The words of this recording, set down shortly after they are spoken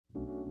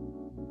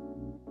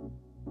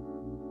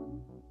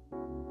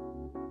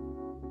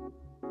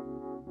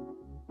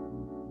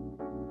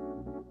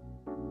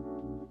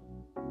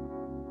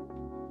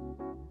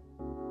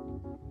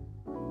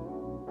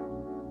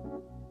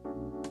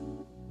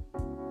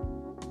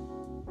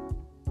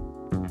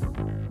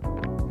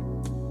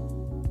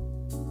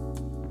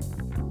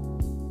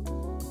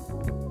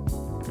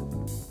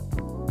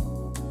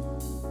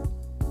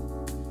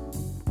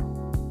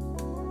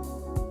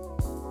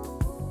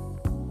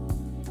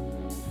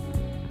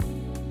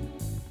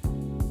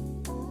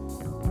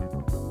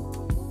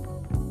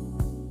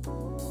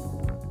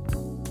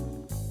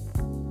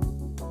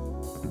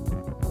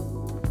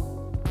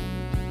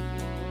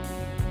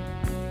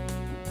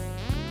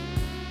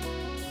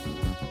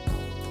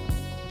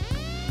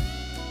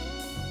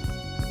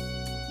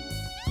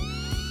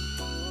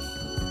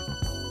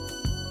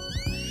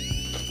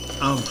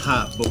I'm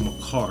hot, but my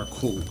car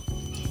cool.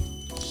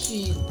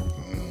 Shit.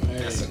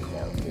 That's a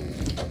car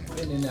fool.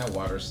 Been in that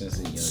water since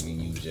a young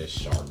and you just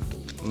shark fool.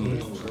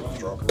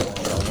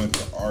 I went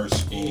to art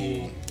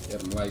school. Yeah,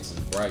 them lights is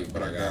bright,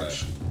 but I gotta.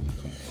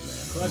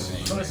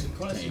 Classic.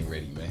 Ain't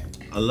ready, man.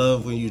 I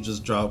love when you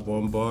just drop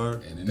one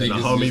bar and the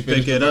niggas homie just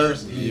pick finish it the up.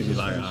 verse. You be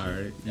like, all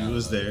right, you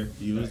was there.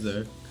 We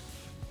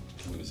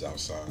was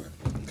outside.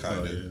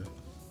 Kinda.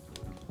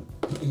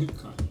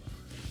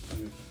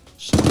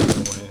 Shout out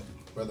to Wayne.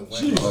 Brother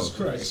Wayne. Jesus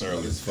Christ. It's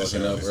early. It's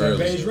fucking up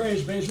Beige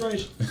early.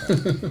 rage.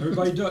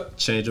 Everybody duck.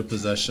 Change of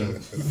possession.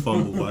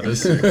 Fumble by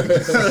this.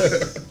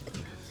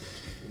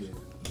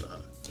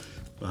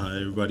 How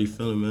everybody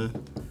feeling, man?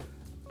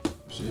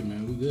 Shit,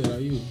 man, we good. How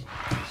you?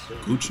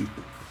 Gucci.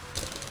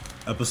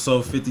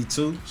 Episode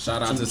 52.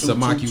 Shout out to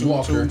Samaki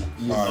Walker.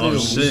 Oh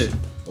shit.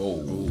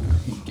 Oh,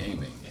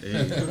 gaming.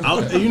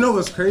 Hey, you know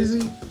what's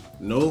crazy?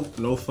 No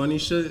funny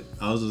shit.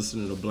 I was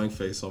listening to Blank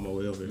Face on my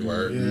way over here.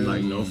 Word.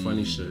 Like no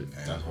funny shit.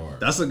 That's hard.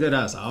 That's a good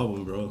ass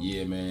album, bro.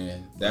 Yeah,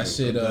 man. That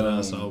shit. Good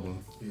ass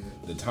album.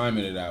 The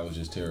timing of that was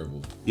just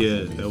terrible. Yeah,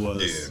 it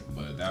was. Yeah.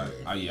 But that,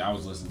 I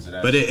was listening to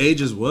that. But it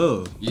ages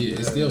well. Yeah,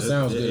 it still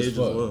sounds good as ages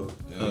fuck. well.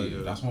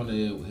 Yeah. That's one of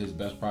his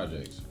best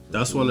projects.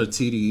 That's one of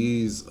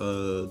TDE's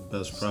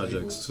best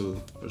projects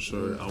too, for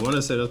sure. I want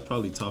to say that's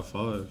probably top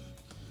 5,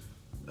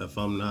 if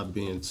I'm not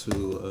being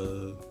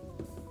too,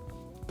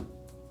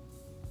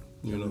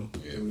 you know.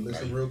 Can we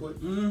listen real quick?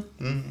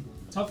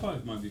 Top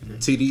 5 might be fair.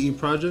 TDE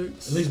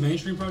projects. At least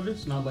mainstream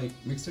projects, not like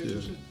mixtapes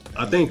and shit.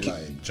 I think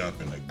Like,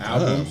 Jumping the gun,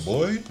 Albums?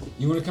 boy.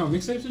 You want to count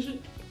mixtapes and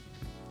shit?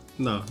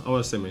 no. I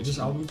want to say mainstream. Just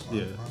albums?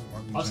 Yeah.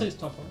 I'll say it's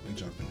top 5. We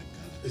jumping the gun.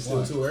 It's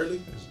still too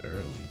early? It's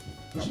early.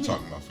 I'm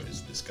talking about for this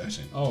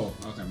discussion. Oh,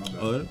 okay, my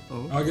bad.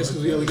 Oh, I guess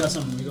because we got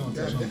something we going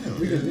to touch on. Goddamn.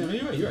 We good.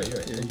 Yeah, you're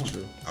right.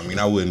 true. I mean,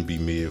 I wouldn't be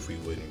me if we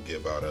wouldn't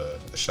give out a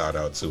shout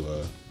out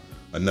to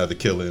another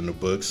killer in the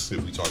books.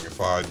 If we talking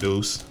 5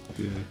 Deuce,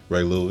 Yeah.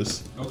 Ray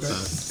Lewis. Okay.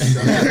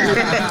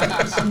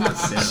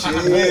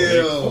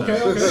 Chill. Okay.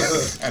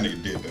 That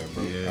nigga did that,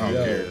 bro. Yeah. I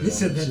don't care. He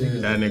said that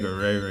nigga. That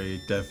nigga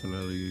Ray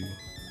definitely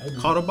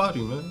caught a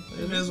body, man.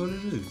 It is what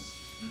it is.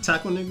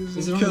 Tackle niggas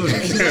Is and it on kill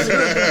his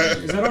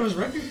niggas. Is that on his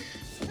record?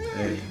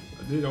 Hey.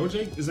 Dude,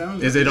 OJ? Is that on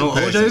his Is it on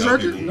OJ's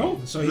record? No.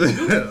 So he can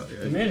do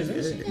it. The man is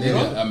innocent.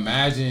 nigga,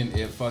 imagine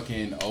if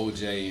fucking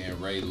OJ and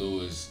Ray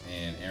Lewis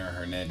and Aaron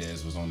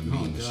Hernandez was on the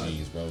mean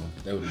machines, bro.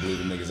 They would have blew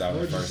them niggas out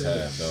in the first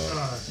half, dog.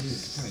 Ah,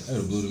 Jesus Christ. They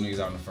would have blew them niggas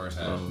out in the first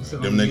half. bro.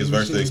 Them niggas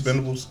versus the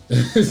Expendables.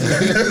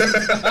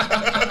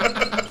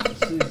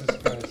 Jesus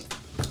Christ.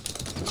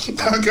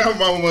 I got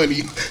my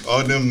money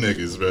on them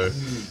niggas, bro.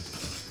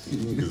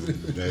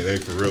 They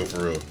for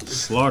real.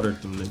 Slaughtered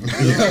them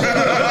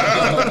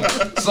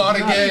niggas. Saw the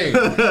game.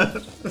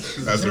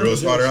 That's the real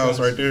slaughterhouse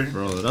right there.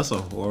 Bro, that's a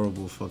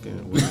horrible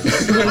fucking word.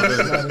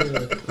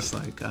 It's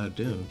like,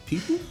 goddamn,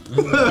 people?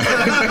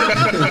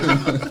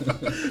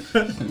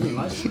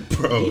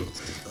 Bro,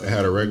 they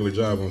had a regular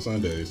job on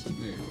Sundays.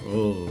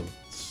 Oh,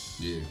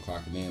 Yeah,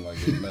 clocking in like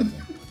it's nothing.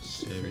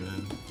 shit,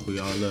 man. We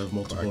all live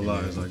multiple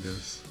lives, I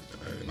guess.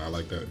 Not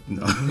like that.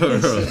 No, Not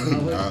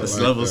there's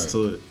like levels that.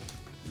 to it.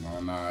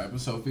 Nah,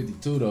 episode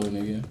 52 though,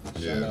 nigga.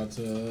 Yeah.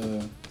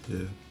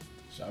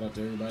 Shout out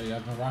to everybody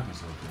that's been rocking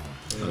so far.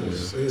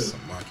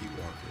 Samaki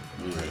Walker.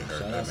 I ain't heard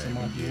Shout out that to name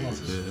in Samaki years.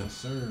 Walker. Yes,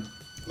 sir.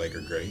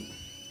 Laker great.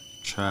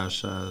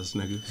 Trash ass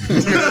nigga.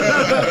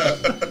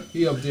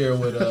 He up there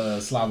with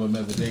Slava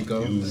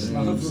Medvedenko.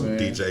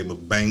 DJ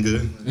Mbanga.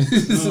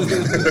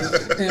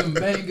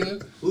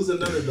 Mbanga. Who's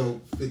another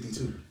dope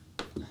 52?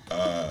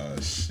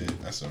 Shit,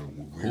 that's a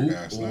weird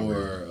ass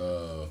number.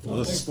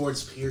 Or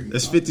Sports period.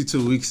 It's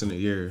 52 weeks in a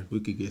year.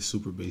 We could get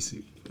super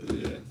basic. But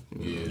yeah.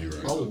 You're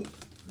right. Oh,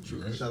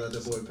 You're right. shout out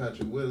that boy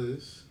Patrick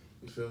Willis.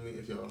 You feel me?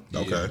 If y'all.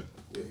 Okay.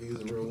 Yeah, he's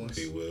a real one.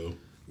 He will.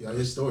 Yeah,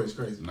 his story's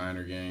crazy.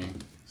 Niner game.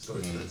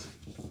 Story's crazy.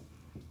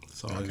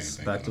 It's always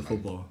think back to of it.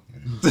 football.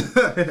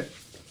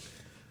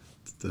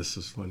 This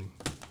is funny.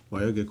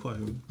 Why you get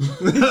quiet?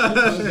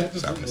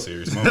 It's having a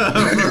serious moment.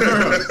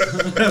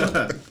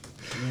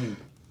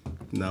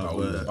 No, Oh,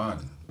 we was but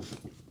bonding.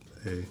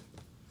 hey,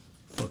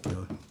 fuck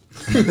y'all.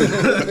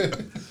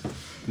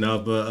 No,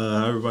 but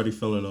how everybody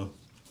feeling though?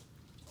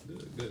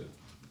 Good.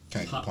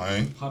 Can't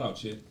complain. Hot out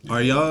shit.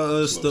 Are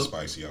y'all It's a little still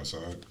spicy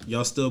outside.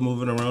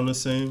 moving around the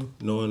same,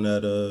 knowing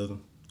that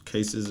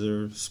cases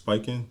are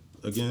spiking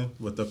again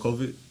with the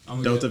COVID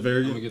Delta I'm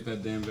variant? gonna get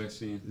that damn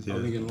vaccine. Yeah.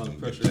 I've been getting a lot of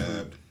Get pressure.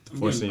 jabbed.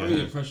 Forcing I'm your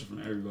getting hand. pressure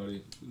from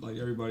everybody. Like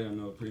everybody I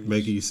know pretty much.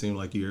 Making you seem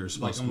like you're like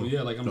responsible.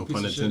 I'm no a piece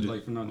pun of shit intended.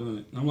 like for not doing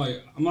it. I'm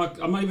like I'm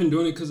not even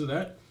doing it because of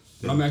that.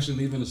 But Yeah. I'm actually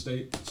leaving the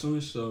state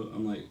soonish, so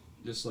I'm like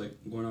just like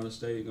going out of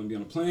state, gonna be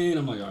on a plane.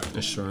 I'm like, all right,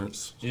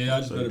 Insurance. yeah, I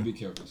just So, better be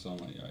careful. So I'm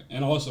like, all right.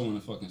 And I also want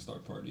to fucking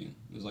start partying.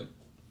 There's like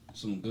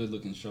some good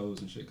looking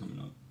shows and shit coming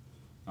up.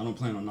 I don't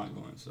plan on not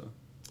going. So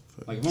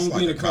like if It's I'm like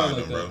being a a crowd condom,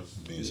 like that, bro.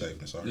 Being safe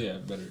and sorry. yeah,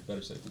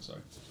 better safe than sorry.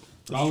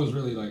 But I was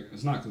really like,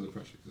 it's not because of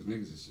pressure, because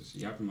niggas is just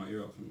yapping my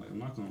ear off. I'm like, I'm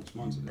not gonna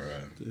respond to this.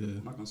 Right. Yeah.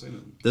 I'm not gonna say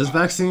nothing. This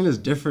vaccine is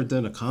different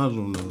than a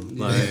condom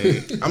though.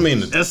 Like I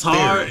mean, it's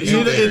hard.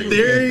 You know, in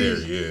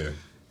theory, yeah.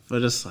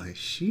 But it's like,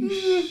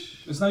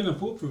 sheesh. It's not even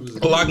foolproof. Is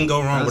it? A lot can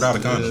go wrong without a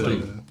condom. Yeah.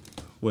 Though.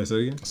 Wait, say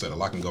it again? I said a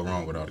lot can go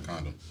wrong without a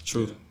condom.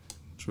 True.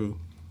 True.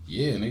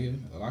 Yeah, nigga,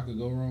 a lot could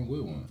go wrong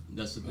with one.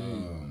 That's the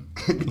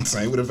thing.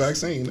 Same with a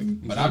vaccine,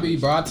 nigga. But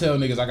I tell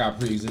niggas I got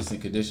pre-existing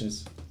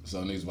conditions.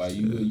 So niggas like,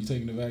 you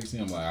taking the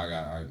vaccine? I'm like, I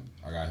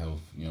got health.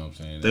 You know what I'm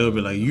saying? They would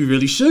be like, you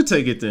really should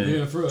take it then.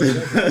 Yeah, for real.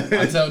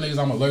 Yeah. I tell niggas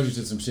I'm allergic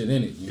to some shit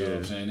in it. You know what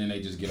I'm saying? Then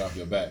they just get off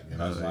your back.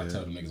 And I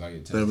tell them niggas I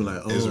get tested. They'll be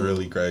like, oh. It's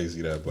really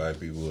crazy that black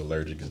people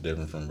allergic is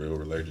different from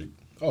real allergic.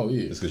 Oh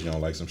yeah. It's because you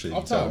don't like some shit. You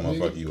Off tell a top,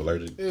 motherfucker nigga. you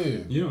allergic. Yeah.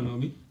 You don't know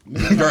me.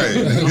 Right.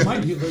 I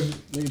might be allergic.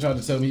 Nigga tried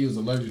to tell me he was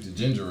allergic to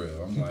ginger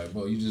ale. I'm like,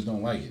 well, you just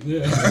don't like it.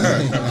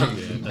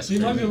 Yeah. So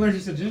you might be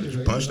allergic to ginger.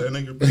 Right? Punch that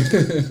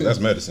nigga. That's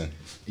medicine.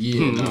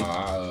 Yeah,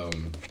 no,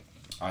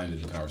 I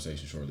ended the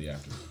conversation shortly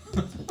after.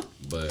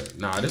 But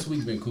nah, this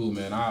week been cool,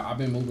 man. I've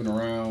been moving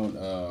around.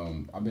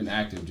 I've been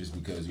active just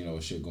because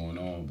shit going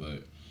on,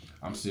 but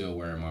I'm still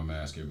wearing my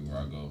mask everywhere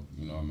I go.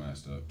 I'm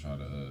masked up, try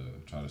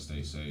to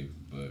stay safe.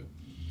 But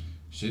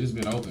shit has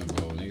been open,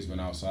 bro. Niggas been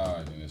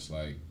outside, and it's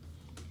like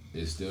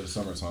it's still the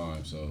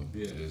summertime, so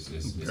Yeah. it's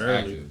Early.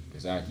 active.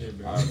 It's active.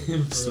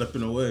 Yeah,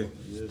 Slipping away.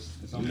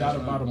 We got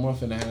about a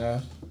month and a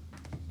half.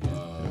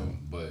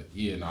 But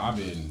yeah, no, I've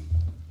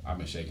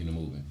been shaking and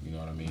moving. You know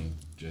what I mean?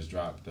 Just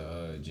dropped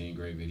the Jean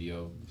Grey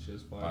video.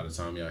 Shit's fire. By the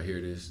time y'all hear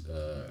this,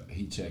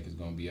 Heat Check is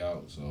gonna be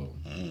out. So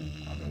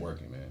I've been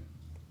working, man.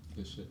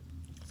 Good shit.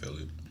 Feel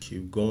it.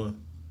 Keep going.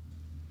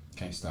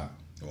 Can't stop.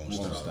 Won't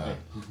Won't stop. stop.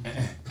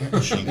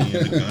 Shinky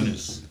and the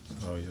Gunners.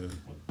 Oh, yeah.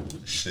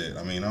 Shit,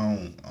 I mean, I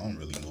don't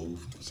really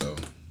move. So,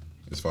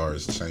 as far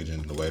as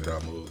changing the way that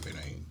I move,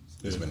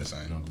 it's been the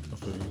same.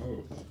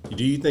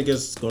 Do you think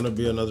it's going to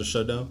be another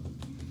shutdown?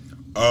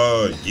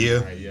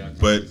 Yeah.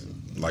 But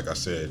like I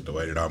said, the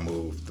way that I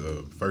moved,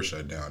 the first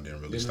shutdown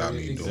didn't really stop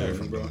me doing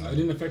from doing It that.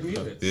 didn't affect me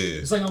either.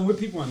 Yeah. It's like I'm with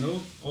people I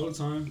know all the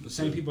time. The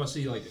same people I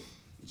see like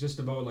just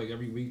about like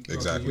every week.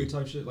 Exactly.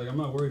 Type shit. Like I'm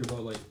not worried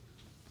about like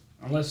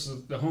unless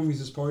the homies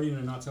is partying and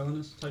they're not telling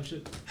us type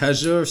shit.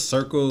 Has your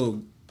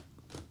circle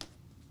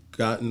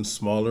gotten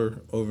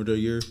smaller over the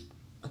year?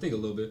 I think a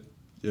little bit.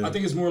 Yeah. I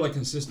think it's more like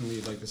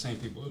consistently like the same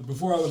people.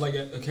 Before I would like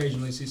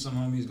occasionally see some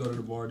homies go to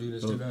the bar, do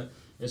this, do that.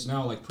 It's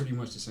now like pretty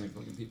much the same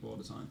fucking people all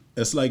the time.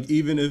 It's like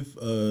even if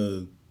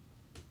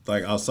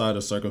like outside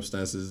of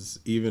circumstances,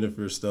 even if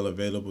you're still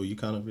available, you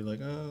kind of be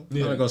like, I'm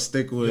gonna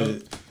stick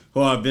with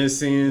who I've been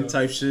seeing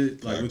type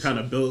shit. Like we kind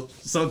of built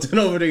something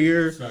over the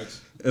year.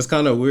 Facts. It's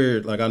kind of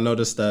weird. Like I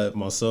noticed that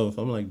myself.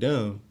 I'm like,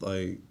 damn,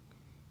 like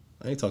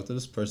I ain't talked to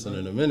this person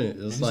in a minute.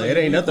 It's like it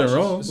ain't nothing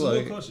wrong. It's like, a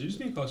little cautious. You're just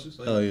being cautious.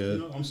 Like, oh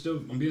yeah.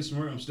 I'm being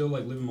smart. I'm still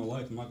like living my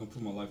life. I'm not gonna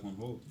put my life on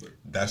hold. But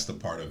That's the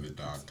part of it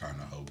that I kind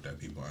of hope that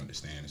people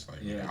understand. It's like,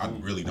 Yeah, I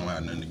really don't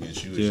have nothing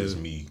against you. It's just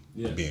me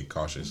being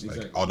cautious.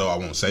 Exactly. Like, although I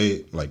won't say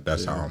it, like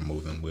that's how I'm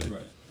moving with it.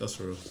 right. That's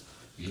real.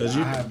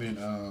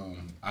 Yeah,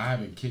 I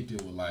haven't kicked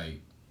it with like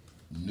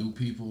new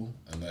people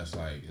unless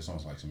like it's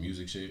almost like some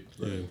music shit.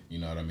 Right. You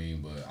know what I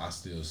mean? But I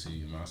still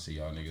see I see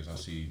y'all niggas. I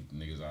see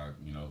niggas I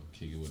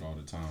kick it with all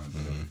the time.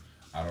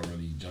 But I don't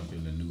really jump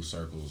into new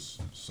circles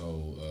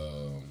so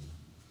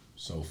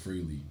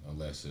freely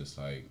unless it's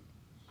like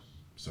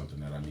something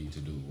that I need to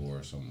do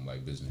or some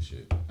like business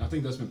shit. I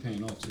think that's been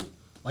paying off too.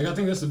 Like I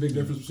think that's the big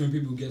difference between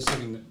people who get sick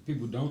and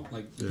people who don't.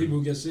 Like the people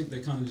who get sick, they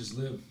kind of just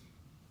live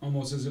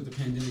almost as if the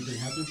pandemic didn't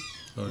happen.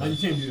 Oh, like you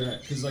can't do that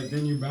because like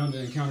then you're bound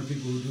to encounter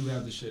people who do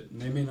have the shit and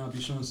they may not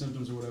be showing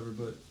symptoms or whatever.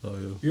 But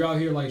you're out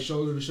here like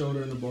shoulder to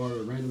shoulder in the bar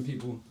with random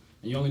people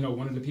and you only know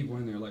one of the people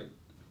in there. Like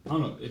I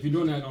don't know. If you're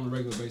doing that on a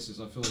regular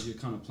basis, I feel like you're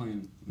kind of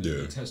playing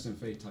test and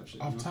fate type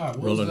shit. Off top,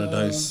 rolling the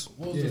dice.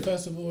 What was the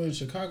festival in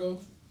Chicago?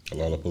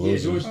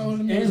 Lollapalooza.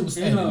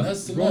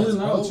 Rolling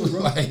Loud too,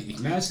 bro. Like,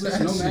 Maskless,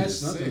 no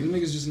masks, nothing. Them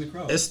niggas just in the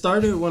crowd. It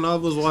started when I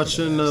was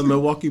watching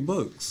Milwaukee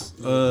Bucks,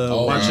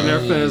 watching their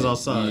fans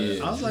outside.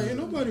 Yeah. I was like, ain't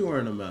nobody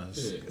wearing a mask.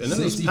 Yeah. And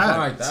then it was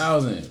packed.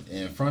 65,000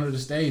 in front of the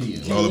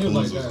stadium. Lollapalooza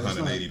like was that.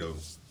 180 though.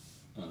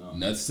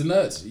 Nuts to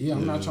nuts. Yeah,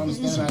 I'm not trying to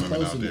stand that Women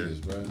close out to there.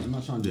 niggas, bro. I'm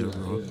not trying to do Yeah,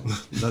 that. bro. Yeah.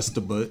 That's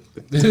the butt.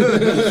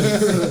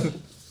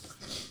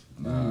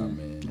 Nah,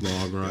 man.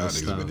 Long Y'all ride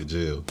niggas style. been to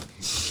jail.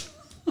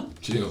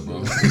 Chill,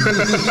 bro.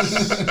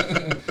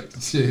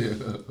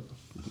 Chill.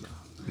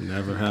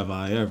 Never have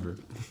I ever.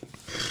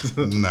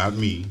 Not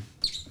me.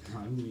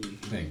 I mean,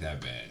 It ain't that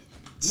bad.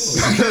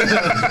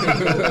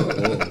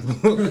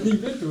 you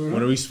been through it, What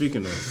huh? are we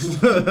speaking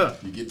of?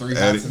 You get 3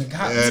 Add hots in it. the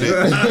cotton.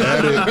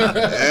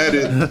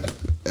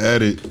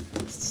 Add it.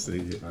 See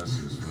it. That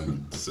shit's funny.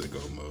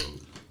 Sicko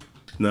mode.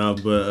 Nah,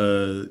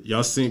 but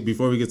y'all seen,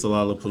 before we get to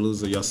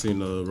Lollapalooza, y'all seen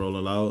the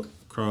Rolling Loud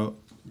crowd?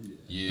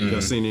 Yeah.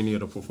 Y'all seen any of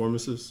the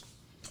performances?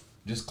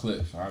 Just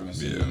clips. I haven't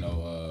seen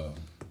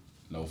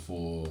no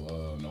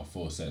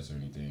full sets or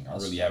anything. I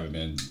really haven't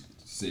been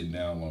sitting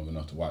down long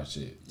enough to watch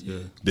shit. Yeah.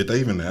 Did they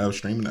even have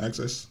streaming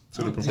access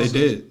to the They performance?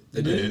 did.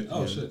 They did?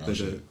 Oh, Yeah, shit. They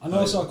did. I know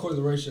I saw Coy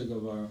the Ray shit go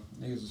viral.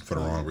 Niggas was For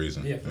the wrong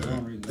reason. Yeah, for the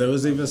wrong reason. There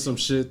was even some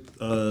shit.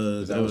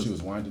 Is that what she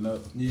was winding up?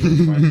 Yeah.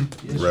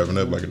 Revving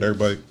up like a dirt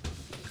bike.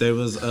 They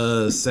was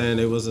saying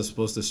they wasn't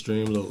supposed to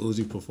stream Lil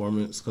Uzi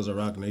performance because of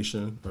Rock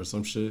Nation or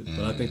some shit,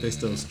 but I think they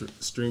still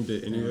streamed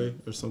it anyway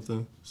or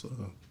something. So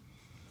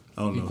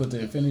I don't know. He put the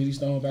Infinity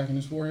Stone back in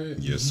his forehead.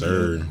 Yes,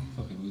 sir.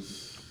 Fucking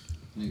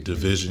Uzi.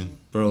 Division.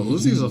 Bro,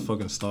 Uzi's a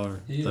fucking star.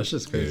 He That's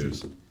just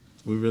crazy.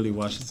 We really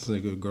watched this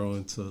nigga grow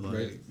into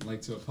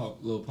like to a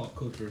little pop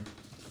culture.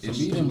 It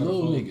be them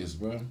little niggas,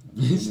 bro.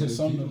 There's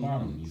something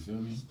about them. You feel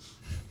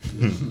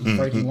me?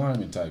 Frankie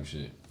Lyman type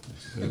shit.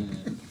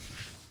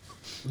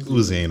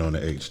 Uzi ain't on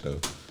the H though.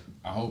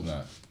 I hope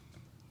not.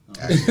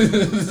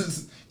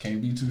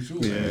 Can't be too sure.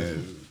 Yeah.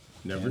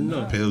 Never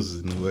know. Pills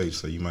is new age,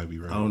 so you might be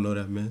right. I don't know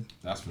that, man.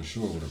 That's for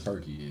sure what a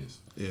perky is.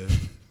 Yeah.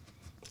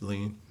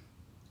 Lean.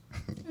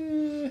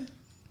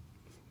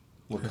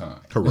 What kind?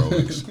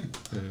 Heroics.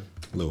 Yeah.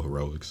 Little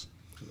heroics.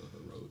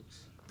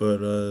 But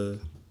the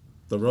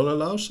Rolling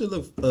Loud shit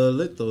look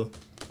lit though.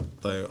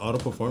 Like all the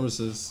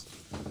performances.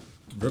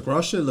 Rick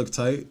Ross shit look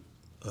tight.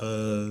 I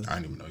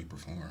didn't even know he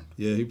performed.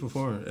 Yeah, he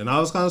performed, and I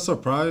was kind of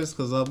surprised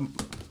because I'm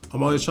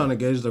always trying to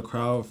gauge the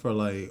crowd for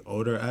like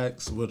older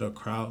acts with a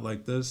crowd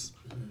like this.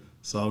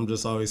 So I'm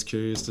just always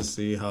curious to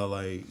see how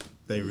like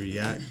they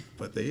react.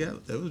 But they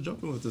was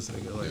jumping with this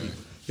nigga. Like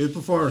he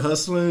performed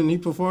Hustling, he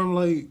performed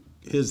like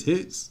his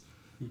hits.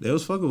 They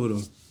was fucking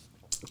with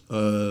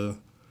him.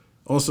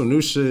 On some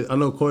new shit, I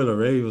know Coi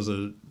Leray was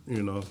that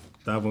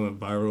went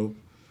viral.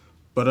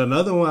 But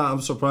another one I'm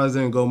surprised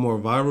didn't go more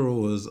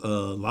viral was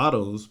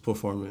Lotto's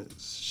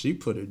performance. She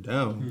put it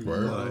down.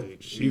 Like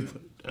she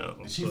put it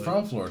down. She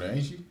from Florida,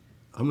 ain't she?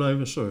 I'm not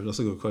even sure. That's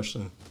a good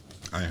question.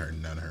 I ain't heard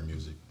none of her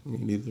music. Me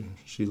neither.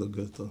 She look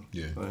good though.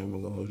 Yeah. I ain't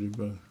even gonna hold you,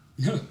 bro.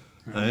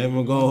 I ain't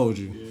even gonna hold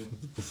you. Yeah.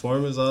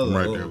 Performance, I was I'm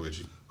like, right there with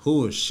you.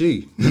 Who is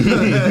she?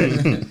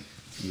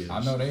 Yes.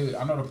 I know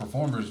the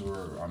performers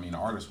were. I mean, the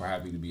artists were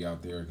happy to be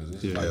out there because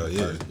this is like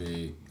the first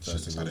big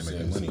festival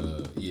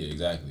since. Yeah,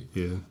 exactly.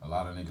 Yeah. A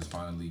lot of niggas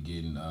finally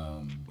getting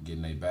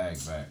their bag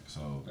back.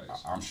 So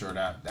I'm sure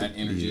that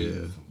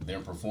energy,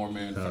 them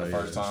performing for the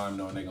first time,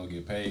 knowing they gonna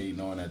get paid,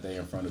 knowing that they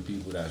in front of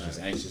people that's just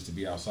anxious to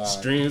be outside.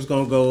 Streams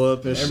gonna go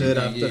up and shit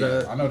after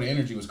that. I know the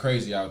energy was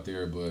crazy out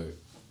there, but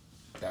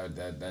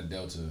that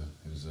delta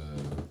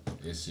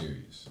is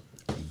serious.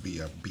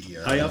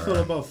 How y'all feel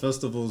about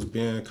festivals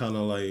being kind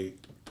of like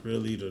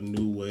really the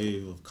new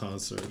wave of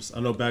concerts?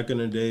 I know back in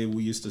the day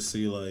we used to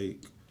see like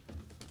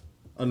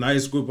a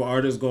nice group of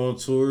artists go on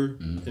tour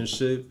and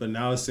shit, but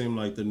now it seems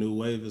like the new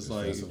wave is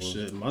like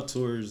shit. My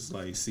tours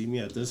like see me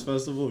at this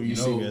festival, or you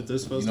see me at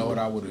this festival. You know what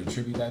I would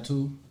attribute that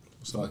to?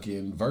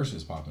 Fucking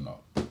Versus popping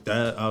off.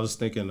 That I was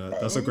thinking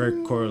that's a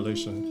great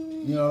correlation.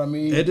 You know what I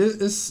mean? It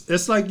is.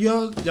 It's like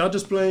y'all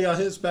just playing y'all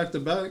hits back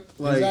to back.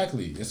 Like,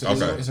 exactly. It's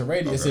a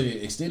radio. It's an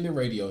extended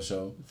radio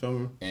show,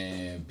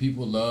 and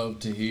people love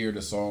to hear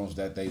the songs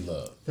that they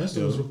love.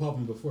 Festivals were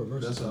popping before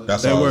Versus.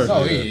 They were.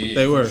 Oh yeah,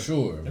 they were. For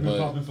sure. They've been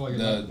popping for like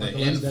the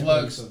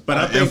influx. But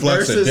I think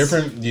influx Versus,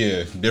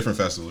 different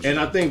festivals. And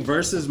I think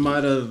Versus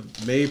might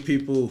have made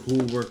people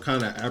who were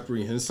kind of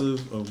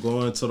apprehensive of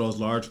going to those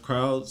large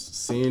crowds,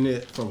 seeing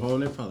it from home.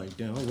 They're probably like,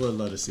 damn, I would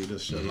love to see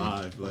this shit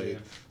live. Like,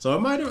 so I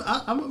might have.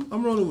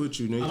 I'm rolling with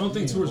you, Nate. I don't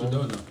think tours are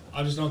done though.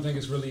 I just don't think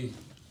it's really.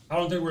 I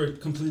don't think we're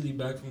completely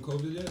back from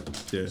COVID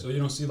yet. Yeah. So you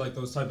don't see like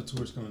those type of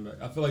tours coming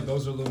back. I feel like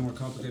those are a little more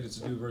complicated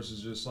to do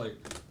versus just like,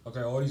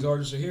 okay, all these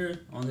artists are here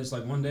on this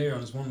like one day or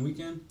on this one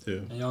weekend. Yeah.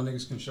 And y'all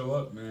niggas can show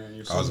up, man.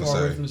 You're so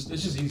far away from this.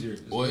 It's just easier.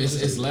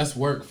 It's less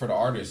work for the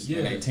artists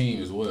and their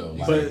team as well.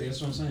 Like, but that's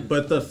what I'm saying.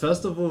 But the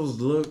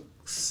festivals look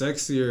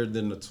sexier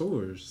than the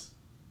tours.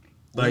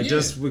 Like,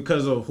 just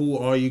because of who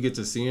all you get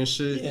to see and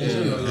shit. Yeah.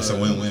 It's a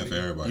win-win for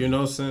everybody. You know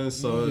what I'm saying?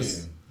 So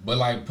it's... But,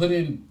 like,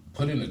 putting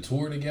a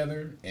tour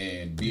together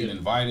and being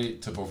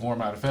invited to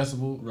perform at a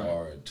festival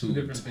are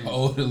two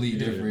totally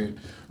different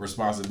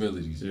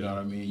responsibilities. You know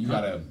what I mean? You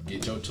got to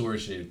get your tour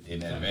shit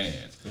in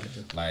advance.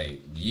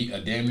 Like,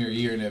 a damn near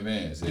year in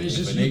advance. If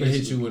a nigga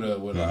hit you with a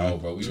oh,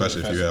 bro, we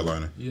especially if you're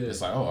headliner. Yeah. It's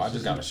like, oh, I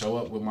just got to show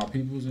up with my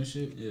peoples and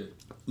shit. Yeah.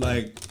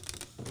 Like,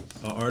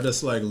 an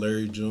artist like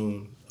Larry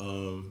June,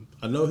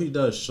 I know he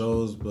does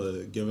shows,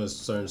 but given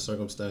certain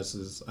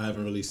circumstances, I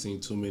haven't really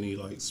seen too many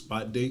like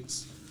spot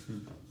dates.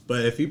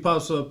 But if he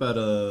pops up at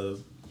a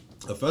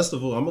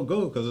festival, I'm gonna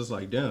go because it's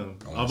like, damn,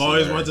 I've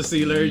always wanted to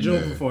see Larry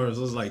June perform.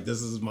 So it's like,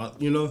 this is my,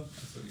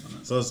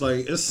 So it's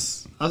like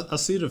I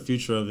see the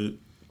future of it.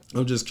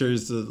 I'm just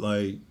curious to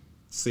like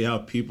see how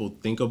people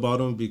think about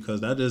him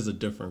because that is a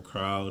different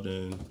crowd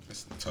and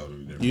it's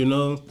totally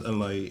different. And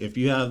like if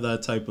you have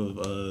that type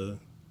of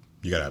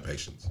you gotta have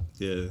patience.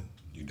 Yeah.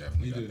 You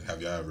definitely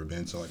have y'all ever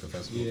been to like a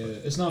festival? Yeah,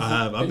 it's not.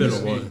 I've been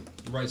to one.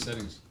 Right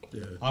settings.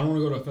 Yeah. I don't want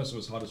to go to a festival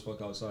that's hot as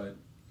fuck outside.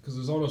 Because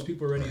there's all those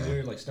people already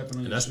there, like stepping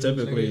on your that's shoes.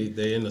 typically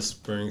they in the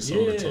spring,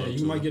 summertime. Yeah,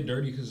 you might get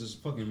dirty because it's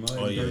fucking mud.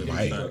 Oh yeah,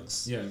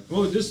 right. Yeah.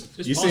 Well, it's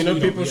you seen them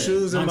people's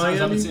shoes in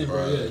Miami?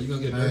 Bro, yeah, you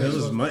gonna get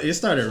dirty. It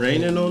started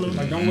raining on them.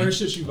 Like, don't wear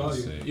shit you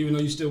value, even though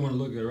you still want to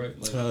look good, right?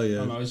 Like, hell yeah. I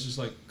don't know, it's just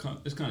like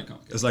it's kind of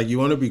complicated. It's like you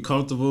want to be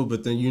comfortable,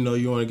 but then you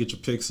want to get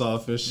your pics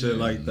off and shit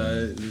like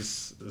that.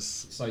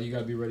 It's like you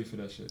gotta be ready for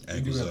that shit.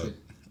 Ankles up.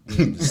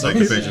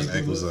 Second picture's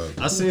ankles up.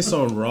 I seen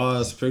some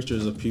raw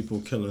pictures of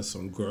people killing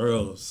some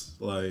girls,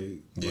 like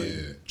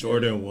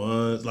Jordan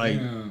ones,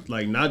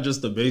 like not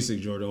just the basic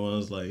Jordan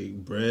ones, like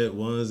bread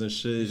ones and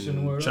shit,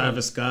 and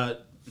Travis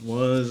Scott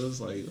ones. It's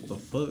like, what the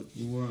fuck?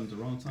 You wore them at the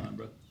wrong time,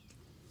 bro.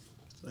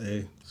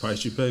 Hey,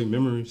 price you pay,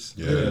 memories.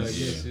 Yeah, I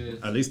guess, yeah.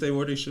 At least they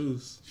wore their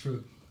shoes.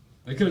 True.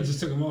 They could have just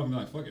took them off and be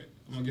like, fuck it,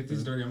 I'm gonna get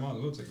these dirty. I might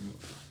as well take them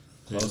off.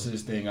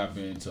 Closest thing I've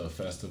been to a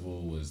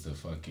festival was the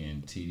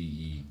fucking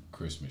TDE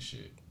Christmas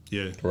shit.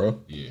 Yeah.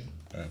 Bro? Yeah.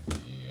 Yeah,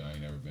 I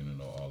ain't never been to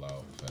no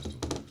all-out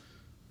festival.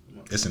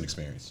 It's an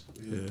experience.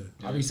 Yeah.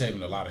 I be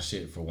saving a lot of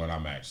shit for when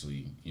I'm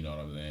actually, you know what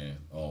I'm saying?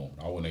 Oh,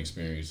 I want to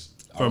experience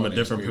from a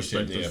different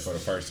perspective. Yeah, for the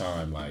first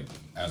time, like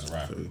as a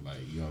rapper, like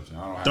you know what I'm saying.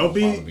 I don't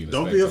have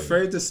don't be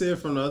afraid to see it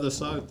from the other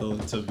side though,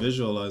 to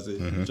visualize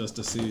it, just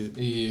to see it.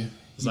 Yeah.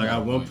 It's like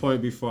at one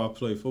point before I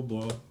played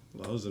football,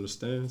 I was in the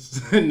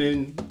stands, and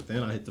then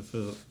I hit the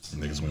field.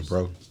 Niggas went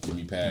pro. Give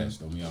me pass,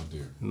 throw me out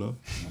there. You know. I'm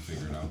gonna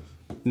figure it out.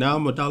 Now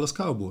I'm a Dallas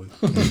Cowboy.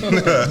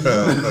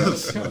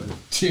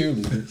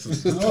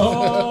 Cheerleaders.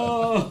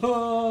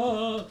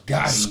 Oh,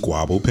 got him.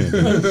 Squabble pen.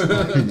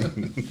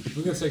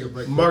 We're gonna take a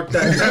break. Mark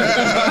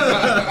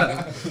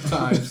that.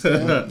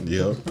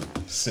 Yep.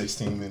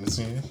 16 minutes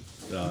in.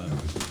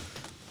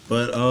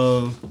 But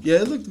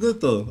yeah, it looked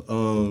good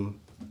though.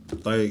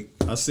 Like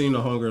I seen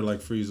the hunger,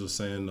 like Freeze was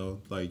saying though.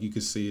 Like you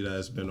could see that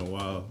it's been a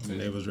while, and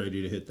they was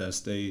ready to hit that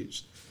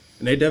stage,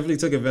 and they definitely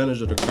took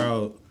advantage of the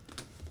crowd.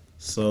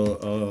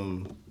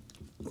 So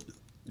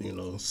you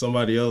know,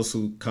 somebody else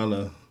who kind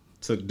of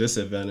took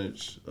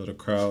disadvantage of the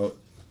crowd,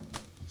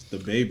 the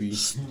baby.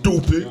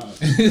 Stupid.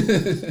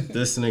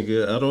 This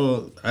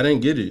nigga, I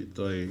didn't get it.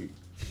 Like,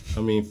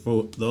 I mean,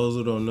 for those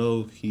who don't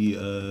know, he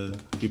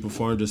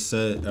performed a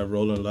set at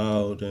Rolling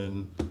Loud,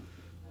 and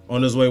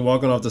on his way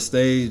walking off the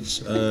stage,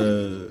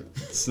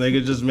 this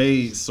nigga just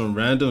made some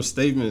random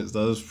statements that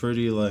was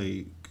pretty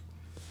like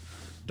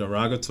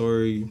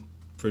derogatory,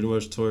 pretty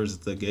much towards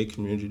the gay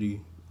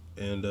community,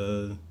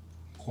 and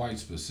Quite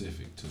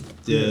specific too.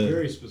 yeah,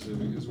 Very specific.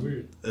 It's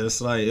weird. it's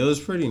like it was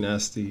pretty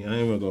nasty. I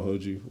ain't even gonna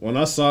hold you. When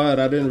I saw it,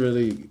 I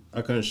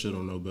couldn't shit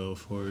on no bell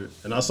for it,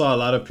 and I saw a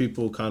lot of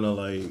people kind of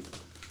like,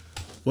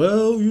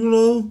 well, you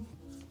know.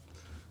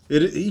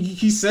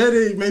 He said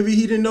it. Maybe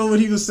he didn't know what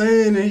he was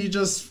saying, and he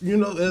just, you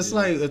know, it's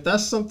like if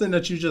that's something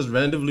that you just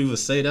randomly would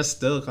say, that's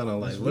still kind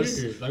of like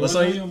what's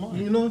on your mind,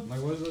 you know?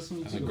 Like what is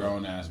that? That's a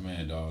grown ass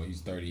man, dog.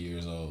 He's 30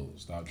 years old.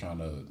 Stop trying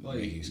to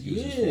make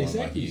excuses yeah, for him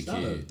exactly. like he's a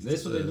kid.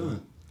 That's what they're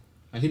doing.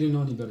 Like he didn't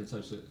know any better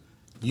type shit.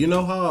 You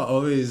know how I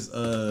always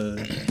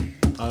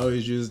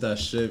use that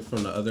shit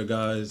from the other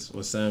guys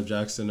when Sam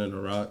Jackson and The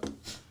Rock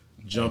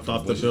jumped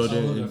off the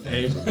building and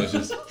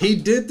he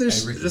did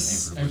this.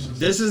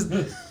 This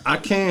is I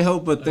can't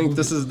help but think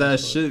this is that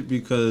shit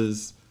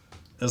because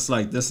it's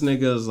like this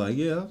nigga is like,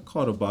 yeah, I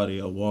caught a body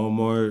at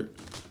Walmart,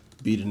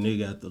 beat a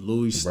nigga at the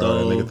Louis store.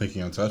 Bro, that nigga think he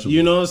untouchable.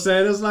 You know what I'm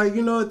saying? It's like,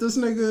 you know, this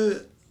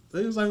nigga,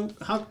 he was like,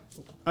 how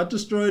I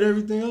destroyed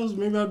everything else.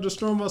 Maybe I'll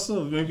destroy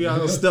myself. Maybe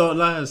I'll still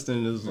last.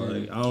 And it's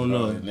like, I don't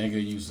know. The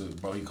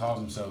nigga he calls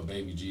himself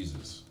Baby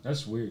Jesus.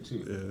 That's weird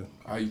too.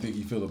 Yeah. How you think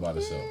he feel about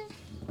himself?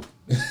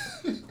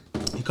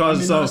 He calls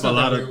himself a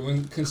lot of.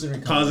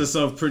 Calls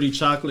himself pretty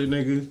chocolate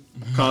nigga.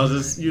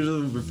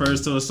 Usually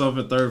refers to himself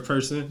in third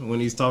person when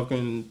he's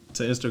talking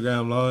to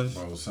Instagram Live.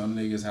 Bro, some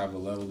niggas have a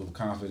level of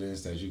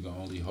confidence that you can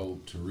only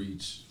hope to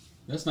reach.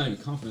 That's not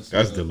even confidence.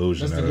 That's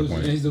delusion. That's at delusion. that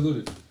point. Yeah, he's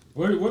deluded.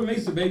 What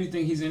makes the baby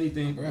think he's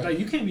anything? Right. Like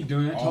you can't be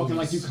doing that, All talking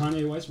like these- you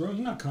Kanye West, bro.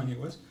 You're not Kanye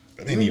West.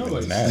 It ain't even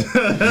nobody.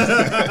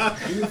 that.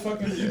 You're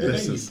fucking baby.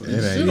 It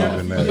ain't You got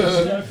even a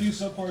that. few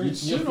subpart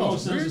hits. Your flow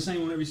sounds the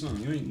same on every song.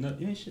 You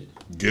ain't shit.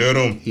 Get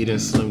him. He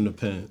didn't slim the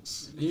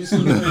pants. You didn't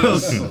slim the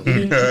pants. You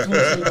didn't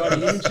influence anybody.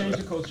 You didn't change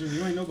the culture.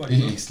 You ain't nobody.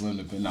 He Bro. ain't slim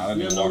the pin. Nah, that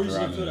You have nigga no walked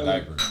reason around to in feel a that way.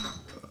 diaper.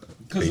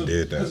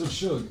 Because of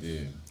Suge. Yeah.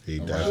 He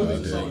Alright.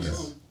 definitely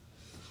Suge. did.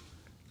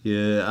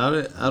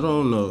 Yeah, I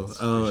don't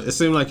know. It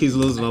seemed like he's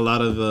losing a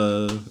lot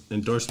of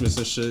endorsements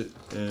and shit.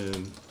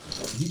 And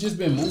He just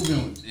been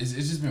moving. It's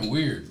just been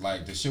weird.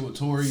 Like the shit with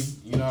Tory,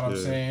 you know what I'm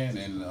Yeah. saying?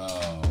 And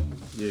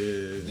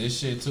yeah, this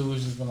shit too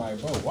has just been like,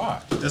 bro,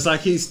 why? it's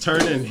like he's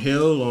turning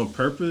heel on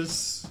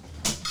purpose.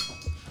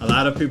 A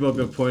lot of people have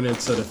been pointing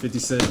to the 50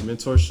 Cent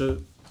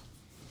mentorship.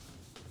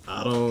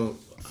 I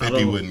 50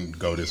 don't. wouldn't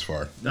go this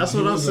far. That's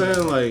what I'm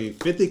saying.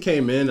 Like 50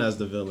 came in as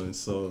the villain,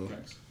 so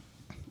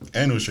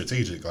And it was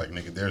strategic. Like,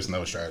 nigga, there's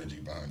no strategy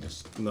behind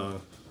this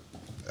no.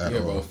 at Yeah,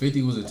 all. bro.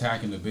 50 was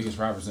attacking the biggest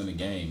rappers in the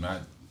game,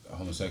 not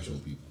homosexual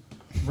people.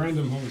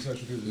 Random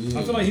homosexual people. Yeah.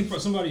 I feel like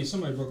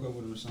somebody broke up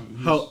with him or something.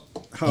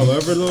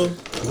 However, though,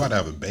 You about to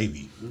have a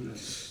baby.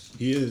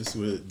 he is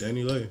with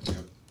Danny Lay.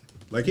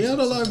 Like he had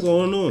a lot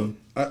going on.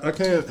 I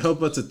can't help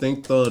but to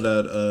think though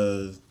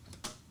that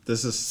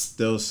this is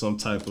still some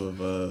type of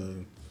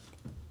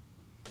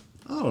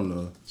I don't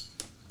know.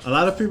 A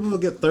lot of people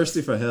get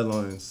thirsty for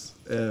headlines,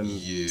 and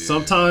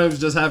sometimes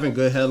just having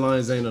good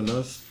headlines ain't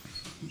enough.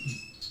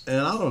 And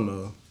I don't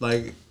know,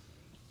 like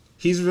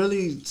he's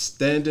really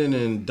standing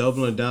and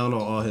doubling down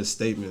on all his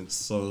statements.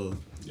 So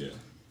Yeah.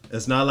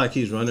 It's not like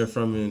he's running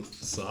from it.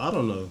 So I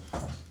don't know.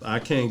 I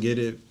can't get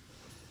it,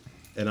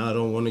 and I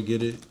don't want to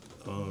get it.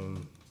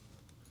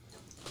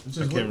 What's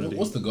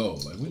the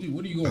goal? Like, what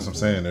are you going? That's what I'm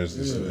saying.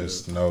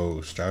 There's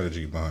no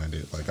strategy behind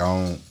it. Like, I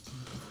don't.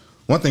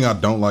 One thing I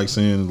don't like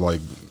seeing,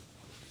 like,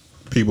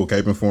 people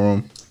caping for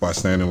him by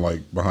standing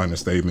like behind the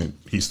statement,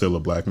 "He's still a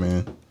black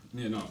man."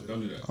 Yeah, no, don't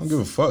do that. I don't give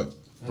a fuck.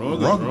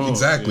 Wrong.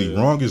 Exactly. Yeah.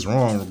 Wrong is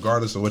wrong,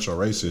 regardless of what your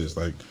race is.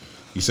 Like,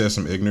 you said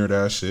some ignorant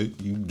ass shit,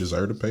 you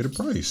deserve to pay the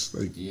price.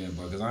 Like, yeah,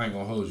 but because I ain't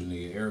gonna hold you,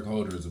 nigga. Eric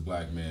Holder is a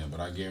black man,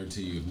 but I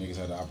guarantee you, if niggas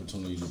had the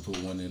opportunity to put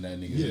one in that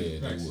nigga's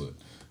head, they would.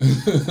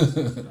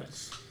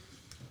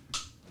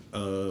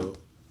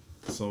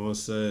 Someone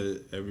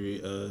said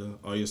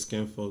all your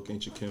skin folk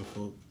ain't your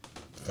kinfolk.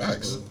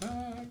 facts.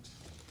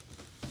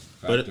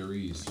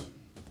 Factories.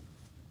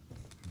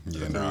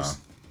 Yeah, nah.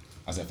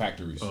 I said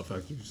factories. Oh,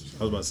 factories.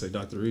 I was about to say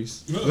Dr.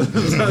 Reese.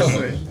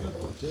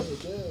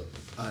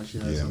 I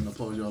actually had something to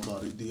pose y'all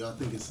about it. Do y'all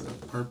think it's a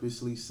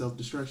purposely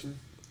self-destruction?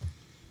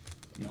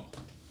 No.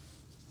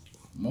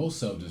 Most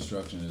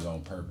self-destruction is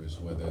on purpose,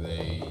 whether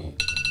they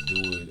do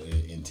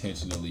it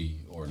intentionally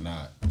or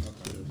not.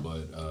 Okay.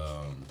 But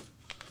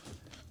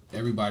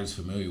everybody's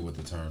familiar with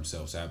the term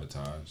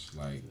self-sabotage.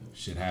 Like,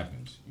 shit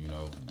happens, you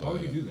know. Why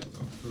would you do that,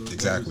 though?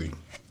 Exactly.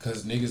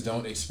 Because niggas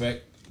don't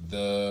expect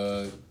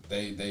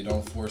they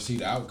don't foresee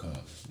the outcome.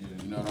 Yeah.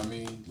 You know what I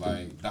mean?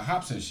 Like the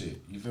Hobson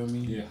shit. You feel me?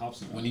 Yeah,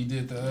 Hobson. When he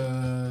did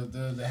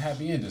the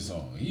happy ending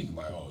song, he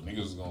like, oh, niggas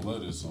is gonna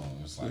love this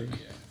song. It's like,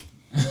 yeah.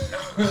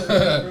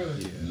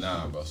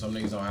 Nah, bro. Some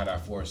niggas don't have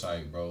that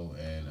foresight, bro.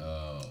 And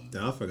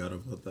damn, I forgot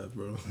about that,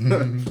 bro.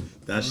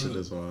 That shit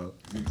is wild.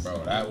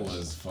 Bro, that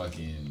was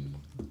fucking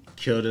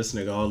kill this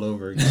nigga all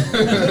over again.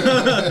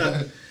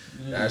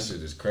 That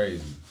shit is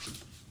crazy.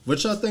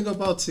 What y'all think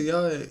about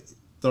T.I.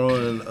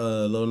 throwing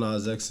Lil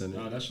Nas X in it?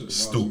 Nah, that shit was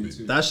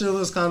stupid. That shit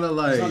was kind of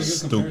like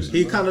stupid.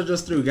 He kind of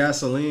just threw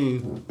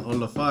gasoline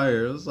on the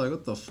fire. It was like,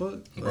 what the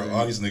fuck? Bro,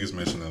 all these niggas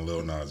mentioning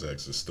Lil Nas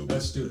X is stupid.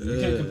 That's stupid.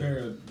 You can't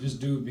compare this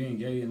dude being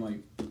gay and like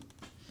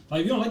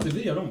if you don't like the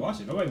video, don't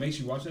watch it. Nobody makes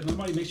you watch that.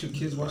 Nobody makes your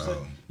kids watch that.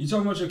 You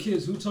talking about your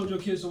kids? Who told your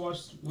kids to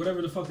watch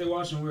whatever the fuck they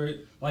watching? Where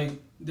like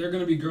they're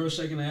gonna be girls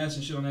shaking their ass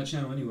and shit on that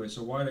channel anyway.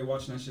 So why are they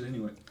watching that shit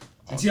anyway?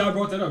 And T.I.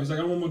 brought that up. He's like,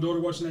 I don't want my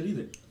daughter watching that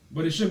either.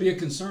 But it shouldn't be a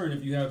concern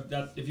if you have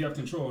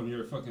control and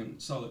you're a fucking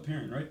solid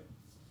parent, right?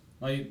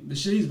 Like the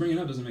shit he's bringing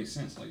up doesn't make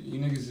sense. Like you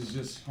niggas is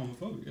just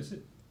homophobic. That's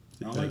it.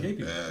 I don't like gay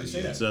people. Just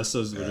say that. That's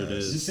just what it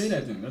is. Just say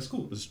that then. That's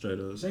cool. Just straight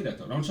up. Say that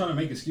though. Don't try to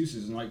make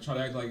excuses and like try to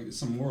act like it's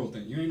some moral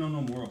thing. You ain't on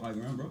no moral high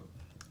ground, bro.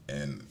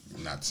 And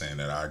not saying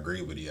that I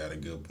agree, but he had a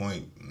good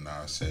point.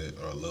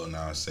 Lil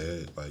Nas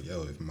said, like,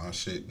 yo, if my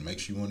shit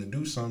makes you want to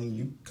do something,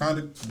 you kind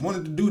of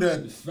wanted to do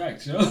that.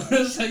 Facts, yo.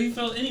 That's how you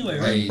felt anyway,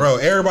 right? Bro,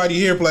 everybody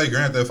here played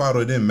Grand Theft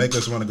Auto. It didn't make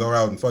us want to go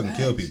out and fucking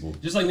kill people.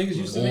 Just like niggas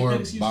used to make that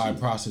excuse. Or buy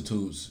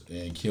prostitutes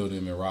and kill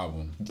them and rob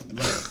them.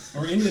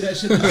 Or any of that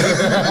shit.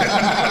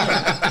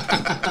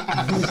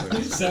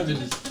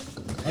 Savages.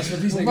 That's what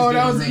these niggas Bro,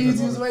 that was the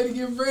easiest way to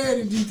get bread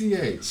in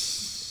GTA.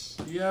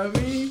 You know what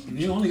I mean?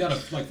 You only got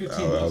like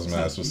 15 that was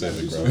mad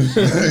specific, bro.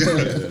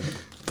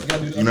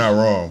 You're not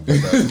wrong.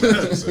 But,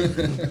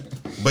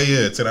 but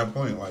yeah, to that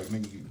point, like,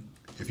 nigga,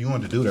 if you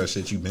want to do that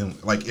shit, you been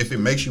like, if it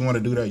makes you want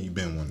to do that, you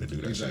been wanting to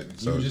do that shit.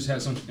 So you just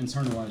had some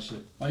internalized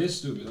shit. Like it's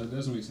stupid. That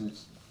doesn't make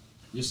sense.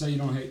 Just say you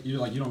don't hate. You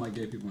don't like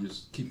gay people and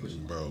just keep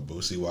pushing. Bro,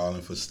 Boosie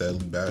wilding for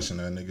steadily bashing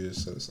that nigga.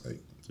 So it's like,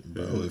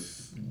 bro,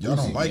 if y'all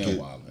don't like it.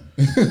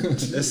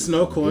 It's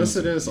no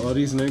coincidence all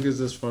these niggas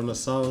is from the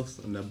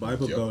South and that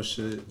Bible Belt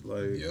shit.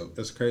 Like,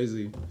 it's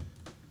crazy.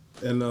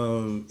 And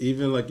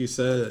even like you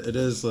said, it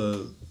is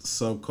a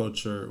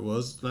subculture. Well,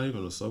 it's not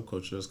even a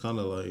subculture. It's kind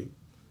of like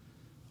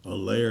a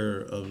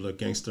layer of the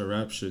gangster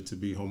rap shit to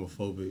be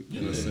homophobic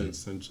in a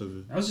sense.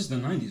 That was just the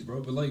 90s,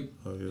 bro. But like,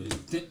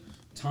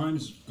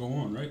 times go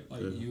on, right?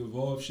 Like you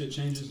evolve, shit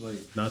changes. Like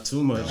not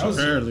too much,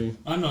 apparently.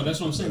 I know that's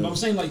what I'm saying, but I'm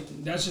saying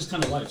like that's just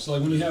kind of life. So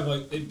like when you have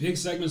like big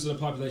segments of the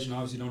population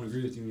obviously don't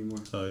agree with you anymore,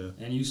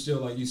 and you still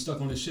like you stuck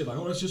on this shit like,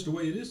 oh, that's just the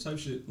way it is type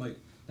shit. Like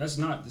that's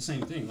not the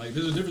same thing. Like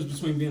there's a difference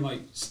between being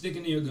like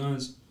sticking to your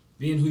guns,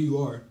 being who you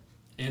are,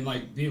 and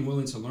like being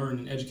willing to learn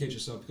and educate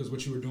yourself because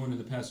what you were doing in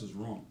the past was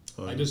wrong.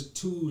 Like those are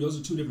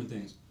two different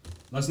things.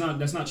 That's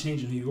not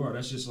changing who you are.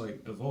 That's just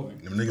like evolving.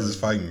 Them niggas is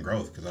fighting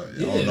growth because I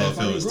don't know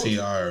if it was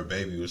T.I. or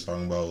Baby was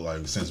talking about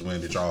like since when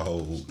did y'all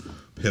hold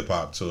hip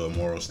hop to a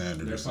moral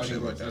standard or some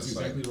shit like that. That's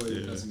exactly what it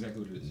is.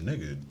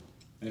 Nigga,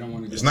 they don't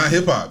want to. It's not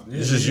hip hop.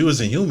 It's just you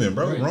as a human,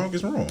 bro. Right. Wrong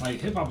is wrong.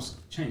 Like hip hop's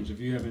changed if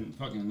you haven't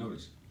fucking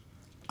noticed.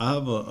 I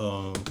have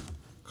a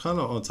kind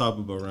of on top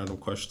of a random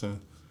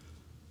question.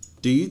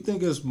 Do you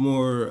think it's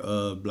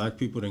more black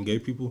people than gay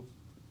people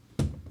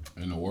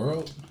in the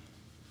world?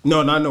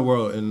 No, not in the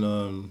world. In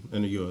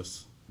the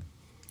U.S.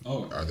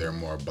 Oh, are there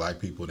more black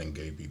people than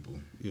gay people?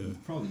 Yeah,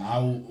 probably.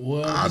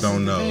 I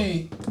don't know.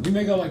 You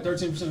make up like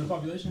 13% of the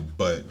population.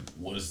 But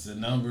what's the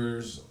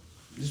numbers?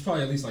 There's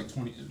probably at least like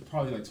 20.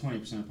 Probably like 20%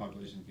 of the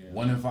population.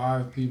 1 in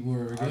 5 people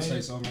are gay. I'd say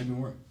so, maybe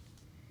more.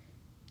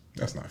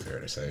 That's not fair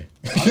to say.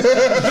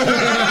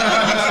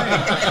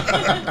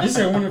 You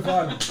said 1 in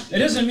 5. It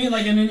doesn't mean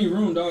like in any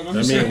room, dog. I'm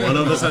just saying one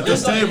of us at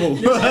this table.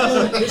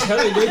 There's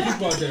hella gay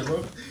people out there,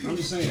 bro. I'm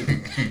just saying.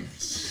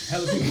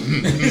 Hella people.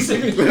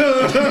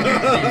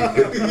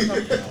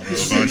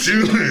 About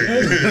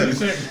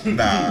you?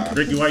 Nah.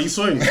 Ricky, why you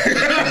sweating?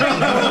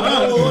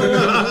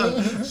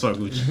 Fuck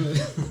with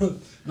you.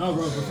 No,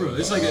 bro, but for real,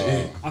 it's like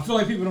I feel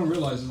like people don't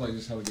realize it's like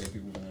just hella gay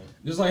people. Man.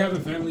 Just like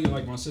having family,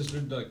 like my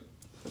sister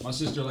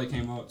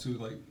came out too,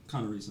 like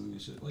kind of recently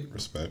and shit. Like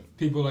Respect.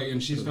 People like,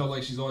 and she's felt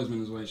like she's always been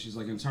this way. She's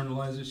like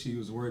internalized it. She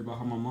was worried about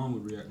how my mom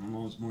would react. My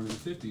mom was born in the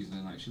 '50s,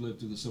 and like she lived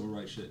through the civil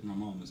rights shit. And my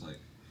mom was like,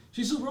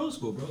 she's super old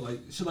school, bro. Like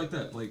shit like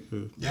that. Like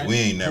yeah, we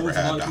ain't never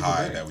had to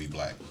hide that we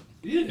black.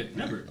 Yeah,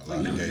 never.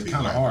 Like, never. It's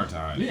kind of hard to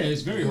hide. Yeah,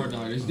 it's very hard to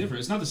hide. It's different.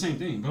 It's not the same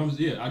thing. But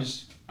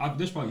there's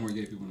probably more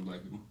gay people than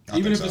black people.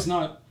 Even if it's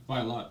not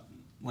by a lot.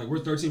 Like we're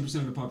 13%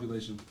 of the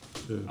population.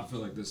 Yeah. I feel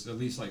like this at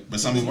least like. But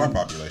some of our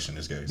population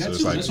is gay, so it's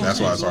too, like that's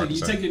why it's hard to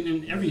say. You take it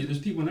in there's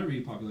people in every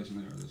population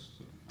that are this.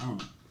 So, I don't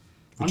know.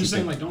 I'm just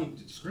saying like don't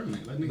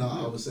discriminate. Like, no,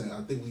 I was saying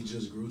I think we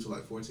just grew to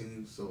like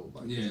 14, so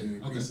like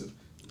the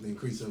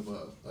increase of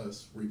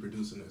us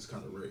reproducing is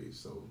kind of raised,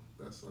 so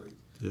that's like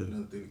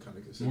another thing to kind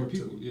of consider. More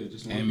people, too.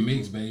 just more and people.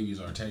 mixed babies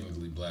are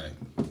technically black.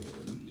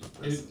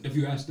 If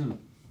you ask them,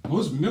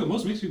 most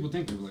mixed people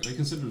think they're black. They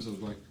consider themselves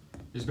black.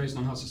 It's based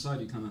on how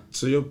society kind of.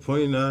 So your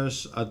point,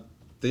 Nash, I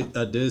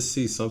did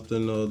see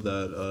something though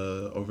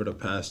that over the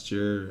past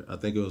year, I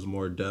think it was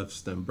more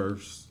deaths than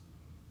births.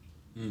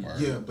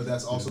 Yeah, but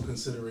that's also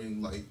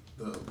considering like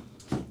the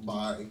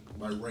by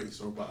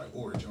race or by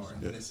origin or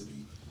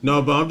ethnicity.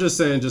 No, but I'm just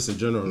saying, just in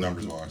general.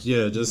 Numbers wise.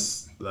 Yeah,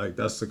 just like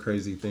that's the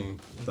crazy thing.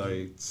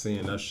 Like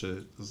seeing that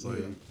shit, it's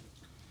like.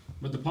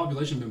 But the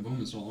population been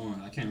booming so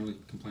long, I can't really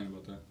complain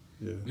about that.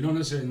 Yeah. We don't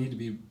necessarily need to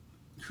be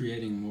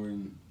creating more,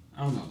 and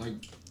I don't know,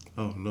 like.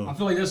 Oh no! I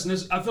feel like I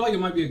feel like it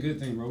might be a good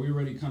thing, bro. We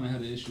already kind of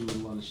had an issue with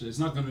a lot of shit. It's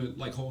not gonna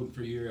like hold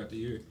for year after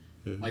year.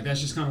 Yeah. Like that's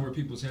just kind of where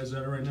people's heads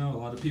are at right now. A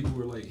lot of people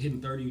were like hitting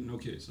 30, no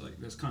kids. Like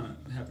that's kind of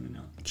happening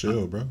now.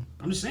 Chill, bro.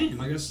 I'm just saying,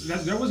 like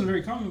that wasn't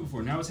very common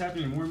before. Now it's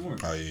happening more and more.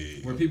 Oh,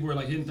 yeah. Where people were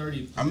like hitting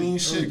 30. I mean,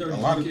 shit. 30, a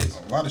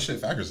lot of shit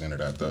factors into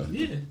that though.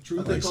 Yeah, true.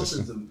 I think the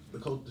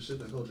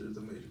shift in culture is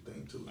a major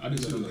thing too. I do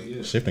too.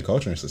 Yeah. Shifting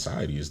culture in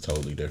society is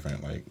totally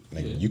different. Like,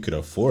 you could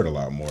afford a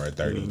lot more at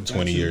 30,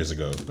 20 years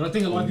ago. But I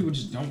think a lot of people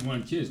just don't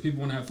want kids. People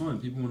want to have fun.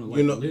 People want to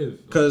like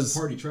live, because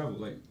party, travel,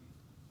 like.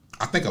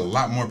 I think a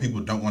lot more people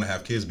don't want to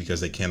have kids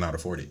because they cannot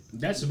afford it.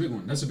 That's a big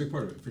one. That's a big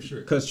part of it, for sure.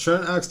 Because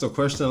Trent asked a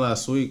question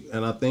last week,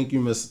 and I think you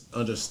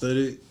misunderstood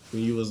it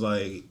when you was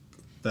like,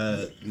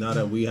 that now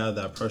that we have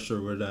that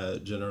pressure, we're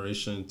that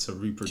generation to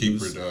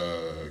reproduce.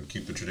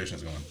 Keep the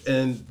traditions going.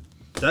 And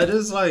that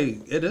is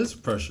like, it is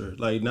pressure.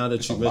 Like, now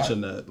that you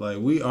mentioned that. Like,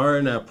 we are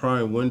in that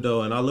prime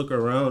window, and I look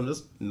around,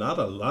 there's not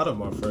a lot of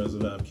my friends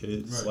who have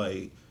kids. Right.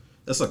 Like,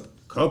 it's a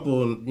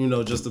couple,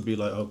 just to be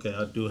like, okay,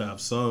 I do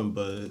have some,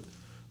 but...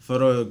 For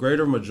the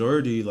greater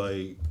majority,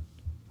 like,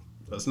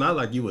 it's not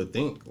like you would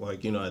think,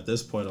 like, at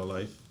this point of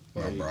life.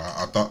 Like, bro,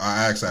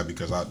 I asked that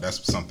because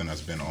that's something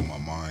that's been on my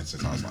mind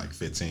since I was like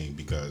 15,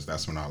 because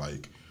that's when I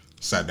like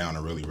sat down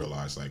and really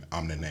realized like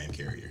I'm the name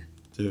carrier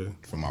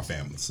for my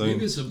family. Same.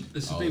 Maybe it's a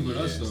thing with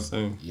us though.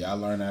 Same. Yeah, I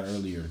learned that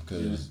earlier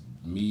because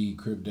me,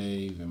 Crip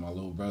Dave, and my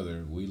little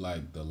brother, we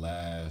like the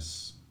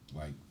last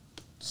like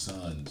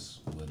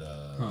sons with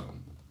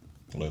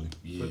Lily.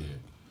 Yeah.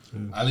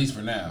 At least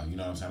for now, you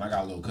know what I'm saying? I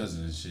got little cousins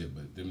and shit,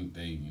 but them,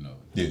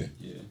 Yeah.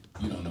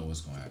 You don't know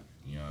what's going to happen.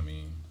 You know what I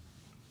mean?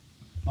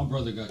 My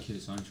brother got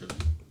kids, so I ain't tripping.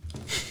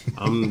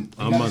 I'm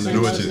my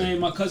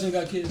name. My cousin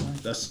got kids.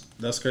 Man.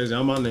 That's crazy.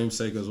 I'm my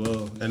namesake as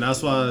well, and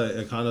that's why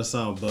it kind of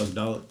sounds bugged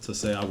out to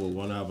say I would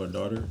want to have a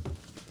daughter,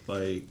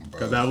 like,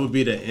 because that would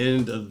be the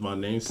end of my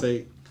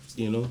namesake,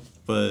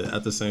 But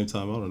at the same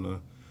time, I don't know.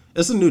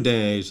 It's a new day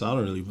and age, so I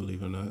don't really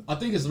believe in that. I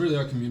think it's really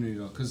our community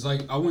though, cause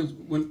like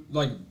when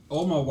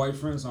all my white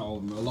friends, not all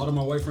of them, a lot of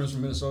my white friends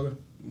from Minnesota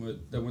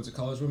that went to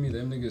college with me,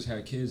 them niggas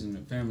had kids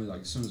and family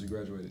like as soon as we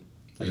graduated.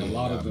 Like a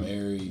lot of them,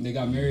 they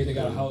got married, they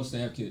got a house, they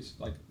have kids,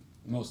 like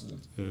most of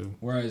them. Yeah.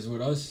 Whereas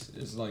with us,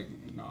 it's like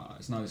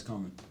it's not as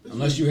common.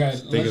 Unless you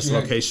had,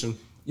 location.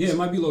 Yeah, it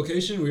might be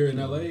location. We're in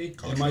LA.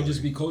 It might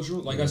just be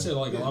cultural. Like I said,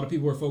 like a lot of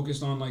people are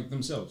focused on like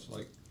themselves.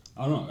 Like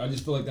I don't know. I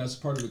just feel like that's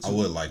part of it too. I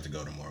would like to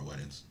go to more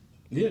weddings.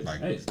 Yeah,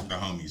 like the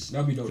homies.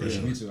 That'd be dope.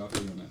 Yeah, me too. I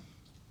feel you on that.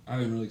 I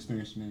haven't really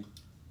experienced many.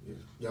 Yeah,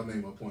 y'all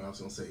made my point. I was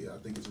gonna say, I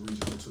think it's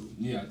regional too.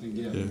 Yeah, I think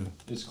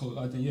it's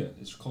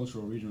it's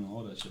cultural, regional,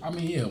 all that shit. I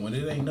mean, when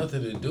it ain't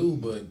nothing to do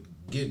but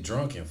get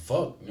drunk and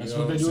fuck. That's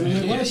what they're doing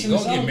in the West. You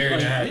gonna get married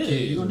and have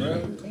kids, bro.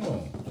 Come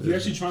on. If you're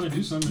actually trying to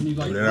do something, you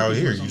like. Do that out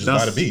here. You just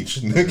by the beach.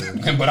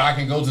 But I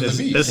can go to the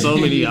beach. There's so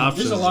many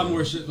options. There's a lot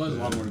more shit. There's a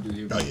lot more to do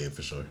here. Oh yeah,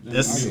 for sure. I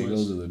can go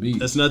to the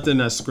beach. It's nothing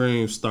that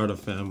screams start a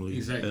family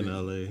in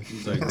LA.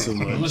 It's like too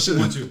much. Unless you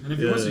want to, and if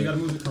you want to, you gotta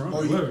move to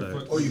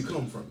Corona. Or you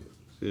come from it.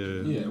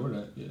 Yeah, we're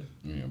that.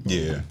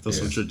 Yeah. That's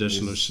some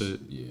traditional shit.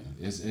 Yeah,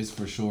 it's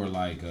for sure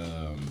like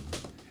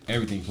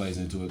everything plays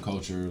into it.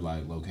 Culture,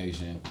 like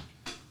location,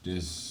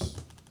 just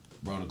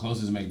Bro, the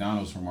closest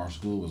McDonald's from our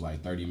school was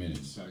like 30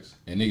 minutes. Nice.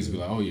 And niggas be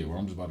like, oh yeah, well,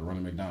 I'm just about to run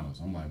to McDonald's.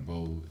 I'm like,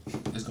 bro,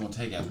 it's gonna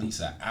take at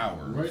least an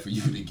hour for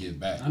you to get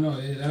back. I know,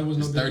 that was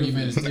no 30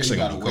 minutes there, you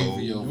gotta wait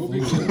for your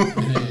food.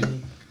 And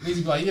then niggas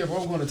be like, yeah,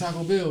 bro, I'm going to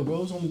Taco Bell,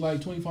 bro. It's only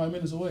like 25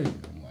 minutes away.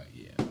 I'm like,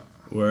 yeah.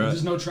 Where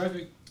there's no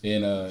traffic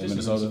in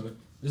Minnesota.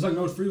 There's like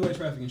no freeway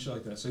traffic and shit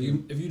like that. So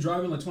if you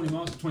driving like 20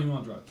 miles,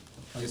 20-mile drive.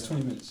 Like it's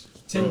 20 minutes.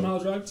 10-mile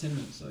drive, 10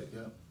 minutes. Like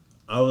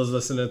I was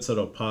listening to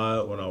the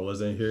pod when I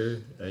wasn't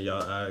here, and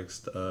y'all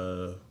asked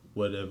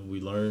what have we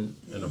learned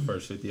in the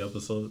first 50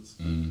 episodes.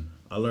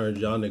 I learned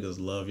y'all niggas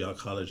love y'all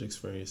college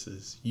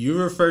experiences. You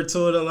refer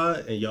to it a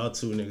lot, and y'all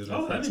two niggas refer to it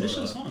a lot. This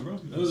shit was fun, bro.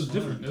 It was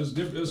different. It was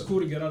different. It was cool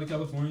to get out of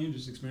California and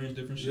just experience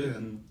different shit. Yeah.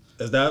 And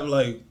is that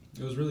like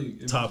it was really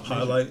top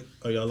highlight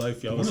of your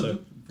life? Y'all would say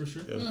for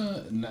sure.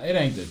 No, it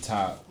ain't the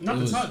top. Not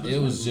the top. It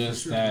was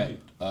just that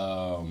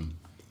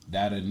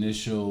that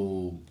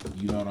initial.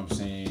 You know what I'm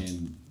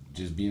saying?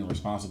 Just being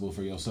responsible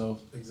for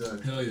yourself.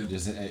 Exactly. Hell yeah.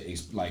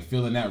 Just like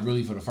feeling that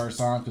really for the first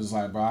time. Because it's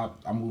like, bro,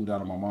 I moved out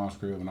of my mom's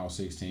crib when I was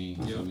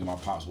 16. Yep. My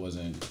pops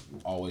wasn't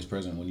always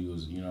present when he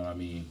was, you know what I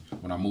mean,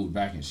 when I moved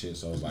back and shit.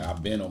 So it's like,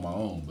 I've been on my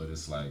own. But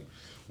it's like,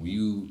 when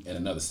you in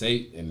another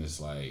state and it's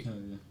like,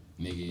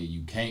 nigga,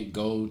 you can't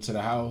go to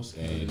the house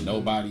and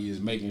nobody is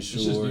making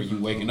sure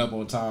you waking up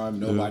on time.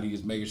 Nobody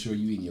is making sure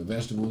you eating your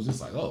vegetables. It's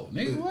like, oh,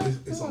 nigga, what?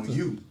 It's on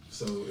you.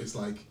 So it's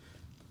like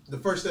the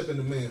first step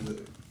into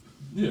manhood.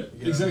 Yeah,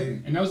 exactly. I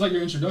mean? And that was like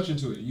your introduction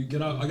to it. You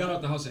get out. I got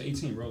out the house at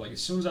 18, bro. Like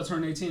as soon as I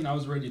turned 18, I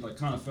was already like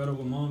kind of fed up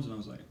with moms, and I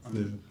was like,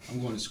 I'm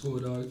going to school,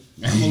 dog.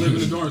 I'm gonna live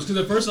in the dorms. Because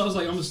at first I was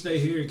like, I'm gonna stay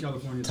here in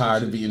California.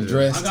 Tired of being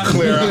dressed.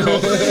 Clear out.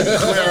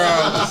 Clear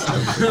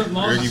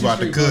out. You about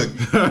to cook.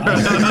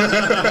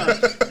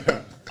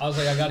 I was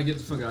like, I gotta get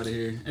the fuck out of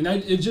here, and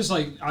it just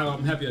like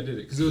I'm happy I did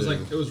it because it was like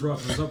it was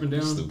rough. It was up and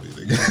down.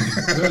 Stupid.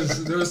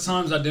 there was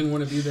times I didn't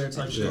want to be there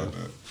type shit.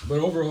 But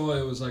overall,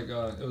 it was like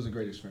it was a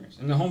great experience.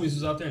 And the homies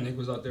was out there. Nick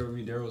was out there with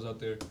me. Daryl was out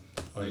there.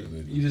 Like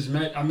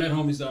I met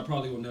homies that I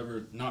probably will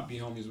never not be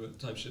homies with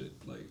type shit.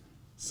 Like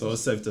so,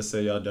 it's safe to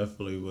say y'all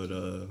definitely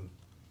would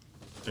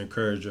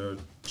encourage your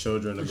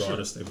children to go out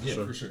of state.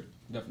 For sure.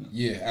 Definitely.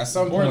 Yeah, at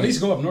some point. Or at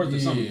least go up north or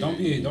something. Don't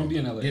be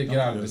in LA. Get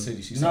out of the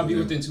city. Do not be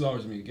within 2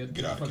 hours of me. Get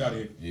the fuck out of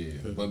here.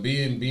 Yeah, but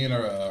being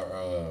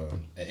an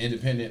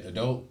independent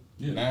adult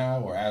now,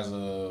 or as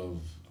of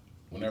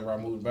whenever I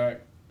moved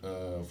back,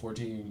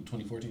 2014,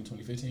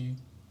 2015,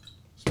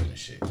 it's been a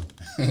shit.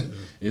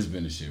 It's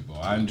been a shit, bro.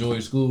 I enjoy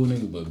school,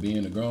 nigga, but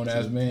being a grown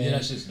ass man,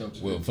 that shit's dope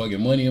too. With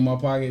fucking money in my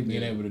pocket,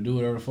 being able to do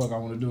whatever the fuck I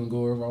want to do and go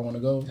wherever I want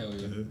to go. Hell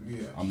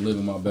yeah. I'm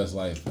living my best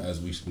life as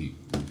we speak.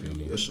 You feel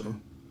me? For sure.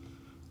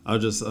 I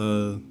just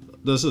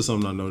this is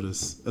something I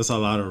noticed. It's a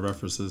lot of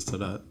references to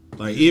that.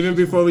 Like even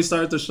before we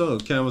started the show,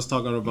 Cam was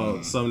talking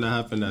about something that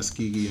happened at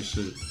Skiki and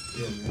shit.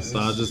 Yeah, man. So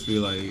I'll just be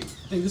like,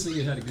 I think this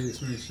nigga had a good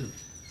experience too.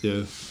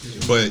 Yeah.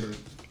 But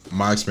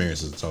my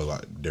experience is a total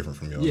lot different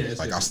from yours. Yeah,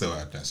 like I still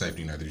had that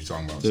safety net that you're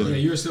talking about. So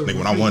you were still. Like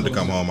when I wanted to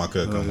come home, I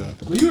could come home.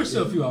 Well, you were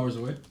still a few hours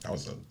away. I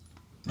was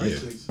Like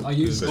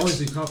you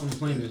obviously caught on the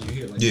plane as you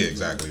hear. Like,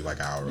 exactly. Like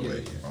an hour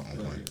away on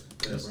the plane.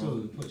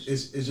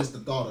 It's just the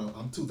thought of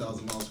I'm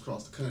 2,000 miles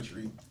across the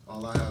country.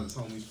 All I have is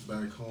homies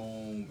back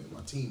home and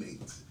my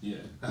teammates. Yeah,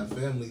 I have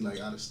family like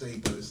out of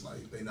state, but it's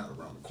like they not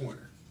around the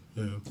corner.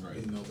 Yeah, right.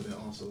 You know, but then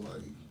also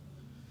like,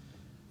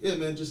 yeah,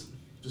 man, just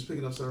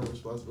picking up certain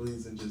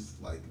responsibilities and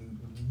just like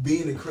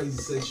being in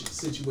crazy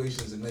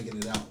situations and making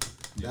it out.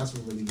 Yeah. That's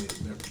what really made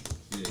it memorable.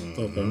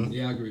 Yeah, okay.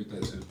 Yeah, I agree with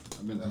that too.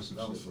 I've been through some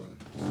that was fun.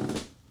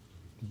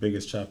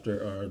 Biggest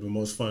chapter or the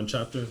most fun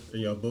chapter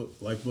in your book,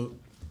 life book?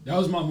 That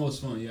was my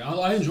most fun. Yeah,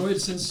 I enjoyed it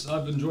since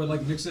I've enjoyed.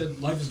 Like Nick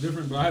said, life is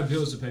different, but I have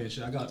bills to pay and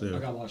shit. I got a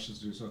lot of shit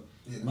to do. So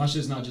my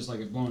shit's not just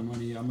like blowing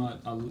money. I'm not.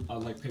 I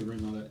like pay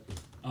rent and all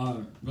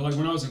that. But like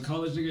when I was in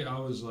college, nigga, I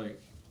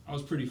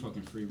was pretty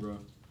fucking free, bro.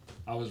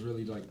 I was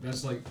really like,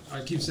 that's like,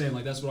 I keep saying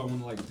like, that's what I want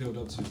to like build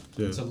up to.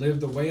 Yeah. To live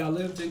the way I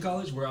lived in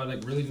college, where I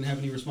like really didn't have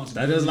any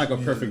responsibility. That is like a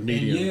perfect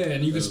medium.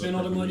 And you can spend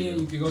all the money and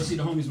you can go see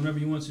the homies whenever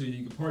you want to.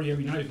 You can party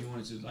every night if you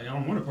wanted to. Like, I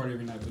don't want to party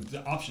every night, but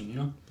the option, you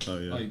know? Oh,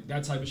 yeah. Like,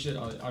 that type of shit,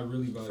 I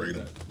really value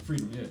that.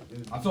 Freedom, yeah.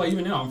 I feel like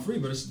even now I'm free,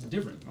 but it's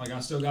different. Like, I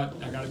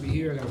got to be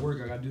here, I got to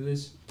work, I got to do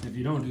this. If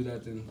you don't do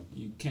that, then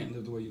you can't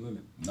live the way you live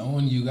it.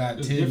 Knowing you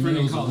got 10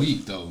 meals a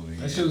week, though. Man.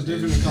 That shit was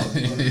different in college.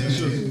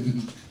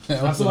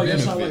 I feel like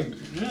that's how like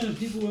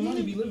people with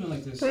money be living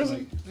like this.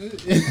 Prison.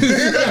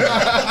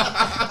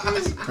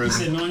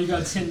 Prison. Knowing you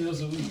got 10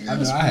 meals a week. I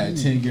had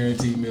 10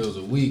 guaranteed meals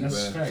a week,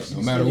 but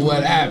no matter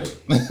what happened.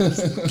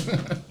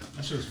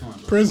 That shit was fun,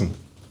 bro. Prison.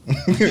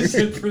 He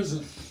said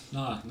prison.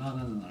 Nah.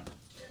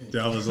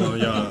 That was on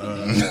y'all.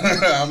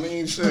 I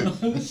mean, shit.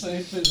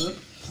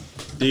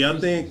 Do y'all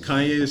think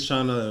Kanye is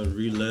trying to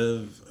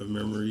relive a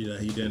memory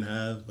that he didn't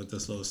have with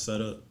this little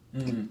setup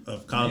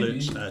of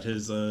college at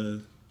his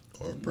or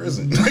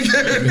prison?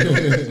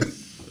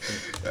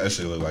 That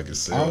shit look like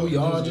it's Are we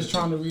all just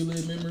trying to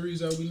relive memories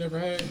that we never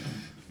had?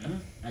 Yeah,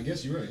 I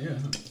guess you're right. Yeah.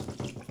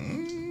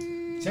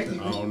 Technically,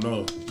 I don't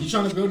know. You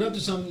trying to build up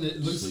to something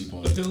that looks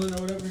fulfilling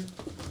or whatever?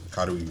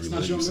 How do we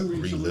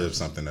relive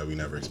something that we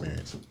never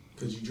experienced?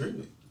 Because you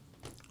dream it.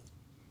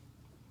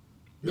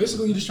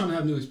 Basically, you're just trying to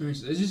have new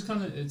experiences. It's just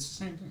kind of, it's the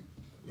same thing.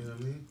 You know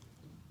what I mean?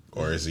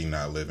 Or is he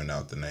not living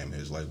out the name of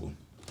his label?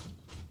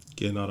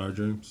 Getting out our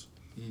dreams.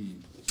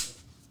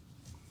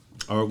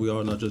 Or are we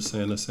all not just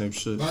saying the same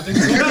shit? Well, I think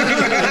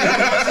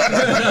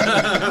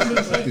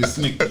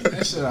Sneak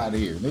that shit out of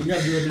here.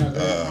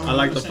 I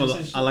like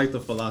the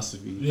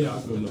philosophy. Yeah.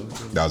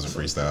 That was a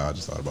freestyle. I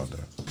just thought about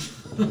that.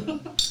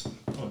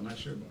 Oh, nice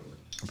shirt, by the way.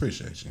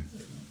 Appreciate you.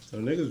 So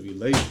niggas be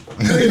late.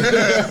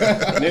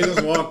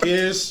 Niggas walk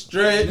in,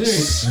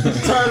 stretch,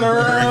 turn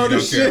around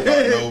and shit.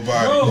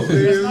 Nobody. Bro,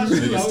 that's not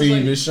true.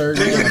 Steve his shirt.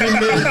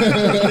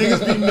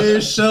 Niggas be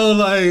mid-show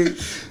like,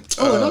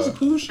 oh, that was a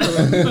cool shirt.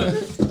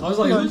 I was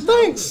like,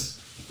 thanks.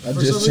 I For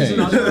just some reason,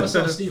 changed. I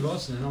saw Steve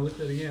Austin, and I looked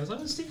at it again. I was like,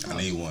 that's Steve Austin. I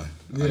need one.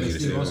 Yeah, I need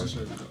Steve a Austin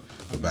shirt. shirt.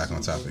 We're back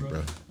on topic,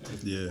 bro.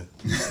 Yeah.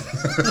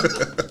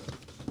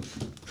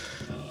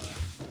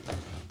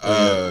 We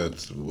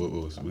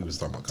was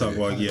talking about Talk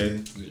about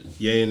Ye.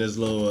 Ye in his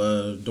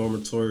little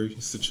dormitory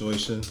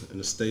situation in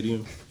the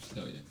stadium.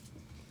 Hell yeah.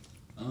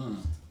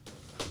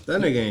 That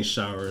nigga ain't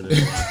showering. That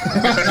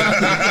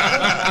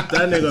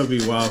nigga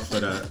be wild for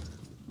that.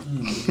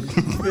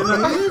 Be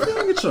like,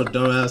 yeah, get your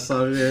dumb ass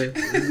out of here.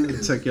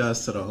 Take your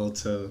ass to the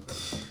hotel.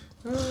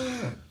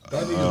 That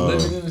nigga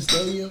living in the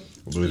stadium?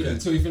 Yeah,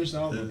 until he finished the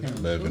album.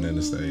 Living in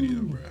the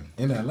stadium, bro.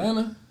 In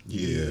Atlanta?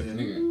 Yeah.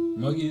 Nigga,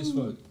 muggy as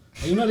fuck.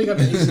 Hey, you know they got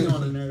the AC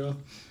on in there though.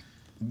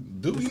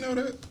 Do we know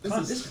that?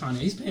 This Kanye,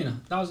 he's paying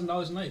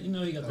 $1,000 a night. You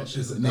know he got that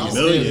shit.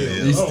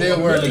 He's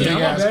still wearing the big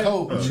ass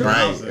coat.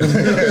 Right.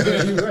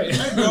 You're right.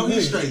 Hey, bro,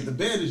 he's straight. The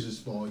bed is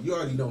just small. You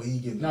already know he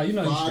getting Nah, you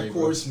know he's straight,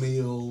 5-course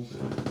meal.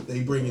 They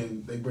bring.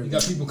 You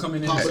got people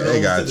coming in.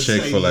 They got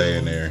Chick-fil-A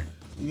in there.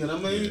 You know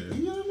what I mean? Yeah.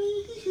 You know what I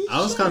mean?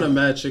 I was kind of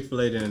mad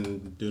Chick-fil-A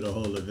didn't do the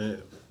whole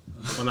event.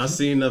 When I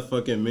seen that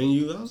fucking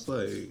menu, I was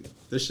like,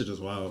 this shit is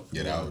wild.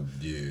 Yeah,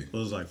 It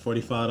was like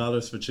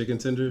 $45 for chicken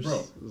tenders. Bro.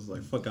 It was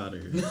like, fuck out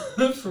of here.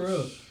 For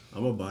real.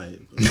 I'm gonna buy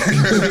it.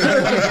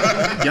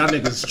 Y'all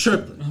niggas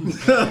tripping.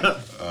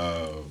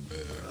 Oh,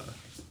 man.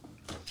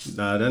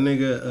 Nah, that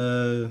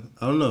nigga,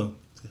 I don't know.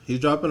 He's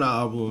dropping an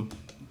album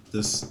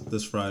this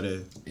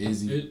Friday.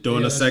 Is he?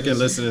 Doing a second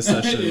listening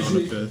session on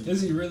the 5th.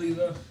 Is he really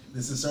though?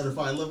 This is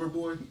certified lover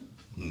boy.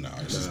 Nah,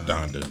 it's just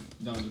Donda.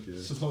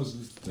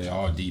 Supposedly. They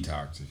all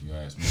detox, if you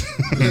ask me.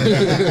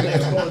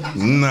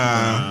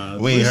 Nah,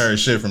 we ain't heard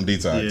shit from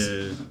Detox.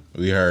 Yeah.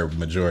 We heard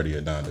majority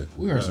of Donda.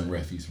 We heard some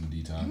refuse from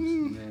detox.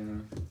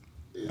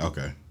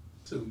 Okay.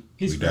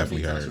 He's We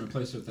definitely Detox heard.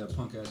 replaced with that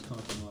punk ass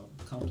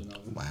Compton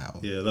album. Wow.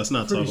 Yeah, let's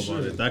not Pretty talk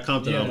about sure. it. That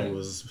Compton Yeah. album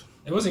was...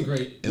 It wasn't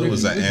great. It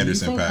was an Ricky,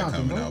 Anderson you Paak from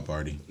coming Compton, out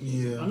party.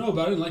 Yeah. I know,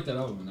 but I didn't like that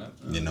album.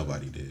 Yeah,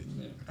 nobody did.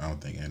 Yeah. I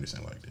don't think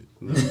Anderson liked it.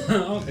 I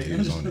don't think He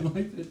was on Anderson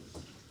liked it.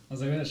 I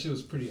was like, that shit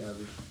was pretty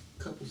average.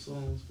 Couple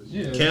songs. But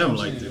Yeah, Cam that's what I'm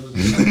liked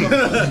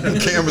saying.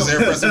 Cam was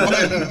there pressing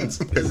buttons.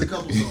 There's a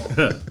couple songs.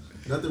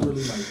 Nothing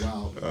really like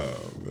wow.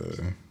 Oh,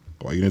 man.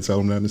 Why you didn't tell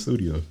him that in the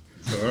studio?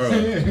 I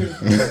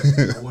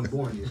wasn't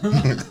born yet.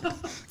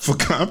 For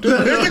Compton?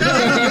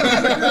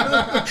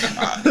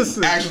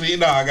 Actually,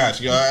 no, I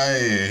got you.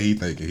 Yeah, he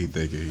thinking. Y'all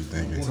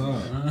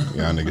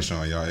niggas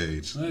showing y'all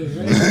age. Hey,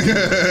 hey. None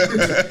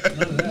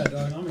of that,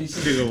 dog. I'm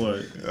 18. Nigga,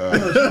 what?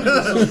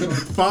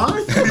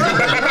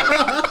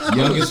 5?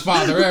 Youngest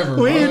father ever.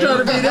 We ain't trying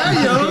to be that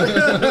young.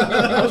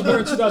 I was born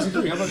in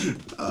 2003. How about you?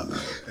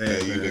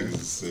 Hey, You man. niggas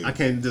sick. I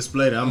can't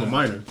display that. I'm a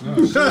minor.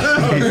 You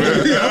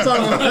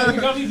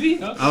got me beat,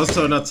 huh? I was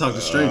told not to talk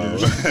to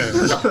strangers.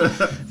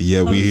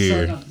 Yeah, we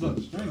here. Look,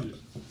 strangers.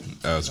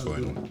 That was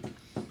funny.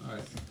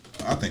 Alright.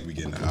 I think we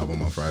getting the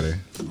album on Friday.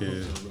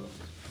 Yeah.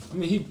 I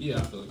mean,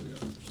 I feel like we are.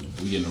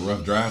 We getting a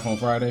rough draft on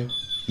Friday?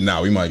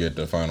 Nah, we might get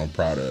the final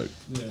product.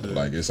 Yeah.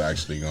 Like, it's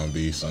actually gonna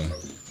be some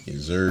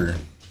Zer.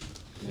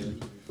 Yeah.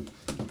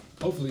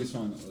 Hopefully it's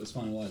final. It's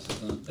finalized. It's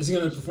done. Is he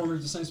gonna perform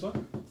at the same spot?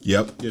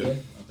 Yep. Yeah.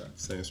 Okay.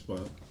 Same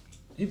spot.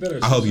 He better.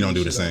 I hope you switch don't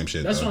do the shit same up.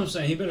 shit, That's though. what I'm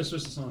saying. He better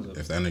switch the songs up.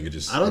 If that nigga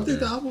just I don't sit think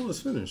the there. album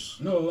was finished.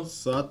 No.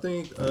 So I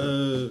think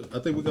we're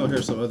gonna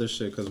hear some other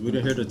shit because we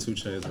didn't hear the 2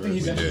 Chainz I think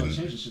he's verse. actually gonna didn't.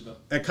 change the shit though.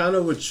 It kind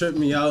of would trip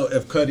me out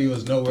if Cudi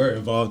was nowhere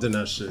involved in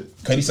that shit.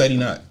 Cudi said he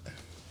not.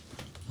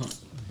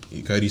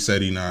 Cudi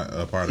said he not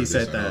a part He of this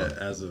said at that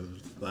all. as of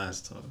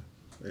last time.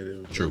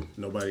 True.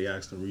 Nobody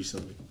asked him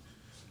recently.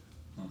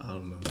 I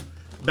don't know.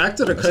 Back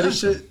to the Cudi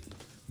shit.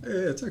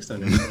 Yeah, text that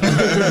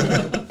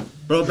nigga.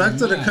 Bro, back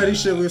to the Cudi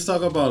shit we was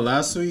talking about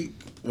last week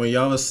when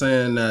y'all was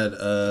saying that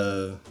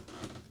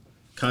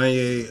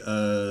Kanye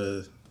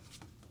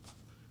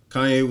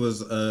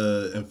was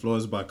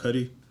influenced by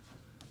Cudi.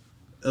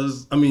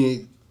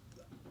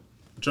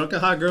 Drunken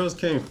Hot Girls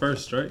came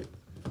first, right?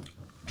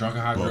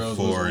 Drunken Hot Girls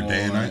Before was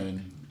Day and Night?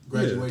 on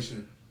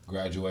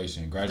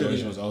Graduation.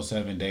 Graduation was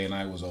 07, Day and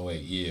Night was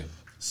 08. Yeah.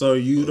 So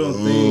you don't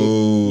think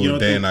Ooh, you don't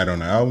Day think and Night on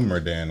the album or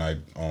Day and Night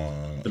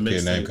on The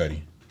Kid Named mixtape.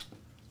 Cudi?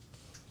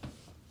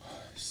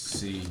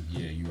 See,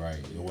 yeah, you're right.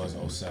 It was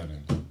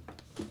 07.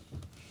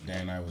 Day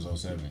and Night was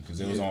 07 because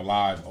it was on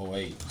live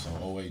 08.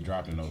 So 08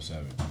 dropped in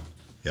 07.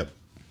 Yep.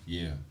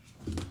 Yeah.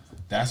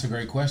 That's a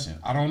great question.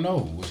 I don't know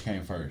which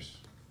came first.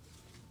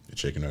 The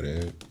chicken or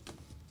the egg?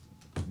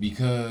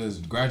 Because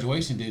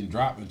Graduation didn't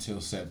drop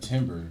until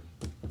September.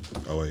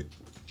 Oh wait.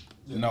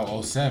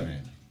 No,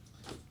 07.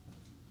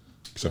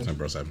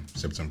 September 07.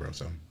 September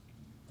 07.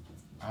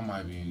 I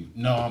might be.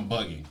 No, I'm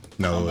bugging.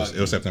 No, it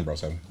was September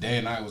 07. Day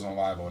and Night was on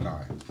Live 09,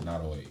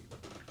 not 08.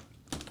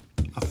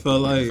 I feel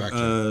like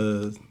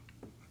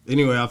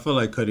anyway, I feel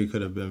like Cudi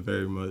could have been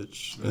very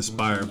much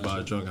inspired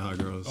by Drunk and Hot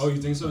Girls. Oh,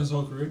 you think so? His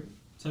whole career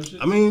type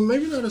shit? I mean,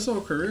 maybe not his whole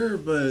career,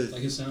 but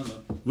like his sound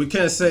though. We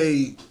can't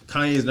say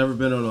Kanye's never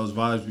been on those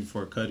vibes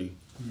before Cudi.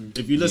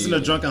 If you listen to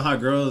Drunk and Hot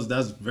Girls,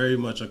 that's very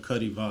much a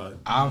Cudi vibe.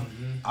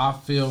 I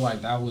feel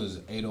like that was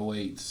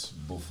 808s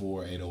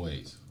before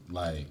 808s.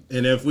 Like,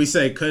 and if we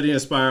say Cudi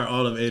inspired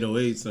all of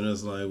 808s, then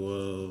it's like,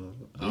 well,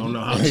 I don't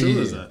know how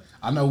true is that.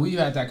 I know we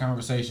had that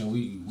conversation.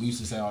 We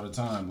used to say all the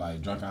time,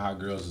 like, Drunk and Hot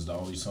Girls is the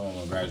only song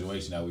on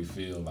Graduation that we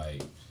feel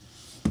like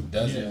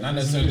not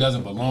necessarily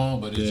doesn't belong,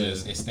 but it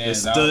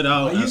stands out. Stood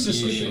out. I used to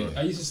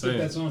skip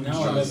that song.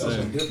 Now I love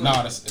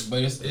that song.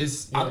 But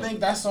it's I think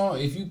that song,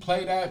 if you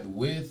play that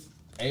with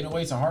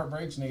 808s and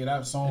Heartbreaks, nigga,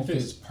 that song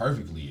fits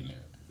perfectly in there.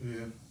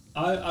 Yeah.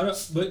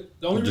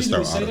 But the only reason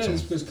we say that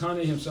is because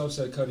Kanye himself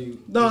said Cudi.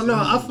 No,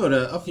 I feel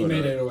that. He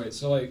made 808,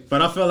 so like.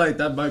 But I feel like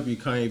that might be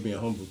Kanye being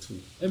humble too.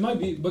 It might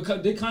be, but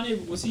did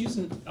Kanye, was he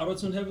using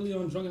autotune heavily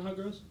on Drunk and Hot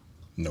Girls?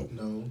 No.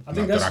 I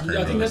think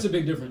that's a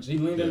big difference. He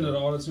leaned into the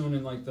autotune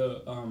and like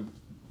the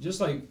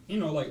just like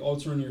like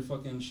altering your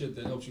fucking shit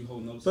that helps you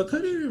hold notes. But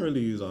Cudi didn't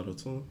really use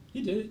autotune.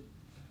 He did.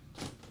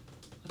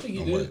 I think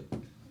he did.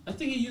 I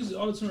think he used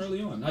autotune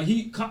early on. Like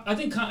I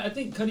think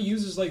Cudi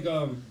uses like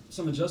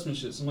some adjustment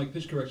shit, some like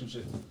pitch correction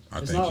shit.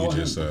 I think he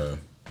just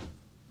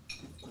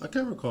I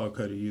can't recall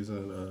Cudi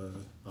using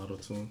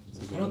autotune.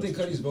 I don't think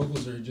Cudi's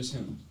vocals are just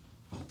him.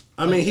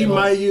 I mean, he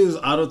might use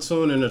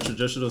autotune in a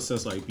traditional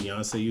sense, like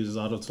Beyonce uses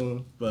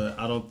autotune, but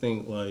I don't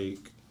think like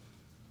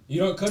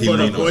Cudi for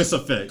the voice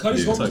effect.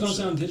 Cudi's vocals don't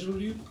sound digital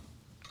to you.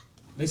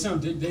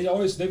 They've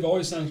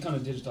always sounded kind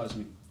of digitized to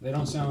me. They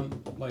don't sound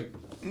like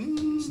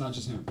it's not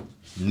just him.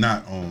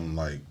 Not on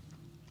like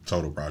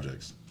total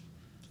projects.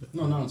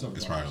 No, not on total.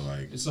 It's projects.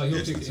 probably like it's like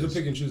he'll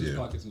pick and choose his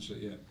pockets and shit.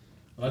 Yeah,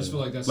 but I just feel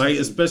like that's like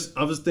especially.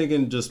 I was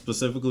thinking just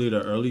specifically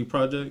the early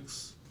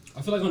projects.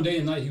 I feel like on Day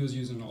and Night he was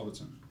using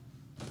autotune.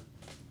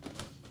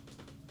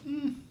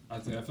 I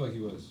feel like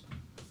he was.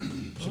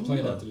 Should play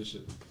it after this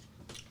shit.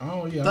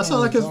 Oh yeah, that's not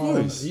like his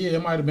voice. Yeah,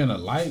 it might have been a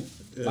light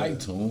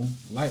tune,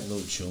 light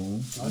little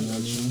tune.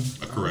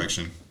 A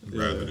correction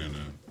rather than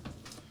a.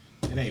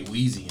 It ain't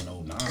Wheezy in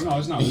 09. No,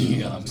 it's not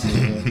Wheezy.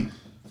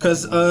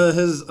 Because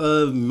his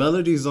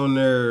melodies on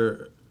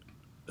there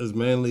is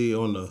mainly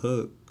on the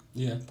hook.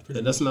 Yeah,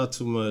 and that's not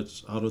too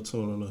much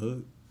auto-tune on the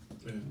hook.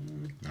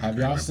 Yeah. Have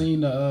y'all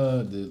seen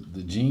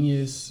the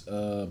Genius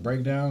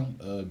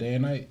breakdown Day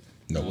and Night?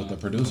 No, with the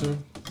producer.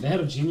 They had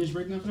a Genius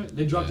breakdown for that?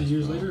 They dropped it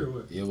years later or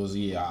what? It was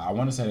I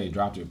want to say they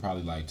dropped it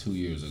probably like 2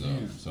 years ago.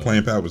 Yeah. So,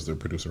 Playin Pat was the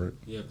producer, right?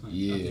 Yeah,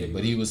 yeah,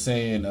 but he was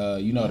saying,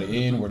 the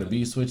end where the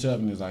beat switch up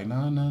and he was like,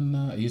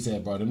 nah. He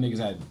said, bro, them niggas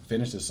had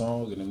finished the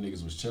song and them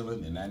niggas was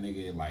chilling and that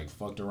nigga like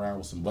fucked around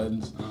with some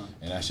buttons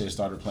and that shit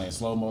started playing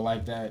slow mo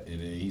like that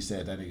and then he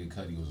said that nigga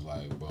Cudi was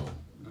like, bro,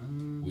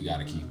 we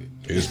gotta keep it.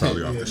 He was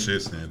probably off the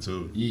shit stand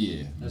too.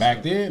 Yeah,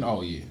 back then,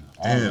 oh yeah,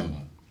 all of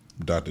them.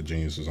 Dr.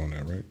 Genius was on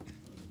that, right?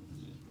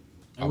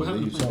 What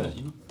happened to that,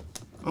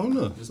 I don't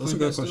know. That's a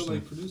good question. Still,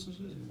 like, producing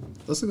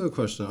shit? That's a good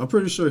question. I'm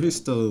pretty sure he's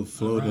still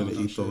floating in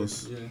the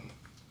ethos. Sure. Yeah.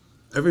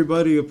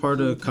 Everybody a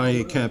part of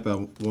Kanye camp at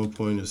one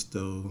point is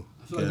still.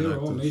 I feel like they were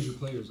all major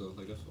players though.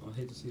 Like I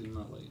hate to see them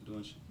not like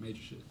doing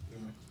major shit. Yeah.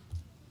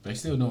 They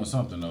still doing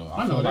something though.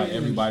 I feel like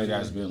everybody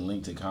that's been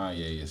linked to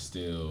Kanye is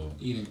still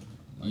eating.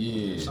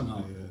 Like,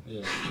 somehow.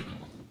 Yeah.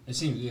 It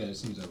seems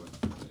that way.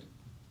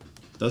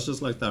 That's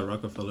just like that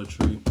Rockefeller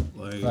tree.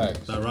 Like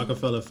that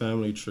Rockefeller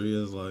family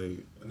tree is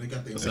like. And they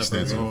got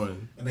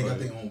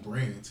their own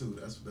brand too.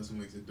 That's what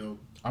makes it dope.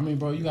 I mean,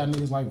 bro, you got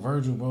niggas like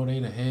Virgil, bro. They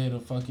the head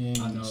of fucking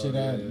shit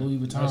at Louis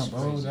Vuitton,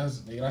 bro. That's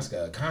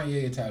a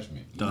Kanye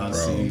attachment.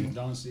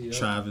 Don C,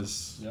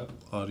 Travis,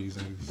 all these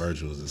niggas.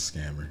 Virgil is a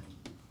scammer.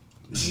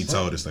 He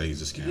told us that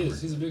he's a scammer.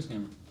 Yes, he's a big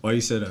scammer. Why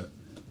you say that?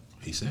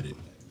 He said it.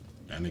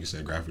 That nigga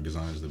said graphic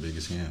design is the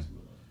biggest scam.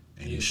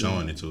 And he's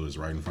showing it to us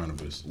right in front of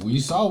us. Well,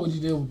 you saw what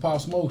you did with Pop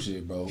Smoke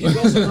shit, bro. He's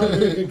also not a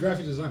very good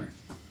graphic designer.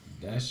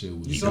 That shit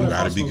was. You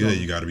gotta be good.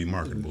 You gotta be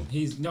marketable.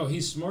 He's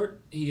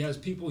smart. He has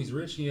people. He's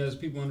rich. He has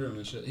people under him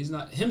and shit. He's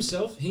not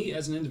himself. He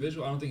as an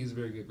individual, I don't think he's a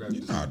very good graphic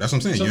designer. Nah, that's what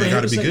I'm saying. So you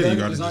gotta be good. You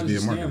gotta just be a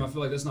marketer. I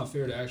feel like that's not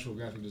fair to actual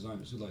graphic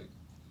designers who like,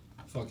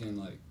 fucking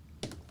like.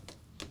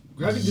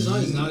 Graphic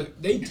design is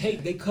not. They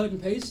cut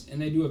and paste,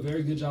 and they do a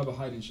very good job of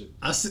hiding shit.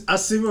 I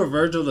see what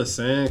Virgil is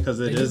saying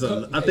because it is.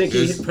 I think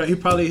he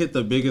probably hit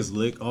the biggest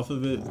lick off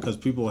of it because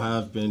people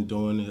have been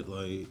doing it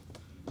like.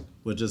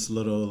 With just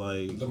little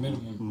like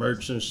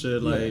merch and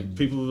shit, like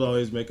people was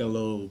always making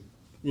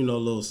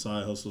little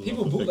side hustles.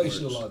 People bootleg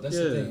shit a lot. That's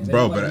the thing,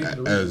 bro.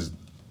 But as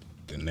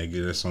the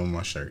nigga that's on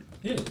my shirt,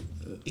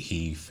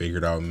 he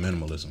figured out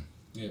minimalism.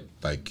 Yeah,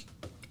 like,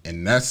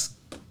 and that's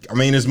I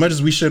mean, as much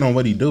as we shit on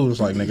what he do, it's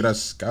like, nigga,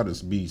 that's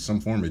gotta be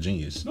some form of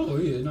genius. No,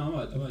 I'm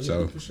not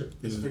So, for sure.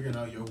 It's figuring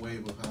out your way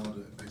of how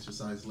to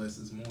exercise less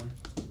is more.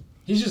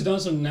 He's just done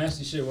some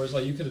nasty shit where it's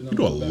like you could have done. You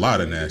do a lot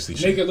of nasty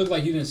shit. Make it look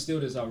like you didn't steal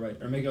this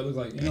outright, or make it look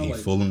like and he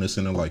like fooling us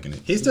into liking it.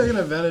 He's taking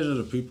advantage of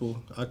the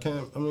people.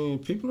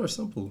 People are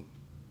simple.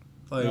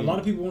 Like a lot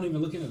of people won't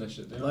even look into that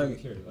shit. They don't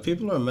even care. Like,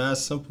 people are mad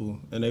simple,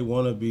 and they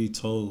want to be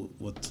told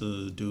what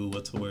to do,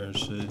 what to wear, and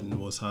shit, and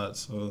what's hot.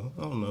 So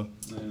I don't know.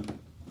 Man.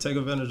 Take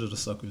advantage of the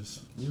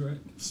suckers. You're right.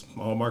 It's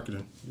all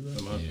marketing,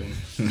 in my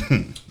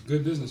opinion.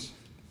 Good business.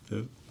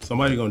 Yeah.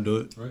 Somebody gonna do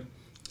it. Right.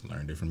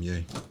 Learned it from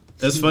Ye.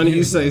 It's funny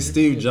you say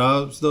Steve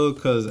Jobs though,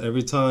 because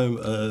every time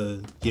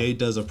Ye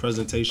does a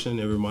presentation,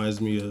 it reminds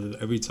me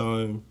of every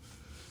time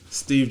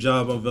Steve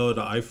Jobs unveiled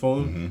the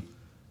iPhone. Mm-hmm.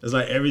 It's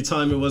like every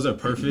time it wasn't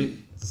perfect,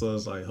 so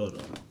it's like, hold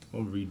on,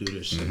 I'm gonna redo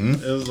this shit.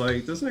 Mm-hmm. It was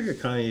like this nigga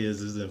Kanye is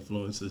his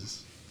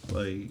influences.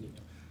 Like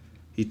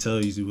he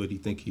tells you what he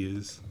think he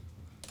is.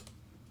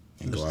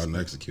 And go out and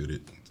execute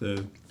it. So,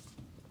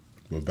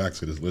 but back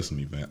to this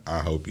listening event, I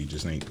hope he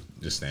just ain't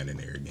just standing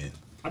there again.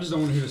 I just don't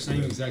want to hear the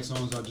same exact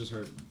songs I just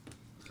heard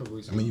a couple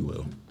weeks ago. I mean, you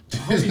will.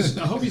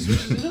 I hope he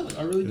switches it up.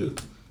 I really do.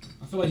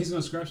 I feel like he's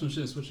gonna scrap some shit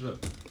and switch it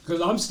up. Because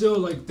I'm still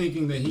like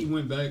thinking that he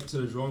went back to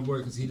the drawing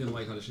board because he didn't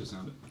like how the shit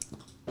sounded.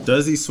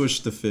 does he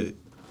switch the fit?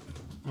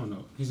 Oh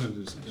no, he's gonna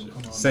do the same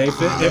shit. Same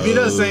fit? If he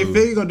does same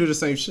fit, he's gonna do the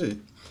same shit.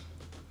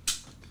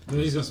 Yeah,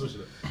 he's gonna switch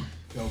it up.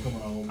 Yo, come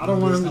on. I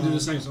don't want him to do the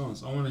same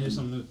songs. I want to hear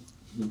something new.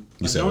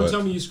 You said don't what?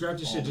 tell me you scrapped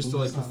your shit just to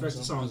like perfect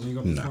the songs and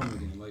you're gonna perform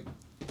again. Like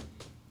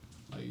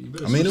you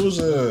better. I mean, it was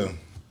the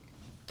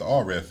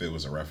all red fit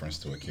was a reference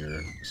to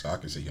Akira, so I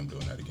can see him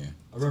doing that again.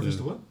 A reference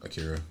to what?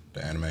 Akira,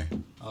 the anime.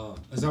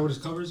 Is that what his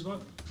cover is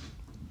about?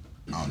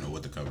 I don't know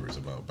what the cover is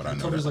about, but I know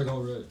the cover's that. like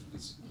all red.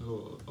 It's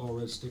all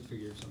red stick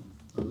figure or something.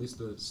 Or at least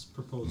the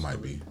proposed.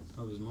 Might be.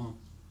 Of his mom.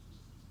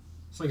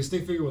 It's like a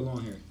stick figure with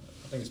long hair.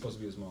 I think it's supposed to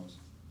be his mom's.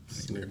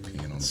 They're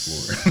peeing on the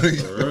floor.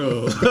 For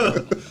real.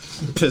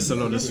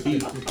 Pissing on his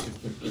feet.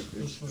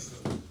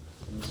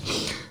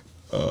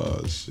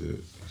 Oh, shit.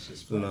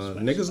 Nah,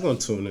 niggas gonna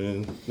tune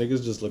in.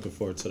 Niggas just looking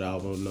forward to the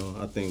album, no.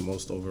 I think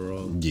most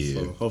overall.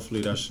 Yeah. So hopefully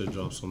that shit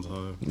drops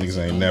sometime. Niggas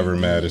ain't never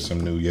mad at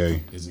some new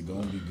Ye. Is it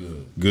gonna be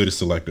good? Good is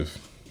selective.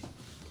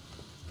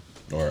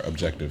 Or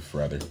objective,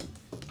 rather.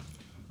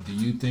 Do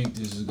you think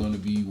this is gonna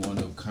be one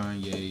of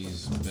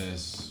Kanye's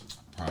best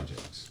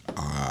projects?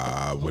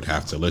 I would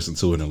have to listen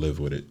to it and live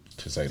with it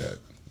to say that.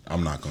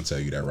 I'm not gonna tell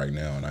you that right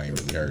now, and I ain't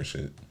really heard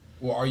shit.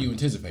 Well, are you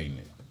anticipating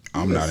it?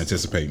 I'm not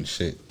anticipating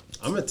shit.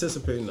 I'm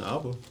anticipating the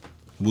album.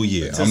 Well,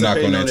 yeah, I'm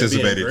not gonna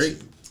anticipate it.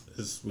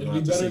 It'd be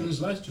better than his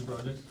last two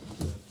projects.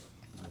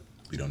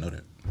 We don't know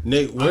that.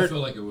 Nick, I feel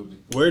like it would be.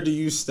 Where do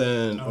you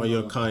stand on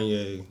your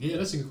Kanye? Yeah,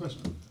 that's a good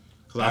question.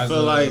 Because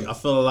I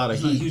feel a lot of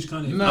heat. Huge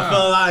Kanye. I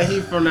feel a lot of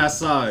heat from that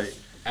side.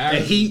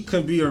 And heat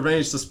could be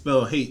arranged to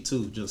spell hate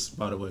too. Just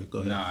by the way, go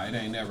ahead. Nah, it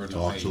ain't never no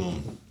Talk hate. to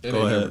him. It Go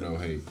ain't ahead. never no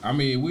hate. I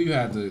mean, we've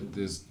had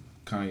this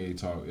Kanye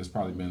talk. It's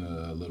probably been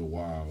a little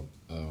while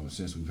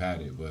since we've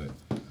had it, but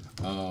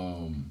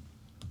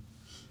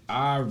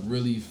I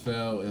really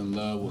fell in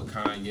love with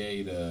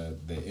Kanye,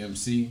 the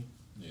MC.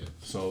 Yeah.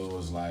 So it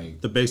was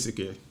like The basic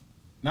gay.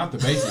 not the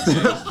basic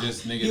shit,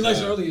 just nigga. He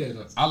likes early days.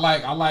 I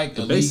like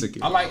The elite.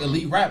 basic. I like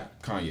elite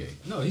rap Kanye.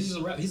 No, he's just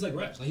a rap. He's like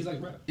raps. He's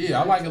like rap.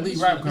 Yeah, I like elite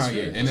rap That's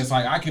Kanye, fair. and it's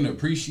like I can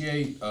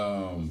appreciate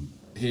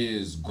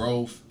his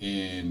growth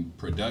in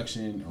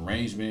production,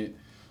 arrangement,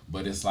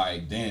 but it's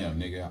like, damn,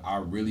 nigga, I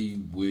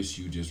really wish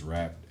you just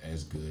rapped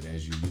as good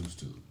as you used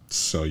to.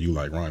 So you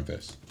like Rhyme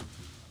Fest?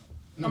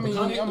 I mean,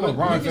 I'm a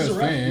Rhyme Fest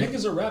fan. Nick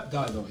is a rap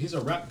guy though. He's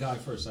a rap guy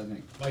first, I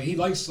think. Like he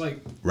likes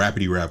like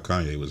Rappity Rap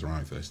Kanye was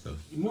Rhyme Fest though.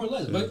 more or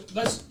less, but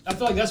I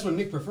feel like that's what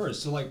Nick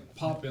prefers to like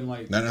pop and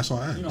like. That's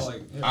why I asked. You know,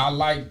 like yeah. I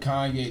like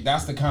Kanye.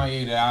 That's the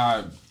Kanye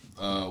that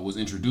I was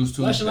introduced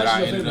to. That's that I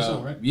your ended favorite up,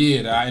 song, right?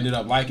 yeah, that I ended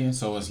up liking.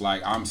 So it's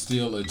like I'm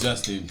still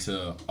adjusting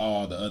to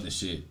all the other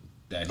shit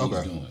that he's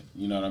doing.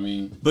 You know what I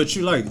mean? But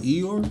you like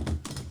Eeyore?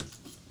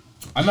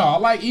 I know I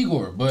like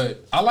Igor,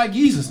 but I like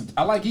Yeezus.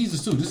 I like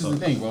Yeezus too. This is the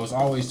thing, bro. It's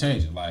always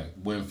changing. Like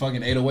when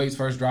fucking 808s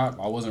first dropped,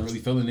 I wasn't really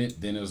feeling it.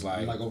 Then it was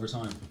like over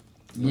time.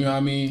 You know what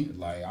I mean?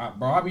 Like,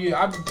 I be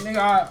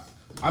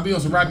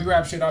on some rappy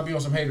rap shit. I be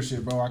on some hater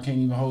shit, bro. I can't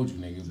even hold you,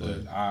 nigga.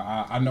 But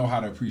I know how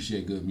to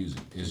appreciate good music.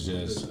 It's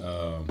just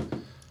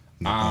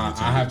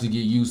I have to get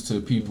used to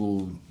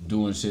people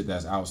doing shit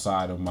that's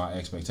outside of my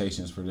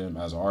expectations for them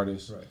as an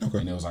artist. Right. Okay.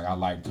 And it was like I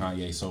liked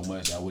Kanye so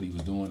much at what he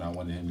was doing. I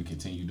wanted him to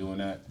continue doing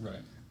that. Right.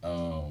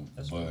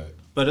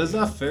 But is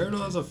that fair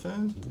though as a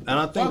fan? And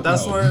I think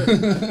that's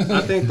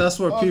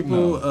where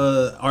people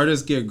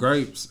artists get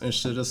gripes and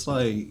shit. It's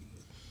like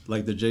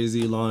the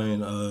Jay-Z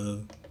line,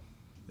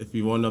 if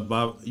you want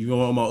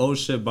my old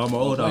shit, buy my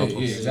old album.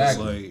 Yeah,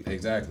 exactly.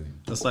 Exactly.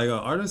 It's like an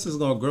artist is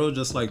gonna grow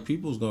just like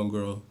people's gonna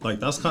grow.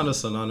 Like that's kind of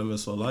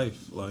synonymous with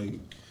life. Like,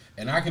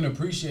 and I can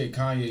appreciate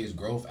Kanye's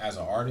growth as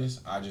an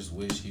artist. I just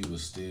wish he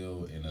was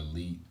still an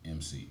elite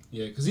MC.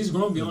 Yeah, because he's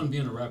grown beyond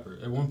being a rapper.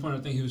 At one point, I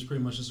think he was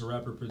pretty much just a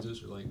rapper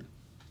producer. Like,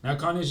 Now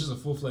Kanye's just a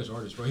full-fledged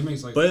artist, bro. He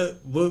makes like.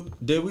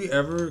 But did we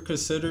ever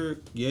consider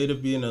Ye to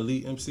be an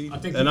elite MC? I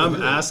think. And I'm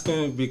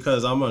asking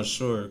because I'm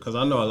unsure. Because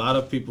I know a lot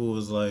of people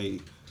was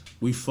like,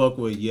 we fuck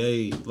with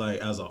Ye like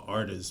as an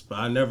artist, but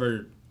I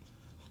never.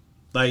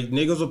 Like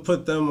niggas would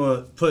put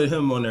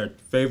him on their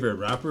favorite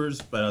rappers,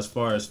 but as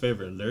far as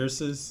favorite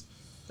lyricists,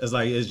 it's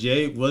like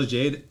was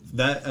Ye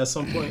that at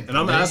some point? And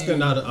I'm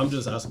asking, I'm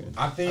just asking.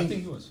 I think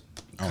he was.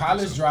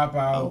 College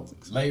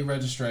Dropout, Late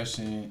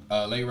Registration,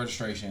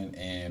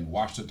 and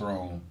Watch the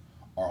Throne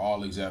are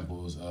all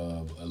examples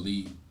of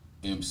elite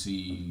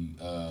MC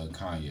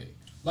Kanye.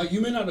 Like,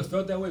 you may not have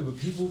felt that way, but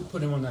people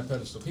put him on that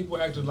pedestal.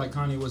 People acted like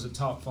Kanye was a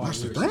top 5 Watch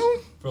the lyricist Throne?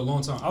 for a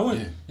long time. I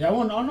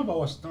don't know about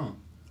Watch the Throne.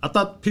 I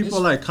thought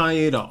people like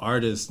Kanye the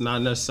artist,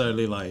 not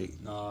necessarily like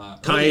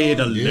Kanye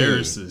the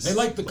lyricist. They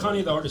like the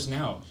Kanye the artist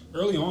now.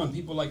 Early on,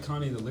 people like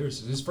Kanye the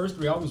lyricist. His first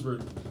 3 albums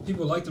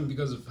people liked him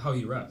because of how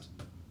he rapped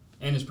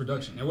and his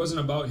production. It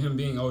wasn't about him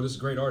being, this is a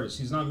great artist.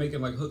 He's not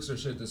making like hooks or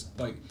shit.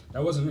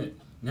 That wasn't it.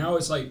 Now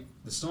it's like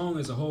the song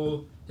as a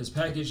whole, his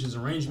package, his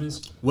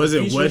arrangements. Was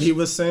it what he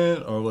was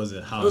saying or was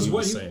it how he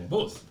was saying?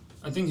 Both.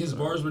 I think his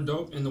bars were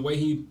dope and the way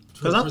he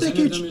presented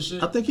them and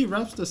shit. I think he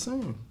raps the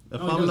same. He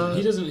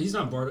doesn't. He's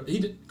not barred.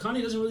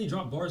 Kanye doesn't really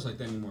drop bars like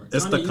that anymore.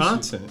 It's the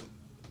content.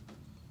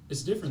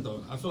 It's different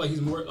though. I feel like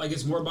he's more like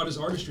it's more about his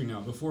artistry now.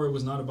 Before it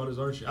was not about his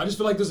artistry. I just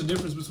feel like there's a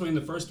difference between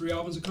the first 3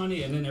 albums of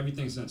Kanye and then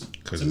everything since.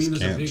 Because his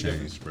camp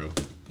changed, bro.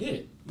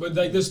 Yeah, but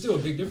like there's still a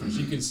big difference.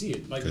 You can see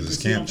it. Like because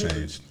his camp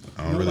changed.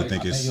 I don't really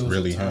think it's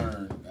really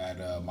him.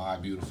 At My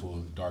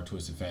Beautiful Dark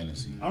Twisted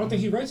Fantasy. I don't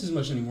think he writes as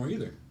much anymore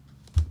either.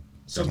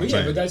 So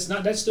but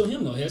that's still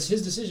him though. That's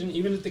his decision.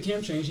 Even if the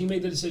camp changed, he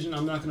made the decision.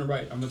 I'm not gonna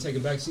write. I'm gonna take a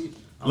back seat.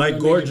 Like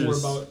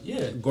Gorgeous.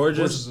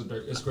 Gorgeous is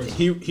it's great.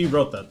 He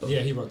wrote that though.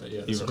 Yeah, he wrote that.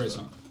 Yeah, it's a great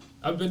song.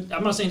 I'm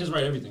not saying he doesn't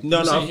write everything.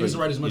 No, he doesn't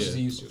write as much as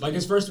he used to. Like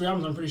his first 3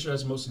 albums, I'm pretty sure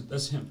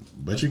that's him.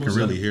 But you can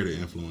really hear the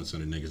influence of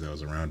the niggas that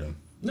was around him.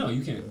 No,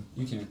 you can't.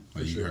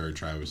 Like you heard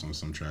Travis on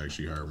some tracks,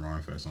 you heard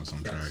Ron Fest on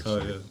some tracks. Oh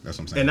yeah, that's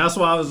what I'm saying. And that's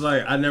why I was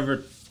like, I never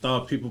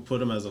thought people put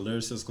him as a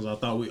lyricist because I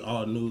thought we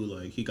all knew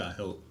like he got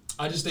help.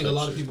 I just think a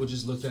lot of people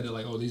just looked at it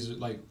like, these are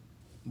like,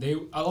 a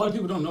lot of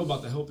people don't know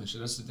about the help and shit.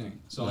 That's the thing.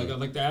 So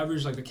like the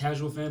average, like the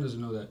casual fan doesn't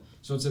know that.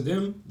 So to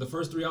them, the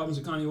first 3 albums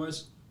of Kanye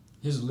West,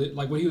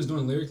 what he was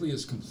doing lyrically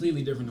is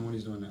completely different than what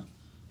he's doing now,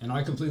 and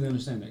I completely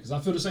understand that because I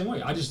feel the same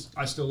way. I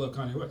still love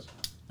Kanye West,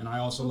 and I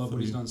also love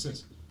what he's done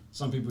since.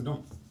 Some people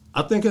don't.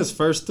 I think his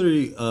first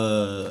 3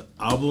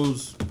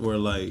 albums were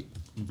like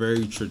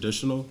very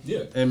traditional.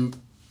 Yeah. And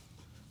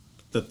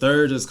the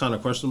third is kind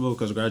of questionable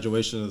because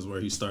Graduation is where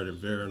he started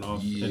veering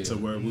off into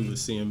where we would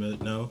see him at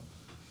now.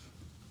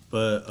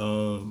 But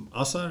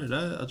outside of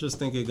that, I just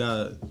think it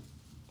got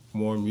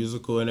more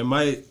musical, and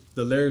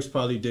the lyrics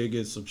probably did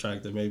get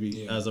subtracted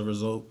maybe as a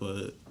result,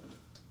 but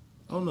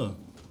I don't know.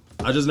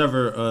 I just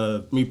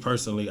never, me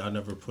personally, I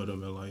never put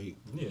him in like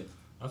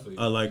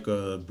like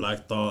a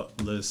Black Thought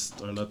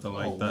list or nothing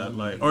like that,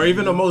 like or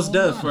even a Most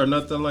Def or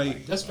nothing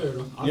like. That's fair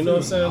though. You know what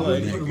I'm saying?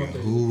 Like,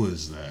 who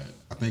was that?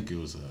 I think it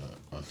was a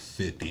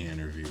 50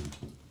 interview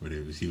where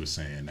he was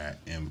saying that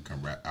M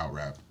can out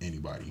rap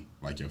anybody,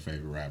 like your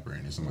favorite rapper,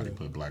 and then somebody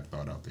put Black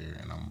Thought out there,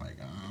 and I'm like,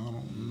 I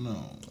don't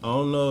know. I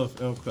don't know if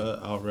M could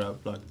out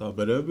rap Black Thought,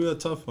 but it'll be a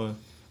tough one.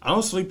 I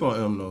don't sleep on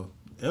M though.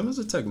 M is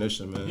a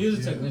technician, man. He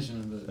is a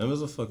technician, but M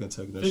is a fucking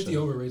technician. 50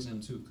 overrates him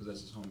too, because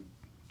that's his homie.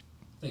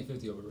 I think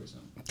 50 overrates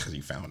him. Because he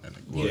found that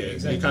nigga. Yeah,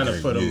 exactly. He kind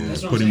of put him.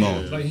 That's put him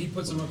on. Like he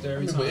puts him up there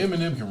every time. But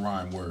Eminem can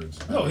rhyme words.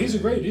 No, he's a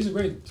great. He's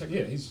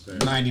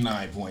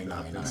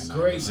 99.99.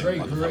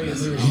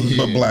 Great.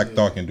 But Black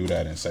Thought can do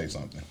that and say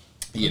something.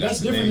 Yeah, that's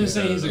different than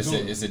saying he's a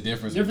GOAT. It's a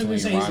difference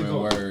between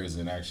rhyming words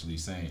and actually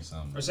saying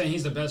something. Or saying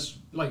he's the best.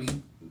 Like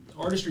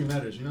artistry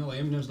matters, you know. Like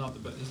Eminem's not the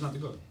best. He's not the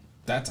GOAT.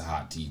 That's a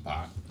hot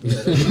teapot.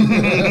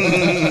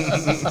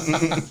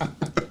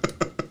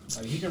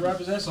 Like, he can rap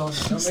his ass off.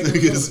 This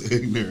nigga's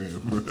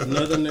ignorant, bro.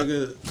 Another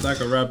nigga that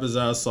can rap his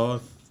ass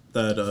off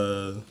that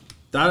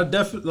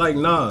definitely like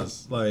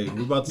Nas. Like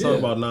we about to talk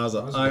about Nas.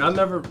 Like I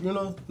never,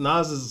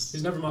 Nas is.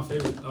 He's never my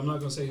favorite. I'm not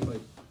gonna say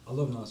like I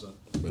love Nas.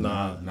 But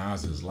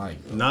Nas is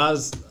like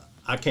Nas.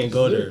 I can't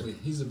go there.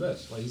 He's the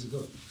best. Like he's a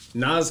GOAT.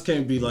 Nas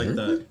can't be like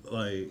that.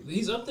 Like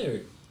he's up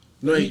there.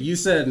 No, you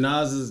said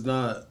Nas is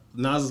not.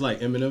 Nas is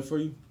like Eminem for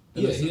you.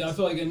 Yeah, I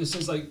feel like in the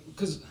sense like,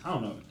 cause I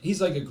don't know, he's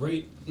a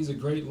great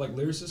like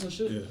lyricist and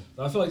shit. Yeah.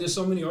 But I feel like there's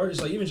so many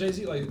artists like even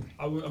Jay-Z. Like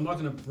I'm not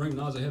gonna rank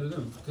Nas ahead of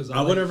them because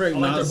I wouldn't rank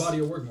Nas. Like their body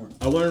of work more.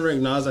 I wouldn't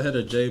rank Nas ahead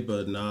of Jay,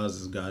 but Nas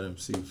is God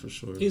MC for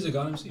sure. He's a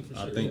God MC for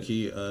sure. I think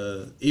he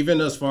even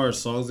as far as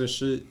songs and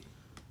shit,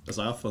 it's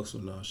like I fucks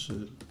with Nas shit.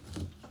 Do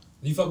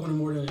you fuck with him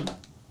more than him?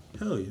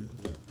 Hell yeah.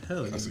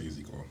 That's an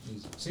easy call.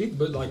 See,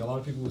 but like a lot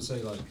of people would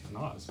say like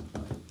Nas.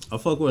 I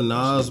fuck with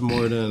Nas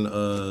more than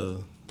a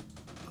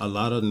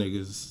lot of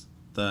niggas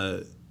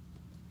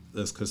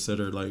that's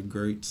considered like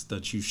greats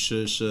that you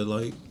should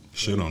like.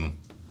 Shit on them.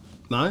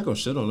 Nah, I ain't gonna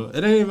shit on him.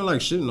 It ain't even like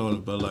shitting on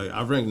him, but like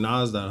I rank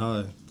Nas that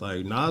high.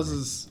 Like Nas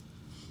is,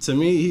 to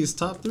me, he's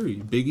top 3.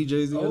 Biggie,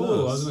 Jay-Z, and Nas.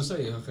 Oh, I was gonna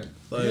say, okay.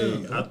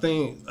 Like I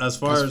think as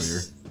far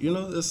as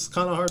it's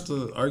kind of hard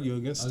to argue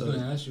against that. I was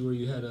going to ask you where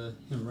you had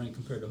him ranked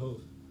compared to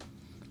Hov.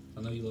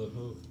 I know you love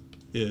Hov.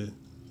 Yeah.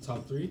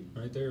 Top 3,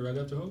 right there, right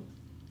after Hov?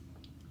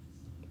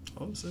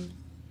 I would say.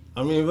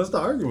 I mean, what's the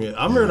argument?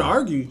 I'm here to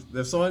argue.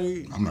 If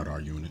somebody... I'm not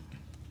arguing it.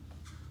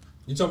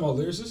 You talking about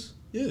lyricists?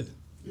 Yeah.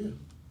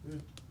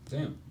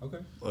 Damn, okay.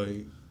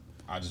 Like...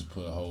 I just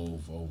put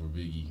Hov over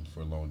Biggie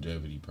for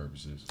longevity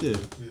purposes. Yeah.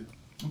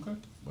 Okay.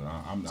 But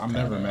I'm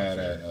never mad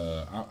at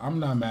I'm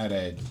not mad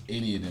at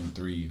any of them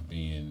 3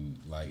 being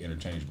like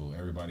interchangeable.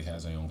 Everybody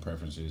has their own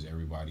preferences.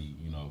 Everybody,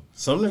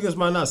 Some niggas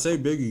might not say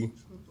Biggie.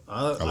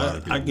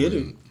 I get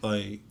it.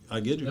 Like I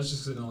get it. That's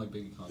just because they don't like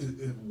Biggie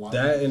content.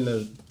 That and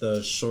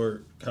the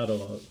short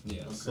catalog.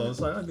 Yeah. Okay. So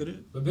it's like I get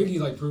it. But Biggie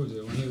like proved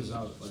it when he was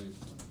out. Like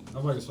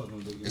nobody was fucking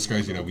with Biggie. It's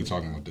crazy that we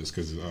talking about this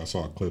because I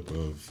saw a clip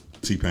of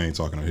T-Pain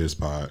talking on his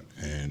pod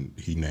and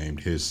he named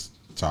his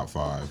top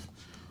 5.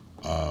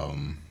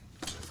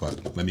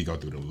 But let me go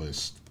through the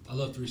list. I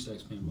love 3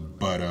 Stacks Pain, by the way.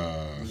 But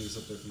It's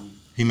up there for me.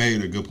 he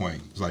made a good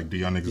point. It's like, do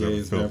y'all niggas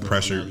ever feel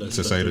pressure to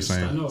say the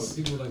same? I know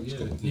people like,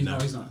 no,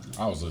 he's not.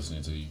 I was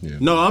listening to you. Yeah.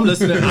 No, I'm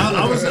listening.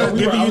 I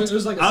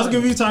was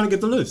giving you time to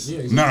get the list. Yeah,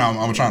 exactly.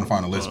 No, I'm trying to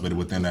find a list, but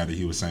within that,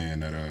 he was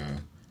saying that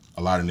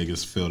a lot of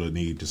niggas feel the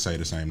need to say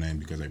the same name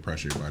because they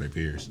pressured by their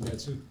peers. That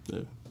too. Yeah.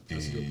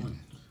 That's a good point.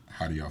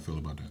 How do y'all feel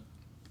about that?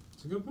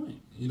 It's a good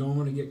point. You don't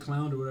want to get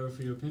clowned or whatever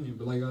for your opinion,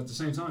 but like at the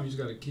same time, you just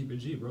gotta keep it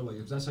G, bro. Like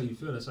if that's how you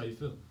feel, that's how you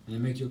feel, and it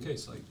make your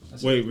case. Like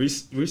that's Wait,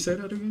 re-say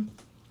that again.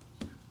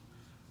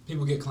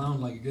 People get clowned,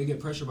 like they get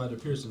pressured by their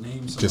peers to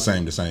name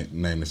somebody. Just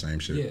name the same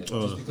shit. Yeah,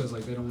 just because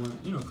like they don't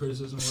want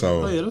criticism.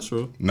 So oh yeah, that's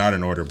true. Not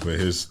in order, but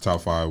his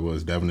top 5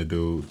 was Devin the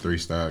Dude, 3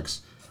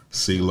 Stacks,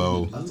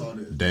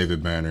 CeeLo,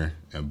 David Banner,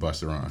 and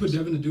Busta Rhymes. Put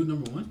Devin the Dude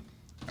number 1.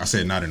 I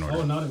said not in order.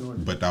 Oh, not in order.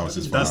 But that was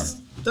his 5. That's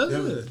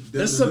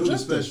Devin subjective.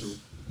 special.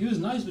 He was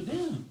nice, but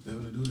damn.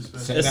 Devin the Dude is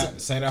special.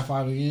 Say that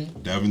 5 again.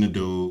 Devin the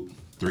Dude,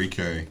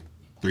 3K,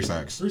 3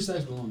 Stacks, 3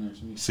 Stacks belong there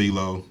to me.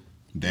 CeeLo,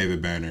 David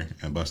Banner,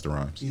 and Busta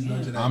Rhymes.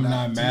 I'm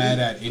not mad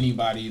at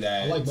anybody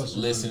that like Busta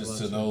listens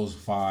Rhymes to those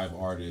 5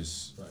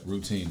 artists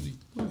routinely.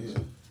 Yeah.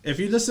 If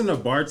you listen to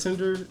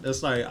Bartender,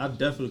 that's like I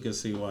definitely can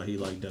see why he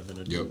liked Devin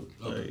the Dude.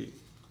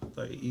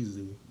 Like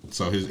easily.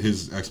 So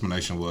his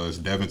explanation was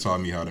Devin taught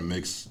me how to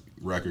mix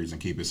records and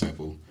keep it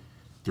simple.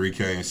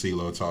 3K and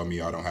CeeLo taught me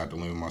I don't have to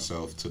limit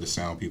myself to the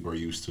sound people are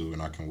used to, and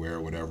I can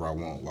wear whatever I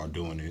want while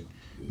doing it.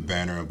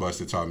 Banner and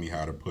Busta taught me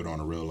how to put on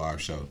a real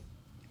live show.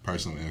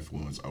 Personal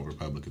influence over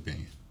public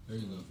opinion. There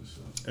you go, for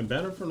sure. And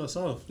Banner from the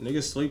South.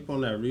 Niggas sleep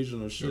on that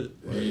regional shit.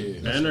 Yeah.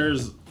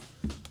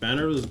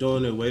 Banner was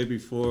doing it way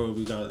before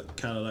we got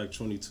Cadillac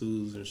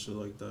 22s and shit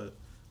like that.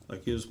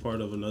 Like he was part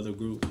of another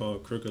group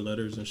called Crooked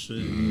Letters and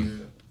shit.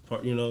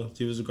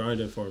 He was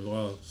grinding for a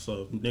while.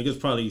 So niggas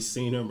probably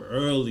seen him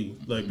early,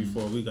 like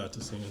before we got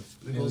to see him.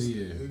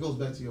 It goes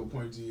back to your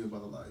point, G,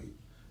 about like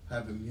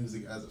having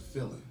music as a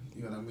feeling.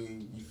 You know what I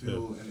mean? You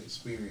feel an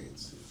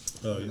experience.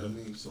 You know what I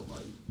mean? So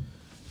like,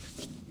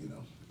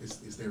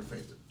 it's their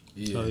favorite.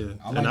 Yeah. Oh, yeah.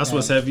 Like and that's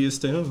what's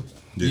heaviest to him.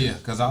 Yeah,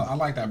 because I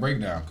like that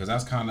breakdown because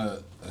that's kind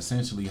of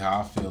essentially how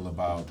I feel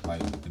about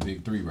like the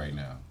big 3 right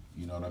now.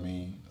 You know what I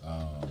mean?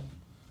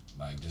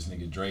 Like this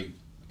nigga Drake,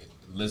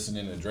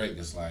 listening to Drake,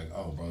 it's like,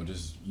 oh, bro,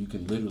 you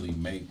can literally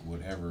make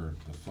whatever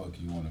the fuck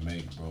you want to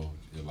make, bro.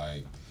 You're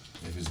like,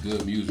 if it's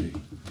good music,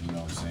 you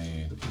know what I'm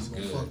saying? It's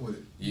good. Fuck with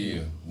it.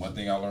 Yeah. One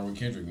thing I learned with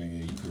Kendrick,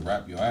 nigga, you could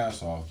rap your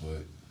ass off,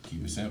 but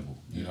keep it simple.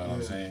 You know what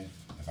I'm saying?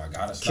 If I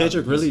gotta stop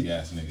Kendrick really,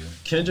 ass nigga,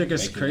 Kendrick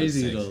is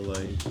crazy though.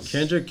 Like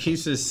Kendrick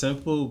keeps it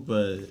simple,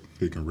 but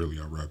He can really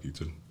out-rap you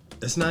too.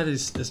 it's not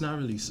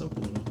really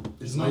simple though.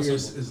 It's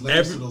layers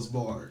to those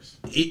bars.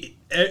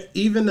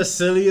 Even the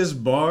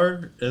silliest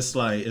bar, it's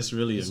like it's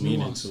really a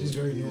meaning to He's it.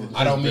 very nuanced.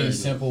 I don't mean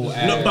simple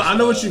as. No, but I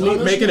know what you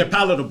mean. Making it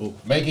palatable.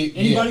 Make it.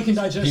 Anybody can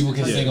digest People it.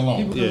 can sing along.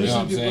 People can You know what listen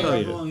I'm to people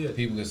saying? rap along, yeah.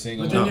 People can sing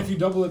But along. then if you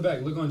double it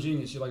back, look on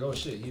Genius, you're like, oh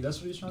shit, that's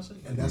what he's trying to say?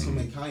 And that's what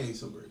made Kanye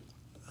so great.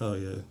 Oh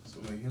yeah. That's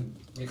what made him.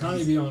 Yeah,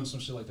 Kanye be on some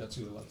shit like that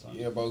too a lot of times.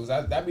 Yeah, bro, cause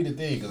that be the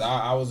thing. Cause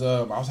I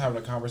was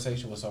having a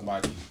conversation with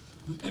somebody,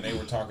 and they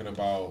were talking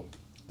about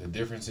the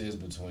differences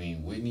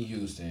between Whitney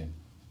Houston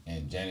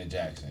and Janet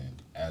Jackson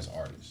as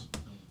artists.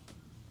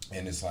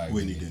 And it's like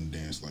Whitney didn't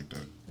dance like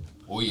that.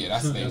 Oh yeah,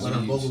 that's the thing. But her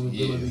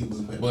vulnerability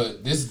was better.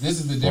 But this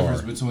is the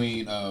difference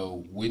between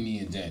Whitney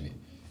and Janet.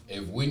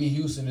 If Whitney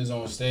Houston is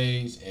on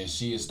stage and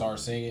she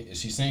starts singing, is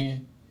she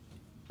singing?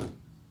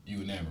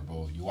 You enamored,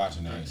 bro. You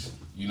watching that.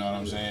 You know what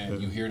I'm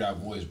saying? You hear that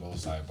voice, bro.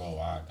 It's like, bro,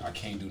 I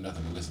can't do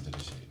nothing to listen to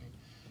this shit. Nigga.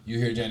 You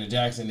hear Janet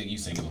Jackson, nigga, you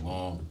singing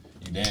along,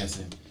 you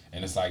dancing,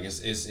 and it's like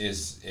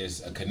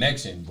it's a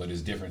connection, but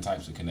it's different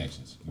types of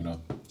connections. You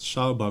know.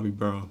 Shout out Bobby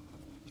Brown.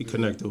 He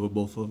connected with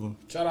both of them.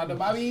 Shout out to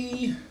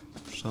Bobby.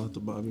 Shout out to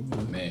Bobby,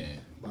 man.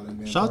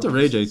 Man. Shout out to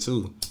Ray J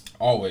too.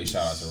 Always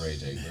shout out to Ray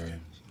J, bro.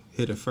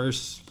 Hit it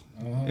first.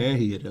 And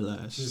he hit it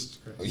last. That's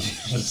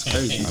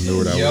crazy. I knew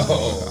where that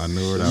was. I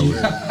knew where that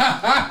was.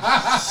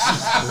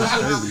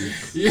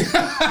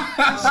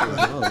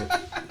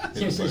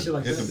 Can't say shit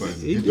like hit that. The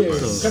button. He Hit did. the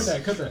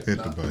button. Cut that.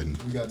 Hit the button.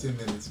 We got 10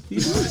 minutes. He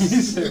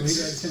said we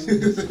got 10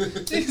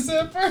 minutes. He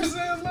said first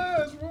and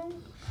last, bro.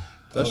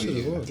 That shit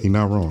is wild. He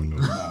not wrong though.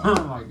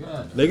 Oh my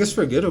god. Niggas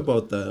forget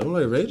about that. I'm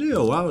like, Ray J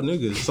a wild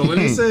nigga. So when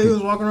he said he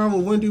was walking around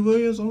with Wendy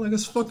Williams, I'm like,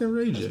 it's fucking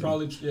Ray J. It's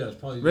probably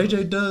Ray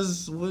J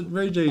does what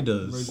Ray J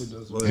does. Ray J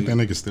does. Like, Ain't that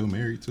nigga still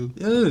married too?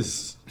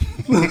 yes.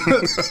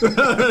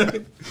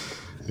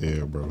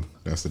 Yeah, bro.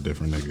 That's a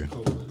different nigga.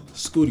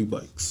 Scooty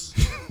bikes.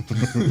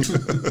 Hey man,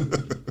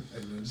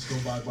 just go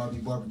buy Bobby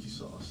barbecue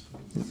sauce.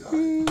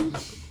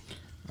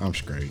 I'm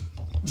straight.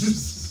 Yeah,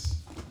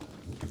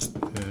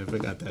 if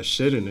it got that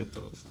shit in it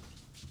though.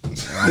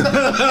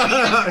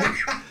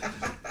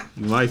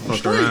 You might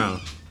fuck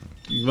around.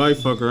 You might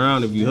fuck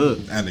around if you hook.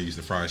 And they used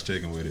to fry his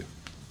chicken with it.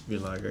 Be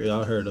like,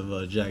 y'all heard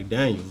of Jack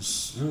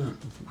Daniels?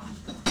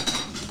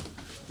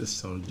 This is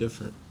something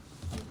different.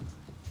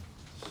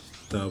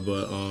 No,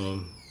 but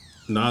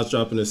Nas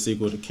dropping a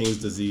sequel to King's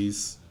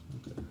Disease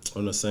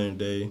on the same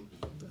day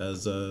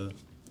as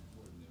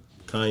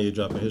Kanye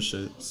dropping his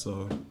shit.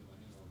 So,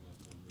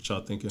 what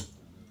y'all thinking?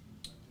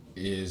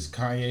 Is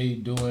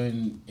Kanye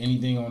doing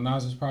anything on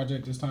Nas's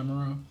project this time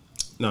around?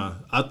 Nah,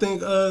 I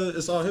think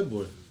it's all Hit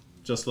Boy,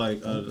 just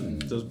like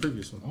the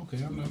previous one.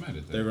 Okay, I'm not mad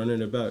at that. They're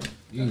running it back.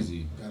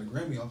 Easy. Got a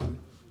Grammy off of it.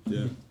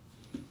 Yeah,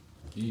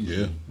 Easy.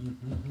 Yeah.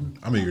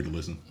 I'm eager to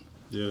listen.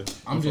 yeah.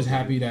 I'm just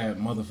happy that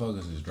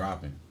motherfuckers is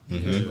dropping.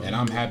 Mm-hmm. And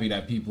I'm happy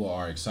that people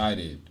are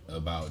excited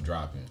about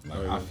dropping.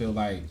 Like I feel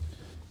like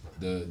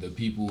the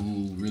people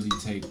who really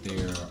take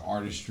their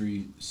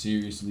artistry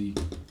seriously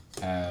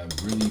have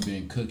really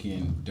been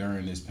cooking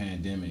during this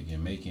pandemic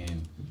and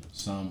making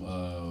some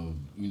of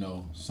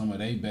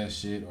their best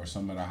shit or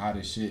some of the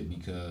hottest shit,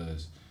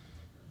 because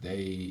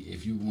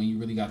when you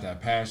really got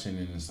that passion,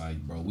 and it's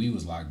like, bro, we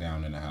was locked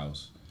down in the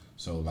house.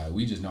 So like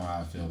we just know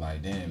how I feel.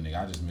 Like, damn,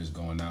 nigga, I just miss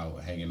going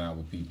out, hanging out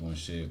with people and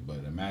shit. But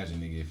imagine,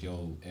 nigga, if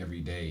your every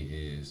day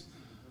is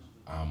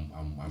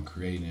I'm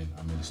creating,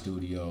 I'm in the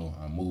studio,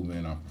 I'm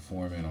moving, I'm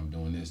performing, I'm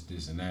doing this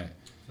and that.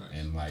 Nice.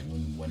 And like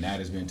when that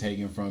has been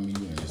taken from you,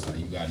 and it's like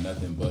you got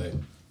nothing but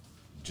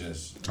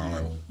just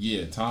time.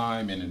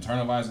 Time and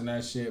internalizing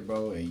that shit,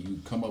 bro, and you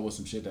come up with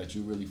some shit that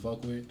you really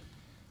fuck with.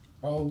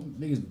 Bro,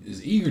 niggas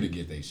is eager to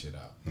get their shit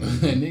out.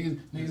 niggas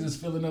is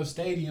filling up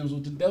stadiums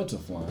with the Delta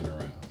flying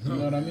around. You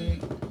know what I mean?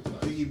 To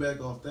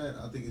piggyback off that,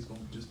 I think it's going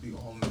to just be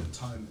all in the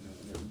timing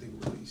and everything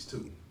released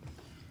too.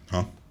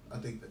 Huh? I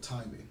think the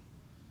timing.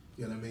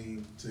 You know what I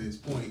mean? To his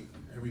point,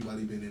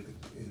 everybody been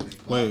in the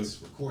Wait. box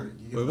recording.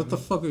 Wait, what the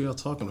fuck are y'all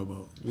talking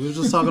about? We were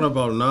just talking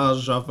about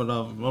Nas dropping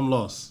off. I'm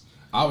lost.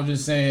 I was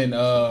just saying,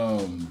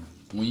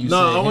 when you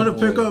No, said I want to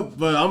Hit Boy, pick up,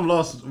 but I'm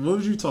lost. What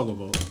was you talking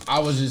about? I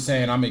was just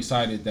saying I'm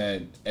excited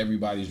that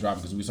everybody's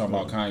dropping, because we talking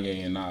about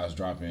Kanye and Nas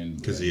dropping.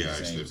 Because he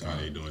asked if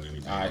Kanye doing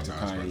anything. I asked if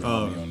Kanye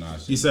Oh, on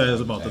Nas. you said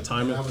it's about the And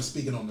timing. I was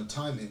speaking on the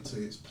timing to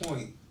his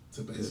point,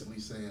 to basically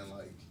saying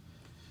like,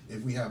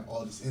 if we have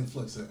all this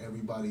influx of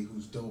everybody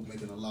who's dope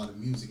making a lot of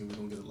music and we're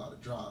gonna get a lot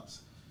of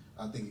drops,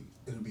 I think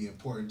it'll be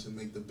important to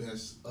make the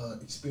best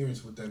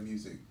experience with that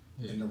music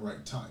in the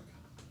right timing,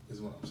 is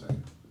what I'm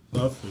saying.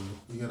 Love for you.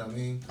 You know what I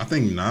mean? I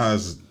think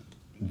Nas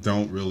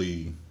don't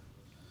really.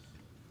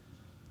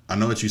 I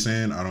know what you're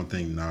saying. I don't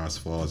think Nas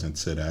falls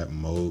into that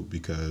mode,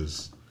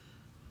 because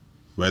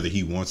whether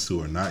he wants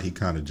to or not, he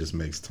kind of just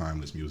makes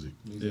timeless music.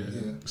 Yeah.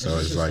 So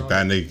it's like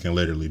that nigga can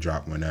literally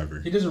drop whenever.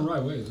 He doesn't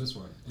write waves, that's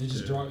why. He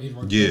just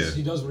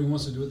he does what he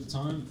wants to do at the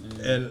time.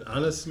 And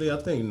honestly, I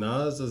think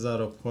Nas is at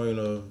a point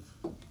of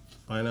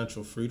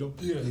financial freedom.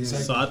 Yeah,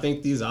 exactly. So I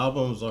think these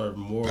albums are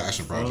more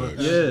Passion fun.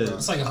 project. Yeah.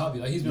 It's like a hobby.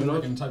 Like he's been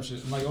working type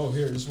shit. I'm like, oh,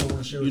 here, this is what I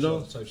want to share with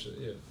you type shit.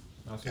 Yeah.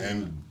 I feel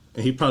And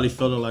he probably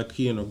feeling like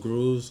he in a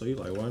groove, so he's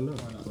like, why not?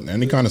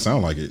 he kind of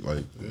sound like it.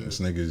 Like this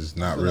nigga's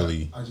not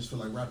really. I just feel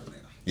like rapping now.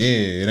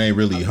 Yeah, it ain't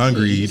really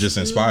hungry. He just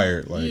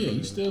inspired. Like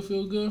you still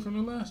feel good from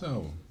the last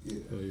album. Yeah.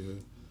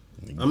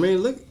 I mean,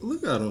 look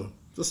at him.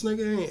 This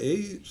nigga ain't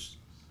aged.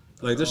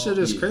 Like, this shit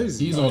is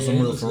crazy. He's on some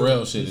real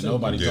Pharrell shit and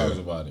nobody talks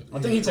about it. I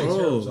think he takes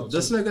care of himself.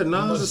 This nigga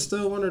Nas is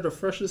still one of the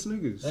freshest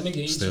niggas. That nigga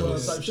eats Still well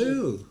is. type shit.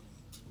 Still.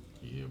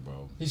 Yeah,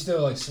 bro. He's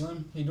still like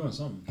slim. He doing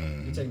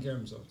something. He taking care of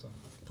himself. So.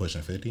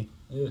 pushing 50.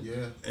 Yeah.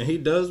 Yeah. And he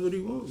does what he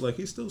wants. Like,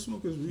 he still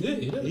smokes weed. Yeah,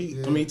 he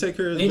does. I mean, he take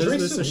care of And his he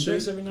drinks business too. and He shit.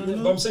 drinks every now and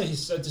then. But I'm saying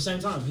he's at the same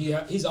time.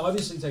 He's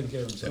obviously taking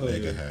care of That himself.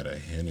 nigga had a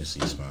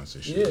Hennessy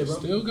sponsorship. Yeah, bro.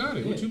 Still got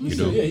it. What you mean?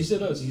 do? Yeah, he still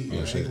does. He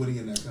Oh, shit. equity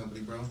in that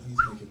company, bro. He's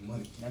making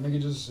money. That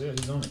nigga just,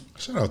 he's on it.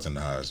 Shout out to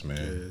Nas, man.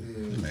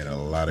 Yeah. He made a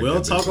lot of We don't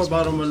good talk business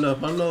about him moves.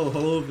 enough. I know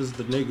Hov is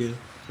the nigga,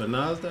 but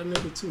Nas that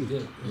nigga too. Yeah.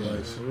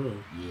 Like, for real.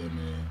 Yeah,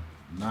 man.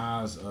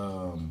 Nas,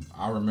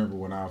 I remember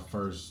when I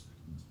first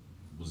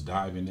was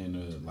diving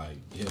into like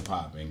hip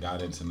hop and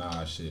got into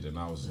Nas shit, and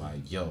I was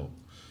like, yo,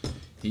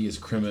 he is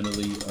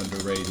criminally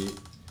underrated.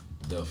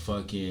 The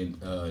fucking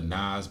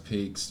Nas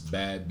picks,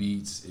 Bad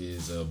Beats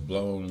is a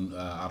blown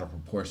out of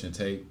proportion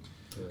tape.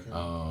 Okay.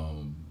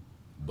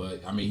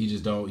 but I mean, he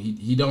just don't.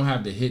 He don't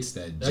have the hits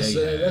that Jay has.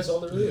 That's all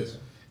there is.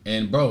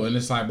 And bro, and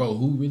it's like, bro,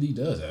 who really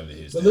does have the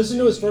hits? But listen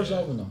to his first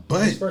album though.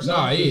 But it's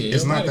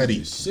not that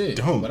he shit,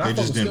 don't. But They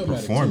just didn't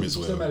perform as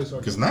well.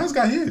 Because Nas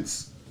got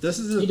hits. This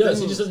is the he thing. does.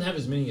 He just doesn't have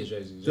as many as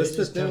Jay-Z. That's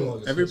the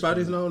thing.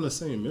 Everybody's not on the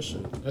same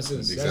mission. That's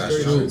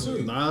Exactly. very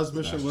true. Nas'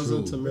 mission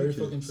wasn't to Very make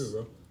fucking it. true,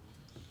 bro.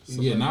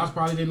 Yeah, Nas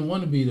probably didn't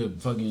want to be the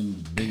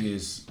fucking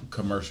biggest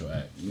commercial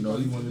act. You know,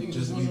 He wanted to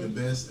just be the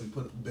best and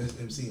put best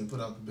MC and put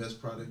out the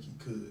best product he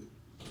could.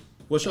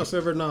 What's your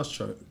favorite Nas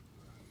track?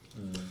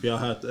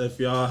 If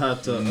y'all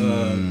had to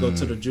go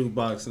to the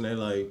jukebox and they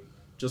like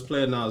just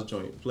play a Nas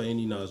joint, play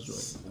any Nas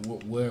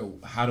joint.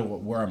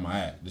 Where am I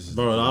at? This is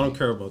Bro, I don't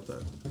care about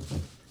that.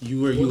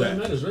 Where you That at?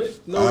 matters, right?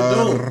 No,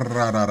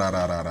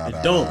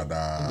 it don't. It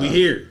don't. We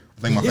here.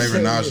 I think my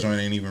favorite Nas joint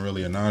ain't even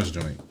really a Nas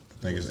joint. I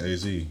think it's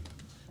AZ.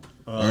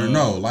 Or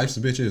no, Life's a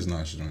Bitch is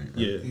Nas joint. Right?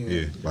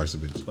 Yeah, Life's a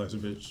Bitch. Life's a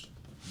Bitch.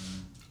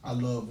 I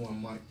love One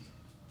Mic.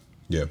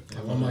 Yeah.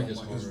 One Mic is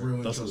It's hard. real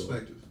That's a good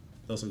introspective.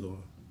 That's a good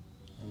one.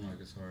 One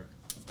Mic is hard.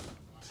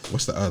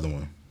 What's the other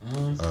one?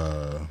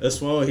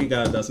 This one he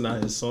got that's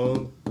not his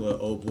song, but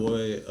oh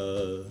boy,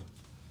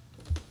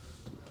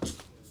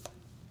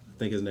 I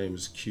think his name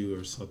is Q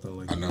or something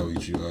like I that. know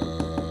you.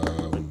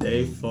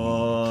 They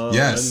fall.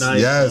 Yes, night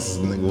yes.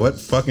 fall. Nigga, what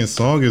fucking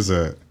song is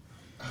that?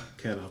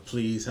 Can I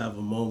please have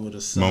a moment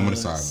of silence? Moment of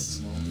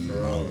silence.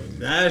 Bro,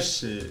 that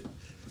shit.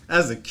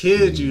 As a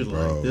kid, you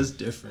Bro. like this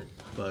different.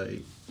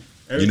 Like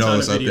every You know time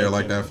what's the up video there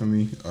like came that out. for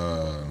me?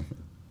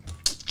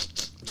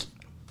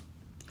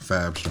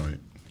 Fab joint.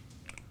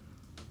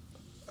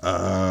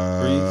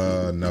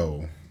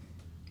 No.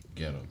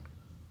 Get him.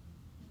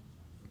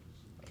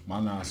 My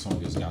Nas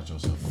song is Got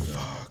Yourself a Gun.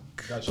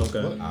 Okay.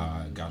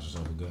 Got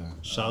Yourself a Gun.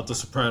 Shout out to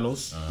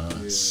Sopranos.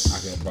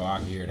 I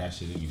can hear that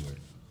shit anywhere.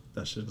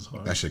 That shit is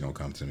hard. That shit gonna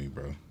come to me,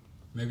 bro.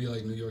 Maybe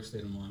like New York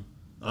State of Mind.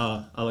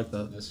 I like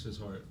that. That's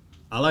just hard.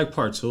 I like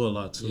part 2 a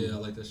lot too. Yeah, I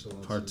like that shit a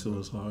lot. Part too, 2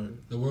 is hard.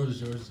 The World Is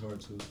Yours is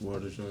hard too.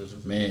 World is yours.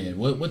 Man,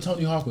 what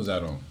Tony Hawk was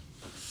that on?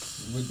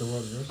 With The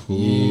World Is Yours.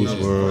 Whose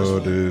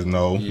world is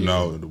no.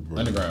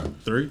 Underground.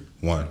 3?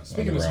 1.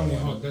 Speaking of Tony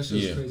Hawk, that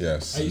shit's Yeah. crazy.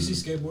 Yes. Hey, you see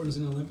skateboarders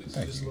in the Olympics?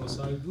 Just a little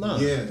side. Nah.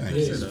 Yeah, Yeah,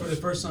 it's for the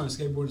first time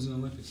skateboarders in the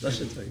Olympics. That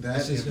shit take. that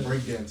That's and just-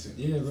 breakdancing.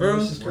 Yeah, bro. Bro,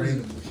 That's just crazy.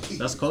 Randomly.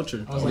 That's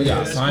culture. I was We like,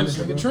 gotta that's sign this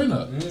cool, nigga bro. Trent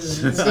up.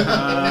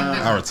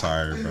 Yeah. I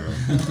retired, bro.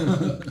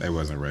 They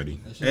wasn't ready.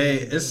 Hey,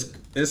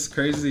 it's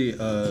crazy.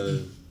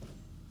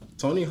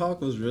 Tony Hawk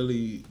was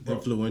really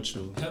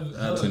influential. To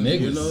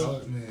niggas. You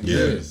know? Oh, man.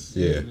 Yes.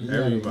 Yeah.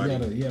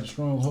 Everybody. He had a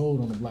strong hold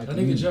on the black I think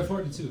community. Jeff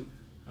Hardy too.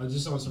 I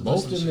just saw some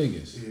Both the wrestling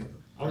niggas. Yeah.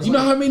 I was You know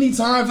like, how many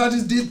times I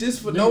just did this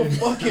for no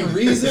fucking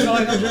reason?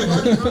 like I'm Jeff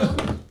Hardy,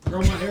 bro.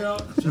 Grow my hair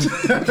out.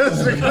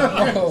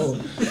 Oh,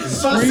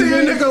 If I see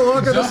a nigga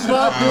walking the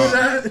spot doing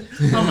that,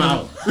 I'm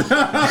out.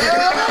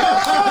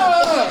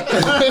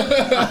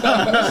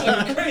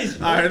 Crazy.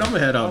 All right, I'm gonna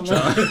head out, y'all.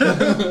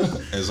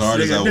 As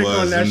hard as I Nigga dick on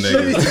was, that them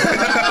niggas.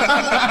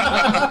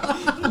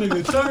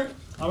 Nigga, turn.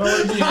 I don't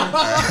want to be here. I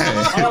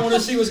don't want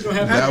to see what's gonna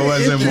happen. That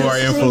wasn't more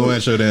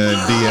influential than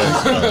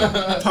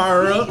DS.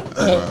 Power up.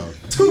 Bro.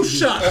 2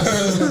 shots.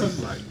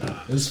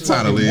 it's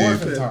Time to fucking leave.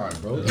 morphin' time,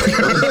 bro.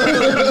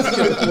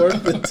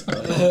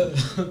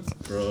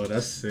 Bro,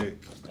 that's sick.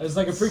 It's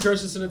like a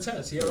precursor to the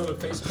test. He had all the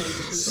face paint and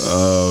shit.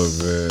 Oh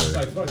It's man,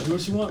 like, fuck, do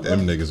what you want, bro.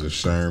 them niggas was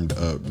shermed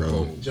up,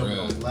 bro. Jumping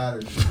on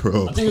ladders.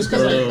 Bro, I think it's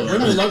because like,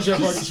 women love Jeff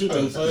Hardy too,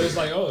 though. So it's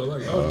like,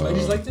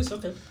 ladies like this?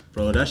 Okay.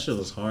 Bro, that shit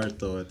was hard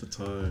though at the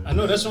time. I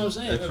know, that's what I'm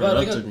saying. It But,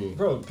 corrupted me.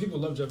 bro, people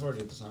love Jeff Hardy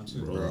at the time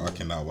too. bro, I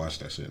cannot watch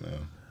that shit now.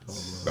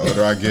 The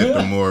older I get,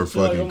 the more You're like,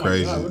 fucking oh my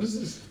crazy. God, what is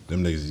this?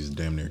 Them niggas is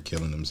damn near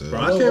killing themselves.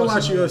 Bro, I can't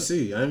watch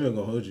UFC. I ain't even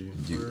gonna hold you.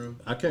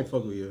 I can't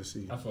fuck with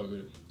UFC. I fuck with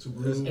it. Too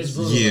brutal. It's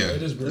brutal. Yeah.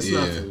 It is brutal. It's Yeah.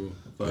 not for me.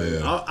 Like,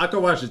 Yeah. I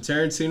could watch a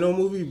Tarantino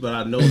movie, but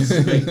I know it's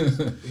fake.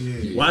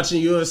 Yeah.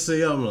 Watching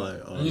UFC, I'm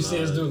like, oh, And you see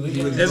this nah. dude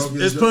leaking.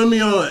 It's putting me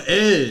on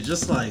edge.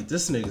 Just like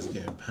this nigga's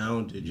getting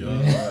pounded, y'all.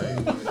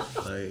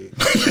 Like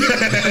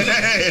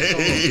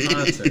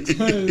context.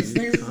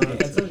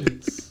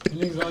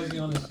 Niggas always be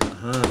on this.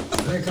 Uh-huh.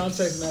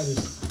 Context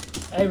matters.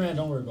 Hey man,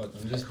 don't worry about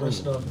them. Just brush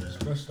it off. Just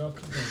brush it off.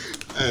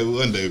 Hey,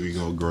 one day we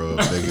gonna grow up,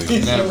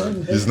 nigga. Never.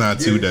 It's not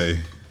today.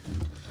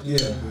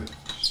 Yeah.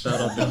 Shout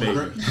out to baby.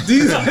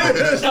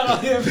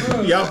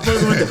 Y'all Y'all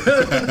fucking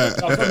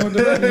with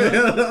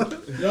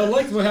the Y'all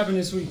liked what happened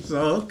this week. So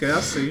okay,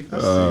 I see.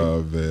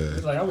 Oh man.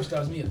 It's like I wish that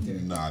was me up there.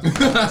 Nah.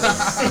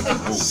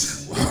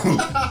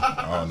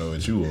 I don't know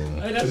what you on.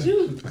 Hey, that's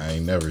you. I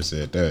ain't never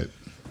said that.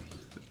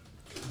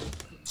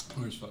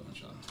 Where's fucking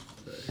Sean?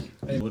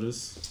 With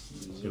us,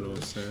 you know what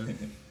I'm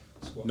saying?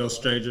 No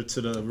stranger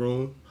to the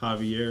room.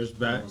 Javier's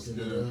back.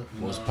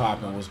 What's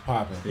poppin'? What's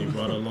poppin'? He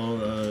brought along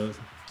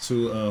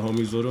 2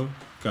 homies with him.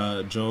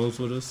 Got Jones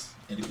with us.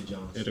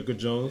 Edgar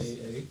Jones.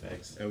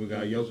 And we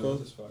got Yoko.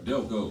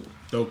 Doko.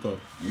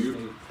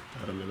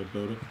 Got him in the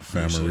building.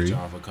 Appreciate Family.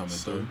 y'all for coming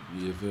through.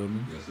 You feel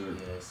me? Yes,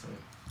 sir.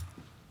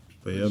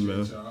 But yeah,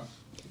 man.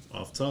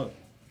 Off top.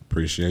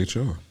 Appreciate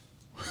y'all.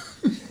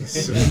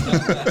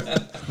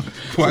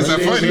 Why is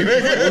that funny,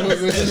 nigga? What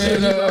was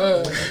this,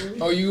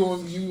 man?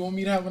 You want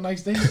me to have a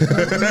nice day?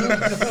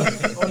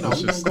 Oh no,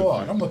 we gonna go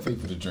out. I'm gonna pay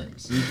for the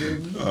drinks. You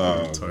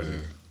feel me?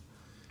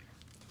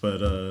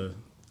 But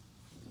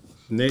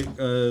Nick,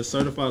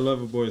 Certified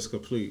Lover Boy is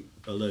complete,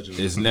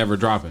 allegedly. It's never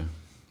dropping.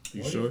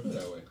 You sure?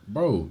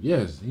 Bro,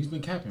 yes, he's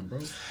been capping, bro.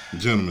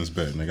 Gentleman's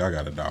bet, nigga. I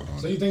got $1 on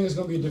So it. you think it's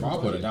gonna be a different?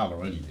 I'll put project? $1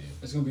 on anything.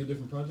 It's gonna be a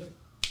different project.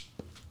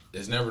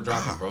 It's never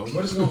dropping, bro.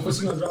 What's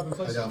he gonna drop in I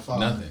place? got 5.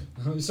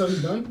 Nothing. So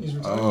he's done. He's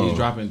retired. Oh. He's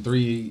dropping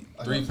three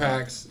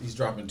packs. He's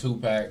dropping 2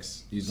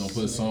 packs. He's gonna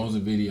put songs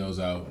and videos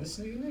out. This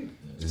nigga Nick.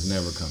 It's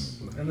never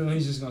coming. And then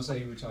he's just gonna say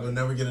he retired. We'll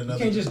never get You another.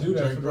 can't just do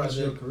that Drake for the rest of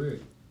your project. career.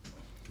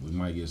 We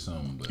might get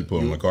something, but You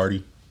pulling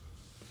McCarty?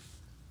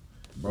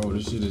 bro,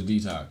 this shit is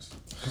detox.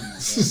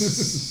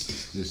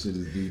 This shit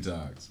is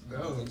detox.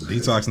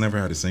 Detox never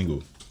had a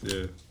single.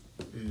 Yeah.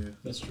 Yeah.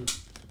 That's true.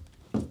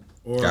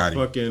 Or Got it.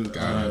 fucking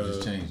God,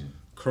 just changing.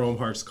 Chrome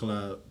Hearts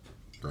collab.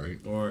 Right.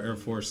 Or Air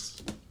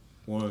Force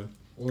One.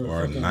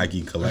 Or a fucking-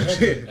 Nike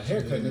collection. A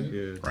haircut,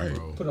 nigga. Yeah. Right.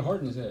 Bro. Put a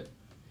heart in his head.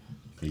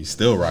 He's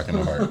still rocking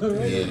the heart.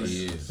 Yeah,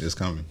 he is. It's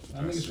coming.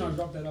 That nigga's trying to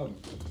drop that album.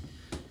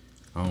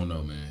 I don't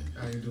know, man.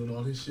 I ain't doing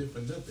all this shit for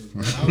nothing.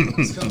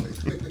 It's coming.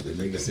 The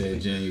nigga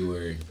said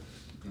January.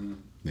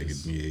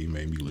 Nigga, yeah, he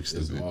made me look It's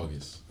stupid.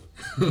 August.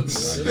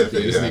 This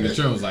nigga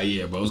Trump was like,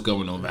 yeah, bro, it's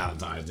coming on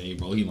Valentine's Day,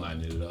 bro. He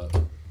lining it up.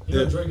 You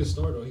know Drake is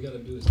star though. He got to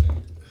do his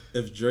thing.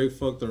 If Drake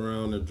fucked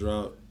around and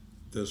dropped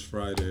this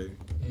Friday,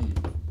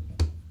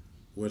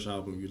 which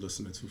album you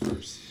listening to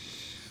first?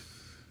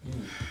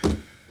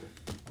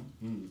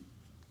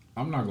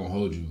 I'm not gonna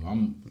hold you.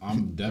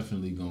 I'm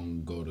definitely gonna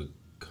go to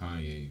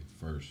Kanye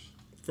first.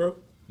 Bro,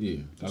 Yeah,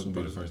 that's gonna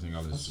be the first thing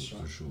I listen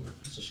to for sure.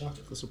 It's a shocker.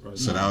 that's surprising.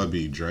 So that would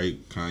be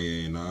Drake,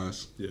 Kanye, and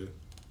Nas. Yeah.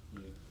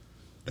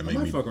 That I make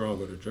might me. fuck around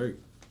with a Drake.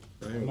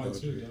 I ain't might gonna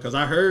too, yeah. Because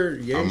I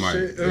heard I Ye might,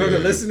 shit yeah. on the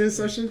listening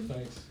session.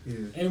 Thanks. Yeah.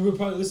 And we'll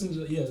probably listen to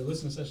the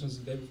listening sessions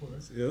the day before.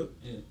 Right? Yep.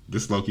 Yeah.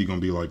 This low-key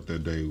gonna be like the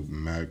day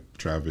Mac,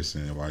 Travis,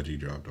 and YG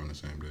dropped on the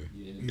same day.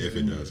 Yeah. If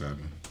it does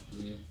happen.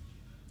 Yeah.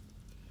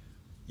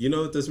 You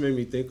know what this made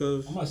me think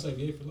of? I might say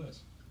Ye for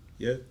less.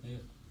 Yeah?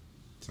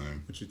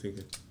 Same. What you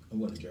thinking? I'm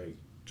going to Drake.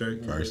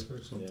 Drake? First.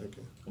 I'm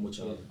thinking. I'm with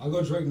y'all. I'll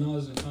go Drake,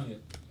 Nas, and Kanye.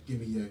 Give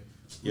me Ye.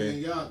 Yeah. Man,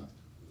 y'all.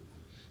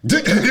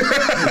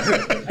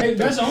 Hey,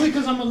 that's only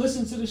because I'm gonna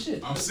listen to the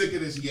shit. I'm sick of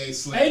this Ye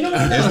slander. Hey, no,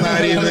 It's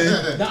not even.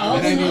 the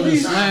album ain't even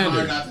release. slander.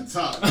 It's hard not to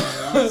talk, man.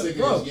 I'm sick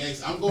Bro. of this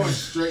Ye. I'm going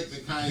straight to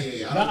Kanye. I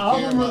The don't care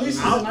album about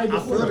releases this. the night I feel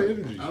before. the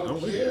energy. I don't I'm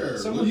with care.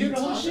 Someone What hear you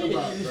the whole talking shit.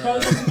 about, It's bro?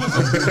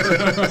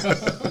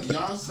 probably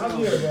Y'all sound I'm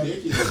here, bro.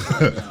 ridiculous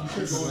right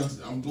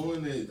now. I'm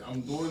going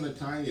to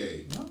Kanye.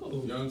 No. You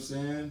know what I'm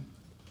saying?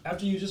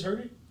 After you just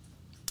heard it?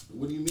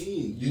 What do you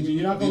mean?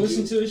 You're not gonna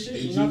listen to this shit?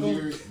 Did You're you not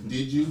hear? gonna-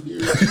 Did you hear?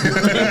 I'm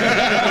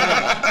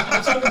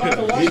talking about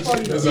the watch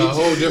party. It's though. a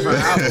whole different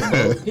album,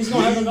 bro. He's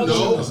gonna have another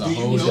No, one. It's a do you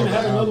whole He's gonna know?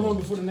 have another one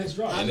before the next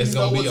drop. And it's You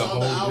know gonna be a what's on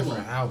the whole album.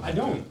 different album. I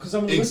don't, because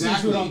I'm gonna listen to it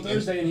on Exactly.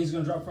 Thursday and he's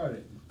gonna drop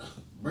Friday.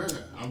 Bruh,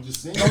 I'm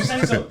just saying. You know what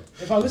I'm saying? So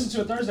if I listen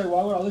to it Thursday,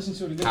 why would I listen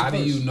to it again? How do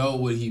first? you know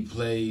what he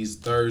plays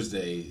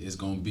Thursday is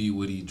gonna be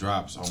what he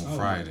drops on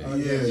Friday?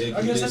 Yeah.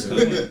 I guess that's a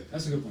good point.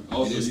 That's a good point.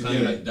 Also, It's you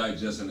kinda can't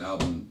digest an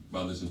album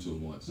by listening to it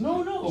once.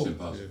 No, no. It's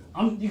impossible.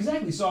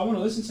 Exactly. So I want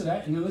to listen to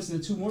that and then listen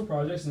to 2 more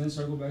projects and then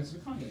circle back to the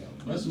Kanye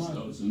album. That's my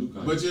No, it's a new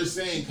kind. But you're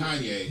saying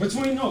Kanye.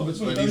 between But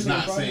Thursday he's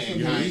not and Friday. saying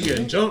it's gonna be- Kanye. You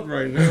getting jumped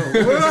right now.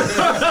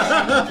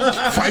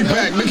 Fight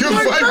back,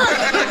 nigga. Fight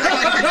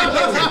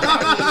back.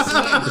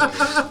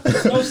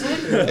 It's no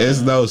slander.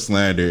 It's no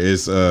slander.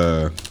 It's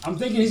I'm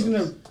thinking he's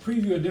gonna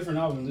preview a different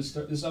album this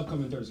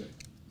upcoming Thursday.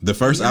 the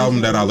first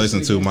album that I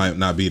listen to might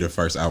not be the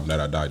first album that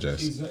I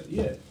digest.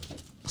 Yeah.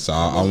 So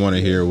I want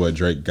to hear what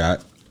Drake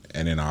got,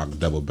 and then I'll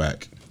double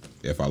back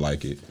if I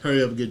like it.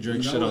 Hurry up and get Drake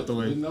We shit know out the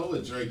We way. know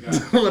what Drake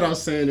got. Without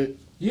saying it.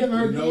 You haven't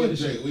heard We know any of what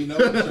the Drake. shit. We know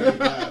what Drake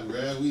got,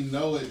 bruh. We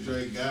know what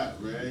Drake got,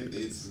 bruh.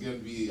 It's gonna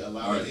be a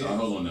lot All of right, hits.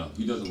 hold on now.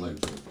 He doesn't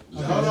like Drake.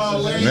 Hold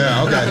on, wait.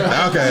 Yeah,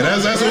 okay.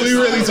 That's what we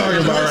really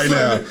talking about right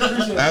now.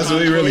 That's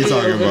what we really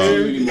talking about.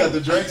 You got the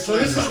Drake So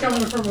this is slander.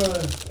 coming from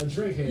a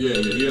Drake head. Yeah,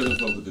 he doesn't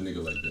fuck with the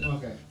nigga like that.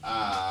 Okay.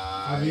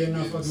 I Yeah,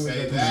 not didn't fucking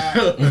say with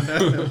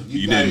that.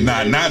 You did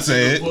not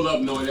say it. Pull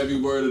up knowing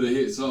every word of the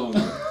hit song.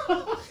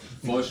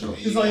 For sure.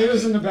 It's like it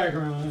was in the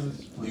background.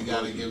 You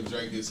gotta give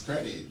Drake his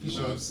credit. You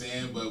know what I'm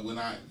saying? But when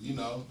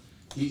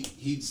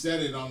he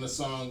said it on the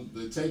song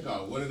 "The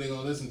Takeoff." What are they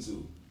gonna listen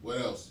to? What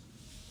else?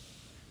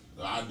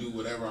 I do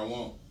whatever I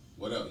want.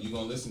 What else? You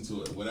gonna listen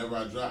to it? Whatever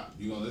I drop,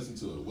 you gonna listen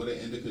to it. What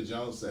did Indica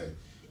Jones say?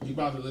 He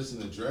about to listen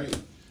to Drake.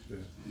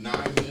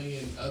 9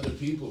 million other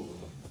people,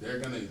 they're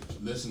gonna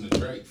listen to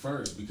Drake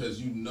first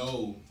because you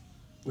know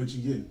What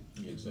you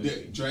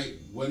get? Drake.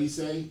 What he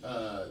say?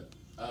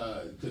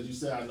 Cause you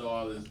say I know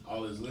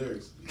all his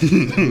lyrics.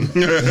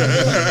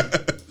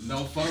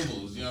 No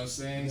fumbles, you know what I'm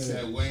saying? He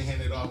said Wayne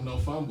handed off no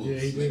fumbles. Yeah,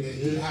 he did, Nigga,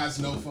 he has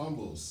no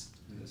fumbles.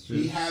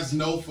 He has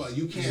no fun.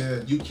 You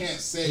can't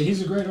say Yeah,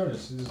 he's a great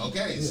artist.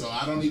 okay, Yeah. so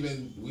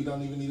we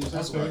don't even need to talk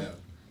That's about fair. him.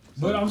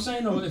 But I'm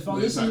saying though, if I We're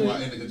listen talking to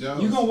about it, Indica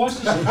Jones. you gonna watch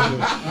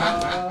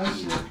the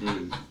shit.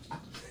 Shit.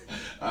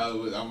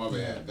 I'm my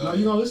bad. No,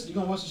 you gonna listen? You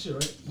gonna watch the shit,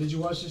 right? Did you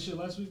watch this shit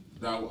last week?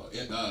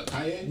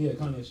 Kanye? Yeah,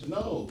 Kanye shit.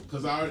 No,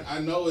 because I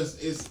know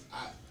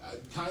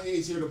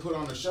Kanye's here to put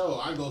on a show.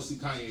 I go see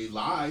Kanye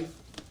live.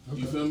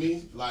 Okay. You feel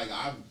me? Like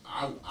I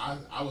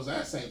was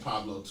at St.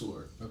 Pablo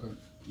tour. Okay.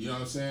 You know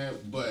what I'm saying?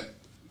 But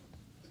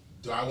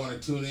do I want to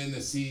tune in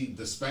to see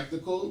the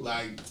spectacle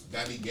like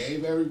that he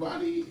gave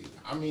everybody?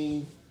 I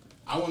mean,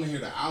 I want to hear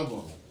the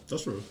album.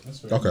 That's true. That's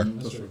fair. Okay.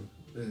 That's true.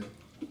 Yeah.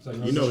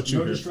 Like you know what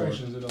you're here for.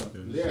 At all.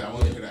 Yeah, I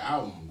want to hear the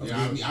album. Yeah,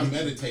 I mean, I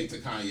meditate to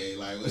Kanye.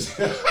 Like,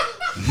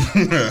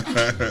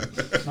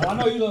 no, I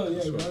know you love.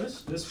 Yeah, bro.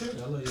 That's fair.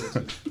 I love you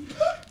too.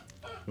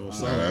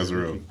 That's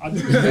real. I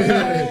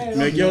do.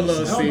 Make your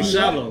love seem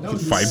shallow.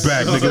 Fight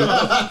back, nigga.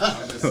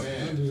 I'm just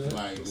saying,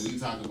 like, when we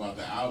talk about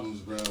the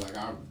albums, bro, it's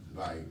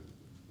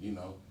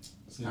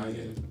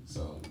Kanye.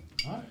 So,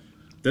 alright.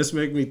 This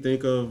make me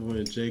think of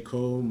when J.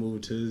 Cole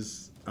moved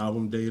his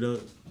album date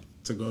up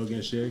to go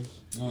against Ye.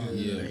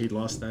 Yeah, he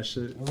lost that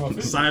shit.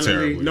 Silently.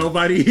 Terribly.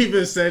 Nobody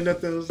even said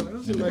nothing. It was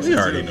like, we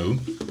already knew.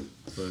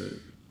 But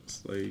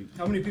it's like,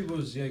 how many people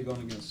is Ye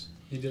going against?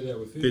 He did that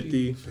with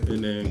 50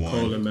 and then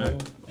Cole and Mac.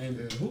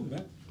 And who,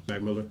 Mac?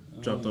 Mac Miller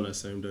dropped on that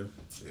same day.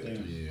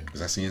 Yeah. Is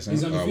that seeing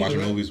something?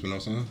 Watching movies with no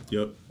son?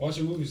 Yep.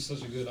 Watching movies is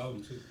such a good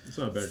album too. It's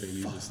not better than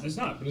Jesus. It's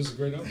not, but it's a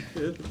great album.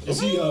 Yeah. Is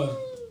he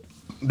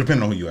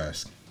Depending on who you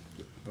ask.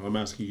 I'm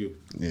asking you.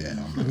 Yeah.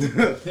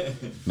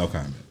 No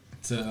comment.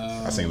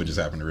 I seen what just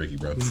happened to Ricky,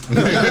 bro. No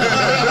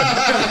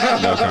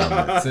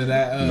comment. To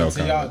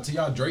that, to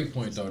y'all Drake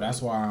point though,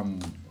 that's why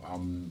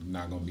I'm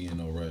not gonna be in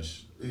no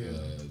rush to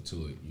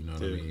it. You know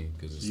what I mean?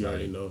 Because it's you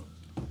already know.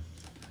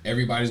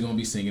 Everybody's gonna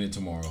be singing it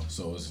tomorrow,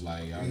 so it's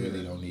like I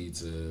really don't need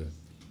to.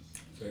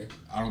 fair?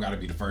 I don't gotta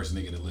be the first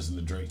nigga to listen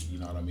to Drake. You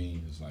know what I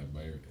mean? It's like,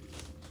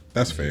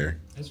 that's fair.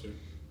 That's fair.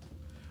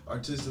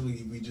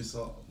 Artistically, we just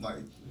saw, like,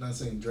 not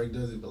saying Drake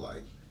does it, but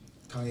like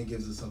Kanye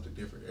gives us something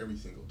different every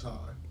single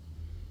time.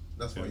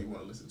 That's why you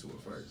want to listen to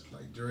it first.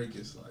 Like Drake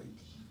is like,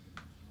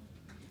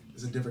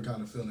 it's a different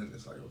kind of feeling.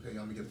 It's like, okay, I'm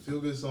gonna get a feel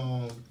good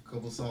song, a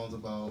couple songs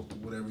about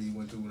whatever he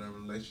went through, whatever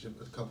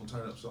relationship, a couple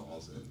turn up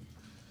songs, and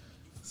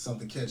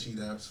something catchy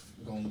that's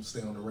gonna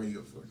stay on the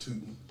radio for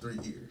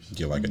 2-3 years.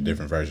 Get like a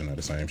different version of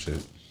the same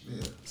shit.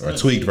 Yeah. Or a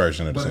tweaked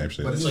version of the same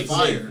shit. But it's like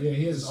fire. Yeah,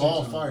 he has it's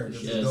all fire.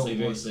 Yeah, it's like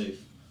very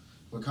safe.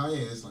 But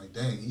Kanye is like,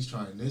 dang, he's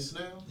trying this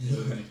now?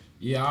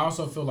 Yeah, I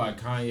also feel like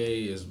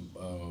Kanye is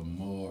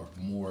more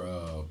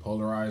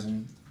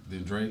polarizing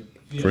than Drake.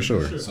 Yeah, for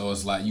sure. So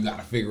it's like you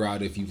gotta figure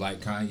out if you like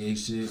Kanye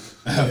shit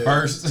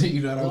first.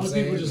 You know what I'm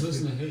saying? A lot of people just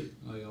listen to hate.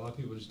 Like a lot of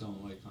people just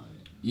don't like Kanye.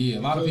 Yeah,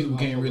 a lot of people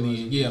can't really.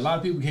 Yeah, a lot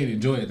of people can't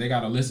enjoy it. They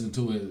gotta listen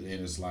to it, and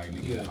it's like,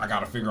 nigga, I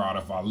gotta figure out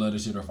if I love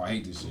this shit or if I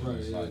hate this shit. Right,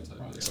 It's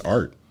like, It's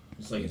art.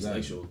 It's like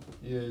intellectual.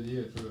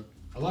 Yeah, for real.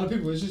 A lot of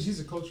people, it's just he's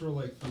a cultural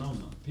like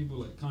phenomenon. People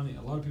like Kanye.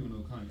 A lot of people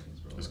know Kanye,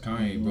 bro. It's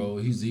Kanye, bro.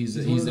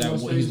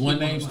 He's one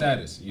name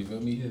status. You feel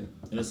me? Yeah.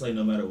 And it's like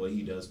no matter what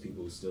he does,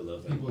 people still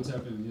love him. People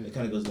tap in. Yeah. It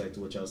kind of goes back to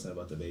what y'all said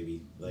about the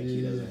baby. Like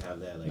he doesn't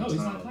have that. Like no, he's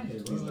not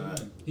Kanye, bro. He's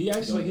not. He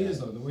acts like he is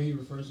though. The way he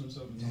refers to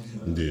himself and talks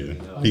about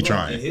it. Yeah, he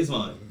trying. In his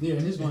mind. Yeah,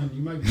 in his mind,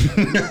 you might be.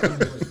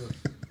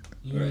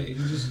 You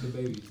just the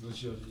baby, but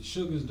your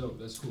sugar's dope.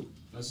 That's cool.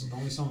 That's the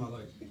only song I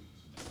like.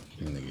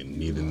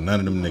 Nigga, none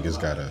of them niggas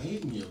got a.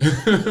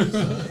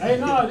 Hey,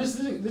 no,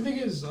 the thing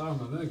is, I don't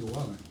know, that nigga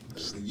wildin'.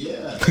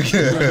 Yeah.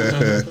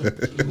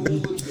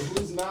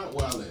 Who's not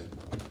wildin'?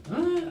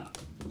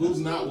 Who's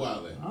not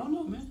wildin'? I don't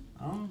know, man.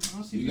 I don't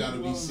see. You gotta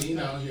be seen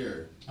out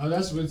here. Oh,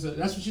 that's what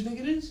you think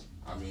it is?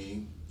 I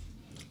mean,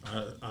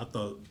 I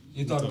thought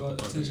you thought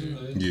about attention.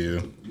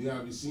 Yeah. You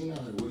gotta be seen out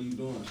here. What are you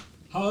doing?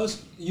 How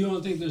else? You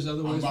don't think there's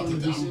other ways for him to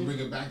be I'm seen? gonna bring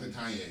it back to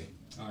Kanye.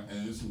 Alright.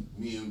 And this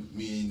me and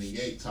the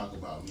Yake talk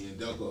about, me and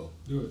Delco.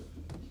 Do it.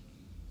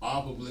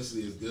 All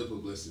publicity is good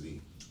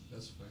publicity.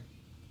 That's a fact.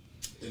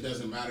 It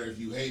doesn't matter if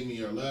you hate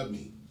me or love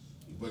me.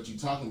 But we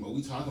talking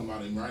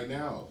about him right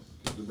now,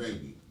 the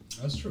baby.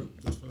 That's true.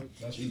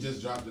 He just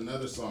dropped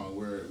another song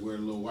where a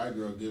little white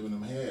girl giving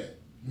him head.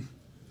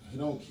 He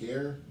don't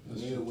care. And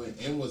then when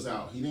M was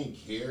out, he didn't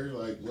care.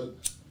 Like what?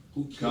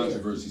 Who cares?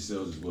 Controversy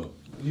sells as well.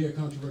 Yeah,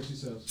 controversy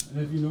sells.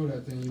 And if you know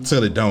that, then you know.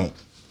 Till it don't.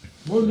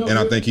 Well, no, And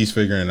I think he's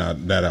figuring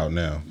that out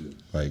now.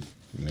 Like,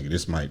 nigga,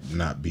 this might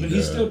not be. But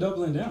he's still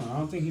doubling down. I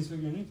don't think he's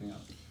figuring anything out.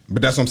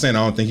 But that's what I'm saying. I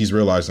don't think he's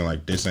realizing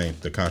like this ain't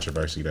the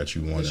controversy that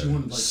you want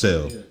to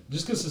sell. Yeah.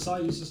 Just because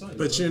society is society.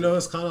 But you know,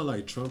 it's kind of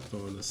like Trump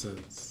though, in a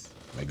sense.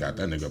 They got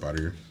that nigga up out of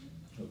here.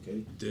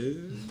 Okay.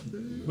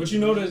 But you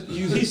know that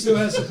he still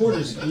has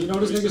supporters. And you know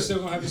this nigga still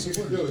gonna have his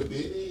supporters.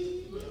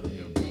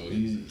 Yeah, bro.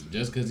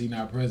 Just because he's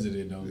not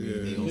president don't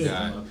mean he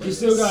got He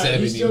still got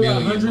 70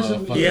 million hundreds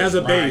of. He has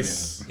a riding.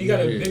 base. He got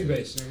a big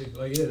base. Nigga.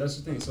 Like yeah, that's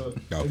the thing. So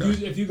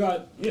if you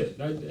got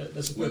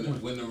that's a fair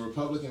point. When the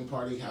Republican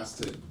Party has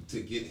to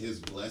get his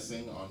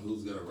blessing on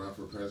who's gonna run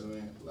for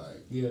president,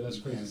 like that's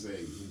you crazy. can't say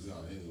he's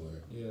going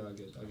anywhere. Yeah, I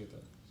get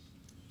that.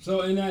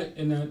 So in that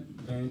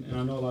vein, and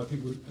I know a lot of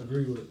people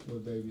agree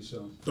with Baby.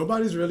 So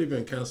Nobody's really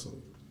been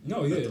canceled.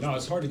 No,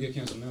 it's hard to get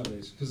canceled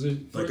nowadays. Because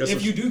Like,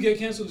 if you do get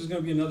canceled, there's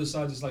gonna be another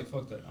side that's like,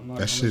 fuck that. I'm not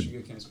gonna let you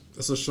get canceled.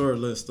 It's a short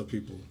list of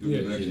people. He'll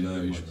be back in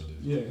 9 months.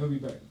 Yeah, he'll be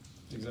back.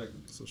 Exactly.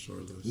 It's a short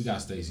list. We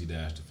got Stacey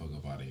Dash to fuck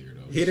up out of here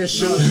though. He didn't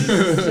shoot.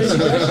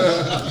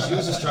 She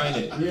was just trying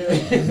it.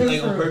 Yeah.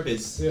 Like on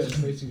purpose. Yeah,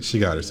 She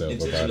got herself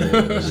up out of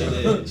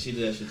here. She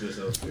did that shit to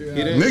herself.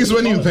 Niggas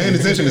wasn't even paying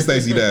attention to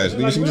Stacey Dash.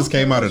 Nigga, she just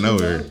came out of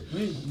nowhere.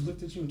 We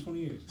looked at you in 20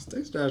 years.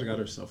 Stacey Dash got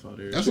herself out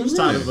here. That's She what was I'm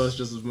tired saying. of us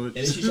just as much. And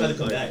then she tried to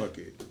come back. Fuck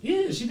it.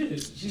 Yeah, she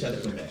did. She tried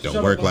to come back.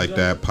 Don't work like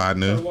that,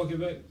 partner. Walk it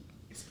back.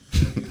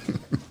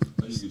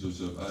 How you get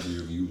yourself out of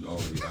here when you was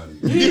already out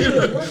of here?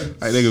 Yeah, right.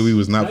 Hey, nigga, we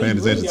was not Now paying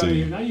you really attention out to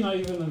here. you. Now you're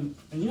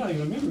not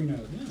even a memory now.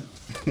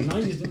 Yeah.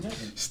 90s didn't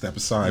happen. Step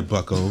aside,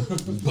 bucko.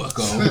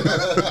 Bucko.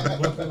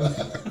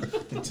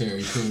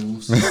 Terry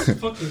Crews.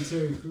 Fucking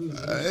Terry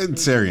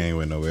Crews. Terry ain't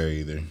went nowhere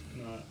either.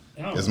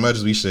 Nah, As much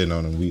as we shitting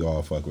on him, we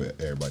all fuck with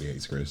Everybody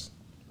Hates Chris.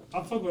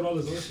 I fuck with all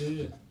this other shit,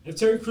 yeah. If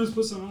Terry Crews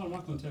puts something out, I'm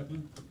not gonna tap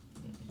in.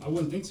 I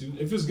wouldn't think to.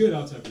 If it's good,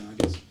 I'll tap in, I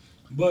guess.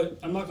 But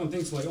I'm not gonna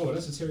think to like, oh,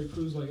 that's a Terry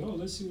Crews, like, oh,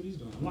 let's see what he's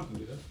doing. I'm not gonna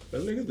do that.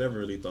 That niggas never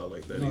really thought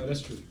like that. No, either.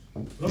 that's true.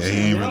 Yeah, he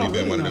ain't really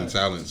been one of them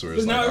talents where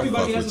it's Because like, now I fuck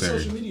everybody has with a Terry.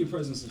 social media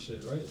presence and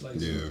shit, right? Like,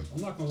 Yeah. so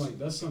I'm not gonna like,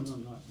 that's something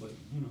I'm not, like,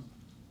 you know.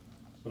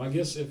 But I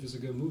guess if it's a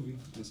good movie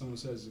and someone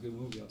says it's a good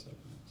movie, I'll tap in.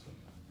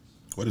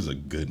 What is a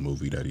good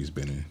movie that he's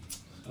been in?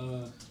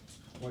 So.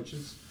 White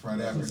Chicks.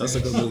 Friday After That's a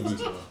good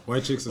movie.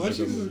 White Chicks is White a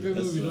Chicks good is a movie.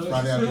 good movie, dog.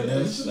 Friday After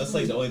Next. That's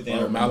like the only thing I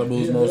Or remember.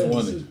 Malibu's Yeah, Most yeah,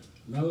 Wanted.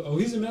 Oh,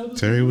 he's in Malibu?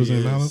 Terry was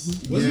in Yes.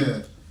 Malibu?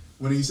 Yeah.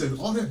 When he said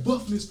all that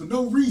buffness for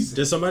no reason.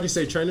 Did somebody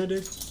say Training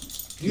Day?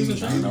 He was in He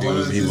China. He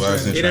was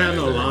in He didn't have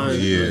China. no line.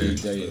 Yeah.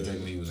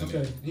 He was in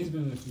Okay, he's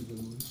been in a few good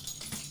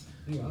movies.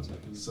 Yeah, I'll tap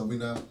in. So we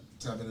not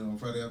tapping in on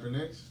Friday After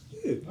Next?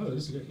 Oh,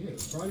 this is good. Yeah,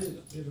 Friday.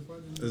 Yeah, the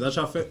Friday. Is that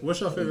your what's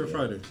your favorite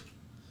Friday?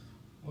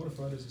 All the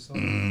Fridays are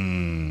solid.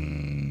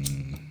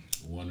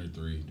 One or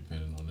three,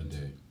 depending on the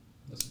day.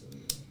 That's good.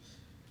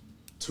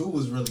 2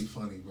 was really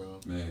funny, bro.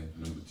 Man,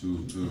 number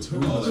two.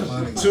 All that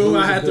funny. 2,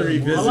 I had to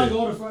revisit. I like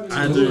all the Fridays.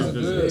 I had to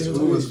revisit.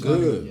 2 was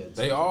funny. Yeah,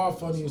 They all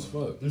funny as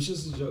fuck. Them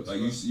shit's the jokes. Like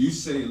bro. you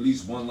say at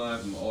least one line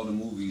from all the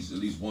movies at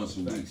least once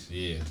a week,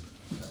 Yeah.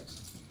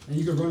 And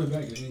you can run it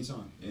back at any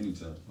time.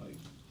 anytime. Like,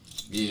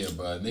 Yeah,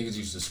 but niggas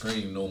used to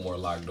scream no more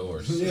locked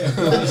doors. yeah.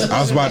 I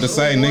was about to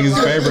say,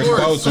 niggas' favorite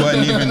quotes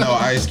wasn't even no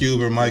Ice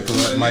Cube or Mike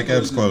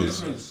Epps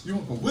quotes. You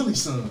Uncle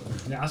Willie's son.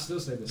 Yeah, I still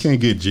say this.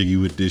 Can't get jiggy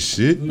with this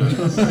shit. Come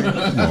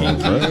on,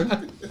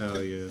 bro.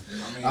 Hell yeah.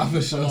 I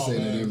for sure come on, say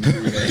that man.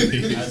 every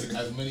 3 days.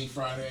 as many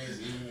Fridays,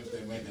 even if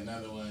they make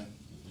another one,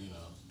 you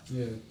know,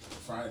 Yeah.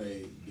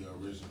 Friday, the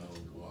original,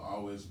 will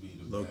always be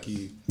the Low best.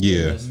 key.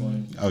 Yeah. That's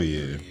funny. Oh,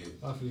 yeah.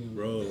 I feel you.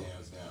 Bro.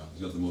 Hands down.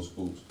 He's got the most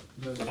quotes.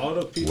 All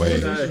the people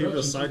Wait. that he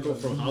recycled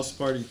from House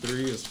Party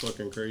 3 is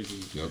fucking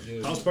crazy.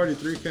 Yep. House Party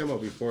 3 came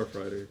out before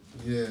Friday.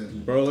 Yeah.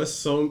 Bro, it's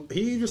so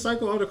he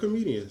recycled all the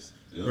comedians.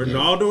 Yeah.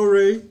 Ronaldo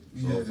Ray,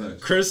 Yeah.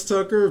 Facts. Chris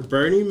Tucker,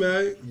 Bernie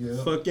Mac,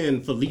 Yeah.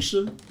 fucking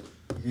Felicia,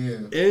 Yeah.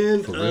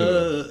 and For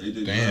real.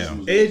 AJ Damn. Johnson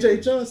was AJ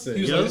Johnson.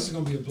 He was Yo. like, this is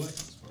gonna be a black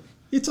house party.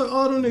 He took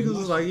all them niggas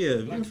was like, yeah,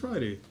 Black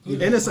Friday.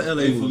 And it's an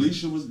LA Hey, movie.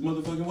 Felicia was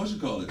motherfucking what you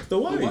call it? The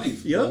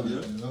wife. Yep. Yeah.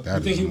 You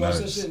That think he is watched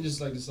that nuts. shit and just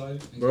like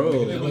decided?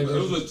 Bro. It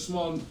was a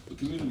small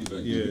community back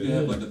then. Yeah. They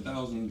had like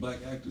 1,000 black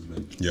actors back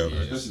then. Yep.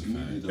 Especially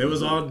communities. It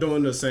was all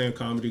doing the same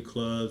comedy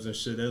clubs and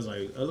shit. It was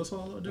like, oh, let's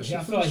all audition.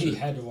 Yeah, I for feel like this he shit.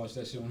 had to watch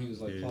that shit when he was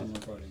like Yeah. plotting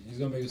on Friday. He's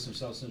gonna make it some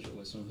South Central,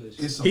 like some hood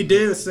shit. It's He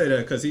did say that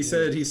because he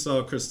said he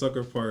saw Chris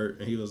Tucker part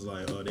and he was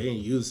like, oh, they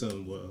didn't use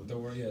him well. The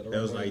word, yeah. The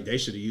It was word. like, they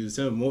should have used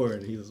him more.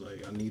 And he was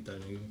like, I need that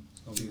nigga.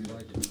 It's gonna be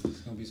black. It's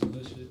gonna be some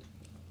hood shit.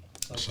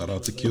 South Shout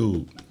out to Central,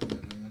 Cube.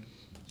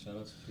 Shout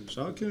out to Cube.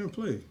 Shout out Kid and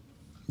Play.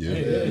 Yeah.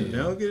 Hey, They hey.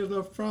 don't get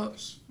enough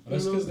props.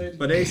 That's you know? 'cause they-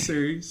 But they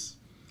series.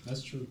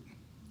 That's true.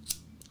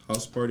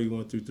 House Party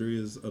 1 through 3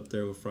 is up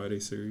there with Friday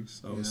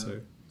series, I would Yeah. say.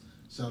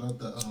 Shout out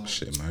to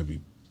Shit might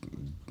be.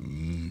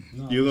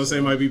 No, You gonna say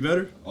it might be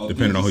better? All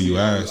Depending on who you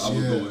I ask.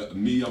 would Yeah. go with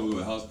me. I would go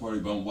with House Party,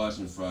 but I'm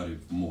watching Friday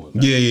for more.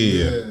 Yeah,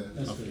 yeah, yeah.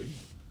 That's fair.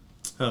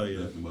 Hell yeah.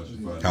 Definitely watching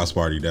Friday. House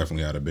Party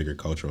definitely had a bigger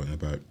cultural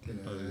impact. Hell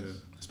yeah.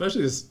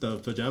 Especially this, the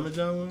Pajama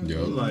John one.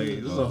 Yo. Like,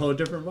 this is a whole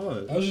different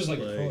vibe. That was just like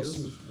a cross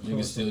it's- too.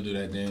 Niggas still do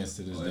that dance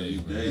to this day.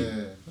 Every man. day.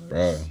 Yeah.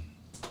 Bro.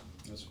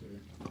 That's fair.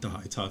 The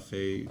high top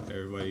fade.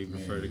 Everybody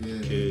prefer the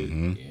Yeah. kid.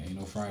 Yeah, ain't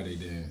no Friday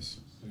dance.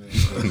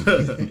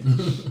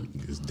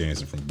 It's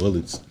dancing from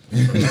bullets.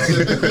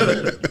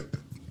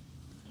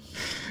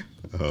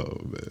 Oh,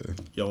 man.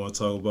 Y'all want to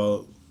talk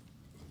about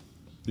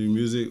new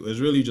music? It's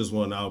really just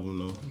one album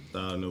though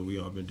that I know we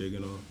all been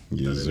digging on.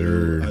 Yes, That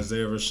new sir.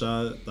 Isaiah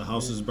Rashad, The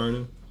House is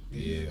Burning.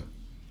 Yeah.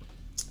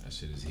 That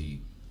shit is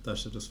heat. That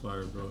shit is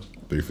fire, bro.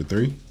 3 for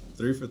 3.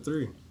 3 for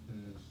 3.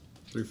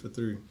 3 for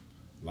 3.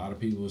 A lot of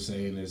people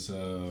saying it's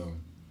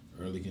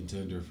early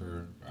contender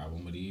for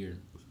album of the year.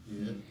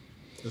 Yeah.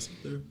 That's up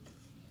there.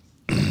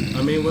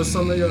 I mean, what's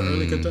some of your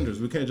early contenders?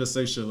 We can't just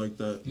say shit like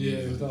that.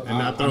 Yeah. Without, And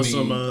not throw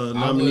some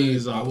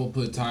nominees I out. will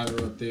put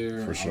Tyler up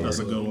there. For sure. I will That's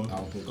a put- good one.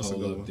 I'll put That's a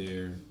Cole good up one.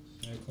 there.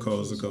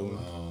 Cole's a good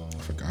one. I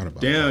forgot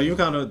about Damn, that. you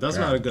kind of. That's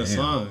not a good Damn.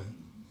 sign.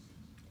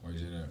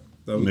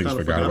 So we Niggas kinda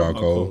forgot about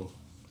Cole.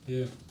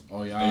 Yeah.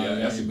 Oh yeah, Hey,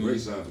 that's a great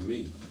sign for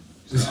me.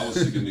 I was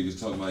sick of niggas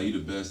talking about he the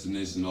best in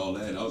this and all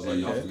that. I was like,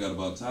 y'all forgot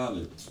about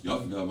Tyler. Y'all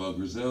forgot about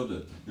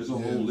Griselda. There's a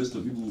whole list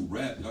of people who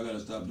rap. Y'all gotta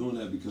stop doing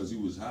that because he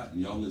was hot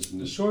and y'all listen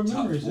to Short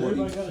top memories. 40.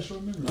 Everybody got a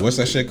short memory. What's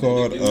that shit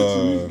called? They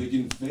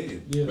getting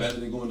fed Yeah.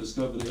 rather than going to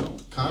discover their own.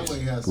 Conway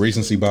has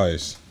Recency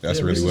bias. That's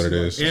Yeah, really what it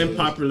recency is. And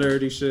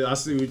popularity shit. I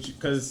see what you,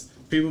 because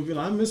people be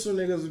like, I miss when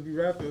niggas would be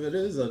rapping. It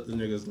is up to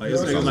niggas. Like,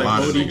 it's Yeah, niggas a like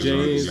lot of Bodie niggas,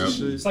 James yep. and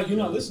shit. It's like you're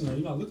not listening.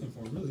 You're not looking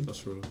for them, really.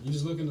 That's real. You're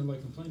just looking to like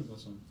complain about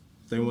something.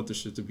 They want the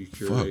shit to be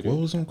Fuck, curated. what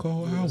was on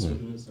Cole That's what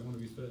album? it is. They want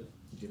to be fed.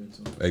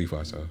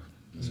 85 South.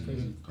 It's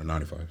crazy. Or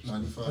 95.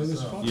 95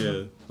 South.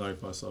 Yeah,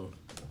 like myself.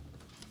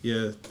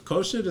 Yeah,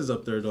 Cole shit is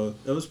up there though.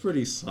 It was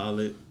pretty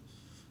solid.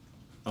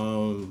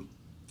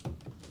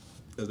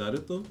 Is that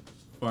it though?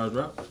 As far as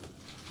rap?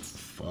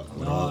 Fuck,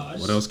 Nah,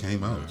 what else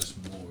came out?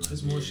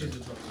 There's more shit to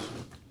drop this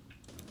year.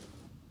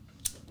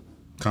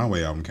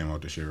 Conway album came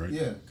out this year, right?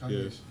 Yeah,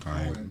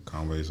 Conway.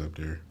 Conway's up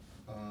there.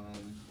 Um,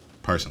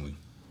 Personally,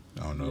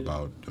 I don't know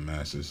about the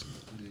masses.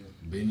 yeah.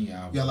 Benny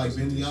album. Yeah, like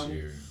wasn't Benny this album?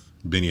 year.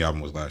 Benny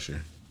album was last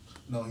year.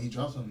 No, he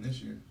dropped something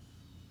this year.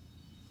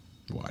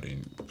 Well, I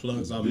didn't.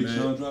 Plugs I Big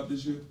Sean met. dropped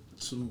this year?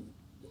 Two.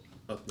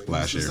 I think.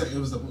 Last year. It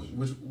was the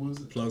which what was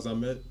it? Plugs I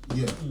met.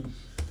 Yeah.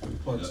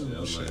 Part two.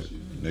 That was last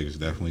year. Niggas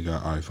definitely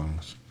got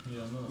iPhones.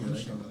 Yeah, I know. Yeah,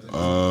 that came out that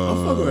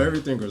I'm fucking with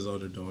everything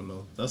Griselda doing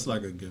though. That's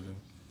like a given.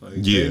 Like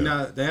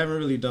Yeah. they haven't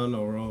really done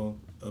no wrong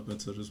up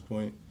until this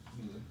point.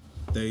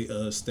 They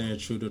stand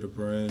true to the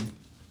brand.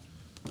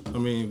 I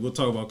mean, we'll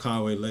talk about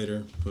Conway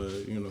later, but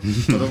you know,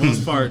 for the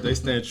most part, they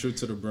stand true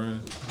to the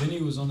brand.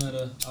 Benny was on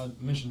that. I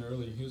mentioned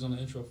earlier. He was on the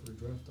intro for the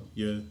draft though.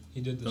 Yeah,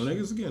 He did this. no shit.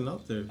 niggas getting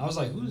out there. I was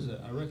like, who is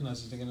that? I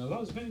recognized this nigga. And that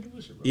was Benny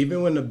doing shit, bro.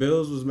 Even when the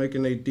Bills was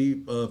making a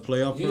deep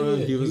playoff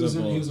run, he was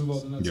involved. He was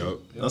involved in that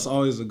Yup. too. That's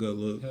always a good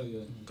look. Hell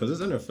yeah. Cause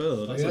it's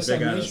NFL. Like, That's that's a like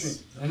big mainstream,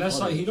 ass. and that's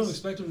like he don't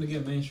expect him to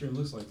get mainstream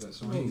looks like that.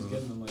 So when he's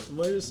getting them like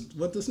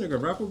What this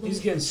nigga rapper? Bro? he's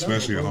getting several,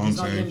 Especially bro. a home He's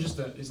not team. getting just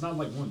that. It's not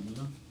like one, you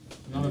know.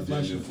 Not a And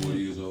flash. he's 40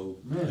 years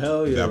old. Man,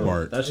 Hell yeah. That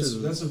part. That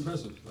shit. that's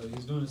impressive. Like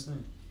he's doing his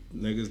thing.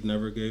 Niggas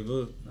never gave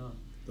up. No.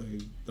 Like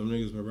them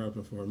niggas been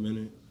rapping for a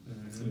minute.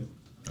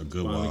 A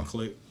good Finally while.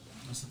 click.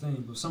 That's the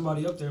thing. But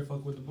somebody up there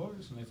fuck with the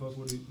bars and they fuck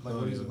with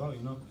what he's about,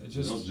 you know. It That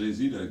just was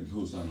Jay-Z that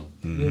co-signed him.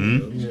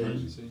 Mm-hmm.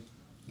 yeah. See,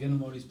 getting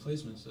him all these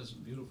placements. That's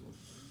beautiful.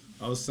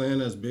 I was saying,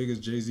 as big as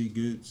Jay-Z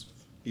gets,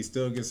 he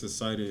still gets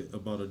excited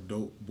about a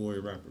dope boy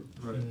rapper.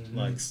 Right.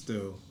 Like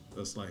still,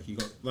 that's like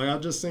like I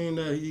just seen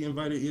that he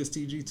invited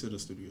ESTG to the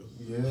studio.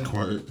 Yeah.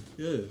 Word.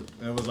 Yeah,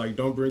 and was like,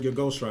 don't bring your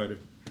ghostwriter.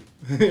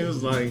 It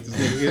was like this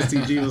nigga,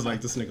 ESTG was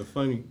like, this nigga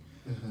funny.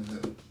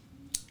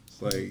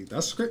 It's like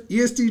that's great.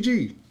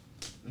 ESTG.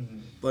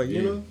 Like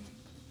you know,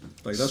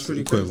 like that's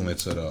pretty equivalent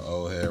to the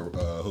old head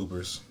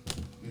Hoopers.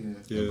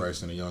 Yeah.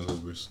 Embracing the young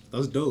Hoopers.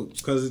 That's dope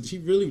because he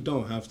really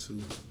don't have to.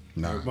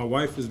 Nah. Like, my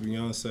wife is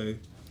Beyonce.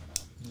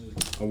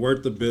 I'm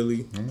worth the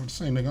Billy, I want to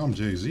say, nigga, I'm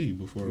Jay-Z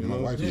before my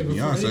wife is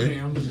before anything,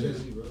 Beyonce. I'm just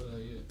Jay-Z, bro.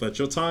 Yeah. but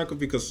your time could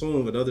be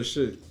consumed with other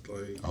shit.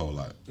 Like A whole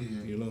lot.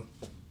 you know,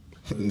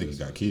 Niggas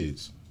got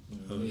kids.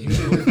 You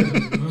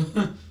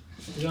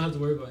don't have to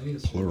worry about any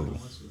of this shit. Plural. He don't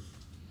want to.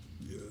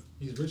 yeah.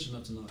 He's rich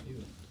enough to not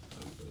either.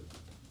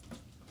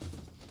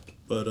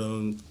 But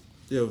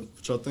yeah,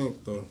 what y'all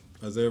think though?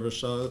 Isaiah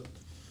Rashad,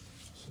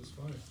 Shit's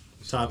fire.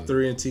 top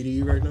 3 in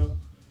TDE right now.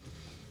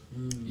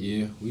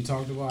 Yeah, we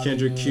talked about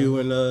Kendrick it, Q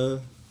and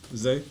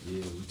Zay.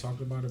 Yeah, we talked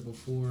about it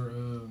before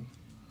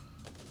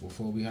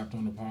we hopped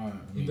on the pod.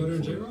 I He mean, better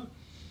than before- J-Rock?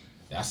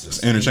 That's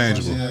It's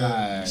interchangeable.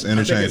 Yeah. It's I think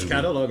his interchangeable.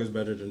 catalog is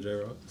better than J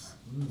Rock's.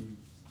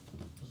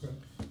 Okay.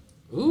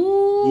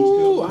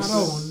 Ooh, I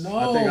don't know.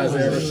 I think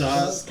Isaiah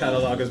Rashad's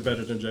catalog is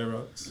better than J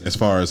Rock's. As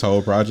far as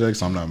whole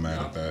projects, I'm not mad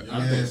at that. Y'all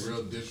Yes. think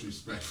real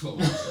disrespectful.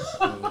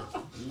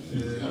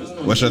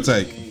 What's your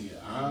take?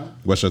 Huh?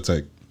 What's your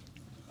take?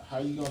 How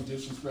you gonna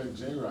disrespect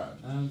J-Rock?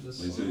 He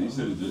said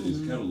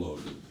it's catalog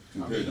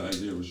compared to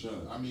Isaiah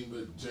Rashad. I mean,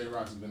 but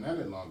J-Rock's been at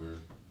it longer.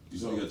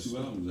 He's only got 2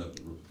 albums out,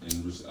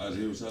 and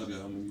Isaiah Rashad's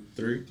got how many?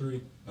 3.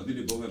 3. I think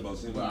they both had about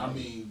the same. But I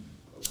mean,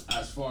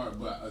 as far as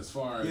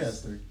Yeah, it's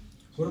 3.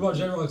 What about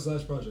J-Rock's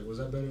last project? Was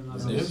that better than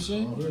Isaiah's?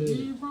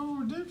 Redemption, Yeah. bro,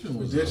 Redemption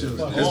was Redemption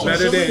was It's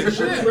better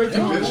than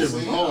Redemption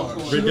was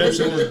hard.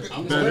 Redemption was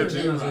I'm Better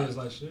saying than J-Rock. Isaiah's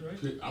last shit,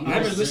 right? I'm I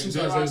haven't not listened to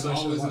saying Isaiah's J-Rock's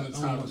last always shit. in the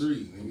I don't top know. 3.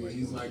 Nigga.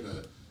 He's like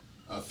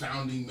a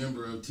founding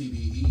member of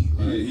TDE.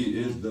 Yeah, Like, he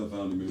is the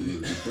founding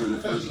member. The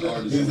first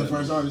artist. He's the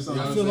first artist on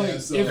You know the what I'm feel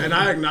like saying? So, and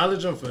I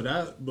acknowledge him for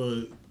that,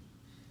 but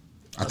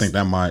I think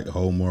that might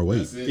hold more weight.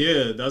 that's it.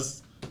 yeah,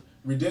 that's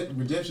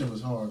Redemption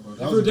was hard, bro.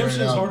 That If was a Redemption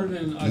great is album.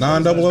 harder than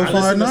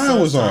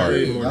 90059 was hard.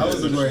 That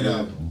was a great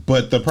album.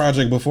 But the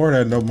project before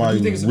that, nobody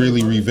You think it's a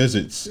really good project?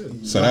 revisits.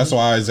 So that's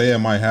why Isaiah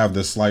might have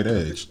the slight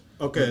edge.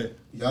 okay.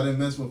 Y'all didn't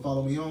mess with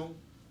Follow Me Home?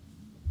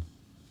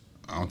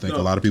 I don't think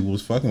No. a lot of people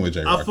was fucking with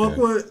J I Rock. fuck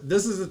with.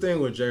 This is the thing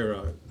with J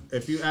Rock.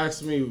 If you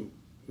ask me,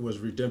 was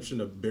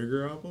Redemption a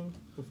bigger album?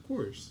 Of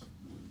course.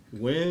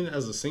 When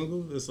as a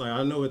single, it's like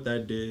I know what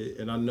that did,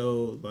 and I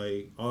know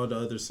like all the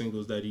other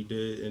singles that he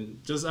did,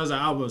 and just as an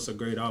album, it's a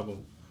great album.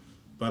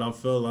 but I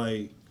feel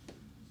like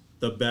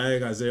the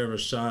bag Isaiah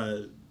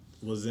Rashad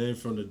was in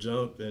from the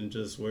jump and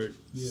just where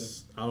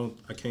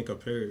I can't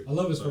compare it. I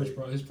love his first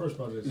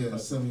project. Yeah,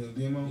 Simeon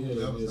Demo. Yeah,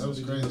 that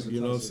was crazy. You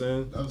know what I'm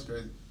saying? That was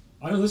crazy.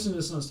 I didn't listen to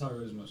the Sun's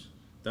Tirade as much.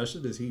 That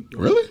shit is heat.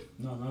 Bro. Really?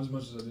 No, not as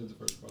much as I did the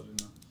first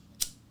project.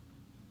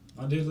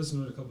 No, I did listen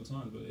to it a couple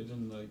times, but it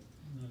didn't like.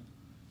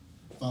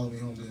 Follow Me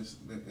Home didn't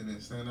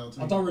stand out to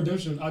me. I thought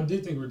Redemption. I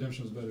did think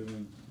Redemption was better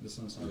than the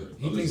Sun's Tirade.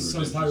 He thinks the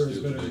Sun's Tirade is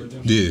better than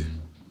Redemption. Yeah.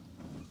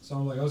 So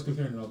I'm like, I was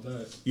comparing it off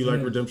that. You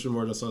like Redemption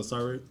more than Sun's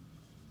Tirade?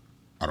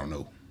 I don't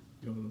know.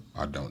 You don't know?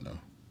 I don't know,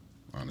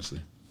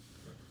 honestly.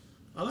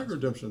 I like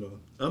Redemption though.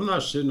 I'm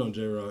not shitting on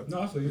J-Rock.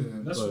 No, I feel you.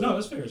 Yeah,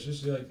 That's fair. It's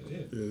just like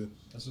Yeah.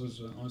 That's what's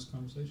an honest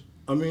conversation.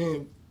 I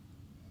mean,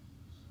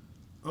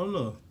 I don't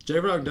know.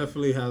 J-Rock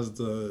definitely has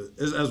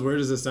as weird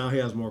as it sounds, he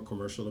has more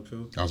commercial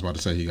appeal. I was about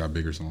to say he got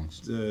bigger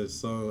songs. Yeah,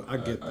 so I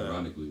get that.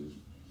 Ironically,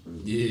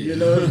 You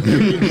know,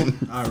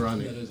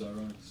 ironic. Yeah, it is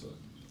ironic. So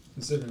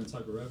considering the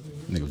type of rapper.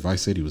 Nigga,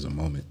 Vice City was a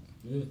moment.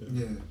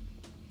 Yeah.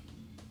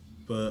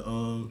 But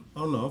I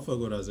don't know. I fuck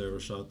with Isaiah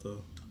Rashad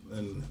though,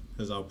 and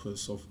his output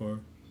so far.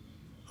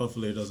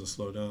 Hopefully it doesn't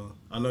slow down.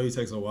 I know he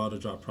takes a while to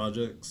drop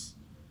projects.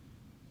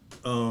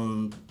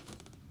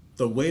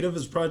 The weight of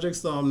his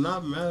projects though, I'm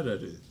not mad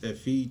at it.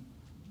 If he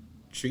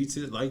treats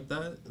it like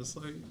that, it's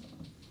like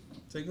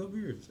take up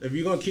yours. If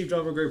you're gonna keep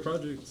dropping great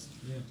projects,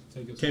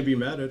 can't be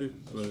mad at it.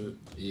 But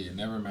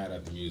never mad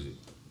at the music.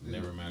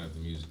 Never mad at the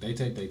music. They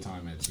take their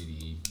time at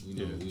TDE. We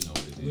know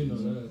what it is. We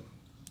know that.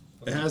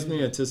 It has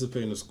me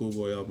anticipating the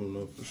Schoolboy album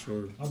though for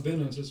sure. I've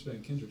been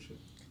anticipating Kendrick shit.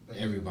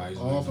 Everybody's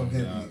all from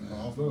hippie.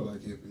 All from like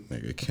hippie.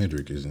 Nigga,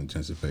 Kendrick is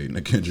anticipating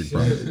a Kendrick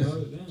project.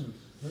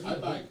 I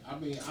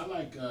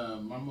like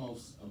my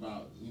most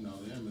about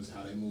them is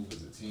how they move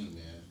as a team,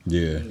 man.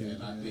 Yeah.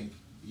 And I think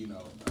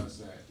us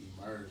that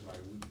emerge, like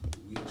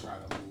we try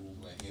to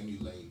move and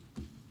emulate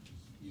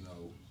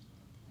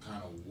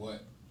kind of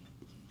what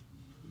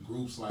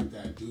groups like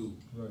that do.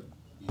 Right.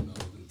 The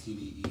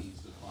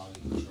TDEs, the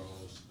quality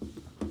controls,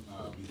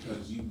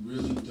 because you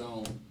really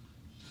don't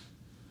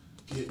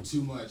get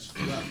too much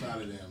fluff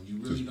out of them.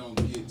 You really don't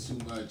get too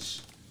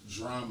much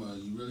drama.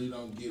 You really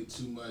don't get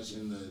too much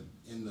in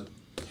the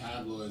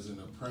tabloids and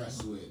the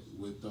press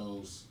with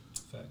those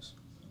facts.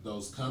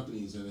 Those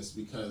companies, and it's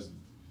because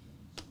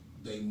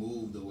they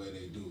move the way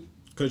they do.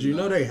 Because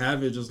they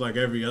have it just like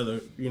every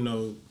other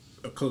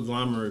a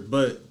conglomerate,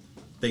 but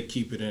they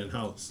keep it in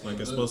house like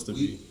it's supposed to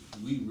be.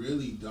 We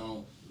really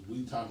don't.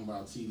 We talking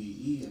about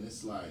TDE, and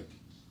it's like,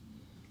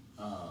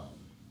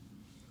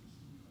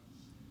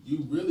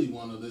 you really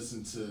want to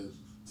listen to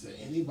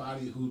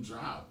anybody who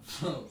dropped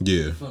from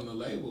the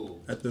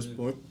label at this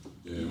point.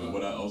 Yeah, but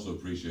what I also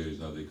appreciate is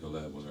how they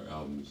collab on their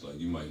albums. Like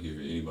you might hear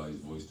anybody's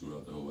voice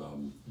throughout the whole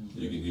album.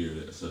 You can hear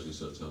that such and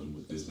such helping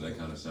with this, and that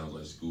kind of sounds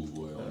like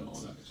Schoolboy on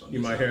you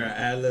might hear an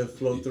ad-lib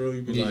flow through.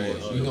 You be like,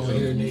 you gonna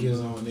hear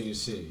niggas on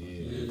niggas shit.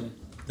 Yeah.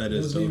 That it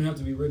is. doesn't even have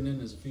to be written in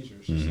as a feature.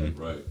 It's just like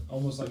right.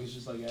 Almost like it's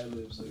just like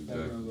ad-libs, like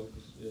background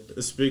vocals.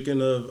 Yeah. Speaking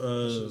of,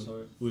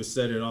 we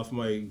set it off.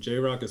 Mike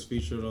J-Rock is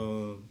featured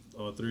on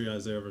all 3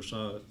 Isaiah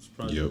Rashad's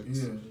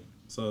projects. Yeah.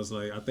 So it's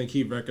like I think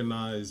he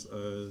recognized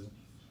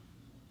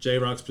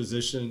J-Rock's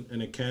position in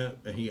the camp,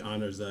 and he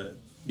honors that.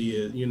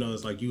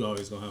 It's like you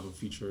always gonna have a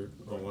feature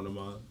on one of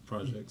my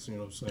projects. You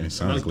know what I'm saying? And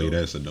sonically,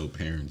 that's a dope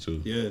pairing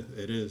too. Yeah,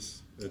 it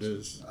is. It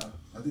is.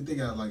 I think they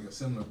got like a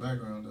similar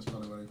background. That's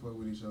probably why they fuck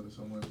with each other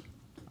so much.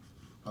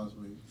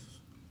 Possibly.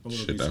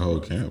 Shit, that whole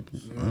camp,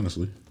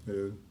 honestly.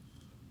 Yeah.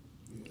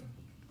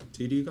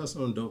 TD got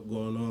something dope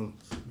going on.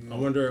 Yeah. I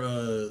wonder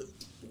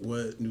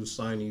what new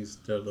signees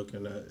they're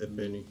looking at, if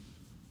any.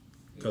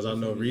 Because I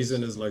know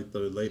Reason is like the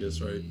latest,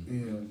 right?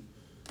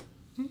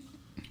 Yeah.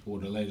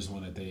 Well, the latest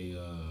one that they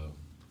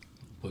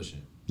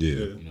pushing. Yeah.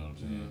 You know what I'm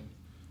saying?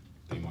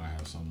 They might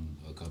have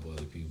a couple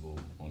other people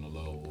on the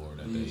low, or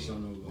that they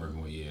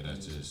working with. Yeah,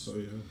 that's just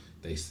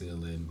they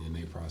still in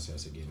their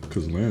process again.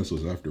 Because Lance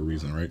was after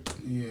Reason, right?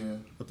 Yeah.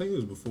 I think it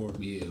was before.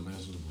 Yeah,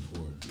 Lance was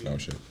before. Oh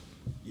shit.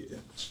 Yeah.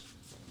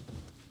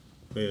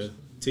 But yeah,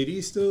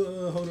 TD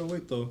still holding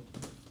weight though.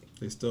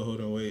 They still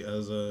holding weight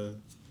as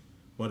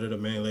one of the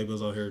main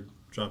labels out here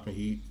dropping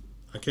heat.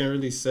 I can't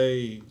really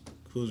say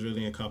who's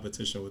really in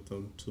competition with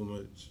them too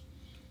much.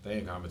 They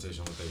in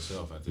competition with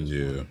themselves at this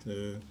point.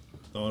 Yeah.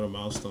 All the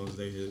milestones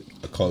they hit.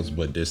 A close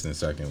but distant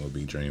second would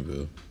be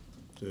Dreamville.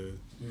 Yeah.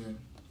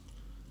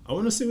 I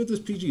want to see what this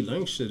PG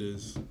Lang shit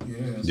is.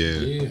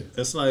 Yeah.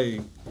 It's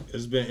like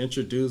it's been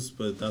introduced,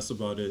 but that's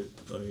about it.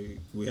 Like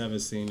we haven't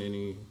seen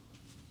any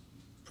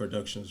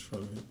productions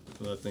from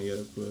it, nothing yet.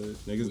 But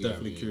niggas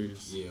definitely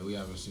curious. Yeah, we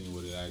haven't seen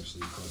what it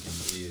actually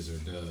fucking is or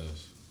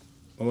does.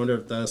 I wonder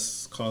if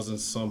that's causing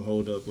some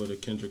hold up with a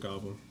Kendrick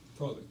album.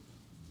 Probably.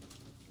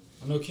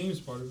 I know Keem's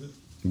part of it.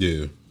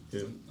 Yeah.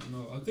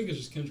 I think it's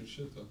just Kendrick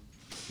shit though.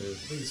 Yeah. I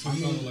think it's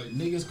some like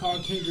niggas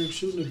called Kendrick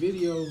shooting a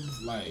video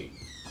like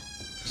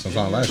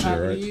sometime last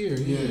year, right? I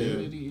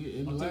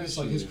think it's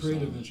like his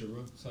creative venture,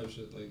 bro. Type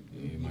shit. Like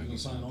he's gonna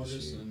sign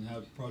artists and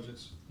have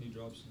projects he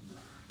drops.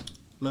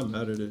 Not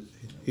mad at it.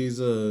 He's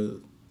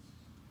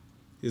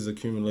he's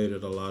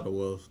accumulated a lot of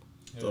wealth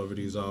over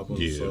these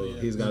albums, so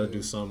he's got to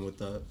do something with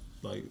that.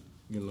 Like,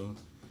 you know,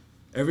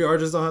 every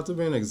artist don't have to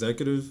be an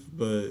executive,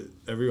 but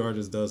every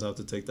artist does have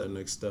to take that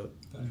next step.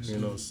 You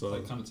know, so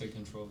like kind of take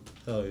control.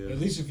 Hell yeah. At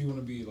least if you want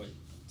to be like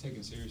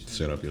taken seriously.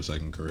 Set up your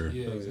second career.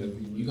 Yeah,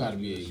 exactly. You got to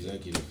be an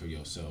executive for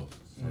yourself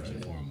first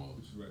and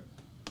foremost. Right.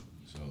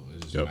 So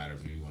it doesn't matter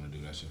if you want to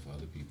do that shit for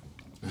other people.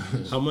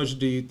 How much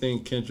do you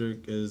think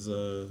Kendrick is?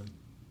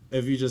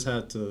 If you just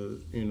had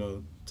to, you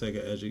know, take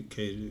an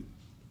educated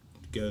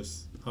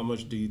guess, how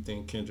much do you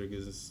think Kendrick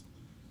is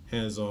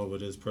hands-on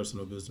with his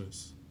personal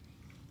business?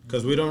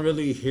 Because we don't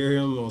really hear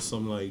him on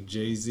some like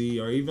Jay-Z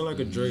or even like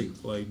a Drake.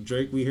 Like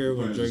Drake, we hear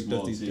when Drake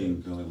does these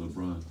things. Kind of like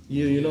LeBron.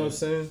 Yeah, you know what I'm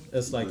saying?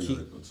 It's like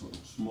a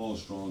small,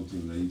 strong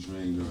team that he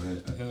trained or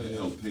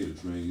helped pay to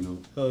train. You know.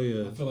 Hell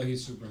yeah. I feel like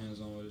he's super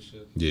hands-on with his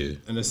shit. Yeah.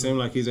 And it seemed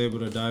like he's able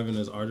to dive in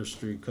his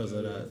artistry because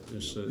of that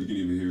and shit. You can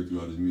even hear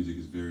throughout his music.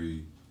 It's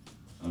very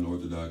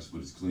unorthodox,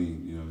 but it's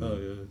clean. You know. Hell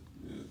yeah.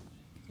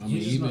 I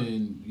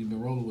mean, you've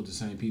been rolling with the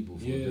same people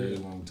for a very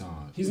long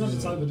time. He's not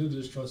the type of dude to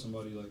just trust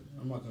somebody. Like,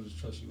 I'm not gonna just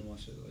trust you to my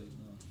shit. Like,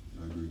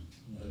 no. I agree.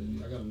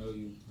 I gotta know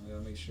you. I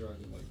gotta make sure I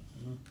can, like,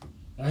 you know.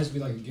 That has to be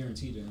like a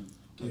guarantee to him.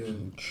 Yeah.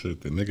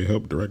 Shit, the nigga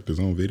helped direct his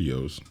own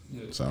videos.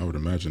 Yeah. So I would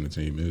imagine the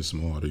team is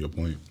small, to your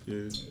point.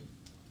 Yeah.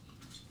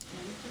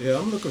 Yeah,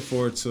 I'm looking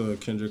forward to a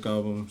Kendrick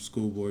album,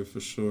 Schoolboy,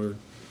 for sure.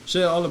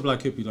 Shit, all the Black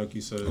Hippie, like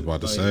you said. I was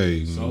about to like,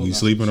 say, we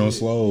sleeping on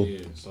Slow. Yeah,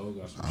 Soul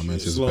got some I'm shit.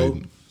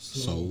 anticipating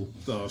Soul.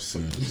 Oh,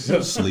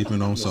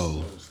 Sleeping on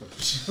Soul.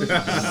 Did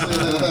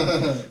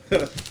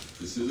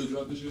SZA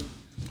drop this year?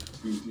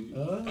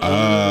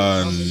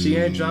 She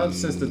ain't dropped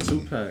since the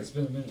 2-pack. It's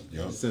been a minute.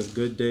 Yep. Since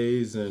Good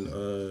Days and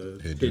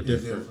Hit Hit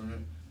Different.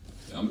 Different.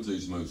 Yeah, I'm gonna tell you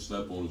somebody who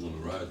slept on is on the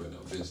rise right now.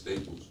 Vince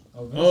Staples.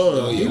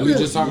 Oh, Yeah, we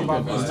just talking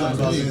about Talked Vince.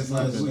 about this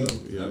last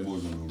week. That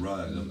boy's on the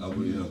rise. I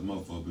wouldn't have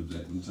motherfucker, but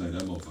I'm telling you,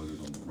 that motherfucker's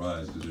on the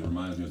rise because it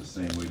reminds me of the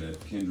same way that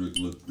Kendrick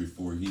looked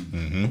before he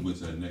went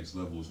to that next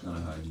level. Is kind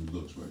of how he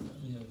looks right now.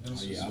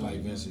 I like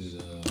Vince's.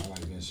 I like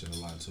Vince shit a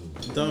lot too.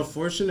 The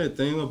unfortunate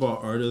thing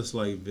about artists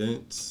like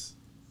Vince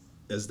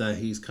is that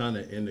he's kind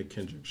of in the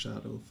Kendrick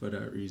shadow for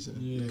that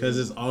reason. Because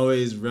it's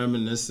always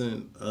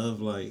reminiscent of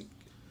like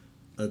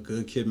a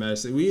Good Kid, Mad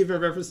City. We even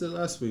referenced it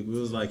last week. We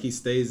was like he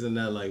stays in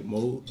that like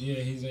mode. Yeah,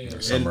 he's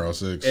a Summer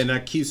 06. And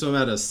that keeps him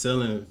at a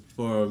ceiling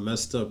for a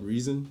messed up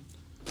reason.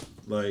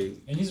 Like,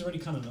 and he's already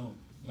kind of known.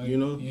 Like, you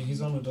know? Yeah,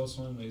 he's on Adult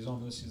Swim. He's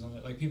on this. He's on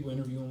that. Like, people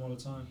interview him all the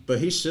time. but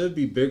he should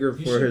be bigger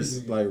He for should be his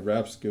bigger. like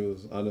rap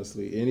skills,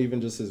 honestly, and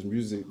even just his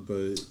music.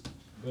 But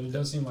But it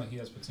does seem like he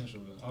has potential.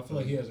 I feel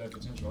like he has that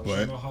potential. I just But-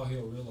 don't know how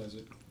he'll realize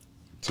it.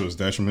 To his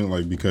detriment,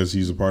 like, because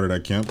he's a part of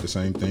that camp, the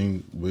same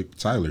thing with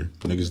Tyler.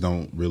 Niggas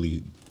don't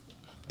really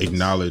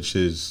acknowledge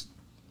his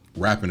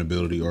rapping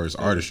ability or his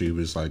artistry,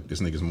 but it's like this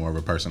nigga's more of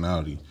a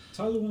personality.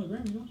 Tyler won a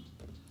Grammy, though.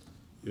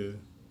 yeah,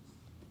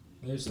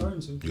 They're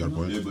starting to. You got a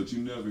point? Yeah, but you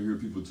never hear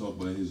people talk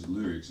about his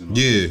lyrics and all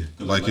Yeah,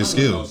 that. like his I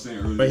skill. was saying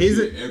earlier, But he's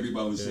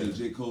everybody was saying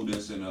J. Cole,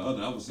 this and the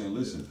other. I was saying,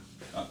 listen,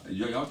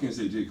 y'all can't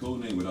say J.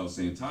 Cole's name without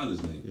saying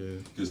Tyler's name.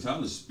 Yeah. Because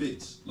Tyler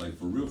spits, like,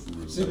 for real, for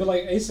real. See, but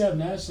like ASAP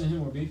Nash and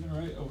him were beefing,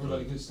 right, over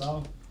like his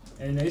style.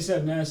 And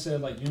ASAP Nash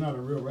said like, you're not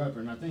a real rapper,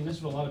 and I think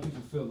that's what a lot of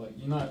people feel like.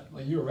 You're not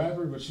like you're a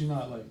rapper, but you're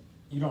not like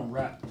you don't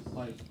rap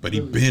like. But he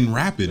really. been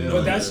rapping, though.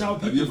 But that's how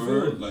Have you people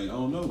ever feel. heard? Like, I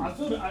don't know. I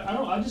feel that I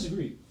don't. I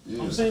disagree.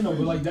 Yeah. I'm saying no,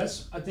 but like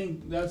I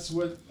think that's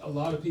what a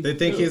lot of people. they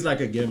think feel. he's like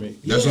a gimmick.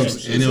 That's what I'm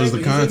saying. And it was the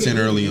He's like content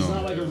a- early he's on.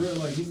 not like a real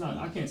like he's not.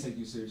 I can't take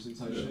you seriously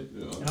type Yeah, shit.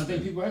 yeah, And I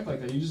think people act like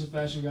that. You're just a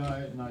fashion guy,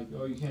 and like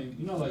oh you can't.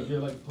 You know like you're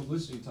like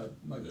publicity type.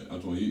 Like I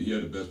told you, he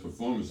had the best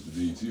performance at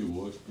the BET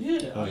Awards. yeah.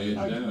 Hands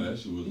down, that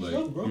shit was he's like.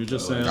 dope, bro. You're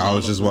just saying. I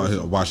was just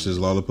watched his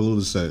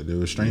Lollapalooza set. They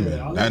were streaming.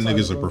 Yeah, I that like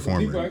nigga's Tyler, a bro, but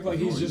People performer. act like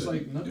he's just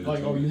like Yeah, like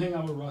oh yeah. you hang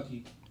out with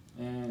Rocky,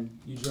 and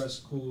you dress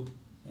cool,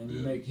 and you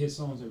Yeah. make hit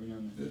songs every now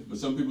and then. Yeah, but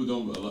some people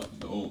don't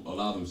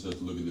allow themselves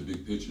to look at the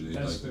big picture. They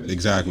That's like fair.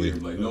 Exactly.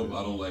 Like, nope,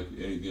 I don't like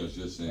anything else.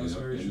 Just saying. That's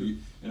very and, true.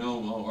 and I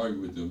don't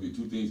argue with them.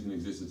 Two things can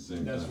exist at the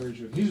same That's time. very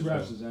true. He's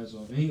raps his ass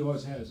off, and he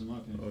always has, in my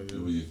opinion. Oh,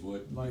 Yeah, yeah. yeah,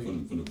 what? Like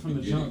from the from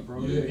the beginning. jump,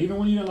 bro. Yeah. Even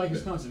when you didn't like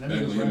his content, that Back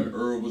nigga when was him and rapping.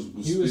 Earl was He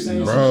was spitting,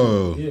 saying,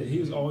 Bro. yeah, he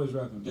was always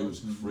rapping. it Bro.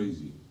 was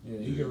crazy. Yeah,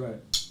 he could rap.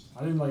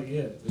 I didn't like,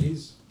 yeah, but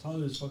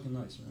Tyler is fucking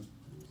nice, man.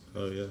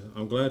 Oh yeah,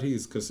 I'm glad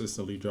he's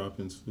consistently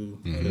dropping too.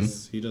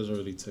 Because he doesn't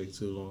really take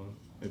too long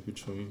in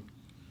between.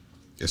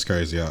 It's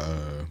crazy.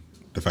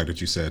 The fact that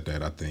you said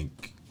that, I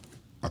think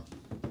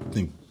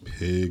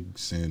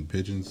pigs and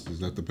pigeons, is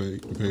that the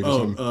pig? The pig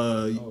or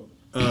something?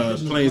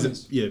 Pigeons and planes.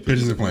 Planes. Yeah,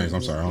 Pigeons and planes.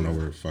 I'm sorry, I don't know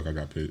where the fuck I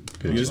got pigs.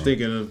 You're just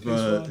thinking of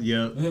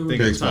thinking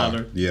Pig of Tyler.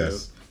 Tyler.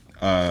 Yes.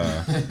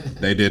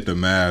 They did the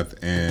math,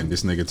 and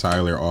this nigga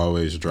Tyler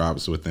always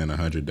drops within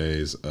 100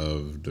 days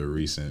of the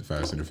recent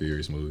Fast and the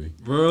Furious movie.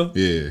 Bro.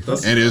 Yeah,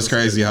 and it's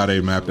crazy how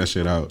they mapped that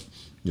shit out.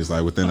 It's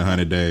like within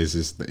 100 days,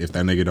 if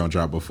that nigga don't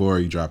drop before,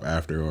 you drop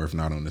after, or if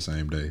not on the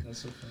same day. That's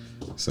so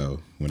funny. So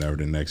whenever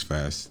the next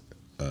Fast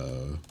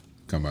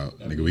come out,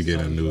 That nigga, we means get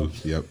a Tyler new.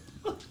 drops. Yep.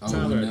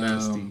 When,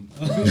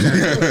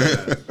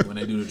 when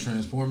they do the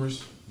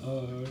Transformers,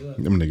 Oh,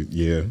 Them niggas,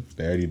 yeah,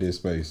 they already did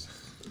space.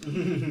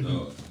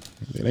 No.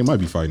 They might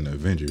be fighting the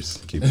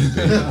Avengers. Keep it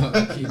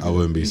big. I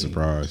wouldn't be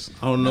surprised.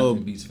 I don't know.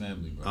 Beats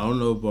family, bro. I don't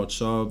know about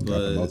y'all, Got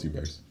the but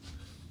multiverse.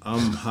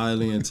 I'm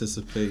highly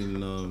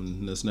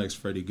anticipating this next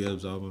Freddie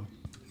Gibbs album.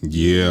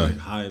 Yeah. Like,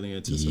 highly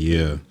anticipating.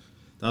 Yeah.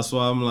 That's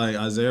why I'm like,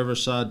 Isaiah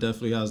Rashad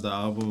definitely has the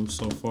album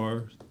so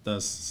far.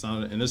 That's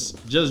sounding, and it's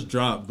just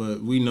dropped,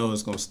 but we know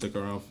it's gonna stick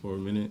around for a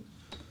minute.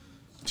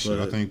 Shit,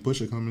 I But think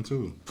Pusha coming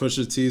too.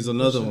 Pusha T's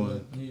another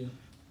one. Yeah.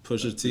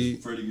 Pusha T.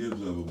 Does Freddie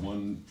Gibbs have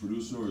one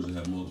producer, or does it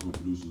have multiple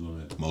producers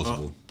on it?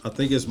 Multiple. I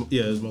think it's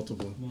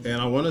multiple,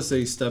 and I want to say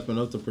he's stepping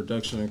up the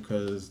production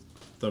because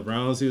the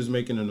rounds he was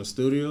making in the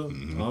studio,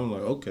 I'm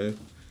like, okay.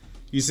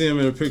 You see him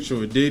in a picture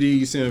with Diddy,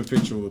 you see him in a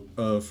picture with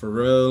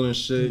Pharrell and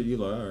shit. You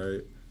like, all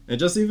right, and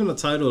just even the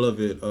title of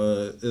it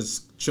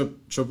is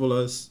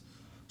Triple S,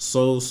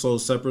 Soul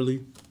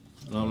Separately,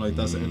 and I'm like,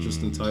 that's an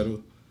interesting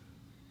title.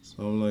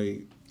 So I'm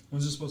like,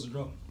 When's it supposed to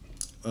drop?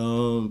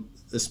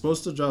 it's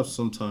supposed to drop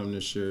sometime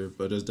this year,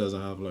 but it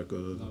doesn't have like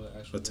a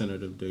actual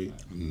tentative date.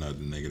 Not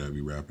the nigga that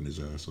be rapping his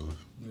ass off.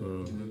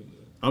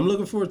 I'm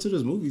looking forward to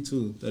this movie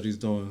too that he's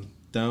doing.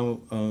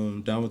 Down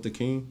with the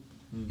King.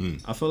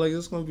 I feel like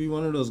it's gonna be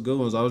one of those good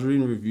ones. I was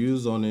reading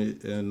reviews on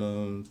it, and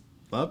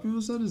a lot of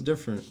people said it's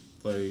different.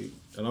 Like,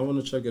 and I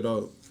want to check it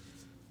out.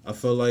 I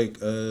feel like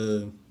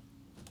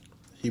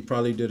he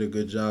probably did a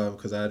good job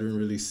because I didn't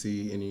really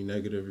see any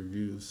negative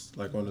reviews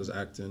like on his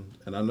acting,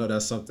 and I know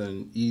that's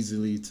something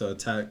easily to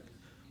attack.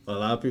 But a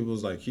lot of people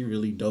was like, he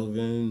really dove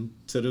in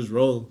to this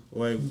role.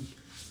 Like,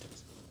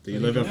 he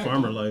live in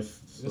farmer life.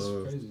 That's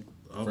So, crazy.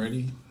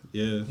 Freddie,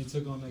 yeah. He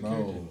took on that bro.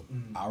 character.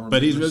 I remember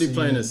But he's really seeing-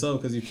 playing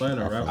himself because he's playing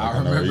a rapper. I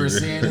remember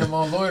seeing him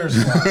on Lawyer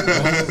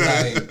Squad.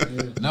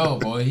 Like, no,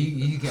 boy,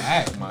 he can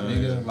act, my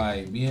nigga.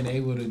 Like, being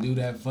able to do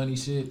that funny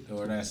shit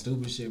or that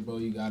stupid shit, bro,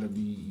 you gotta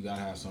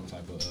have some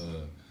type of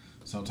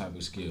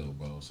skill,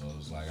 bro. So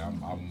it's like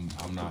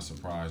I'm not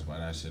surprised by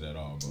that shit at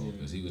all, bro,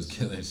 because he was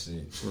killing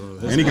shit.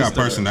 And he got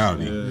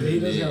personality. He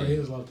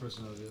has a lot of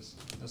personality.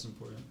 That's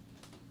important.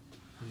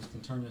 He just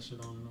can turn that shit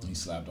on and on. He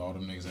slapped all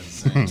them niggas at the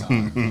same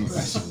time. Bro.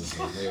 That shit was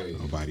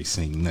hilarious. Nobody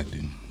saying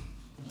nothing.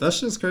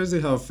 That's just crazy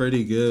how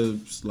Freddie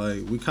Gibbs,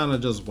 like, we kind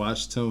of just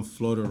watched him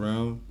float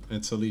around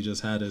until he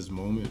just had his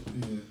moment.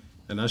 Yeah.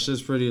 And that's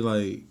just pretty,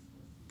 like,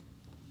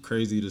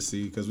 crazy to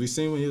see. Because we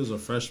seen when he was a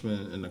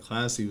freshman in the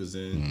class he was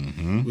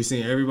in. We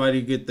seen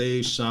everybody get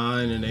their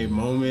shine and their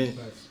moment.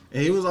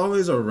 And he was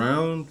always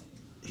around.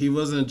 He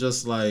wasn't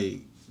just, like,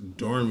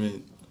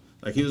 dormant.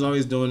 Like, he was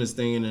always doing his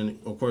thing. And then,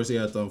 of course, he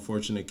had the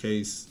unfortunate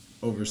case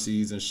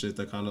overseas and shit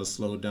that kind of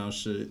slowed down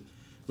shit.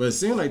 But it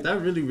seemed like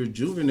that really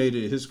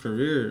rejuvenated his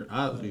career,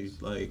 oddly.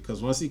 Like,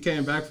 because once he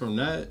came back from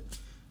that,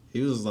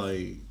 he was,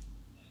 like,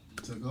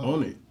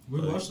 on it. We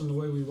like, watched him the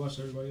way we watched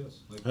everybody else.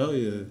 Like, hell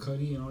yeah.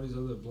 Cuddy and all these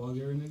other blog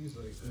era niggas.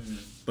 Like,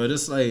 But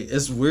it's like,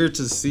 it's weird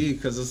to see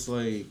because it's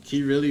like,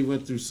 he really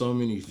went through so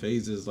many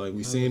phases. Like,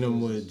 we seen him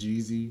with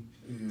Jeezy,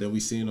 then we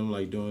seen him,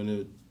 like, doing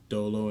it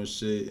Dolo and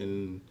shit.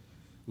 And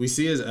we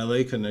see his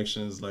LA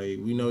connections. Like,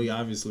 we know he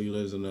obviously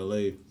lives in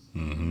LA.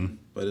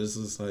 But it's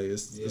just like,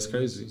 it's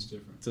crazy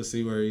different. to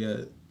see where he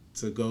at.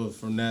 To go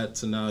from that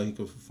to now he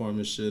can perform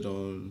his shit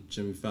on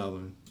Jimmy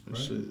Fallon and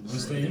shit.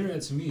 It's the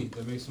internet to me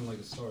that makes him like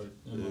a star,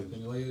 in my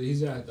opinion. Like,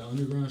 he's at the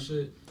underground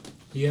shit.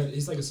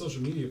 He's like a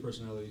social media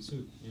personality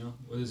too, you know,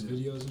 with his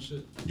videos and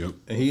shit. Yep.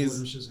 And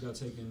Them shits got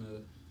taken.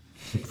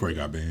 Before he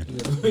got banned.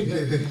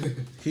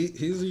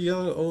 He's a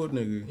young old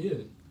nigga. Yeah.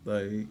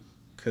 Like,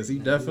 cause he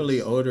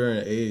definitely older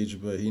in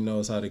age, but he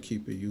knows how to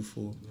keep it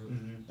youthful.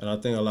 And I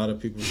think a lot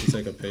of people should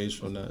take a page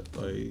from that,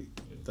 like,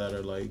 that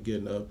are like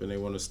getting up and they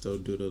want to still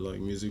do the like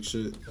music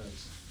shit.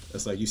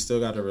 It's like you still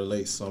got to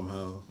relate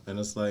somehow, and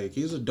it's like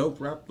he's a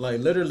dope rap, like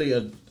literally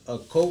a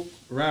coke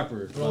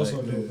rapper. But also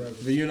like, a dope rapper.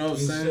 But you know what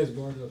I'm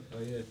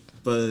saying?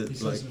 But he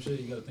says like, some shit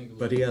you gotta think about.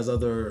 but he has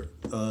other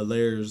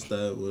layers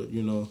that would,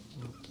 you know,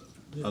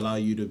 allow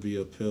you to be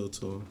appealed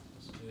to him.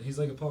 Yeah, he's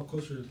like a pop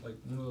culture, like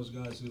one of those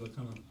guys who like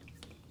kind of,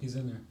 he's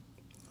in there.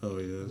 Oh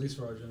yeah. At least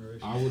for our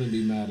generation. I wouldn't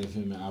be mad if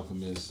him and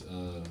Alchemist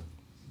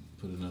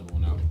put another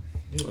one out.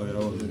 Yeah, Oh,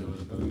 yeah,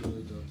 that'd be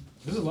really dope.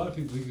 There's a lot of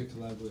people he could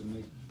collab with and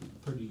make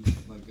pretty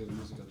like good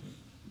music, I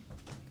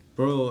think.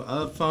 Bro,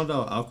 I found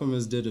out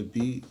Alchemist did a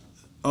beat.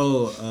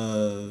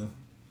 Oh,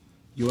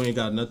 You Ain't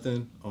Got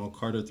Nothing on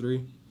Carter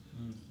 3.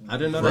 I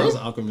didn't know that was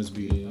Alchemist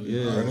beat.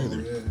 Yeah.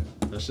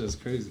 That shit's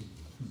crazy.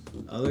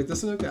 I was like,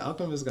 this nigga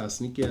Alchemist got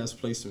sneaky ass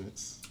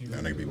placements.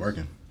 That nigga be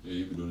working. Yeah,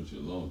 you've been doing this shit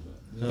a long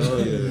time.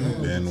 Hell yeah.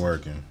 Been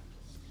working.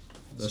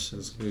 That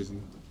shit's crazy.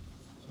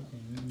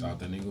 Thought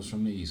that nigga was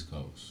from the East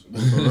Coast. For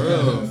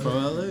real, from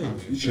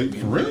LA. Shit,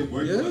 for real?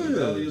 Where you from, the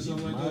Valley or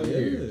something like that?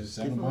 Yeah.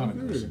 Santa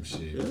Monica or some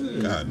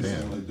shit. God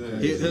damn. Like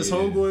that. His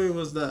homeboy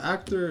was the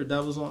actor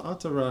that was on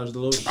Entourage, the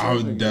little short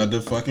Oh, nigga.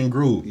 the fucking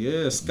group.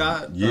 Yeah,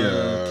 Scott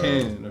Yeah.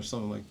 Can or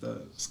something like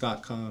that.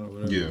 Scott Kahn or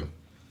whatever. Yeah.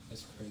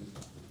 That's crazy.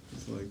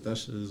 It's like, that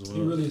shit is He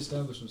wild. really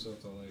established himself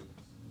though.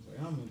 Like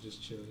I'm gonna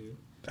just chill here.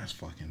 That's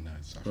fucking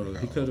nuts. I Bro,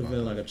 forgot he could have all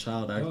been about like a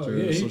child actor Oh, or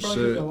yeah, he some probably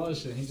shit. did a lot of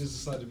shit. He just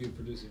decided to be a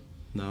producer.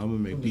 Nah, I'm gonna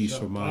make From the beats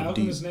jump. for Mobb Deep.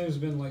 Alchemist's name's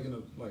been like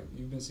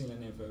you've been seeing that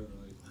name forever.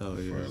 Like Hell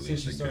yeah. For at Since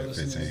least you a started good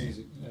listening to 15.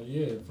 music.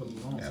 Yeah, for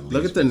the long time.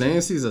 Look at the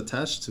names he's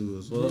attached to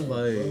as well. Yeah, Like,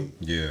 bro.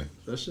 Yeah,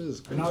 that shit is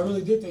crazy. And I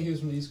really did think he was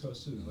from the East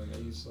Coast too. Like I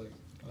used to like,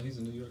 oh, he's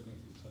a New York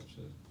nigga type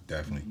shit.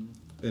 definitely.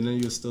 And then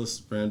you still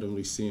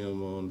randomly see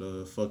him on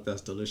the Fuck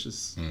That's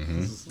Delicious.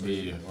 Mm-hmm.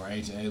 Yeah, or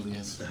Ancient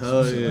Aliens.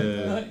 Hell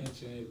yeah.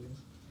 Ancient Aliens.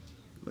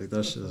 Like,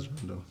 that shit is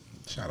random.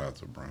 Shout out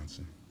to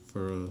Bronson.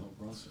 For Oh,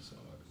 Bronson's so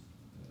hard.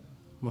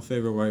 my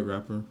favorite white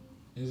rapper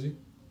Is he?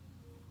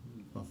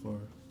 by far.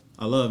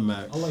 I love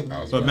Mac. I like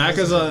Mac. But Mac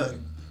is just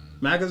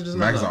Mac is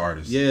not an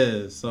artist.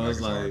 Yeah, so Mac it's is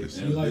an like, artist.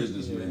 And a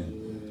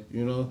businessman.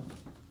 you know,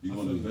 You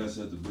want to invest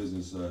at the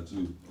business side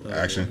too.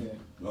 Action.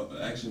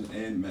 Action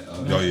and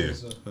Oh, yeah.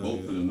 both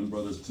of them. Them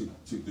brothers took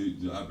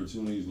the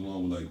opportunities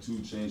along with like 2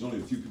 Chainz. Only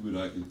a few people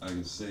that I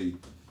can say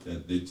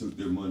that they took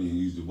their money and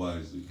used it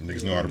wisely.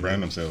 Niggas know how to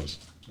brand themselves.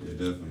 Yeah,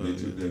 definitely.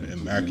 They took that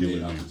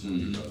Immaculately.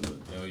 opportunity.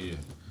 Hell yeah.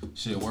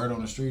 Shit, word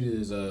on the street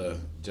is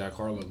Jack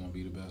Harlow gonna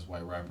be the best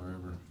white rapper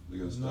ever. They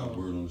gotta stop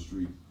word on the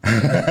street.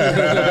 Cut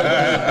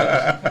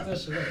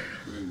that shit up.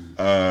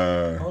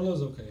 Crazy.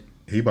 Harlow's okay.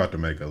 He about to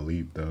make a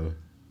leap though.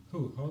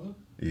 Who? Harlow?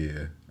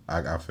 Yeah,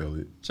 I feel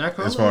it. Jack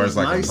Harlow As far is as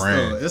like nice, a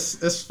brand, though.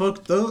 It's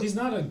fucked up. He's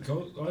not a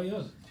goat. Oh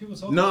yeah, people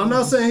talk. No, about I'm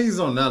not him. saying he's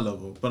on that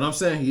level, but I'm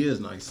saying he is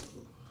nice.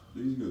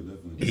 He's good,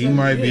 definitely. he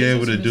might be Yeah,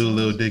 able to he's do nice.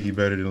 Lil Dicky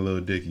better than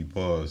Lil Dicky.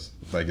 Pause.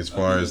 Like as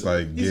far as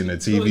like getting a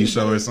he's- TV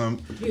show or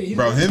something. Yeah, he's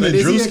Bro, him But and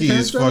is he a Drewski is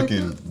cancer like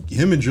fucking.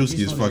 Him and Drewski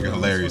He's is funny, fucking bro.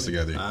 hilarious He's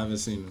funny. together. I haven't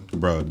seen him.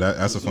 Bro,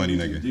 that's a For funny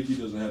some reason, nigga.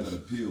 Dickie doesn't have that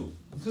appeal.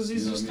 Because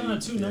he's You know just what I kind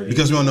of mean? too nerdy.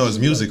 Because we don't know his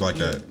music like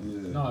that. Yeah.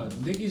 Nah,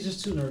 Dickie's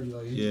just too nerdy.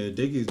 Like Yeah,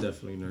 Dickie's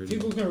definitely nerdy.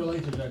 people can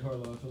relate to Jack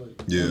Harlow. I feel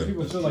like Yeah.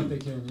 people feel like they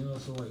can. You know,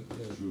 so like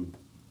yeah. True.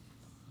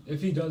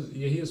 If he does,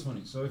 yeah, he is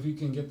funny. So if he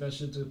can get that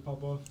shit to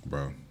pop off,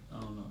 Bro, I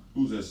don't know.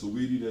 Who's that?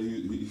 Saweetie that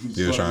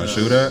he was trying to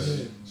shoot at?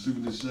 at?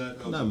 Shooting the shot.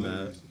 That was Not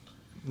hilarious. mad.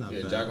 Not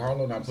Yeah, bad. Jack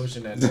Harlow not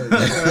pushing that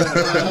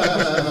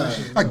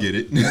nerd. I get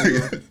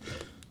it.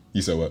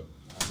 You said what?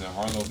 I said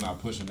Harlow's not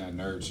pushing that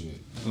nerd shit.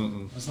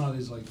 That's not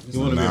his like. It's You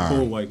want to not, be a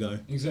Nah. cool white guy.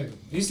 exactly.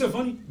 He's still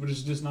funny, but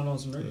it's just not on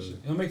some nerdy shit.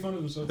 He'll make fun of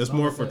himself. It's not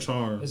more like for that.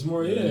 charm. It's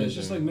more yeah. It's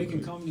just like Yeah.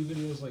 making comedy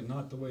videos, like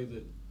not the way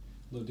that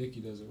Lil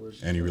Dicky does it. Where it's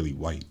just And he like- really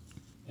white.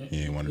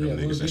 He ain't one of yeah, them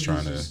Lil niggas that's Dicky's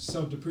trying to. just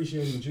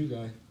self-depreciating Jew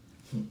guy.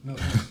 No,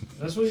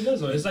 that's what he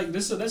does though. It's like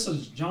this. That's a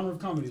genre of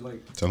comedy.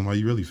 Like Tell him how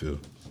you really feel.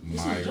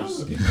 it's a Myers.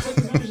 genre. People take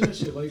advantage of that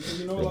shit. Like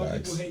you know, a lot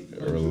of people Relax. hate.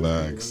 Like,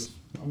 Relax.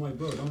 I'm like,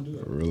 bro, don't do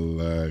that.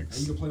 Relax.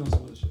 You can play on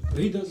some other shit. But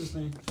he does his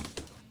thing.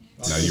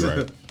 No, you're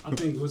right. I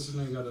think what's his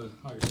name got a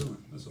higher ceiling.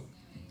 That's all.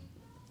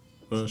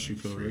 Well, she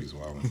feel right. Freeze,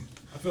 wow.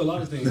 I feel a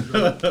lot of things.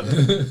 Bro.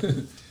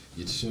 Get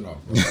your shit off,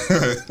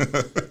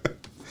 bro.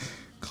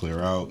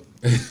 Clear out.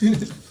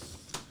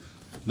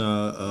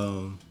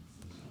 Nah,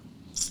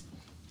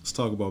 let's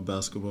talk about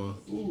basketball.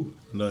 Ooh.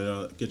 No,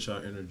 y'all get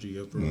y'all energy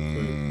up real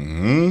quick.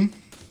 Mm-hmm.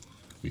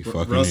 We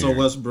fucking Russell here.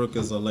 Westbrook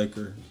is a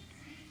Laker.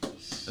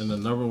 And the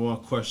number one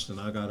question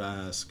I gotta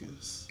ask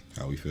is,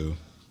 How we feel?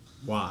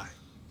 why?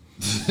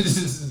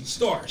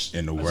 Stars.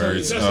 In the I tell you,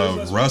 words that's-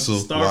 of Russell,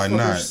 Star why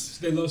not? fuckers.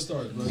 They love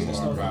stars, bro. They love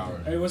Star star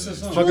power. Hey, what's that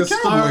song? Fucking Cowboy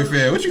star.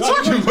 fan, what you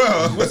talking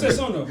about? What's that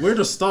song though? We're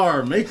the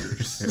star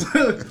makers.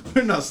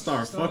 We're not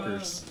star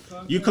fuckers.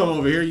 You come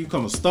over here, you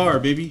come a star,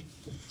 baby.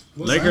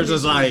 What's Lakers that?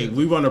 is like,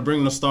 we want to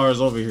bring the stars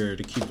over here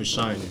to keep it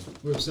shining.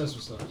 We're obsessed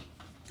with stars.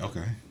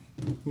 Okay.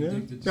 Yeah,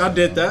 Addicted to I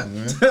did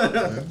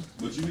that.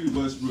 But you need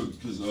Westbrook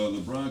because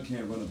LeBron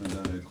can't run up and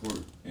down that court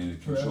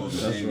and control the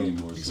That's game true.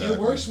 anymore. Exactly.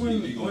 It works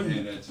when He gonna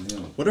hand that to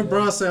him. What did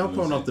Bron say? I'm You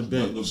know coming what off the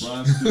saying?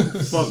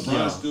 bench. But LeBron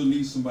y'all. still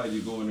needs somebody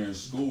to go in there and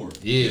score.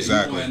 Yeah,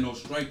 exactly. You don't have no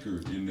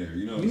striker in there.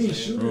 You know what We I'm need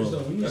saying? shooters though.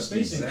 We need That's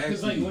spacing. Because like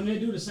exactly- when they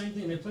do the same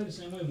thing, they play the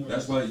same way more.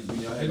 That's why when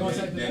y'all They had gonna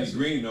attack the Danny basket.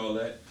 Green and all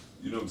that.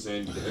 You know what I'm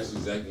saying? That's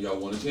exactly y'all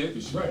won a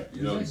championship. Right,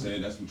 You know what I'm exactly.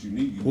 saying? That's what you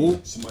need. You Who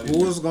need somebody.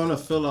 who is gonna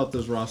fill out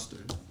this roster?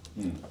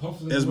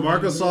 Hopefully, Is more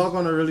Marcus than Gasol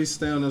gonna really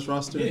stay on this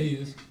roster? Yeah, he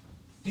is.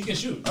 He can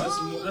shoot.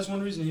 That's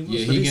one reason he moves.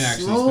 Yeah, But he he's can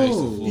actually slow. space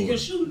the He floor. can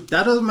shoot.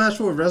 That doesn't match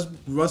with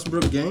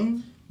Westbrook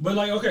game. But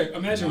like, okay,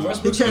 imagine Nah.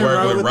 Westbrook. He can't Work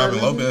run with with Robin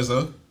that Lopez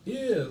though.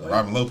 Yeah. Like,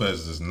 Robin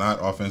Lopez is not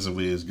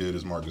offensively as good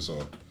as Marcus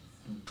Gasol.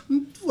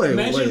 Wait,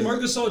 imagine wait.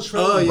 Marcus Gasol Oh,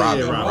 trailing.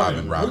 yeah,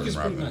 Robin. Marcus is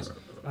pretty Robin. nice.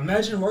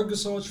 Imagine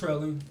Marcus Gasol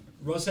trailing.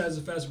 Russ has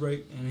a fast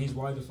break and he's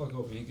wide the fuck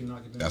open. He can knock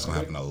it down. That's gonna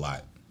happen a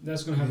lot.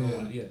 That's gonna happen a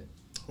lot. Yeah.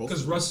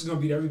 Because Russ is gonna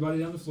beat everybody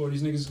down the floor.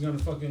 These niggas is gonna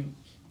fucking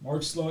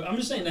mark slow. I'm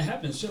just saying that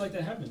happens. Shit like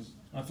that happens.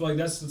 I feel like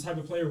that's the type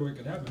of player where it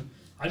could happen.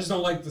 I just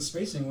don't like the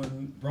spacing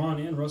when Braun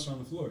and Russ are on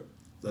the floor.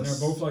 And they're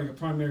both like a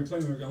primary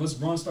playmaker. Unless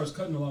Braun starts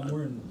cutting a lot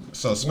more. And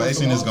So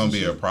spacing is gonna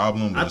be a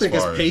problem. I as think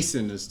it's far as-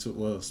 pacing is too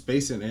well.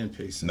 Spacing and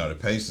pacing. No, the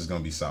pace is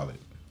gonna be solid.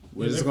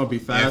 Is it gonna be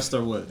fast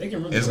or what? they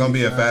can run. It's gonna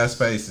be a fast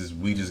pace.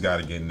 We just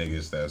gotta get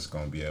niggas that's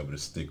gonna be able to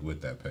stick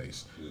with that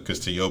pace. Because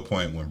to your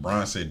point, when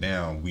Bron sit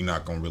down, we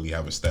not gonna really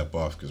have a step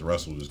off because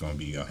Russell is gonna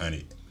be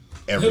 100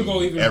 He'll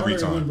go even every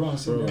harder when time. Braun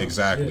sit down.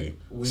 Exactly.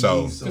 We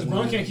So need Because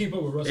Braun can't keep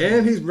up with Russ.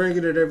 And he's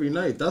bringing it every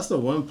night. That's the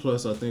one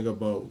plus I think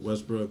about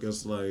Westbrook.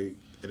 It's like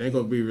it ain't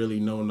gonna be really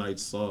no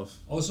nights off.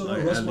 Also,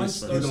 like, Russ might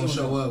start. He's gonna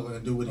show up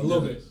and do what he a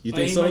little does. bit. You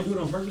think he so? might do it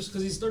on purpose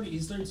because he's 30.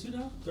 He's 32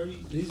 now. 30.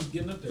 He's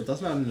getting up there. But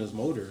that's not in his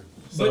motor.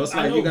 So But it's I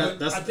like know, you got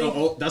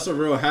but that's a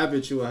real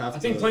habit you will have to. I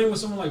think playing with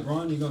someone like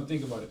Bron, you're gonna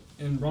think about it,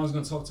 and Bron's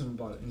gonna talk to him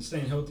about it, and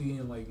staying healthy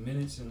in like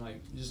minutes and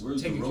like just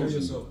taking care of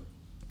yourself.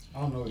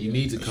 I don't know. You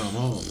need to come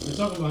home. We're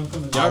talking about him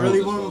coming. Y'all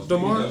really want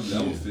DeMar?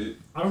 That would fit.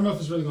 I don't know if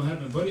it's really gonna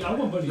happen, Buddy. I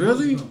want Buddy.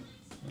 Really? Hills,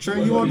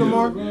 Trey, you want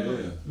DeMar? Yeah.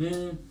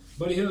 Man,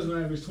 Buddy Hill's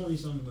gonna average 20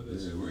 something with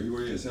this. Yeah, where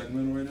you at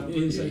Sacramento right now?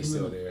 Yeah, he's He's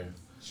still Sacramento. there.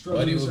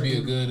 Struggling Buddy in would be a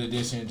Sacramento. good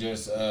addition,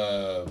 just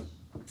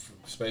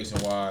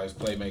spacing wise,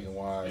 playmaking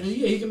wise. And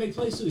yeah, he can make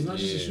plays too. He's not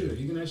just a Yeah. shooter.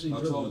 He can actually How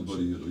dribble. tall is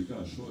Buddy Hill? He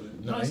kind of short,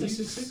 ain't he? No, he's like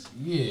 6'6".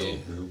 Yeah.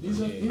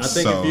 He's a, I he's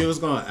think So- if you was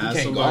gonna add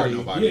can't guard somebody,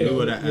 nobody. you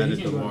would have Yeah, he added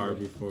can't guard DeMar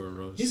nobody. before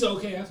Rose. he's an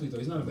okay athlete though.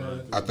 He's not a bad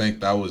athlete. I think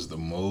that was the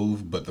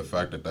move, but the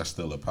fact that that's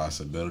still a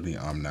possibility,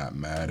 I'm not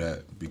mad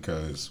at,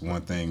 because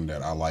one thing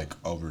that I like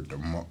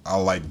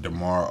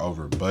DeMar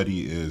over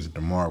Buddy is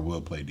DeMar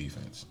will play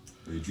defense.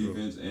 Play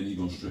defense and he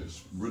gonna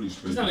stretch, really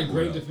stretch. He's not a the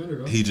great court out. defender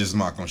though. He just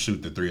not gonna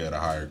shoot the three at a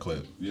higher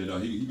clip. Yeah, no,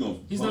 he gonna.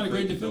 He's not a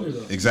great fake it, defender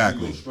though.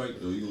 Exactly. He gonna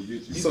strike though. He gonna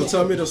get you. So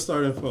tell me the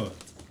starting five.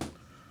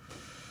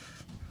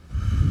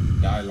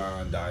 Die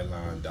line.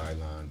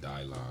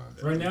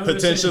 Right now, they're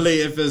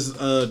Potentially, if it's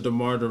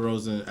DeMar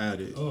DeRozan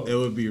added, Oh. it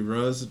would be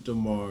Russ,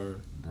 DeMar,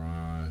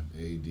 Bron,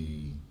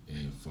 AD,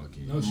 and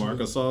fucking No shooter.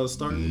 Marcus All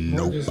starting. saying Nope.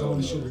 Marcus is the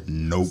only shooter.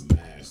 Nope.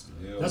 nasty.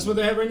 Hell That's what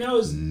they have right now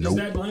is Nope.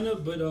 that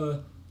lineup,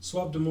 but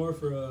swap DeMar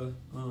for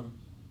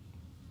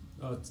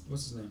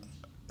what's his name?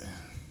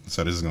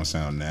 So this is gonna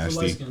sound nasty,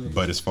 light-skinned nigga.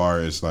 but as far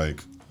as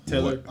like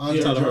Taylor.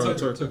 Andre Tyler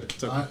Drummond.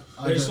 Tucker.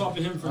 They're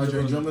swapping him for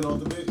Andre DeRozan. Drummond off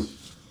the bench.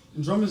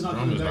 And Drummond's not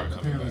coming Drummond's back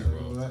not coming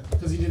apparently back, bro.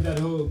 because he did that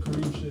whole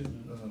Kareem shit.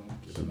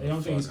 They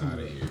don't think he's Fuck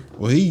coming outta back. here.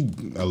 well, he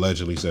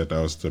allegedly said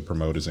that was to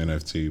promote his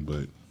NFT,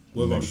 but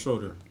What about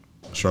Schroeder?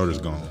 Schroeder's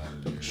gone.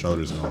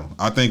 Schroeder's gone.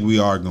 I think we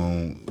are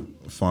gonna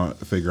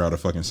figure out a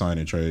fucking sign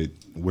and trade.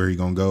 Where he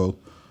gonna go?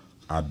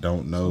 I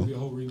don't It's gonna be know. a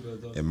whole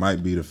rebuild though. It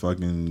might be the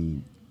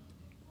fucking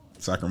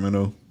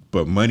Sacramento,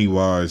 but money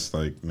wise,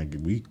 like nigga,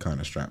 we kind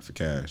of strapped for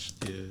cash.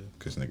 Yeah.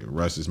 Cause nigga,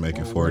 Russ is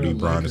making Oh, 40, we're the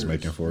Bron is Lakers.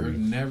 making 40 We're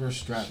never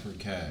strapped for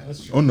cash.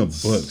 That's true. on the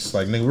books.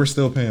 Like nigga, we're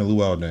still paying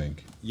Luau Deng.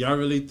 Y'all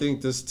really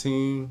think this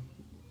team,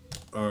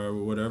 or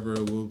whatever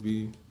it will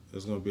be,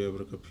 is going to be able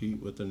to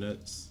compete with the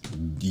Nets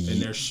and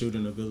their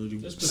shooting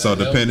ability? So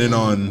depending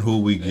on who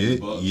we And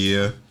get, Bucks.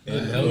 yeah.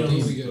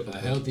 A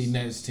healthy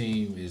Nets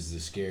team is the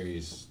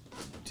scariest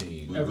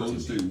team. But Golden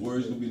State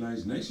Warriors gonna be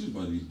nice. Next year's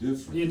about to be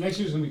different. Yeah, next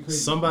year's gonna be crazy.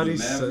 Somebody The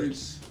said,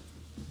 Mavericks,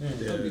 Man,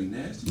 it's gonna be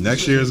nasty.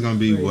 Next year is gonna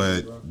be Crazy,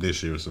 what bro.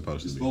 this year was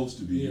supposed It's to be. supposed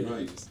to be. Yeah. You're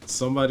right.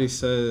 somebody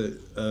said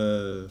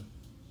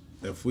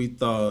if we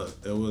thought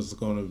it was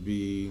going to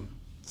be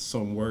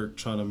some work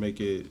trying to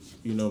make it,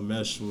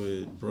 mesh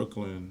with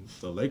Brooklyn,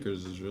 the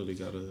Lakers has really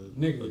got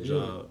a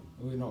job.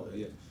 We know that,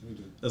 yeah. We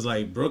do. It's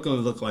like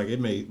Brooklyn looked like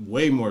it made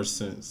way more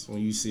sense when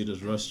you see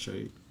this Russ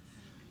trade.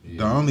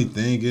 The only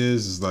thing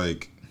is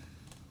like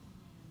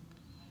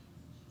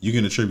you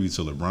can attribute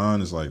to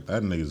LeBron is like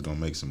that nigga's gonna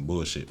make some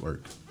bullshit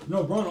work.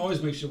 No, Braun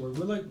always makes shit work.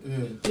 We're like,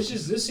 it's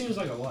just this seems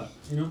like a lot,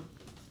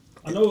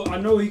 I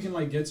know he can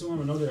like get to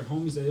him. I know they're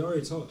homies. They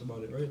already talked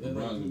about it, right? LeBron's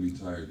gonna be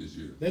tired this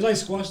year. They like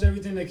squashed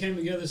everything. They came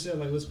together, said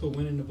like let's put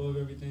winning above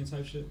everything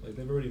type shit. Like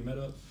they've already met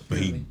up. But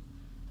he- apparently.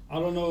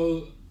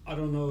 I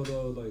don't know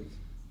though. Like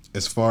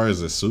As far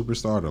as a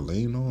superstar to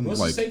lean on, Russ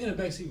like is taking a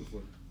back seat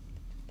before.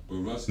 But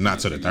Russ Not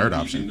to the third he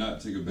option.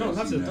 cannot take a back No,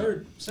 not seat to the now.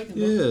 third, second.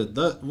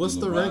 Yeah, what's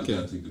the LeBron's ranking?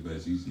 gotta take the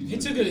back seat. He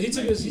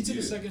took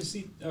a second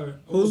seat.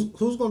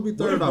 Who's going to be What if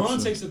third Braun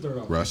option? takes the third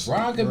option? Russ.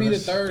 Bron could be the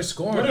third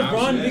scoring What if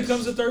Braun option.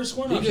 becomes the third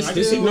scoring He option? can I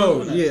can see still- Braun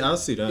No, doing that. yeah, I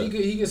see that. He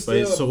could But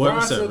still. so whoever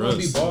Bron's said still gonna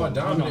be Russ. ball No,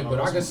 dominant, no, but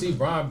I Russ can is- see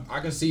Bron. I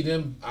can see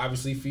them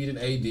obviously feeding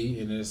AD,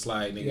 and it's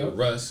like nigga Yep.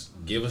 Russ,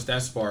 give us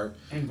that spark,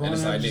 And and, Bron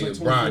it's like averages nigga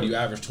like Bron, 24. you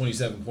average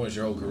 27 points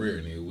your whole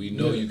career, nigga. We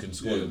know you can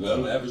score Yeah, the well,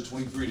 ball. average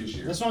 23 this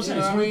year. That's what I'm saying.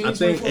 You know what I mean? I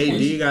think 24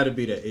 points. AD got to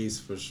be the ace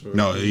for sure.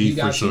 No, he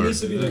got for to- sure.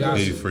 needs to be the He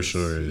guy. for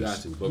sure You is.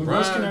 got to. But When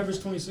Russ can Bron, average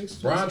 26.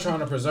 Bron trying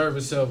to preserve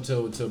himself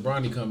till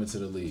Bronny come into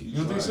the league. You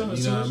don't think so?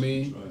 You know what I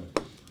mean?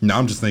 No,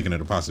 I'm just thinking of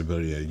the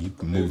possibility that you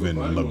can move in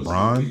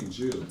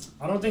LeBron.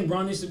 I don't think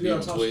Braun needs to be Be our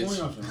on top Twitch.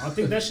 scoring option. I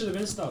think that should have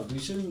been stopped. We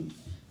shouldn't.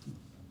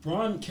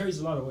 Braun carries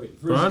a lot of weight.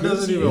 For as Braun good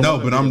doesn't as he even- is- No,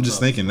 but I'm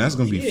just thinking that's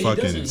gonna be Yeah, he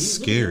fucking doesn't. He's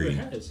scary. looking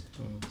at what he has.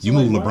 You So,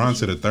 move like, LeBron should-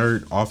 to the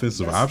third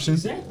offensive That's- option.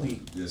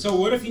 Exactly. Yes. So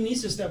what if he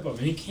needs to step up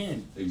and he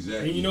can?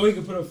 Exactly. And you know he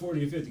can put up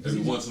 40 or 50. 'cause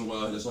Every he's- once in a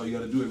while, that's all you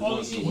gotta do. Every Oh,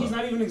 once in a while. he's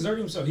not even exerting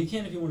himself. He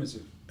can if he wanted to.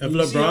 If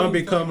You see how LeBron he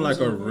become fucking like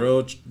moves a on the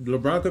real,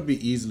 LeBron could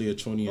be easily a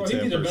 20 Bro, and he'd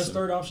 10 be the best person.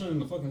 third option in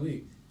the fucking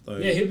league.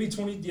 Like, Yeah, he'd be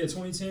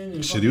 2010.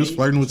 And Shit, he was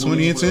flirting with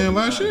 20 and 10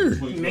 last year.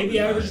 Maybe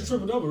average a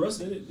triple double. Russ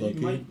did it. He Okay.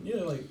 might,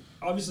 like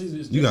obviously.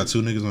 It's You got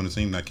different. two niggas on the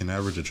team that can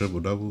average a triple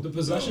double. The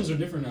possessions are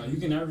different now. You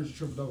can average a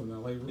triple double now.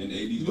 Like And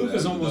AD's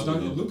Luka's gonna almost done it.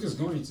 double-double. Luka's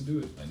going to do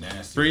it. A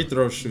nasty. free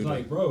throw shooter.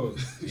 Like, bro,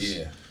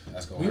 Yeah,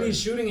 that's gonna we hurt. need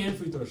shooting and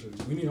free throw shooting.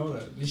 We need all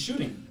that. The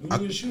shooting. We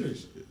need the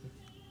shooters.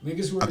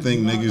 Niggas who are I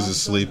think not- niggas not is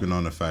sleeping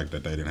on the fact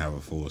that they didn't have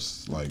a full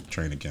like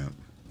training camp.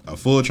 A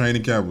full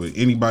training camp with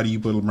anybody you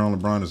put around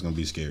LeBron is gonna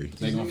be scary.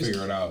 They gonna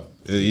figure it out.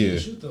 Yeah.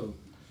 Shoot though.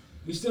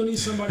 We still need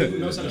somebody who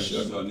knows how to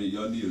shoot. Y'all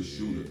need a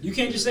shooter. You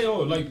can't just say, "Oh,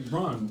 like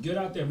Bron, get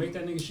out there, make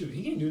that nigga shoot."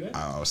 He can't do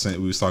that.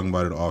 We was talking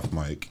about it off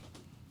mic.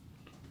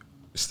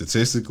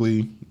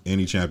 Statistically,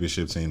 any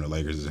championship team the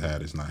Lakers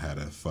has not had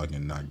a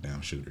fucking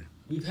knockdown shooter.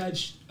 We've had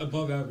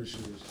above average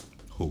shooters.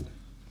 Who?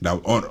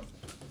 Now,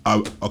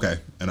 okay,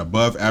 an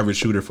above average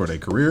shooter for their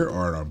career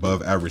or an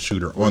above average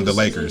shooter on the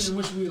Lakers? In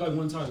which we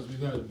won titles, we've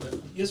had.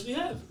 Yes, we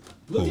have.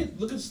 Look at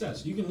the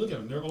stats. You can look at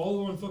them. They're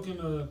all on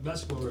fucking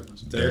basketball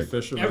records. Derek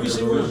Fisher. Every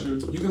single one.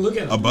 You can look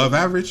at them. Above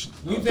average?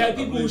 We've had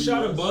people who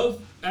shot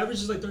above average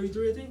is like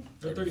 33, I think,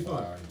 or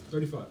 35.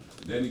 35.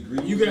 Danny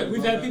Green.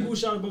 We've had people who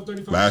shot above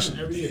 35%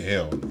 every year.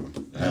 Hell no.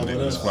 That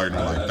nigga was flirting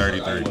at like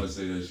 33. I want to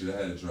say that shit.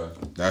 I had to try.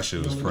 That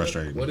shit was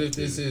frustrating. What if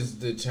this is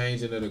the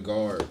changing of the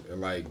guard and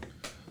like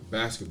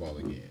basketball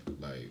again?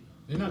 Like,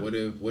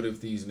 what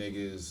if these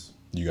niggas?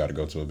 You got to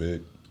go to a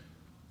big.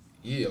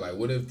 Yeah, like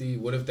what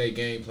if they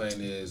game plan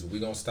is we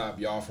gonna stop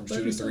y'all from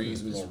shooting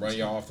threes, we gonna run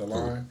y'all off the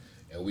line,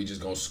 and we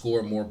just gonna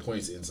score more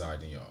points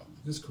inside than y'all.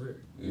 His career.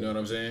 You know what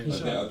I'm saying?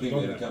 I think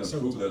they kind of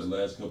proved that the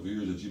last couple of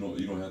years that you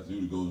don't have to do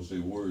the Golden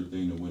State Warriors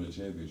thing to win a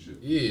championship.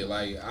 Yeah,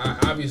 like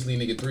obviously,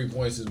 nigga, 3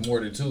 points is more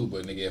than 2,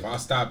 but nigga, if I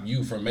stop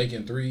you from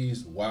making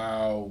threes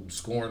while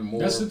scoring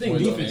more, that's the thing.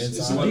 points Defense. on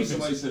the Somebody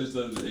inside, said this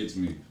the other day to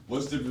me.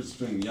 What's the difference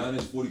between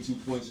Giannis 42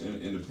 points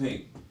in the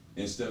paint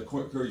and Steph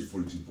Curry's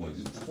 42 points?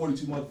 It's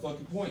 42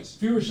 motherfucking points.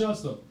 Fewer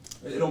shots though.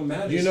 It don't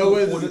matter. You know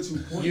what's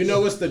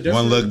the difference?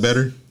 One look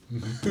better?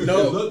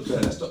 No, look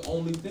better. That's the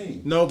only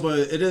thing. No, but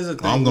it is a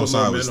thing. I'm gonna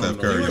side with Steph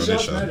Curry Fewer on this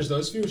shots show. matters though.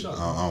 It's fewer shots.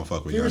 I don't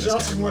fuck with fewer Giannis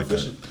shots is game more like that.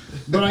 efficient.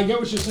 But I get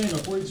what you're saying. Though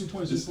 42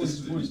 points is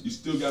 42 points. You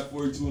still got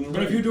 42 in a row.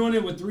 But if you're doing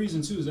it with 3s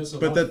and 2s, that's a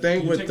lot. But the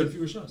thing you're with taking the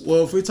fewer shots.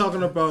 well, if we're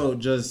talking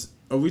about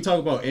are we talking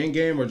about in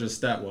game or just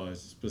stat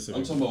wise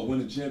specifically? I'm talking about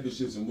winning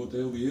championships and what the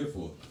hell we here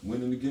for?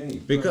 Winning the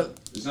game. Because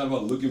it's not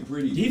about looking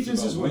pretty.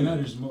 Defense is what winning.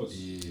 matters most.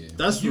 yeah.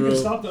 That's You real.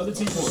 can stop the other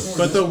team from scoring.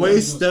 But the way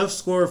Steph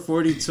scored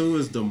 42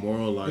 is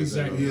demoralizing.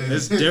 Exactly. Yeah.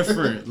 It's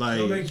different. Like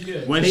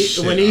yeah. when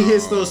he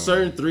hits those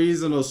certain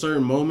threes in those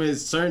certain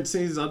moments, certain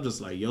scenes, I'm just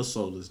like, your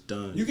soul is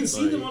done. You can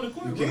see them on the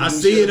court. I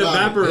see it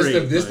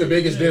evaporate. This the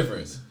biggest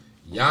difference.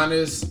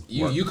 Giannis,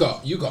 you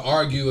could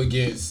argue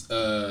against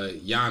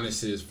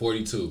Giannis's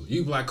 42.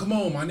 You be like, come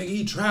on, my nigga,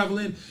 he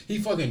traveling, he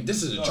fucking,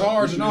 this is a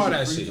charge and all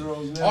that shit. All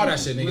that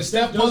shit, nigga.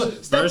 Steph pull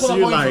up on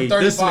you from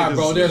 35,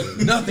 bro.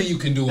 There's nothing you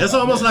can do. It's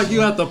almost like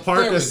you at the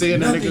park and seeing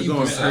that nigga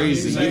going can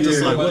crazy. You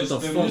just like, what the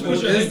fuck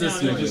is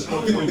this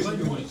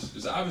nigga?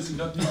 It's obviously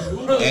nothing you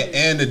can do.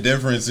 And the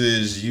difference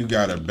is you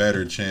got a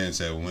better chance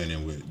at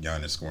winning with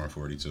Giannis scoring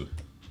 42.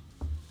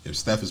 If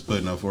Steph is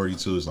putting up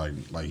 42, it's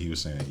like he was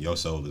saying, your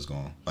soul is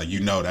gone. Like, you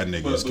know that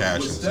nigga is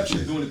cashing some Steph is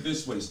shit. doing it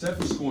this way. Steph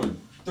is scoring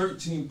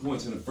 13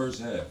 points in the first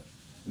half,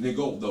 and then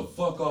go the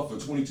fuck off for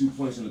 22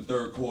 points in the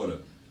third quarter,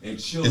 and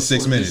chill In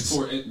 6 minutes.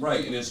 And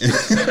then score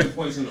 7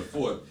 points in the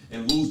fourth,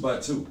 and lose by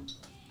 2.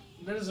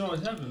 That doesn't always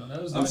happen though.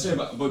 That was I'm saying,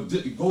 but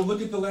go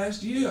look at the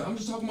last year. I'm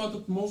just talking about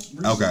the most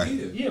recent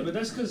year. Yeah, but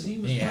that's because he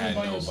was playing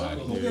by himself.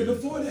 Okay,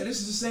 before that, this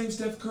is the same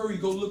Steph Curry.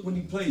 Go look when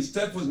he played.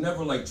 Steph was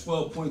never like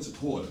 12 points a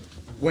quarter.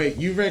 Wait,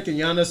 you ranking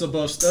Giannis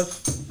above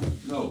Steph?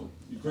 No.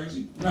 You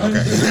crazy? Okay. You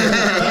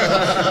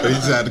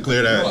just had to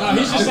clear that.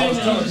 No, he's just saying.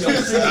 We're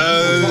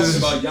talking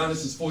about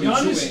Giannis's 42.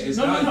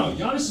 No.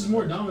 Giannis is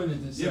more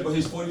dominant than Steph. Yeah, but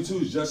his 42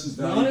 is just as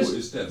valuable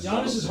as Steph's.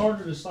 Giannis is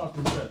harder to stop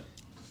than Steph.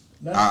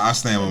 I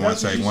stand with one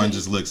take. One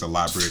just looks a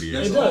lot prettier.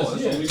 That's It does,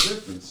 That's yeah. the only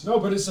difference. No,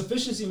 but it's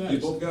efficiency They matters.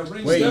 both got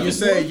rings. Wait, Steph you is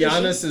say more efficient.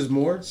 Giannis is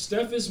more?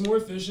 Steph is more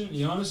efficient.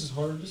 Giannis is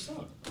harder to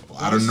stop.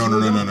 I don't know.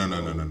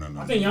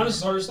 No. I think Giannis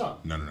is harder to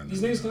stop. No.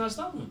 These niggas cannot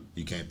stop him.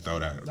 You can't throw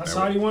that. That's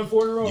how he won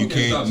 4 in a row. You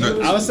can't. No,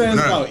 I was saying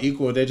it's No. about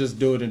equal. They just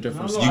do it in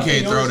different I don't know. You I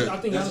think can't throw Giannis- the- I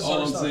think That's Giannis is all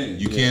harder I'm to stop. saying.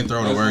 You can't throw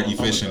the That's word all I'm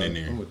efficient talking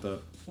in I'm there. with that.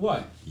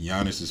 Why?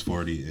 Giannis's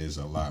 40 is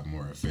a lot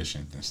more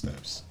efficient than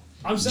Steph's.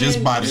 I'm saying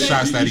Just by the I'm saying-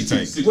 shots that he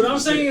takes. What I'm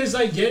saying is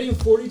like getting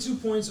 42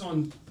 points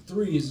on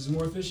threes is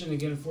more efficient than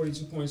getting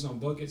 42 points on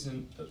buckets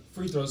and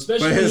free throws.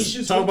 Especially But when he his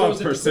shoots talk free about throws at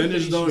the quick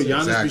percentage that though, he shoots at.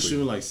 Giannis be Exactly.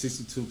 shooting like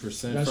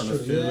 62% That's from the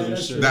true. field Yeah, and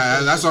that's shit. true.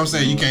 That's what I'm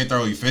saying. You can't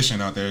throw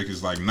efficient out there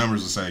because like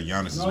numbers will say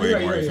Giannis is No, way you're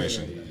right, more you're right,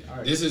 efficient. you're right, you're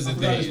right. This is the I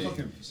forgot his thing.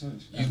 fucking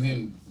percentage. You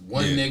can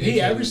one Yeah. nigga. He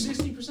can- averaged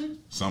 60%.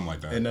 Something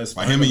like that. And that's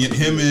like fine.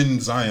 him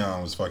and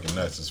Zion was fucking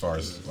nuts as far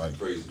as like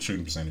Crazy.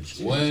 shooting percentage.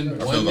 One I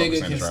feel low nigga can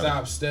percentage, rather.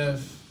 stop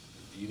Steph.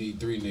 You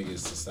need 3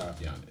 niggas to stop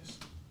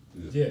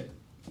Giannis. Yeah.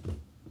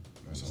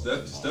 That's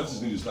all. Steph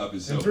just need to stop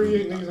And himself.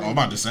 3 niggas. I'm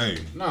about to say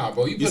Nah,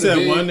 bro. You You put said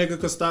a big, one nigga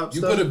could stop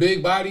You Steph? put a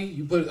big body.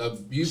 You put a.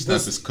 You Steph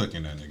put, is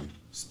cooking that nigga.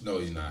 No,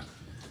 he's not.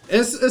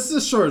 It's a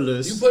short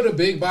list. You put a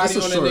big body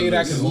That's a on a short nigga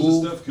that list. can Who's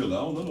move. the Steph killer?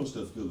 I don't know no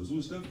Steph killers.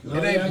 Who's the Steph killer?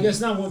 It ain't- I guess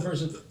not one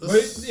person. But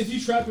if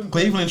you trap him,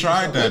 Cleveland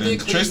tried that, What did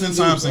and Tristan Cleveland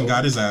do, Thompson bro?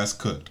 got his ass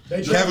cooked.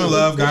 They trap Kevin him-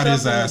 Love they got trap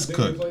his him with ass bigger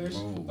cooked. players.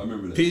 I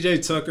remember that.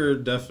 PJ Tucker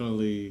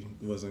definitely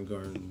wasn't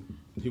guarding.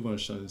 He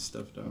wasn't shutting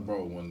Steph down.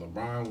 Bro, when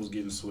LeBron was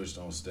getting switched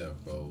on Steph,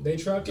 bro. They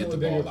trapped him get with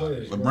the bigger ball out of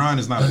players. there. LeBron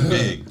is not a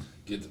big.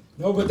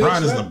 No, but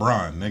LeBron is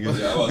LeBron, nigga.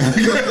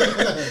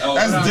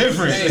 That's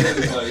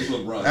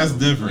different. That's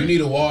different. You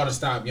need a wall to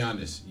stop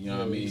Giannis. You know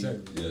what I mean?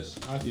 Exactly. Yes.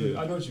 I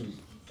know what you mean.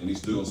 And he's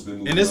still gonna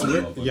spend. And it's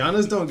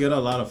Giannis don't get a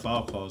lot of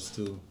foul calls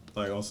too.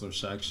 Like on some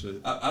Shaq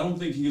shit. I don't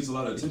think he gets a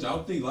lot of attention. I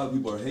don't think a lot of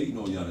people are hating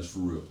on Giannis for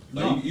real.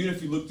 Like even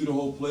if you look through the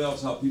whole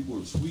playoffs, how people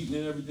were tweeting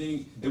and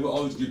everything, they would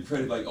always give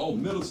credit like, oh,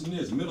 Middleton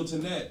this,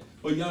 Middleton that.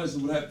 But Giannis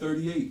would have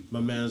 38. My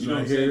man's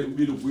right here. It would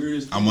be the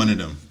weirdest thing. I'm one of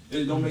them.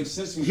 It don't make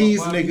sense. He's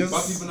why niggas.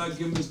 Why people not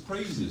giving his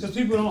praises? Because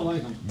people don't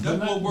like him. People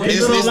don't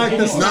like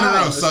the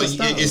style. No. So it's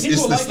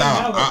the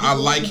style. I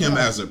like him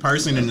as a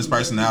person and his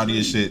personality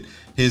and shit.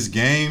 His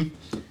game.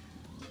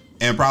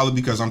 And probably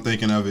because I'm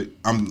thinking of it,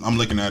 I'm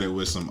looking at it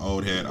with some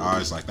old head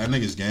eyes. Like that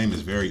nigga's game is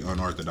very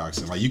unorthodox,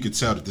 and like you could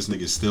tell that this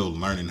nigga's still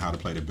learning how to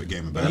play the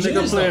game of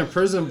basketball. That nigga playing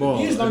prison ball.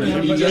 He just learned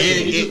how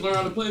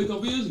to play a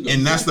couple years ago.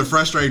 And that's the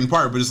frustrating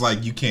part. But it's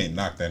like you can't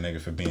knock that nigga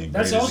for being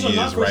great as he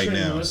is right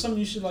now. That's something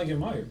you should like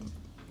admire.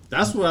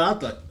 That's what I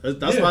thought.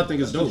 That's what I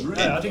think is dope.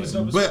 Yeah, I think it's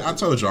dope. But I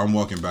told you I'm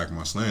walking back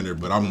my slander.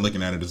 But I'm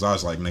looking at it as I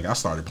was like, nigga, I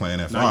started playing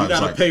at 5. Nah, you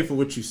gotta like, pay for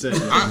what you said.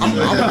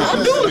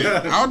 I'll do it.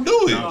 I'll do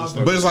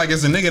it. But it's like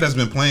as a nigga that's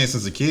been playing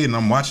since a kid, and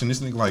I'm watching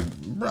this nigga like,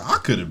 bro, I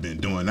could have been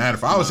doing that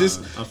if I was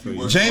just.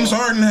 James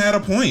Harden had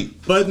a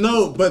point. But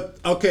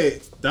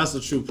okay, that's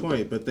a true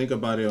point. But think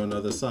about it on the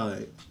other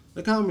side.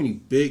 Look how many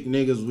big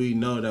niggas we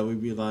know that we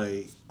be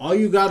like, all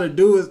you gotta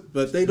do is,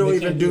 but they don't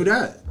even do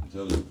that.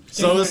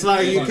 So it's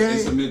like you can't.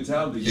 It's a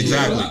mentality.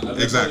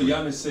 Exactly.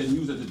 Giannis said he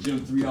was at the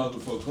gym 3 hours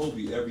before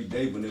Kobe every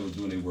day when they was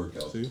doing their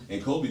workouts,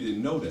 and Kobe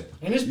didn't know that.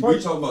 And this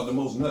we're talking about the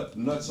most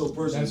nutso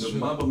person, the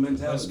Mamba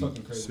mentality. That's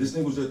fucking crazy. This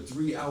nigga was there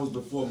 3 hours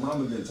before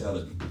Mamba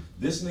mentality.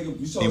 This nigga,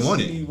 you saw he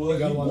wanted he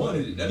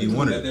wanted it. He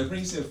wanted that ring.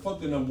 He said, "Fuck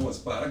the number 1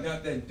 spot. I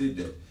got that and did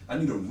that. I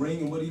need a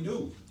ring." And what he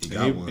do? He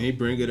got one. He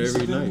bring it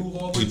every night.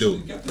 He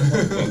do.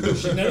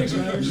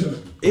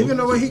 Even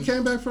the way he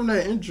came back from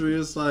that injury,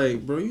 it's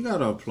like, bro, you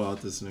gotta applaud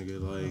this nigga.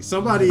 Like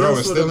somebody bro,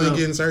 else still ain't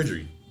getting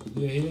surgery.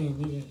 Yeah, he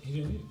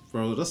didn't.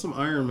 Bro, that's some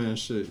Iron Man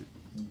shit.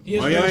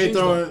 Why you ain't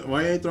throwing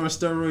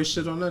steroid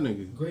shit on that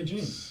nigga? Great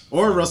genes.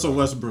 Or Russell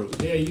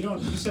Westbrook. Yeah, you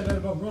said that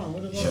about Braun.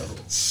 What about?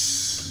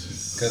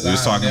 We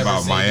was talking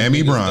about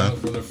Miami Bron.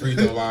 From the free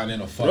throw line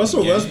in a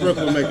Russell Westbrook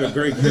would make a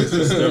great case for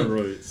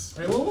steroids.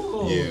 Hey,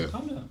 whoa. Yeah.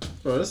 Calm down.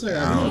 Bro, this nigga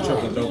got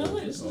triple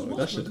double.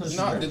 That shit.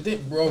 No, the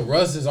thing, bro.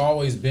 Russ has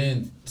always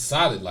been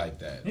solid like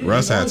that. Yeah,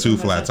 Russ had 2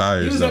 flat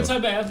tires. He was though. that type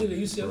of athlete at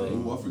UCLA.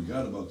 Oh, I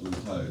forgot about those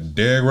tires.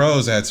 Derrick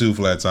Rose had 2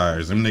 flat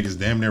tires. Them niggas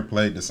damn near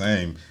played the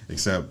same,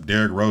 except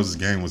Derrick Rose's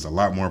game was a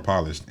lot more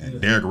polished,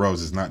 and Derrick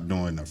Rose is not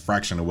doing a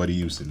fraction of what he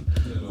used to.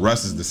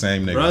 Russ is the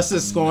same nigga. Russ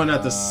is scoring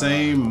at the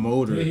same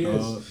motor. Yeah, he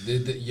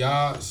is.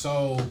 Y'all,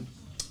 so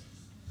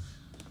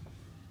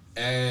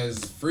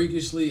as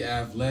freakishly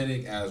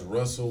athletic as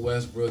Russell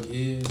Westbrook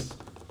is,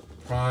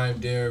 prime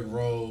Derrick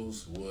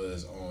Rose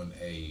was on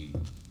a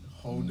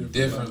whole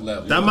different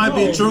level. That might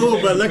be true,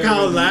 but look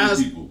how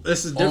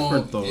this is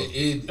different though.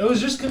 It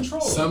was just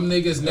control. Some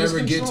niggas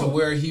never get to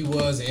where he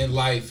was in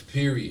life,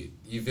 period.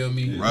 You feel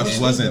me? Russ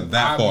wasn't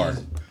that far.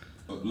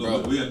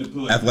 Look, we had to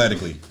pull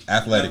athletically,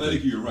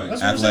 you're right.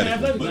 That's what I'm saying,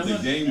 Athletically. But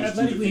the game was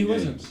athletically, he 2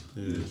 different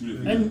wasn't.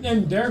 games.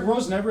 And Derrick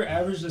Rose never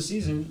averaged a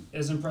season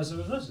as impressive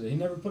as Russ did. He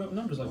never put up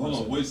numbers like Hold Russ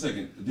on, did. wait a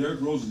second. Derrick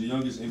Rose is the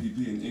youngest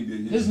MVP in NBA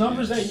history. His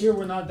numbers that year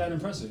were not that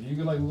impressive. You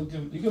could look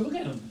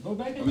at him. Go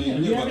back and look at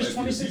him. He averaged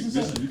 26 and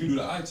 7. You can do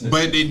the eye test.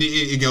 But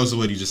it goes to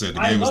what you just said.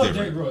 The I game was love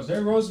different. Derrick Rose.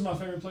 Derrick Rose is my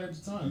favorite player at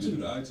the time You can do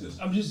too. the eye test.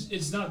 I'm just,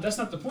 it's not. That's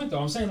not the point though.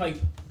 I'm saying like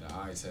The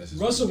eye test is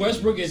Russell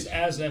Westbrook is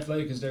as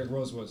athletic as Derrick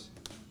Rose was.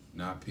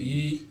 not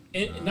peak.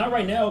 Not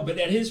right now, but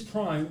at his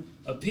prime,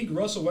 a peak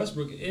Russell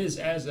Westbrook is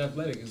as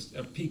athletic as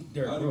a peak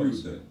Derrick I agree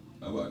Rose. with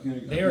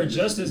that. They are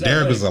just as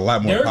Derrick athletic. was a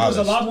lot more Derrick was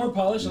a polished. lot more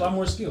polished, a lot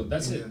more skilled.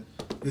 That's it.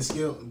 His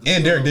skill.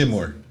 And Derrick did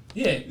more.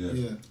 Yeah.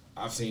 Yeah.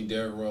 I've seen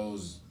Derrick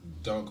Rose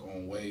dunk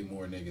on way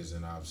more niggas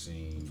than I've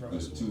seen.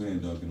 That's a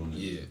 2-hand dunking on it.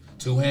 Yeah,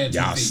 2 hand, 2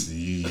 Y'all feet.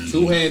 see.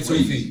 2 hand,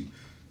 2 feet.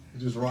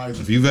 Just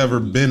rising. If you've ever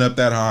been up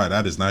that high,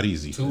 that is not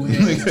easy. 2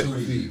 hands,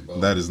 2 feet, bro.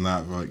 That is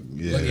not like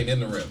Looking yeah. in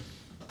the rim.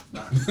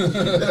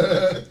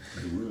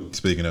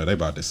 Speaking of, they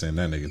about to send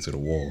that nigga to the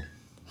wall.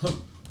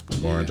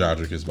 Goran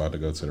Dragic is about to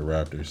go to the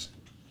Raptors.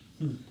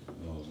 Oh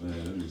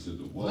man, that nigga said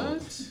the wall.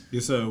 What? You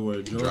said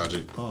what, George?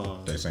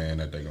 Dragic. They saying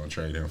that they gonna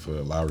trade him for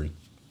Lowry.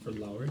 For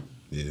Lowry.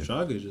 Yeah.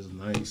 Dragic is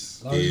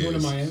nice. Lowry's going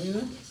to Yes. Miami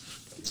then?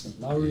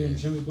 Lowry and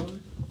Jimmy Butler?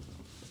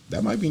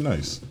 That might be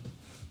nice.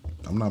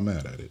 I'm not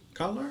mad at it.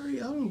 Kyle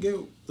Lowry, I don't get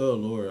the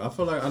allure. I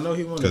feel like I know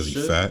he won the Because he's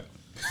shit. fat.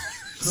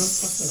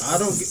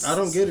 I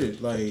don't get it.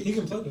 He Like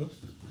can play though.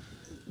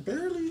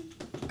 barely.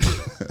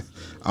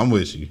 I'm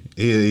with you.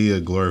 He a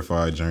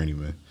glorified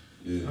journeyman.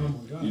 Yeah. Oh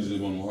my God. He's just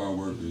one of them hard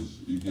workers.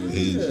 You can't.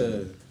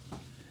 Yeah.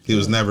 He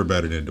was never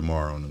better than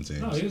DeMar on them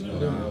teams. No, he was never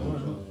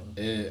doing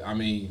I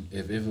mean,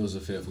 if it was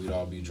a fifth, we'd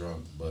all be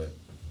drunk. But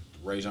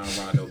Rajon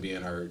Rondo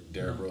being hurt,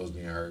 Derrick Rose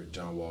being hurt,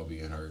 John Wall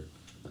being hurt.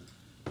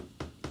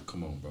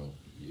 Come on, bro.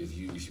 If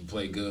you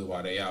play good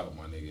while they out,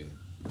 my nigga,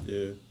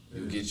 Yeah.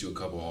 it'll get you a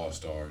couple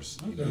All-Stars.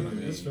 You Okay, know what I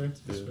mean? that's fair.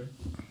 That's Yeah.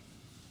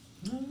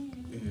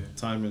 fair.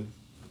 timing.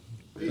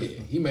 Yeah,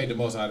 he made the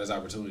most out of his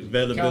opportunity.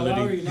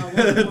 Availability.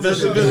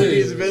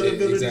 Availability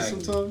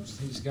exactly.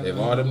 Sometimes. If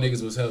all them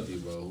niggas was healthy,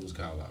 bro, who's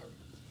Kyle Lowry?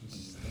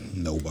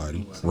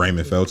 Nobody.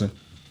 Raymond Felton.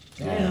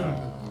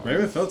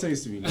 Raymond Felton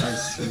used to be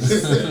nice.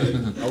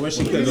 I wish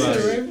he could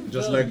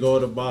just let go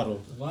of the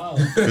bottle. Wow.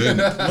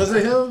 Was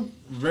it him?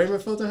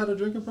 Raymond Felton had a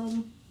drinking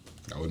problem?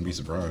 I wouldn't be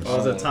surprised. Or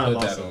was it Ty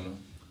Lawson?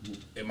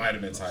 It might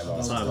have been Ty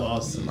Lawson. Ty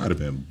Lawson. It might have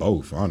been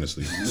both,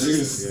 honestly.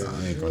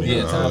 I ain't gonna Yeah,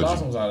 even Ty hold Lawson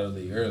you. was out of the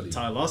league early.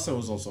 Ty Lawson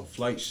was on some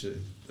flight shit.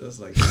 That's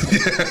like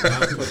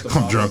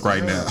I'm drunk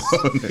right now.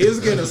 He was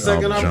getting a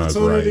second I'm drunk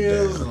opportunity. right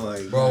It was now.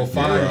 like, Bro,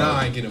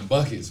 5'9" getting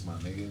buckets, my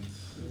nigga.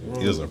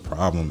 It was a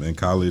problem in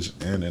college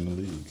and in the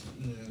league.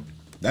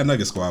 That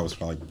Nugget squad was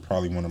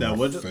probably one of that my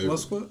what favorite.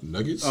 squad?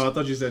 Nuggets? Oh, I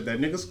thought you said that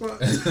nigga squad.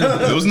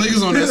 There was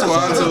niggas on that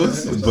squad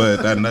too,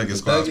 but that Nugget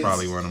squad was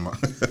probably one of my.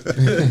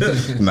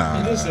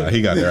 Nah,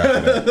 he got there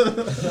after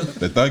that.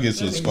 The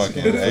Thuggets was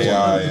fucking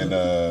AI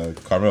and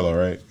Carmelo,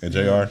 right? And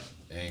JR.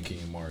 And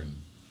King Martin.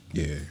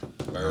 Yeah,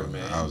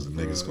 Birdman. I was the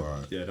Nigga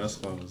squad. Yeah, that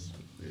squad was.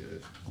 Yeah.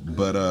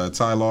 But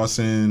Ty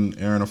Lawson,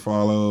 Aaron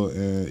Aflalo,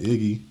 and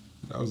Iggy.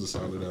 That was a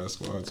solid ass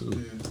squad too.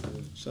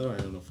 Shout out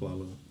Aaron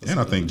Aflalo. And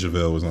I think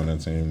JaVale was on that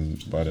team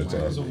by that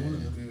time.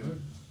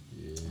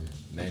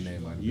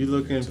 You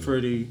looking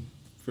pretty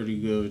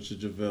good with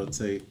your JaVale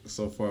take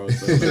so far.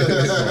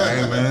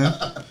 Hey man,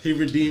 He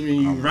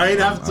redeeming you right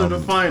after the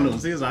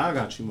finals. He was like, I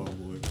got you, my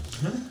boy.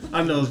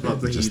 I know it's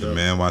about to just heat a up.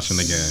 man watching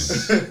the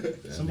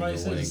game. Somebody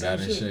said the same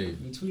shit. shape.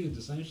 We tweeted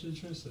the same shit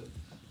Trent said.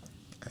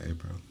 Hey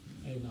bro,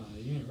 Hey, nah,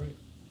 you ain't right.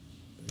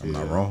 I'm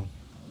not wrong.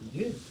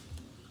 Yeah.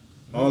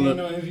 All He the- ain't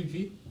no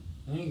MVP.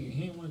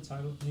 He ain't won a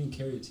title. He didn't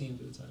carry a team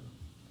to the title.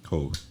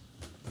 Who?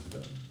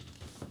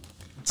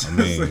 I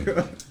mean,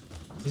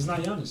 He's not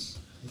Giannis.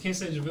 You can't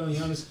say JaVale and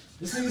Giannis.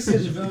 This nigga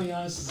said JaVale and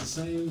Giannis is the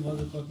same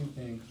motherfucking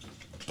thing.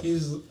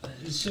 His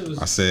shit was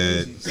I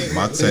said crazy.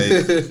 my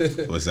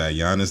take was that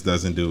Giannis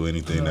doesn't do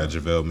anything that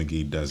JaVale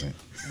McGee doesn't.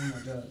 Oh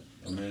my god.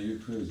 Oh, man, you're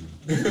crazy.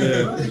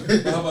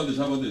 How about this?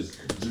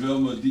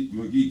 JaVale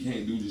McGee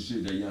can't do the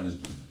shit that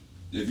Giannis do.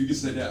 If you can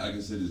say that, I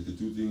can say this. The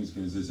two things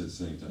can exist at the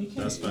same time.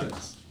 That's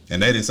facts.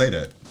 And they didn't say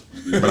that.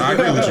 But I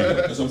agree with you.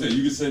 That's what I'm saying.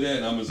 You can say that,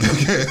 and I'm gonna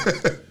say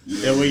that.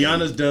 And what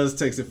Giannis does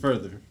takes it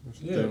further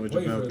Yeah, than what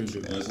way JaVale can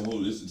further. do. That's a whole.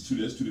 That's two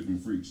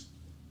different freaks.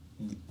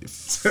 Yeah,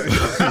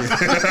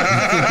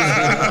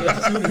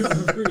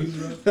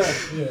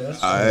 that's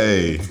true.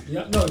 Hey,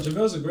 Yeah, no,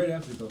 JaVale's a great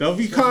athlete though. Don't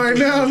be kind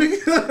now,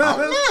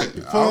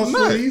 nigga. False I'm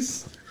not.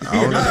 police. I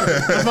don't know.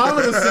 If I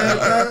would have said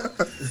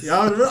that,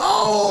 y'all would have been,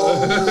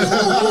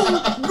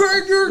 oh,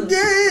 Greg, you're gay.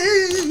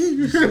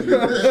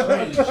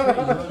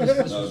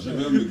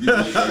 JaVale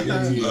McGee can't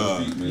get to your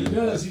feet, man. He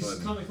does. He's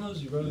comic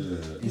clumsy, bro.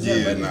 He's Yeah,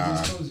 athletic, nah.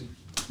 he's cozy.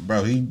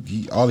 Bro,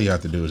 he all he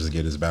had to do is just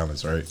get his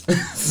balance right.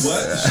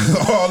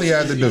 What? All he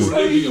had to do.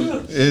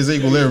 His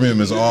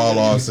equilibrium is all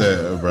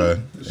offset, bro.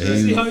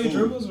 See how he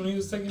dribbles when he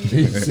was taking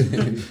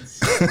it?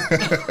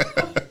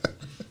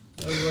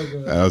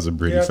 That was a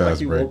pretty He act like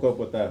fast he break. woke up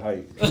with that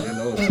height. He didn't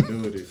know what to do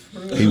with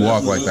it. He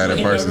walked like that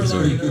in person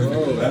too.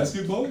 Oh,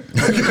 basketball?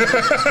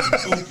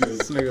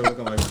 This nigga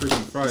looking like Freaky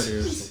Friday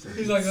or something.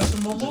 He's like, that's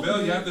what my mom JaVale,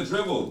 you did. have to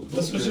dribble.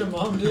 That's what your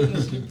mom did.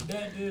 That's what your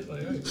dad did.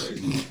 Like,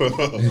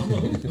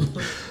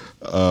 hey.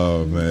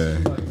 Oh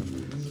man,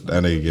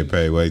 that nigga get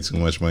paid way too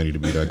much money to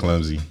be that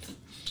clumsy.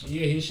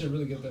 Yeah, he should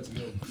really get that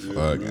together.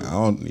 Fuck, I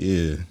don't.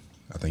 Yeah,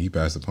 I think he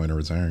passed the point of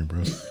return,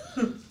 bro.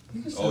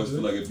 I always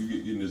feel like if you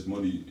get getting this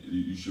money,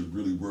 you should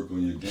really work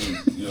on your game.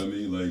 You know what I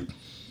mean? Like,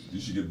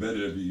 you should get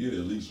better every year.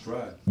 At least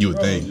try. You would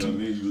Bro, think. You know what I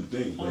mean? You would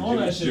think. All Like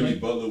that shit, Jimmy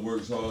like- Butler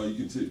works hard.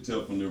 You can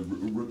tell from their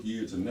rookie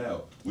year to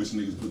now which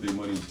niggas put their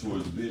money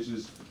towards the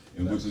bitches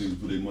and which niggas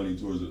put their money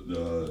towards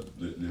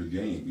their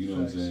game. You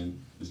know what I'm saying?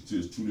 It's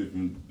two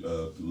different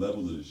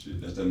levels of this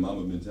shit. That's that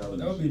mama mentality.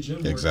 That would be gym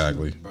work,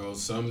 Exactly. Bro,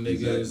 some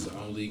niggas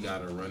only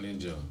gotta run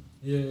and jump.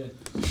 Yeah.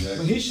 Exactly.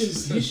 But he should.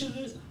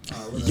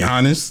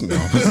 Giannis? No.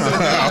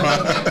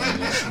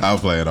 I'll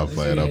play it. That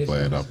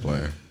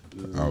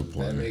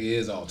nigga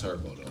is all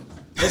turbo though.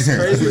 It's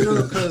crazy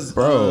though, because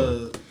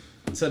Bro.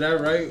 To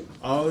that right,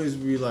 I always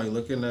be like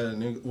looking at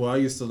niggas. Well, I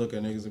used to look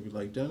at niggas and be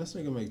like, damn, this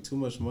nigga make too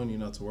much money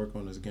not to work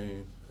on his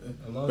game.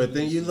 But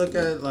then you look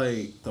at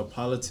like the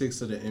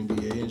politics of the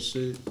NBA and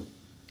shit,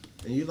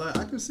 and you like,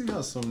 I can see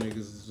how some niggas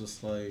is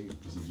just like,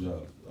 It's a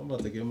job. I'm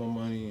about to get my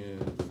money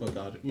and fuck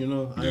out. You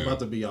know, I ain't about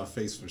to be y'all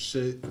face for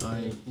shit. I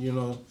ain't, you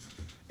know,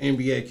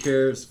 NBA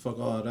cares, fuck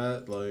all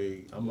that.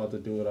 Like, I'm about to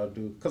do what I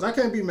do. Cause I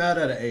can't be mad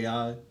at an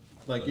AI.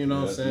 Like, you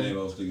know what I'm That's the name saying?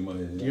 I was thinking in my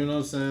head. You know what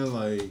I'm saying?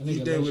 Like, he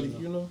nigga did what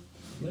legend, you know.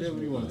 He did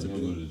what he wanted to He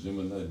gonna go to do. the gym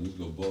at night and he's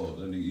go ball.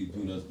 That nigga eat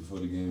peanuts before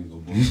the game and go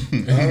ball.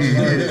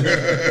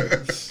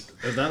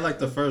 Is that like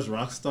the first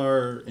rock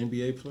star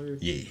NBA player?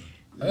 Yeah.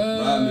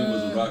 Rodman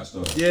was a rock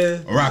star. Yeah.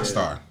 A rock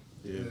star.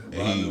 Yeah.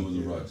 Rodman was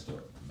a rock star.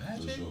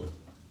 For sure.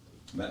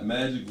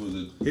 Magic was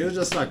He was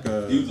just like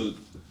he was a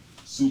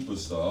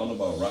superstar. I don't know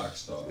about rock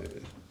star.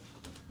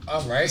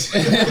 All right. He's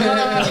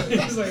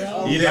like,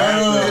 oh,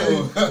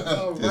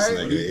 All right.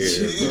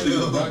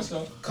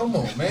 Come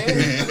on, man.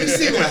 We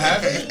see what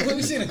happened.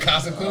 We see the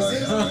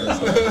consequences.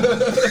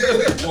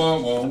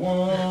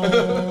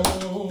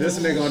 This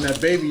nigga on that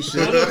baby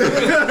shit.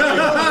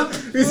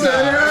 He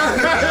said,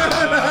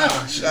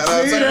 Shout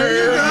out to her.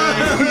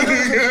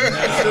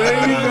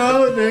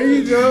 There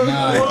you go.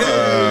 Nah,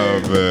 Oh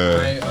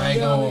man. I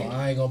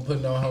ain't gonna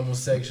put no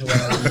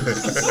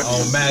homosexuality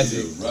on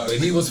Magic, but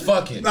he was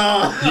fucking. He was fucking.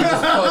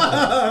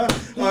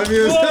 I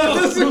mean,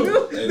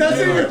 that's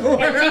even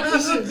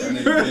worse.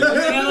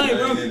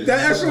 That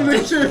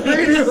explanation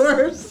made it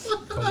worse.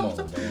 Come on,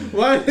 man.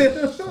 Why? Oh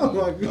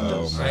my god.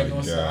 Oh I my ain't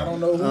gonna say, I god. don't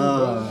know who. I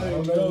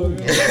don't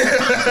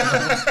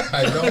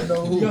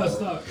know who. You gotta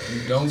stop. You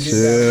don't get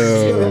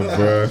Chill,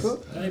 that. bro.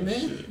 Hey,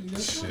 man.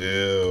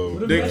 Chill.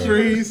 Dick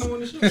freeze.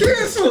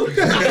 Cancel.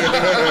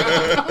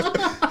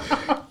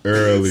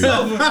 Early.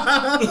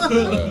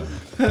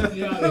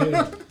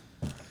 Yeah.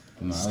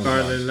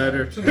 Scarlet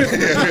letter.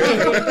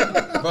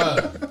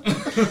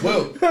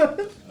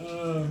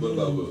 What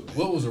about Will?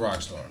 What was a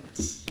rock star?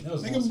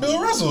 Nigga,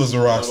 Bill Russell was a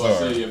rock I was about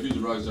star. to say, if he's a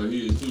rock star,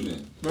 he is too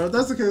then. Bro, if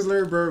that's the case,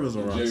 Larry Bird was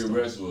a rock Jerry star.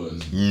 West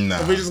was. Nah.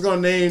 If we just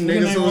gonna name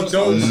niggas who was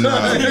dope.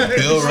 Nah.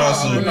 Bill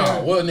Russell.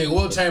 No,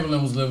 Will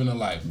Chamberlain was living a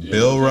life.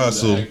 Bill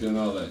Russell Acting and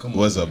all that. Come on,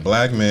 was a man.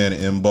 black man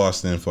in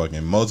Boston,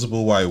 fucking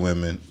multiple white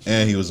women,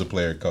 and he was a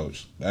player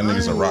coach. That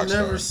nigga's a rock I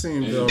never star.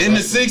 seen Bill In the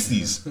Russell.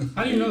 60s.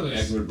 How do you know this?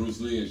 Acting with Bruce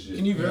Lee and shit.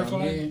 Can you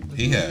verify? Yeah,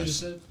 he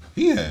has.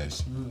 He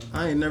has.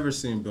 I ain't never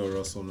seen Bill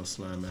Russell in a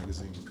Slam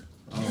magazine.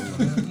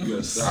 You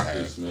gotta stop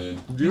this, man.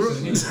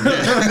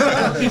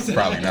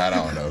 Probably not.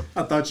 I don't know.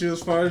 I thought you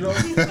was fired off.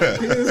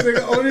 This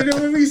nigga older than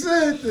what we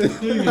said.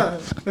 You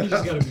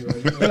just gotta be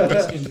right. You know,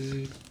 Mexican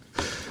disease.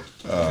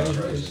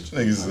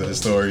 Niggas is a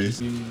historian.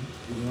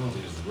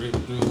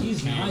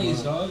 He's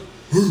nice, dog.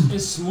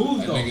 It's smooth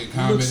That though. nigga He looks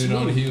commented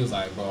on it. smooth. He was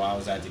like, "Bro, I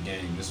was at the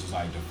game. This was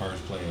like the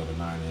first play of the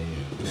 9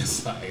 a.m."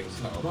 It's like, it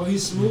was like, Bro,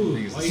 he's smooth.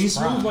 Niggas Like he's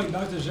surprised. smooth like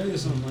Dr. J or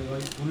something.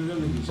 Like one of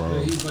them niggas. Bro.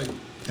 Yeah, he's like.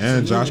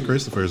 And Josh nigga.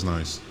 Christopher's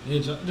nice.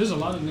 Yeah, there's a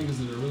lot of niggas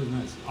that are really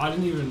nice. I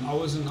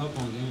wasn't up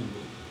on game,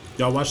 but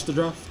Y'all watched the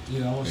draft?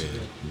 yeah, I watched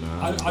it.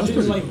 Nah. I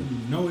didn't like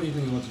know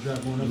anything about the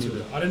draft going up to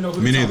it. I didn't know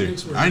who Me the top neither.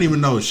 picks were. I didn't even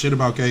know shit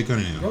about K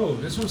Cunningham. Bro,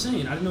 that's what I'm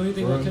saying. I didn't know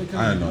anything about K. I didn't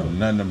know Cunningham.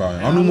 nothing about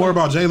him. I knew more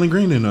about Jalen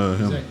Green than him.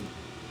 Exactly.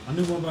 I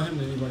knew more about him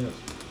than anybody else,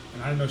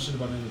 and I didn't know shit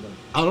about anybody.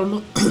 I don't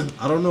know.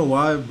 I don't know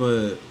why,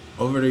 but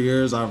over the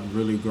years, I've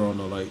really grown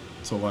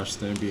to watch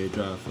the NBA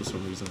draft for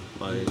some reason.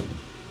 Like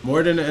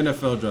more than the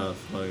NFL draft.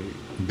 Like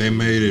They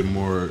made it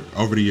more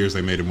over the years.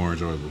 They made it more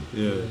enjoyable.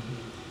 yeah,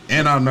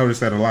 And I've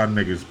noticed that a lot of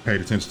niggas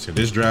paid attention to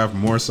this draft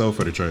more so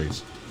for the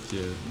trades,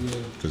 yeah.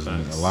 because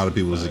Facts. a lot of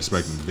people was Facts.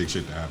 expecting big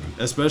shit to happen.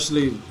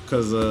 Especially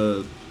because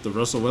the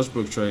Russell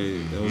Westbrook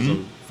trade, there was a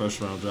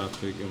first round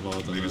draft pick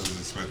involved in Niggas that. was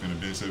expecting a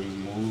Ben Simmons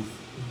move.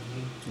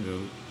 Yeah.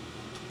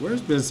 Where's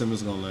Ben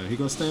Simmons gonna land? He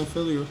gonna stay in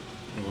Philly or?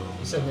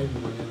 He said maybe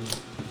Miami.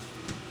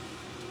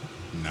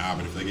 Nah,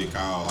 but if they get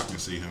Kyle, I can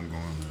see him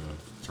going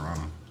to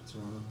Toronto.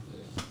 Toronto.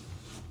 Yeah.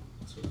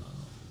 Toronto.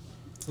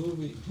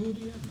 Who do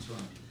you have in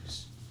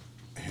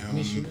Toronto?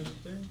 Any shooters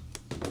up there?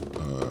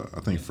 I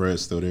think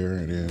Fred's still there,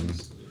 and then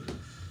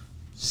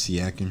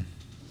Siakam.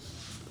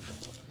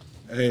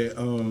 Hey,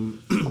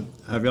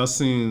 have y'all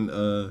seen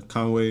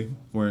Conway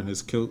wearing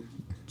his kilt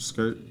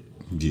skirt?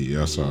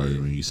 Yeah, I saw it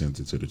when you sent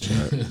it to the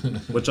chat.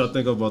 What y'all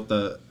think about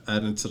that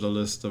adding to the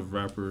list of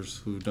rappers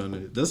who done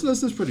it? This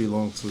list is pretty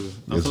long too.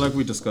 I Yes. feel like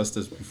we discussed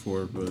this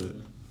before, but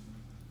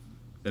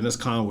and it's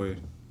Conway.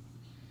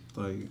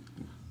 Like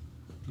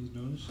He's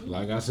doing this shit.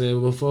 like I said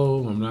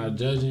before, I'm not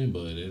judging,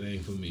 but it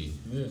ain't for me.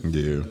 Yeah.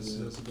 Yeah. That's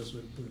the best way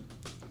to put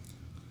it.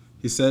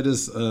 he said,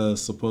 it's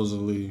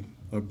supposedly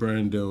a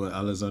brand deal with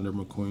Alexander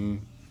McQueen,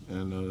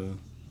 and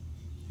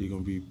he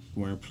gonna be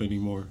wearing plenty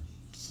more.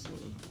 So,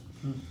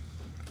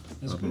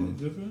 That's good.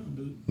 Good for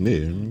him,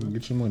 dude. Yeah,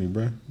 get your money,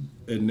 bro.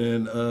 and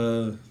then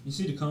You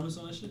see the comments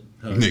on that shit?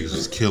 Niggas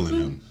was killing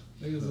him.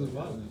 Niggas is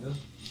violent, yo.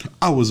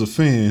 I was a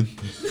fan.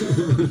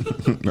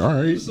 All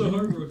right. It's so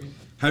heartbroken.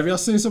 have y'all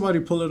seen somebody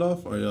pull it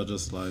off, or y'all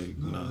just like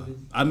nah?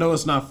 I know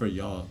it's not for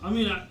y'all. I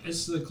mean,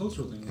 it's the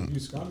cultural thing. Like, you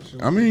Scottish.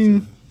 I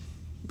mean,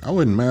 I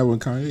wasn't mad when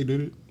Kanye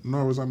did it,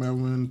 nor was I mad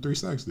when 3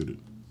 Stacks did it.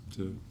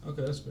 Too.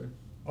 Okay, that's fair.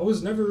 I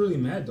was never really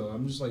mad though.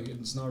 I'm just like,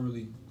 it's not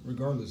really.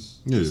 Regardless,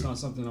 Yeah. it's not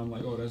something I'm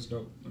like, oh, that's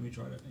dope. Let me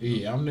try that.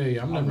 Yeah, I'm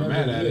never never-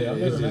 mad at yeah, it.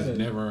 I'm It's never just mad at it.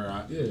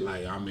 never Yeah.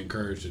 like I'm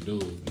encouraged to do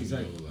it. You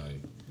Exactly. know, like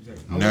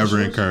Exactly. Never I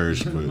wear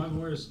encouraged, shorts. but I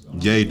wear-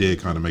 Ye did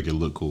kind of make it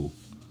look cool,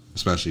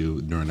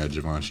 especially during that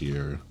Givenchy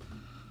era.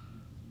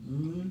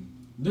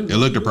 Didn't It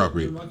looked Rocky do-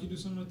 appropriate. Didn't Rocky do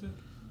something like that?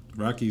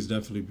 Rocky's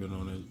definitely been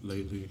on it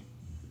lately.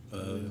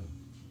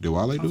 Did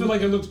Wale I do feel it?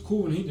 like it looked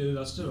cool when he did it.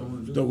 I still don't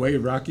want to do The it. way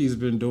Rocky's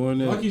been doing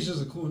it, Rocky's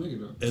just a cool nigga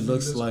though. it He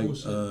looks does like cool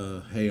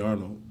shit. Hey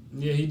Arnold.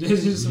 Yeah, he did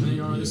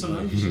some some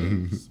Nike shit.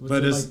 With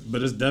But the, it's like,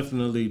 but it's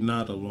definitely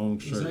not a long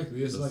shirt.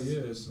 exactly. It's like yeah,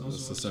 it's It's a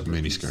also separate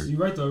Mini piece. skirt. you're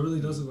right though. It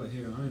really does look like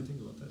hair. I didn't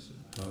think about that shit.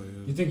 Oh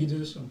yeah. You think he did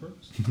this on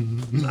purpose?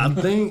 I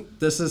think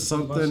this is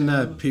something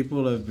that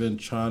people have been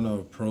trying to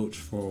approach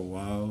for a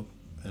while,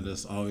 and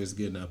it's always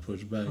getting that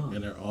pushback,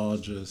 and they're all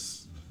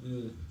just.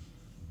 Yeah.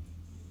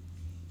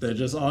 They're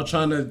just all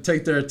trying to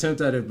take their attempt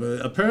at it,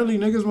 but apparently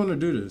niggas want to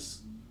do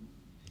this.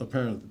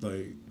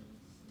 Apparently,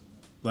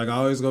 like I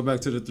always go back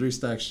to the 3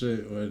 stack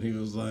shit when he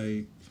was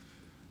like,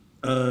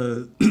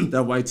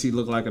 that white tee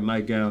looked like a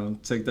nightgown.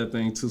 Take that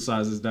thing 2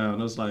 sizes down.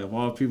 It's like of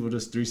all people,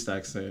 just 3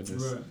 stacks saying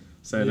this,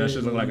 saying that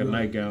shit look like a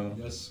nightgown.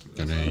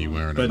 And then you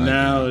wearing. But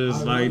now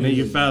it's like then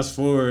you fast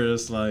forward,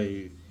 it's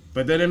like,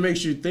 but then it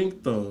makes you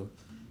think though.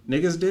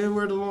 Niggas did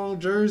wear the long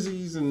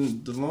jerseys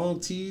and the long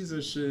tees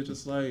and shit.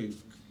 It's like.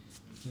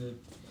 Yeah.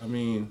 I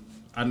mean,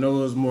 I know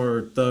it was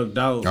more thugged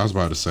out. I was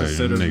about to say,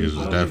 niggas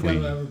was definitely. I don't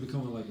think that'll ever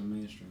become like a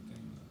mainstream thing.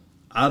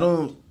 I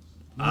don't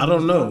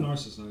know. In our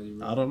society,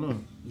 bro. I don't know.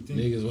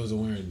 Niggas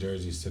wasn't wearing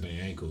jerseys to their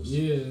ankles.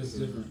 Yeah, it's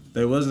different.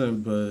 They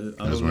wasn't, but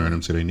I was wearing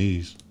them to their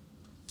knees.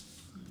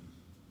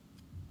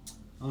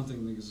 I don't think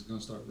niggas is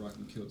gonna start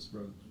rocking kilts,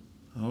 bro.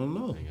 I don't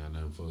know. Ain't got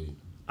nothing for you.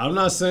 I'm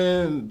not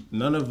saying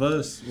none of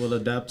us will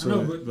adapt to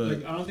it, but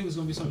like, I don't think it's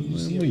gonna be something you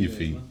see. Move your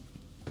feet.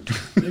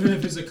 Even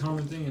if it's a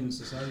common thing in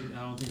society,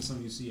 I don't think it's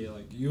something you see it.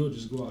 Like you'll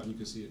just go out and you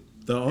can see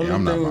it. The only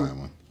I'm thing, not buying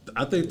one.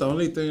 I think the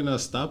only thing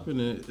that's stopping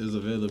it is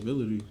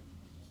availability,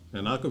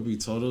 and I could be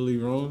totally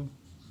wrong.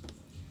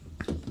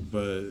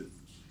 But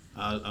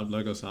I'm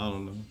like I said, I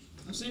don't know.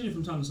 I've seen it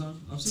from time to time.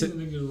 I've seen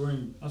the niggas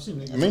wearing. I've seen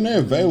niggas. I mean,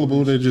 they're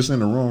available. They're just in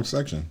the wrong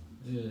section.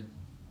 Yeah.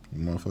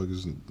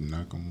 Motherfuckers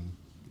not gonna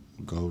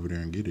go over there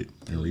and get it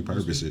and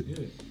repurpose it.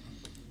 Yeah.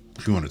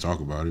 If you want to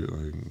talk about it,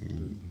 like.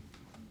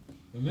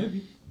 But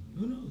maybe.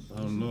 Who knows?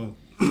 I don't know.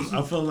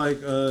 I feel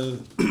like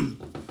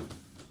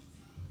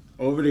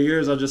over the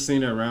years I just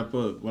seen it ramp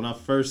up. When I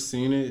first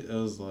seen it, it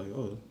was like,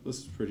 oh, this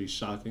is pretty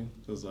shocking.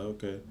 It was like,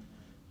 okay.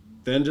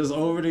 Then just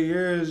over the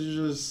years,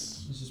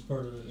 it's just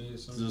part of it.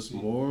 It's just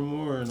more and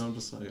more, and I'm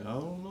just like, I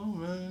don't know,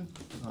 man.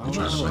 You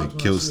trying to like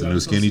kill the new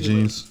skinny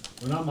jeans?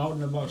 When I'm out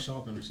and about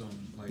shopping or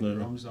something, like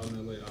when I'm just out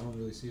in LA, I don't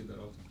really see it that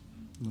often.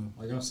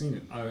 Like I've seen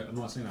it. I'm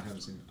not saying I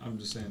haven't seen it. I'm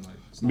just saying like.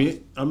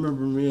 I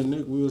remember me and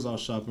Nick, we was out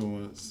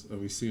shopping once, and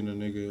we seen a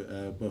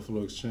nigga at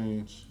Buffalo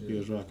Exchange. Yeah. He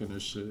was rocking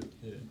this shit.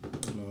 Yeah.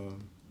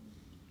 And,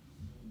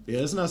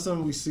 yeah, it's not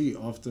something we see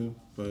often,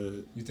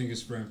 but. You think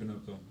it's ramping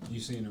up though? You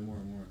seeing it more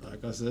and more.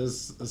 Like I said,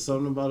 it's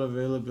something about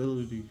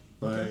availability.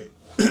 Like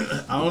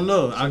I don't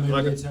know. So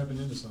maybe it's tapping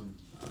into something.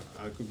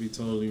 I could be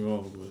totally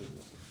wrong, but.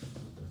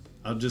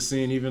 I'm just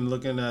seeing, even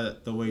looking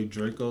at the way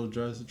Draco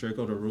dressed,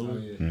 Draco the Ruler. Oh,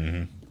 yeah.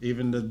 Mm-hmm.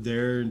 Even the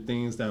dare and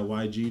things that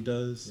YG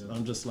does,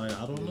 I'm just like,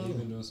 I don't know.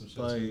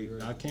 Like,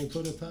 I can't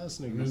put it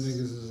past niggas. Niggas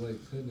is like,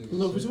 niggas.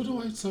 Look, what the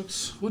White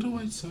Sox? What the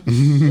White Sox?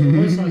 The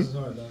White Sox is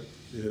hard, dog.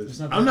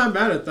 Yeah. I'm not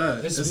mad at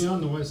that. It's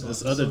beyond the White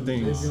Sox. It's other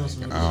things.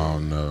 I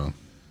don't know.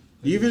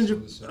 Even, I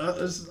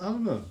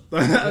don't know. I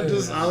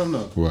don't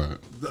know. What?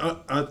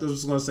 I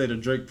was going to say the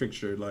Drake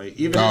picture. Like,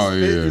 even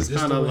his fit is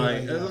kind of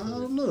like, I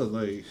don't know.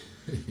 Like,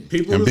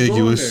 people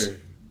ambiguous. Is going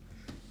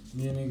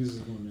there. Me and niggas is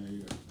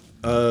going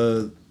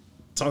there,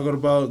 talking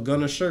about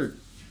Gunna shirt.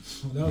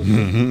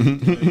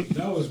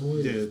 That was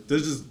weird. Yeah,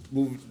 this just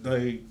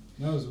like.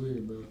 That was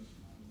weird, bro.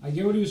 I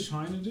get what he was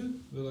trying to do,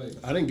 but like.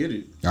 I didn't get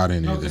it. I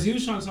didn't either. Because he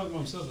was trying to talk about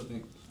himself, I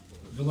think.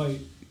 But like,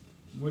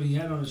 what he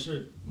had on his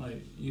shirt,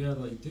 like, you had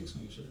like dicks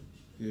on your shirt.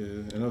 Yeah,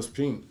 and it was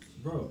pink.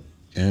 Bro.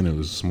 And it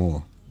was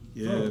small.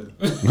 Yeah.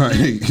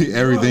 Like,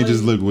 everything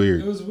just looked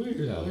weird. It was weird.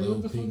 Yeah, like, little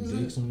what the pink fuck is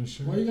dicks that? on your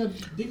shirt. Why you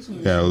got dicks on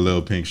your Got shirt? a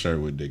little pink shirt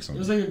with dicks on it. It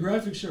was like a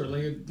graphic shirt,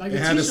 like a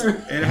had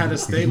t-shirt. It had a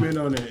statement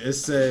on it. It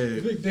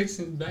said, Big dicks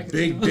in back.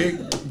 Big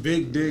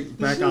dick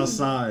back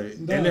outside.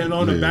 And then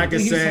on the back it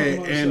said,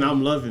 and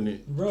I'm loving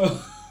it. Bro.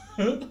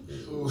 Like,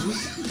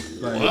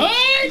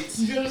 what?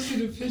 You gotta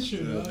see the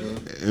picture, dog.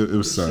 It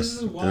was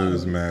sus. It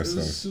was mad sus. It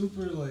was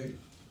super like.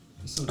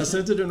 I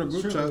sent it in a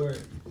group chat.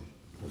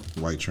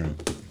 White trim.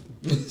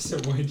 It's a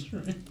white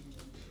trim.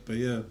 But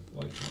yeah.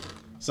 White trim.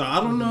 So I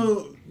don't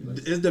know.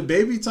 Is the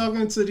baby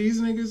talking to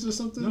these niggas or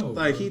something? No,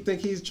 like bro. he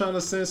think he's trying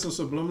to send some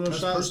subliminal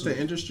shots personal.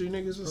 to industry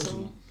niggas or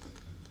something?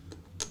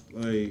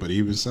 Like, but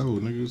even so,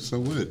 niggas, so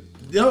what?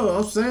 Yo,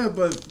 I'm saying,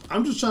 but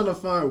I'm just trying to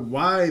find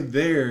why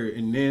there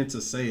and then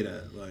to say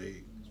that,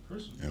 like,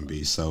 and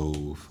be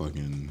so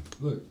fucking.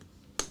 Look.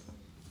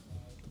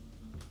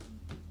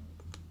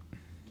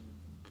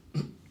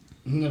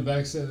 The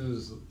back said it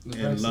was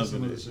the and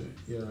loving it. Shit.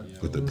 Yeah.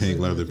 With the pink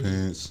leather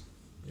pants.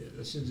 Yeah,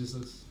 that shit just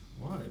looks.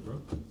 Why,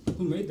 bro?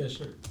 Who made that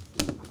shirt?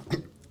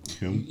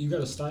 Him. You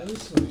got a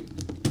stylist? Like,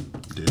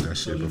 did that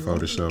shit before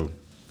the show.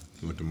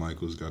 Went to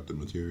Michael's, got the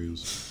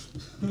materials.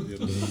 And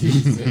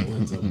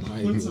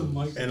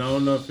I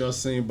don't know if y'all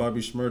seen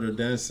Bobby Shmurda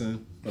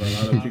dancing, but a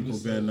lot of people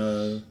been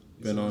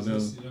on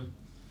him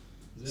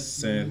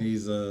saying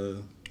he's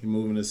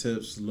moving his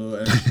hips a little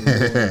extra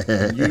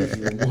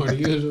more than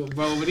usual.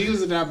 Bro, when he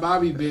was in that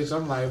Bobby bitch,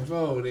 I'm like,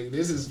 bro,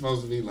 this is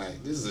supposed to be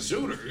like, this is a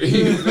shooter.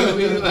 You know what I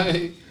mean?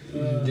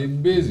 Like,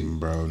 getting busy.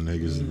 Bro,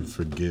 niggas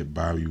forget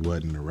Bobby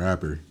wasn't a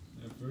rapper.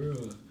 Yeah, for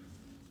real.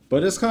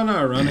 But it's kind of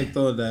ironic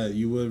though that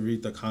you would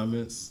read the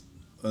comments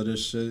of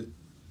this shit,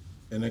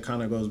 and it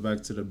kind of goes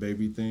back to the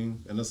baby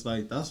thing, and it's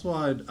like that's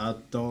why I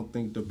don't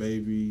think the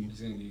baby.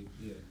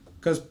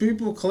 Because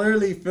people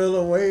clearly feel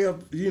a way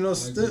of, you know,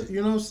 still,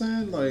 you know what I'm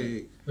saying?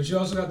 Like, but you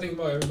also got to think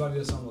about everybody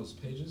that's on those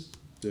pages.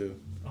 Yeah.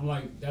 I'm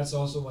like, that's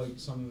also like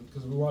some,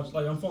 because we watch,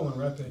 like, I'm following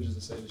rap pages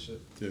that say this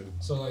shit. Yeah.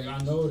 So, like, I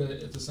know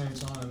that at the same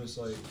time, it's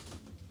like,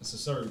 it's a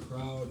certain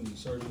crowd and a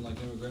certain, like,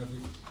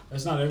 demographic.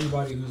 That's not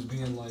everybody who's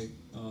being, like,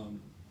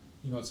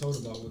 you know,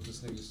 told about what this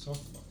nigga's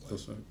talking about. Like,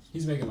 that's right.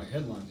 He's making, like,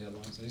 headlines.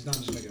 So he's not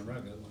just making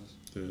rap headlines.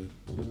 Yeah. You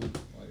know?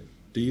 Like,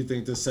 do you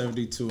think the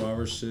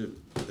 72-hour shit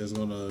is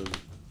going to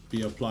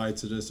be applied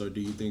to this, or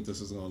do you think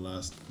this is going to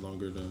last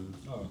longer than...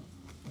 Oh.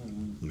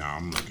 Nah,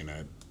 I'm looking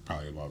at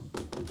probably about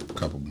a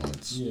couple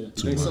months. Yeah.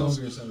 2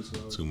 months.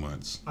 So? 2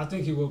 months. I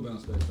think he will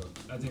bounce back,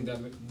 though. I think that,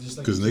 just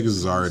like... Because niggas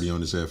is already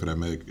on his head for that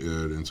Meg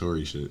and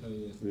Tory shit. Hell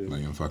yeah.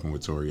 Like, I'm fucking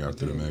with Tory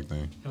after the Meg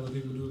thing. Hella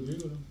people do agree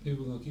with him.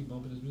 People gonna keep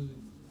bumping his music.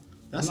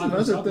 That's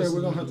another thing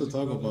we're going to have to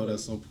talk about at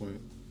some point.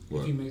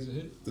 If he makes a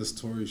hit. This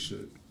Tory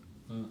shit.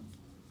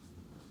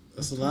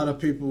 There's a lot of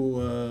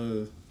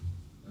people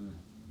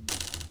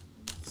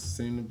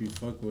seem to be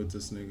fucking with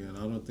this nigga, and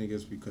I don't think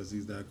it's because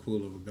he's that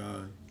cool of a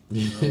guy. I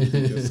don't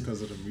think it's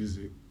because of the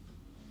music.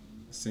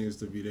 It seems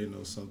to be they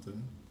know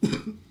something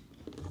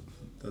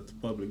that the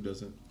public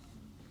doesn't.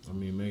 I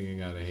mean, Megan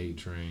got a hate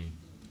train.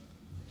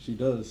 She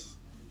does.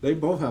 They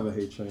both have a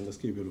hate train. Let's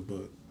keep it a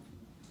buck.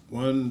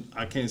 One,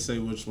 I can't say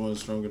which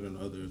one's stronger than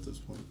the other at this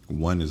point.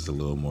 One is a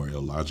little more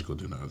illogical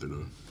than the other,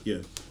 though. Yeah.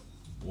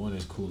 One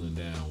is cooling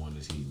down, one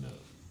is heating up.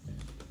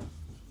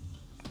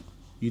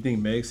 You think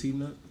Meg's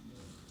heating up?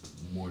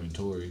 More than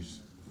Tory's.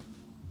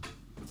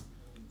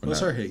 What's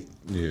her hate?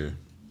 Yeah.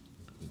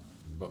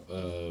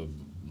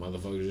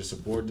 Motherfuckers just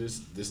support this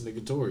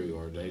nigga Tory,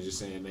 or they just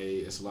saying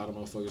it's a lot of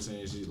motherfuckers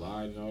saying she's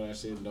lied and all that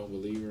shit and don't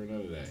believe her and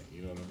none of that.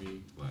 You know what I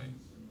mean? Like,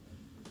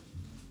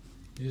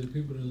 yeah, the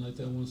people didn't like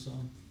that one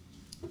song.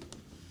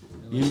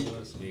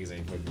 Niggas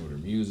ain't fucking with her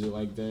music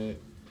like that.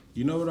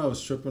 You know what I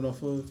was tripping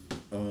off of?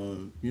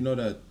 You know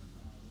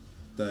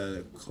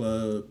that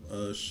club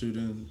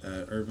shooting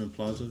at Irving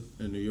Plaza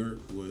in New York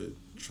with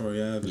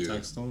Troy Ave and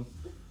Taxstone?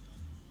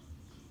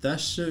 That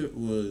shit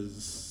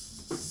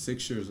was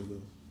 6 years ago.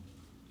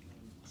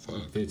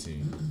 Fuck.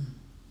 15.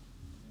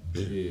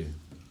 Yeah.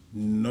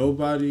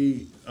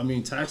 Nobody, I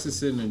mean, Tax is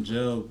sitting in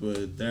jail,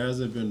 but there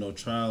hasn't been no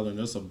trial, and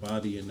there's a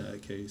body in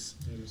that case.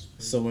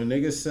 So when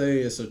niggas say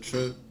it's a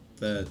trip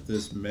that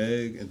this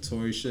Meg and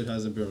Tory shit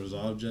hasn't been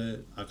resolved yet,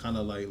 I kind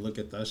of like look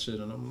at that shit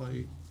and I'm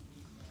like,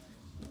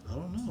 I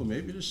don't know,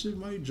 maybe this shit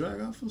might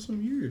drag out for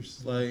some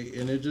years. Like,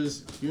 and it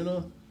just, you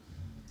know.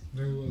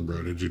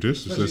 Bro, the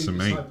judicial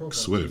system ain't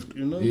swift.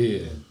 You know?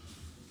 Yeah.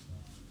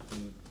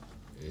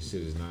 That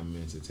shit is not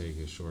meant to take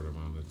a short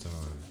amount of time.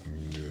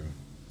 Yeah.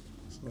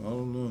 So I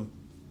don't know.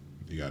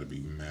 You gotta be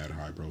mad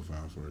high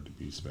profile for it to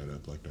be sped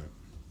up like that.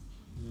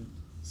 Yeah.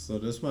 So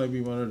this might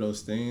be one of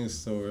those things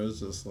so where it's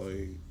just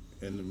like,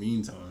 in the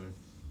meantime.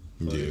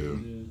 Like,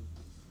 yeah.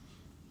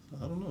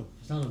 I don't know.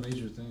 It's not a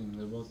major thing.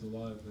 They're both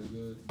alive. They're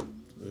good.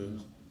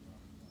 Yeah.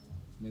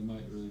 They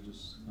might really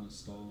just kind of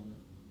stall on it.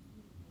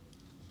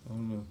 I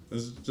don't know.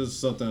 It's just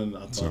something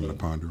I thought Something of.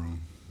 to ponder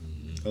on.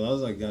 Cause I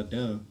was like, God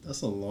damn,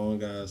 that's a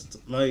long ass.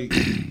 Like,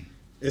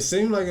 it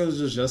seemed like it was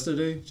just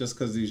yesterday, just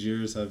because these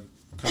years have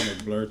kind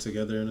of blurred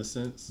together in a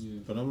sense. Yeah.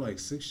 But I'm like,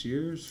 6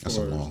 years for that's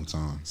a long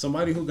time.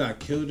 Somebody who got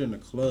killed in a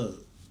club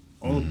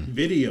on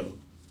video.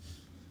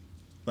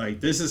 Like,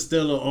 this is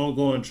still an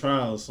ongoing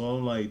trial. So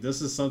I'm like,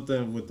 this is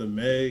something with the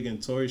Meg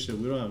and Tory shit.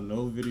 We don't have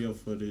no video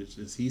footage.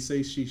 It's he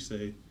say, she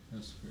say.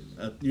 That's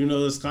crazy. You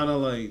know, it's kind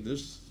of like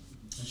this.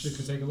 That shit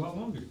could take a lot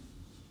longer.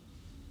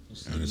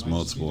 And there's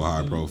multiple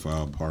high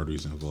profile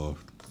parties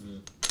involved. Yeah.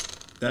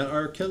 That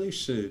R. Kelly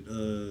shit,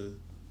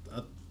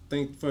 I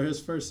think for his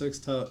first sex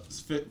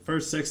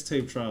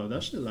tape trial,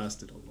 that shit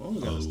lasted a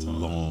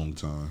long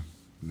time.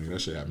 Nigga,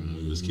 that shit happened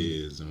when we was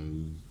kids and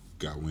we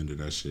got wind of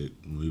that shit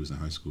when we was in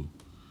high school.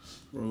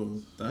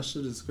 Bro, that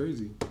shit is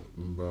crazy.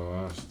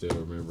 Bro, I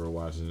still remember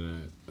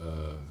watching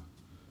that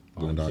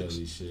R.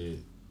 Kelly shit.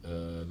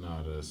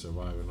 The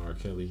Surviving R.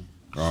 Kelly.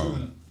 Oh.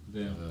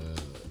 Damn.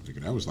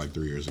 That was like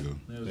 3 years ago.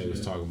 They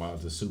was talking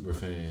about the super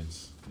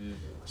fans. Yeah.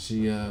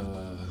 She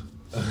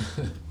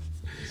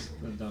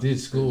did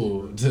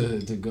school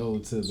to go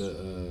to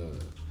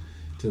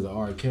the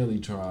R. Kelly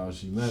trial.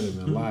 She met him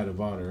and lied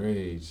about her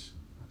age.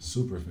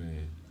 Super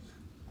fan.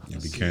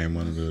 It became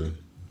one of the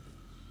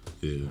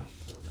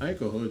I ain't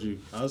gonna hold you.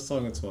 I was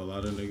talking to a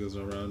lot of niggas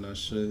around that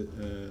shit,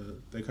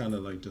 and they kind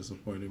of like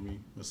disappointed me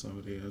with some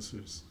of the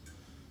answers.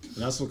 And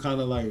that's what kind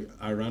of like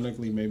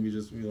ironically made me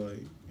just be like,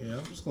 yeah,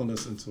 I'm just gonna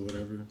listen to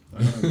whatever.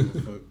 I don't give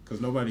a fuck,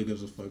 because nobody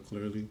gives a fuck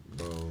clearly.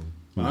 Bro.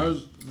 But I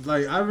was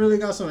like, I really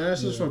got some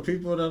answers from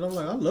people that I'm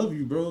like, I love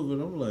you, bro,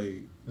 but I'm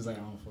like, it's like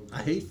I don't fuck.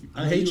 I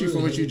hate you for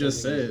what you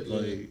just said.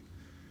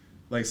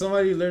 Like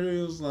somebody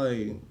literally was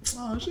like,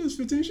 oh, she was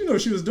 15. She know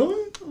what she was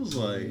doing. I was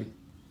like,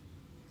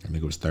 that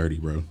nigga was 30,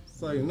 bro.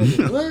 It's like,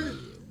 nigga, what?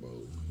 Bro,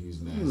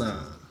 he's nasty.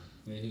 Nah.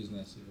 Yeah, he was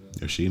nasty for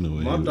that. If she knew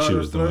My what she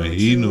was daughter doing,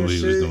 he flirted knew with what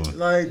he was shit, doing.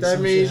 Like that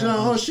Some means shit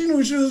happened. she knew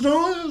what she was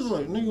doing. It was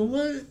like, nigga,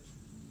 what?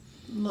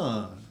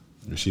 Nah,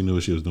 If she knew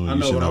what she was doing, I you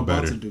know should what know I'm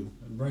about better. to do.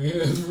 Brain,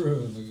 for real,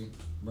 nigga.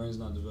 Brain's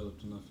not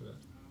developed enough for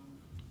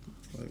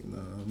that. Like, nah,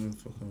 I'm not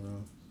fucking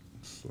around.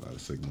 There's a lot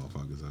of sick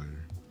motherfuckers out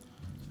here.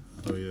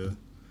 Oh yeah,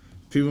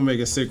 people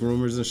making sick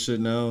rumors and shit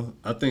now.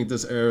 I think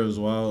this era is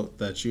wild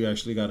that you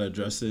actually gotta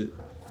address it.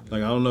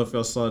 Like I don't know if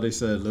y'all saw, they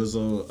said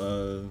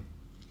Lizzo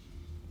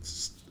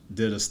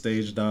did a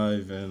stage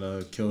dive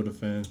and killed a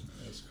fan.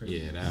 That's crazy.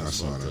 Yeah,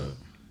 that's fucked up.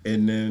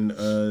 And then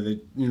they,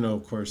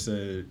 of course,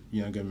 said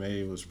Young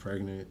M.A was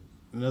pregnant,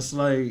 and that's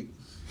like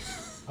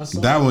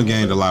That one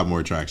gained a lot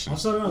more traction. I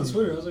saw it on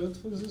Twitter. I was like, what the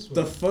fuck is this?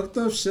 the fucked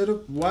up shit.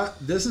 Why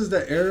this is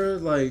the era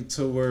like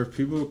to where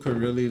people could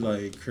really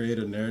like create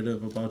a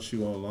narrative about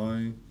you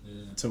online.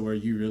 To where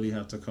you really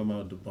have to come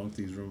out and debunk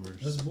these rumors.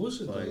 That's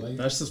bullshit. Like, though. Like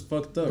that's just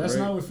fucked up. that's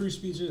right? not what free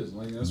speech is.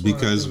 Like that's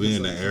Because why I we're think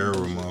in the it's era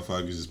like, where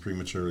motherfuckers is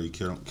prematurely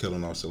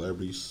killing off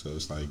celebrities, so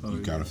it's like you yeah.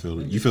 gotta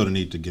you feel the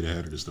need to get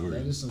ahead of the story. that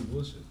is some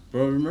bullshit.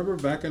 Bro, remember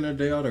back in the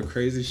day all the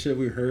crazy shit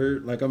we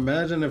heard? Like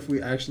imagine if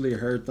we actually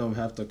heard them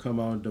have to come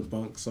out and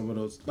debunk some of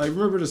those. Like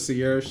remember the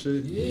Sierra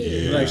shit?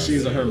 Yeah. Like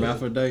she's a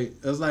hermaphrodite.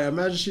 It's like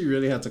imagine she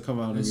really had to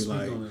come out and be speak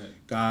like, on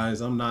that.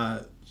 guys,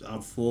 I'm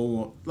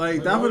full. Like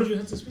Why that would you would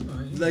have to speak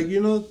on it?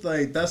 like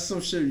like that's some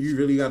shit you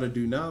really got to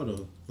do now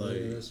though. Like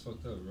yeah, that's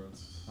fucked up, bro.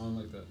 I don't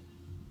like that.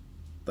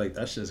 like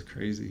that shit's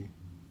crazy.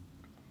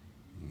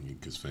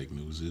 Because fake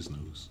news is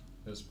news.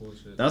 That's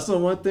bullshit. That's the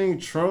one thing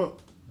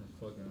Trump.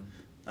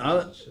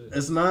 Fucking shit.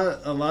 It's not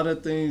a lot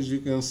of things you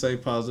can say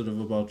positive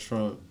about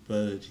Trump,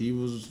 but he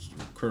was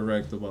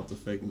correct about the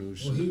fake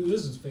news Well, shit.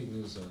 this is fake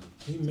news.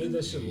 He made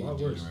that shit a lot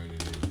worse.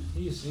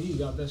 He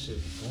got that shit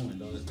going,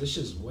 dog. This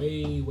shit's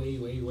way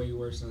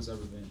worse than it's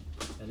ever been,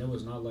 and it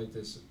was not like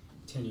this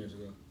 10 years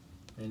ago,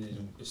 and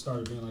it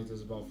started being like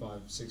this about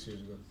 5-6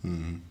 years ago.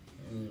 Mm-hmm.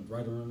 And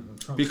right around when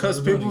Trump Because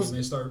started running, people's- and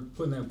they started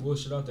putting that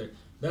bullshit out there.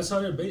 That's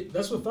how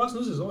that's what Fox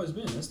News has always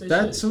been. That's their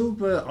That shit. too,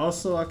 but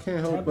also I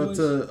can't help but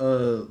Tabloids.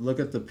 to look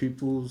at the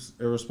people's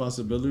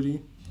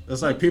irresponsibility.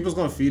 It's like people's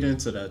gonna feed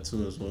into that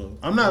too as well.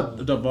 I'm not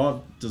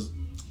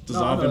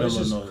dissolving it's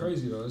them just or no.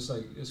 crazy though. It's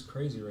like it's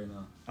crazy right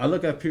now. I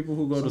look at people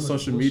who go So to much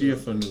social bullshit media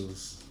out for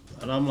news,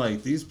 and I'm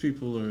like, these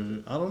people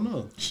are. I don't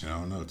know. Shit, I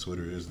don't know.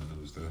 Twitter is the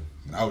news, though.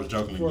 I was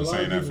jokingly For a lot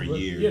saying of that for people,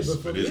 years, yeah,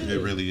 but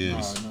it really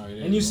is.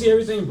 And you see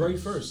everything break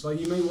first. Like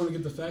you may want to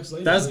get the facts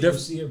later. That's but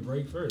different. You see it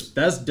break first.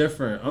 That's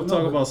different. I'm No,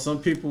 talking but- about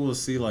some people will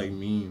see like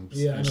memes.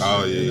 Yeah, I and know.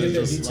 Oh, shit. yeah, They yeah, get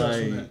their It's details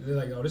like, from that. They're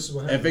like, oh, this is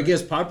what happened. if it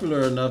gets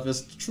popular enough,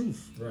 it's the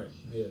truth. right,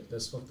 yeah,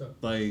 that's fucked up.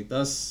 Like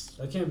that's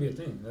That can't be a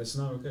thing. That's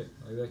not okay.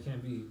 Like that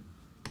can't be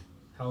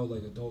how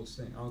like adults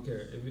think. I don't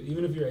care.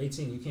 Even if you're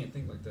 18, you can't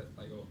think like that.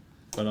 Like oh.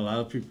 But a lot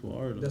of people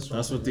are. Though. That's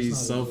That's what what I'm saying. these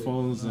That's cell not a good-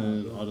 phones not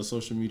and good. all the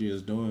social media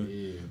is doing.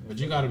 Yeah, but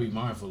you got to be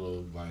mindful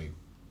of like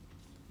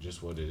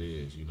just what it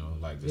is, you know,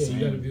 like the Yeah,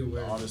 you gotta be same,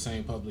 aware.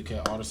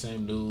 all the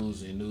same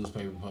news and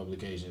newspaper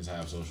publications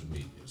have social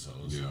media, so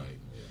it's Yeah.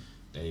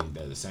 like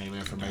that the same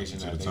information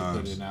to that the they times.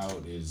 putting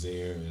out is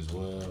there as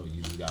well.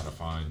 You just gotta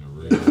find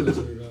the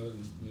Filter real, it out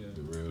and, yeah.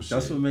 the real shit.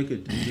 That's what make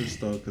it dangerous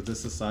though, because this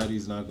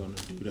society's not gonna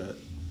do that.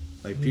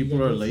 Like You people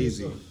gotta are do it for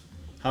lazy. yourself.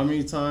 How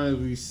many times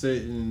we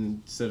sit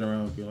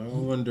around and be like, I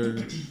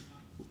wonder.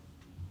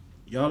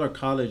 Y'all are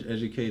college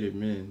educated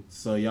men,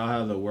 so y'all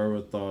have the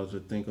wherewithal to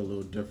think a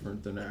little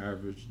different than the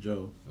average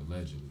Joe.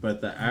 Allegedly.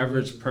 But the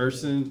average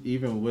person,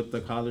 even with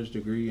the college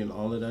degree and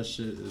all of that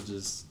shit, is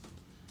just,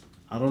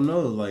 I don't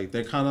know. Like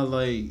they're kind of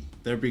like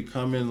they're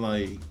becoming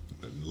like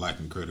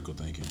Lacking critical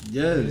thinking.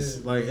 yes,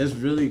 Yeah. like it's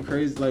really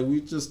crazy. Like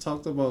we just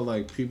talked about,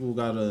 like people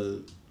gotta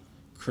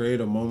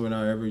create a moment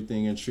out of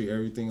everything and treat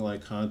everything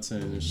like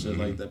content and shit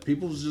like that.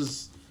 People's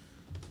just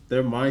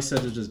their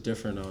mindset is just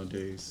different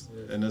nowadays,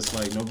 and it's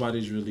like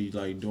nobody's really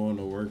like doing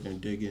the work and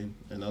digging,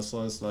 and that's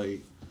why it's like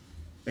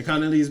it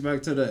kind of leads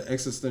back to the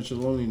existential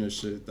loneliness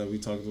shit that we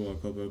talked about a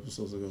couple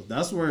episodes ago.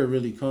 That's where it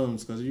really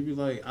comes, because you be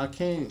like, I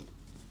can't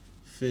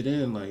fit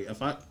in. Like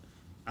if I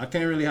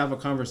can't really have a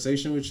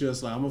conversation with you,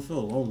 it's like I'm gonna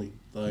feel lonely.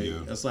 Like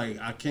it's like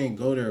I can't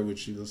go there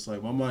with you. It's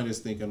like my mind is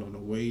thinking on a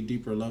way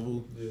deeper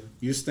level. Yeah.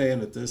 You staying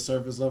at this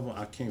surface level,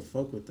 I can't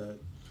fuck with that.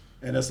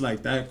 And it's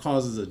like that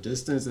causes a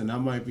distance, and that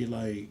might be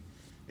like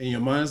in your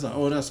mind it's like,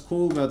 oh, that's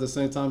cool, but at the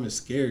same time it's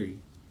scary.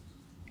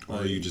 Or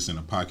are you just in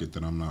a pocket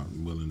that I'm not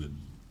willing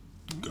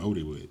to go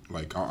there with?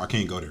 Like I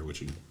can't go there with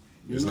you.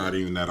 It's not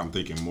even that I'm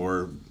thinking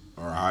more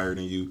or higher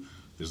than you.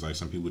 It's like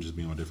some people just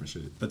be on different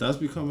shit. But that's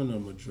becoming a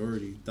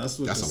majority. That's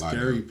what That's the a lot,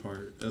 scary though.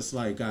 part. It's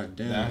like,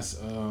 goddamn. That's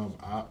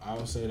I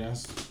would say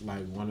that's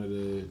like one of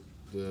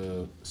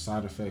the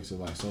side effects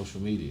of like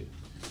social media.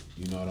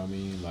 You know what I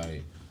mean?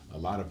 Like a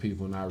lot of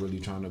people not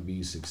really trying to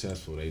be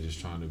successful. They just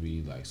trying to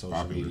be like social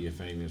Popular. media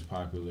famous,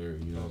 popular.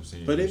 You know what I'm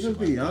saying? But And even shit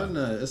like beyond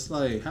that, it's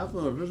like have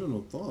an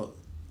original thought.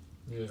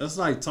 Yeah. It's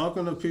like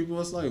talking to people.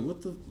 It's like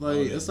what the like.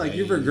 Oh, It's like they-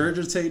 you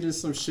regurgitating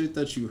some shit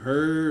that you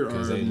heard or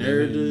 'Cause a they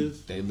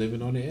narrative, they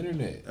living on the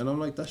internet. and I'm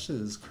like, that shit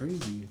is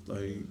crazy.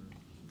 Like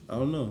I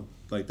don't know.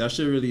 Like that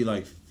shit really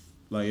like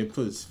like it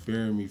puts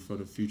fear in me for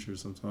the future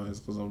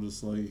sometimes because I'm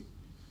just like,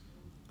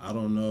 I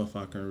don't know if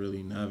I can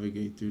really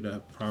navigate through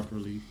that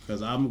properly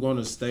because I'm going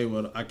to stay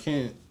with, I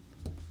can't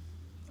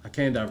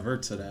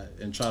divert to that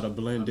and try to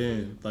blend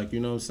in. Like, you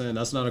know what I'm saying?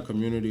 That's not a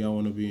community I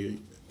want to be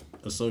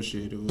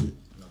associated with.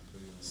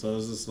 So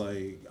it's just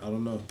like, I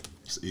don't know.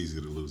 It's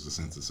easy to lose a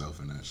sense of self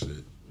in that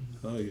shit.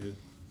 Oh, yeah.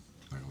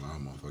 Like, a lot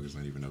of motherfuckers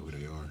don't even know who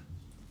they are.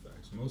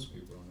 Facts. Most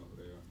people don't know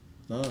who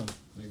they are. No.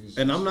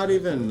 And I'm not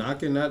even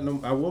knocking that.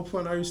 At one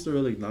point, I used to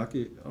really knock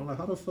it. I'm like,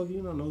 how the fuck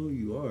you don't know who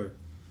you are?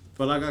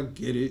 But, like, I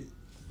get it.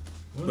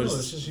 Well, but no,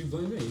 it's just you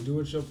blend in. You do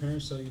what your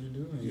parents tell you to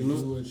do, and you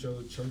do what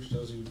your church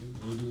tells you to do.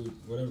 You do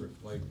whatever.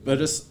 Like,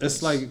 but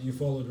it's like you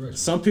follow directions.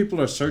 Some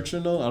people are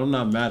searching though. I'm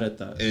not mad at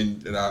that.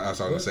 And I was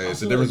gonna say, it's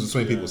the difference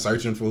between people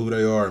searching for who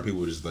they are and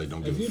people just like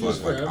don't give a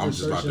fuck. Like I'm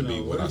just about to be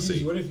what I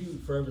see. What if you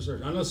forever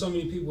search? I know so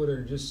many people that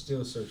are just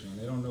still searching.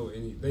 They don't know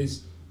any. They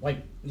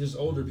like just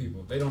older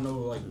people. They don't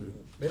know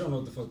they don't know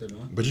what the fuck they're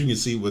doing. But you can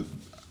see with,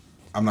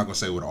 I'm not gonna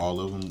say with all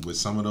of them, with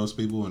some of those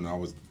people, and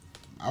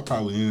I'll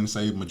probably even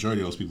say majority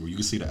of those people, you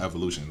can see the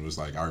evolution. It was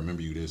like, I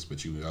remember you this,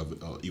 but you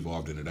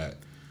evolved into that.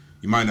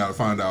 You might not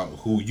find out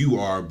who you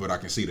are, but I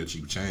can see that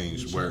you've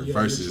changed.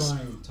 Versus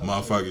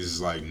motherfuckers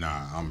is like,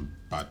 nah, I'm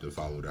about to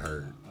follow the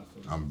herd.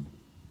 I'm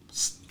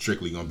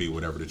strictly gonna be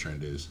whatever the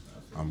trend is.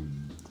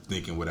 I'm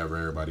thinking whatever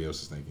everybody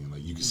else is thinking.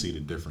 Like you can see the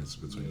difference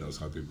between those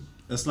type of people.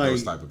 It's like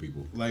those type of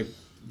people. Like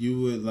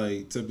you would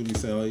like typically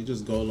say, oh, you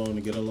just go along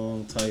to get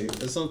along type.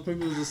 And some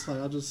people are just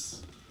like,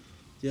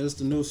 yeah, that's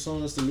the new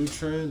song, that's the new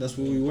trend, that's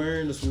what we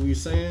wearing, that's what we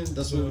saying,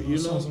 that's what, you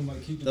know,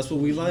 that's what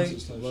we like.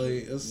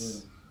 Like,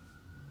 it's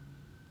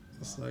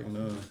like,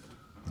 no.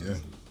 Yeah.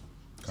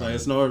 It's like,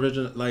 it's no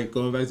original, like,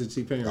 going back to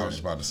T-Pain, I was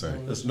just about to say.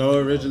 There's no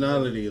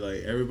originality.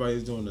 Like,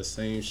 everybody's doing the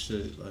same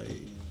shit. Like,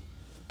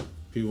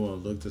 people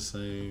want to look the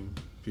same,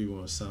 people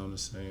want to sound the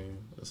same.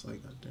 It's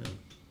like, goddamn.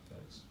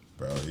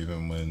 Bro,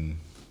 even when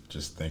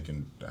just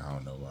thinking, I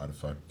don't know why the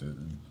fuck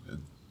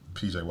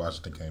PJ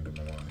Washington came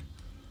to my mind.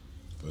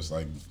 But it's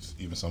like,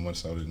 even so much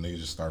so that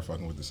niggas just start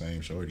fucking with the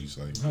same shorties.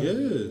 Like,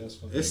 yeah,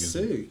 it's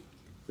sick.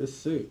 It's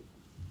sick.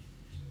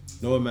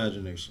 No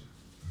imagination.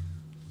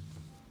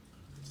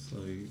 It's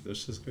like,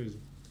 that's just crazy.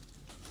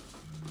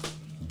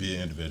 Be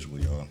an individual,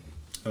 y'all.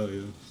 Oh,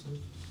 yeah.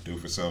 Do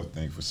for self,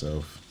 think for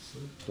self.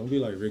 Don't be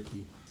like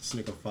Ricky. This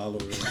nigga follower.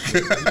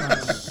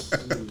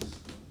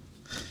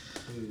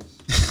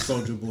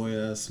 Soldier Boy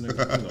ass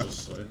nigga. You know,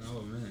 like,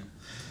 oh, man.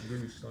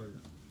 Get me started.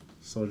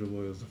 Soldier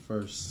Boy was the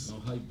first. No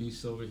hype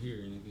beasts over here,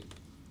 nigga.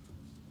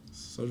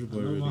 Soldier Boy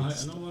I know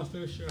really. my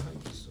fair share of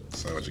hype beasts.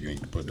 So what you need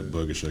to put the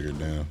booger sugar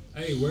down.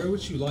 Hey, wear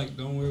what you like.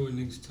 Don't wear what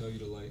niggas tell you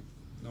to like.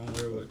 Don't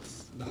wear what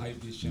the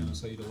hype beast channel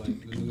tell you to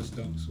like. The newest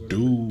dunks.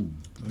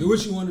 Do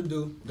what you want to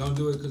do. Don't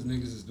do it because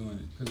niggas is doing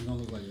it. Because you don't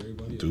look like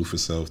everybody else. Do for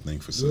self,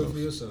 think for do self. Do it for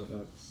yourself.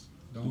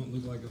 Don't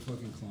look like a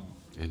fucking clown.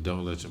 And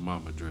don't let your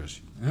mama dress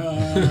you. Don't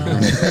do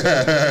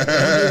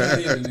that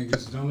either,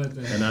 niggas. Don't let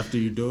that happen. And after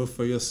you do it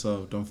for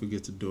yourself, don't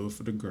forget to do it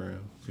for the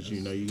gram. Because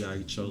you know you got to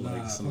get your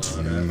likes and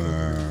all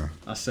that.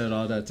 I said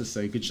all that to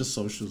say, get your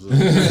socials up.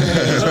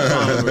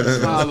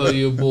 Follow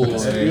your boy.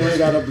 If you ain't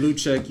got a blue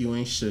check, you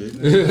ain't shit.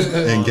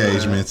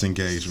 Engagements.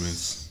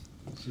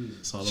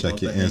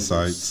 Check your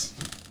insights.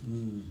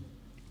 I'm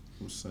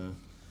saying.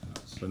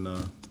 But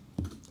nah.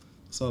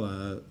 That's all I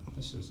had.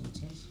 That shit's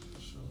intense.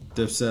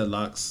 Dipset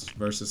Locks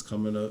versus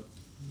coming up.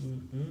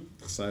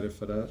 Excited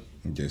for that.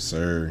 Yes,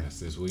 sir.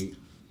 That's this week.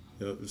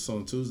 Yep, it's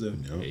on Tuesday.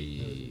 Yep.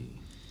 Hey.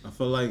 I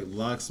feel like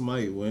Locks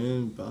might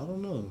win, but I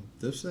don't know.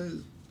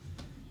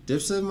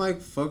 Dipset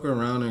might fuck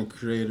around and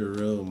create a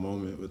real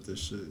moment with this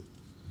shit.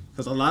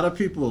 Because a lot of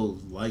people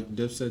like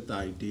Dipset, the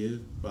idea,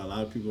 but a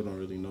lot of people don't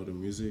really know the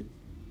music.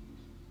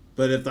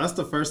 But if that's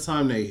the first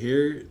time they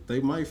hear it, they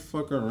might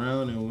fuck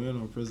around and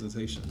win on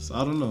presentation. So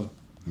I don't know.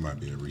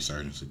 Might be a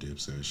resurgence of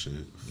Dipset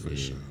shit for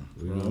sure.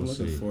 Bro, I'm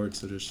looking forward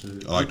to this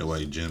shit. I like the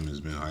way Jim has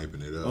been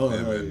hyping it up. Oh,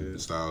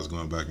 and Styles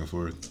going back and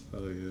forth.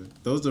 Oh yeah,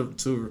 those are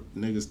two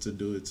niggas to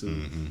do it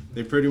too.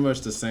 They pretty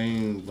much the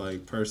same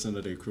like person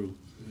of their crew.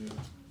 Yeah.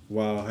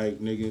 Wild hype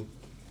nigga.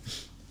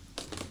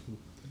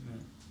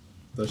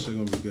 That shit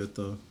gonna be good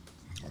though.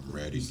 I'm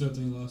ready. You still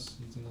think Lost?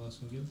 You think Lost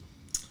gonna get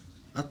it?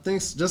 I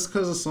think just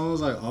because the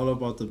song's like all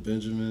about the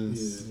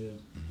Benjamins. Yeah.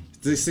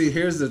 See,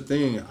 here's the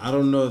thing. I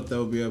don't know if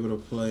they'll be able to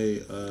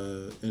play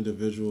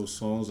individual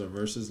songs or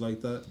verses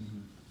like that.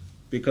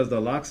 Because the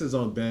Locks is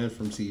on Banned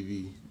from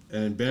TV.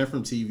 And Banned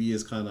from TV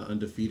is kind of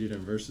undefeated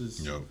in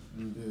verses. Yep.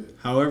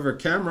 However,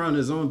 Cameron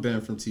is on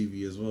Banned from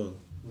TV as well.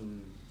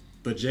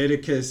 But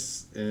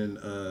Jadakiss and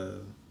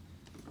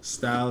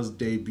Styles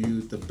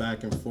debuted the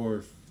back and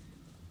forth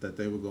that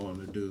they were going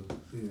to do.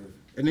 Yeah.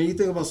 And then you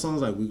think about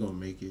songs like We Gonna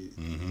Make It.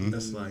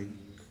 That's like...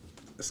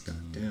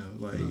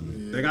 goddamn, like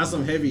they got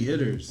some heavy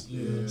hitters.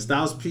 Yeah.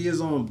 Styles P is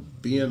on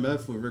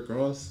BMF with Rick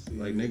Ross.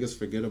 Like niggas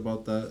forget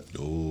about that.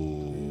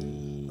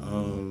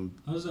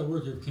 How does that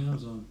work if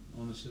Cam's on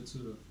the shit too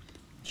though?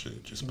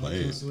 Shit, just play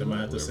it. They might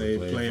have to say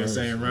play it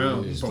same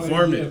round. Yeah.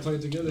 Perform it. Play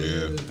it together.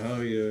 Yeah.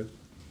 Oh yeah.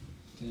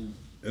 Damn.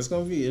 It's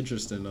gonna be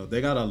interesting though. They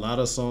got a lot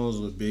of songs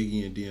with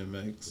Biggie and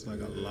DMX,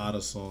 like a lot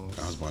of songs.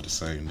 I was about to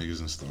say niggas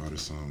and started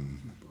something.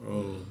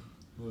 Bro,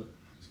 What?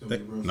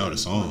 No, the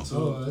song.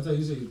 Oh, I thought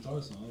you said you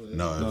thought something.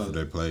 No, if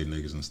they played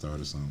niggas and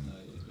started something, Yeah,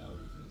 that would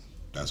be crazy.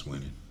 that's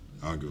winning.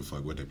 I don't give a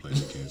fuck what they played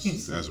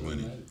against. That's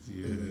winning.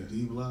 yeah.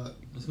 D Block.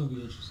 It's gonna be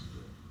interesting,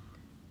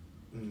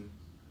 bro.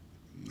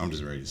 I'm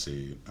just ready to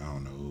see it. I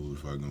don't know who the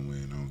fuck gonna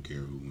win. I don't care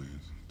who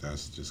wins.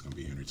 That's just gonna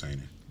be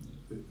entertaining.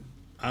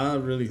 I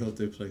really hope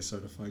they play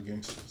Certified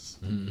Gangsters.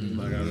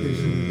 Like I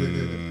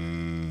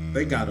really,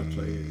 they gotta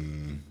play it.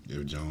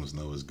 If Jones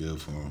know it's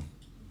good for him.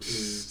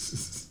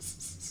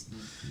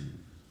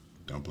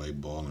 Don't play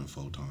balling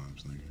 4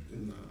 times,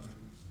 nigga. Nah.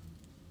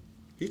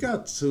 He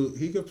got two.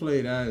 He could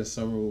play that in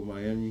summer with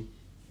Miami.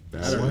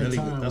 That's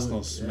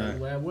gonna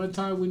smack. At one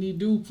time when he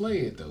do play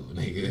it though,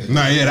 nigga.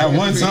 Nah, yeah, that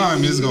one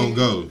time it's gonna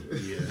go.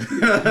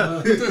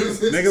 Yeah.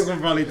 Niggas gonna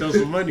probably throw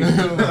some money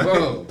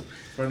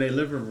from their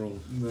living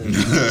room.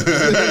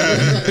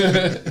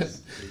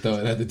 Throw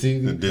it at the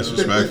TV.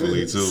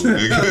 Disrespectfully too,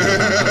 nigga.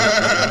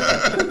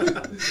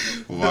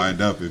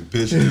 Wind up and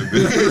pitch the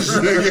bitch,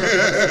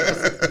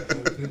 nigga.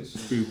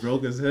 He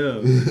broke as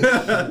hell.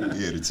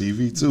 Yeah, the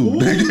TV too,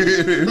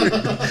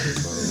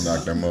 nigga.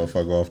 Knock that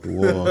motherfucker off the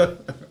wall.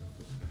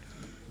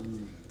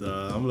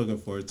 I'm looking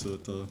forward to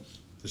it though.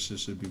 This shit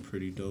should be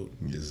pretty dope.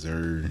 Yes,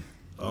 sir.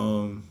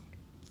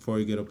 Before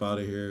we get up out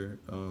of here,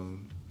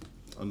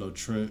 I know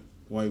Trent,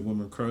 White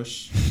Woman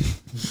Crush,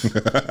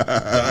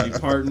 Dolly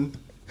Parton.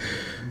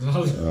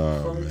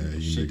 Oh man,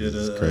 She did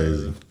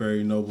a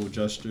very noble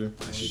gesture.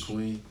 She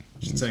queen.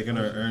 She's taking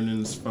her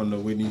earnings from the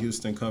Whitney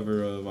Houston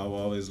cover of "I Will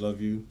Always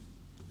Love You,"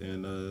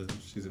 and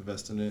she's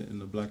investing it in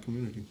the black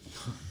community.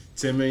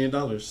 $10 million.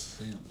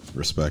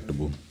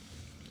 Respectable.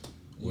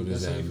 What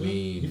does that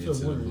mean into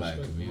the black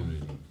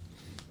community?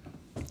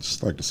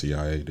 Just like the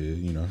CIA did,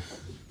 you know.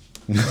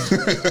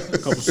 A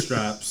couple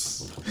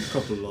straps, a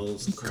couple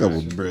loads,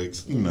 Couple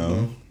bricks, you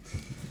know.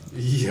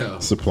 Yeah.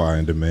 Supply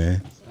and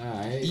demand.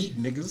 Alright. Eat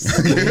niggas.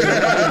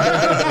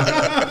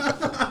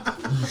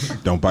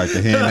 Don't bite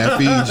the hand that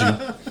feeds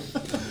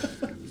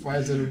you.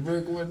 Price of the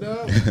brick went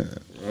up.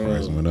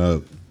 Price went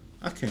up.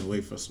 I can't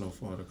wait for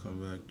Snowfall to come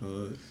back,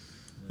 dog.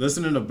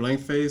 Listening to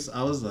Blank Face,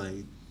 I was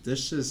like,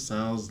 this shit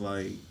sounds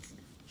like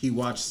he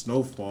watched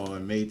Snowfall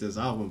and made this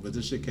album, but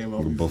this shit came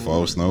out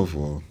Before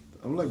Snowfall.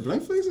 I'm like,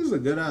 Blank Face is a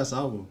good ass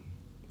album.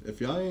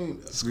 If y'all ain't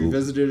It's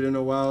revisited it in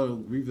a while,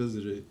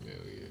 revisit it. Hell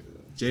yeah.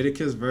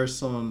 Jadakiss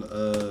verse on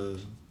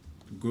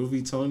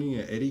Groovy Tony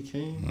and Eddie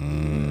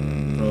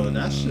Kane. Bro,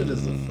 that shit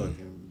is a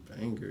fucking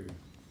banger.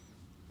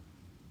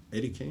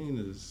 Eddie Kane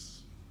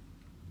is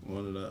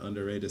one of the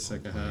underrated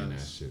second Playing that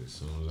halves. shit as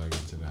soon as I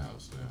get to the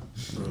house now.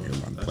 Bro, You're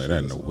about to play that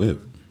in the whip.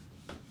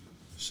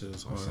 Shit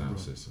is My hard, sound bro.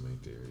 system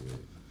ain't there yet.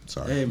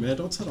 Sorry. Hey man,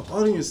 don't tell the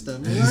audience that,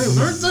 man. I ain't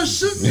learned that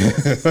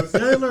shit.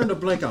 Y'all ain't learned to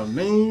blank out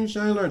names.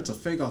 Y'all ain't learned to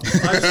fake out the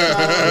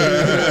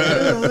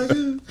lifestyle.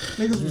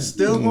 Niggas was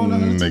still going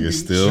on. Niggas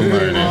still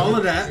learning. All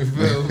of that. You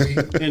feel me?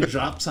 And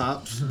drop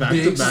tops back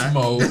Big to back.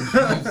 smoke. You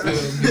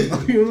feel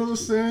me? You know what I'm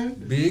saying?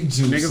 Big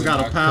juice. Niggas in got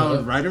my a pound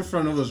cup. right in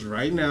front of us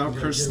right now.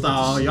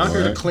 Crystal. Y'all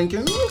hear the Right.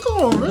 clinking? Come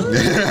on, man.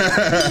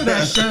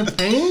 That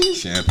champagne?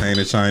 Champagne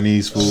and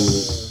Chinese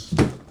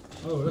food.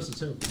 Oh, that's a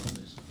terrible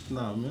combination.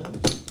 Nah, man.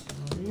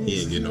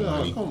 He ain't getting no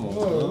money. Come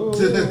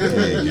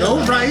on.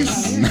 No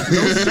rice. No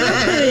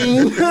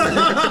champagne.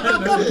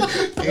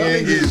 He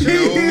ain't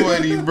getting no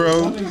money,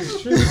 bro.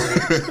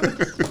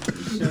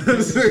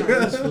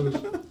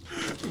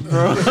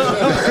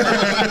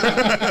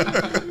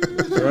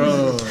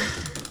 Bro.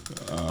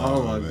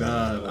 Oh my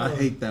god. I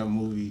hate that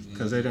movie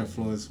because it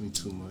influenced me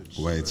too much.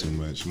 Way too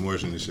much. More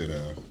than the shit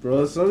out.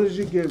 Bro, as soon as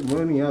you get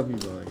money, I'll be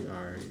like,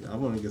 alright, I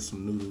want to get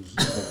some noodles.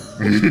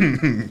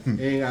 It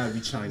ain't gotta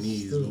be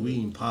Chinese, but we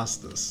eating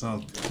pasta or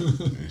something.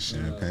 And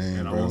champagne,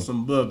 And I bro. want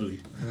some bubbly.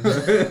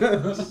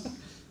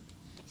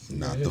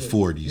 Not the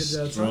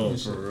 40s. Bro,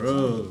 for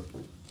real.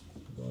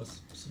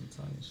 Some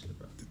Italian shit,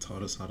 bro. They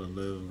taught us how to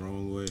live the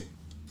wrong way.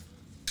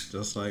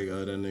 Just like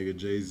that nigga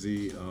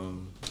Jay-Z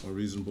on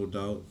Reasonable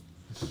Doubt.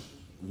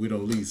 We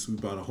don't lease, we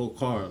bought a whole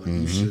car like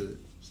you should.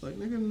 It's like,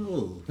 nigga,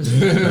 no.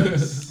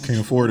 Can't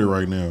afford it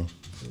right now.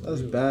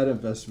 That's bad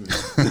investment.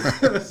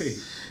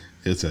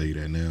 He'll tell you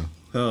that now.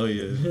 Hell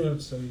yeah. Yeah, I'm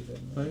sorry that.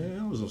 Like,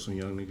 yeah, I was on some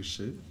young nigga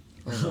shit.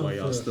 I don't know why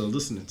y'all still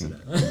listening to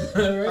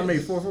that. I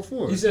made 4 for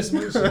 4. He said some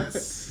shit.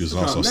 He was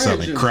also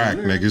selling crack,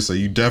 nigga, so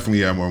you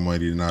definitely had more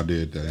money than I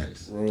did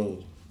that. Bro.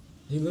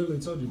 He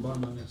literally told you buy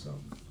my next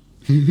album.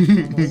 My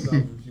old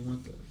album if you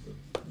want that.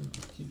 But,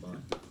 keep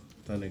buying.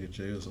 That nigga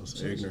Jay was on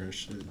some ignorant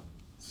shit.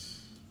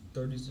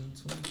 30s and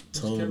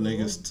 20s. Told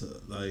niggas to,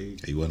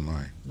 like, He wasn't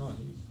lying. No,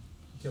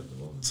 he kept the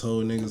rolling.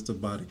 told niggas to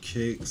buy the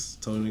kicks,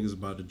 told niggas to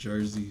buy the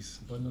jerseys,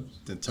 Button-ups.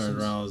 then turned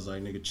around and was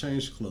like, nigga,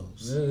 change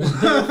clothes.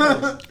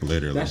 Yeah.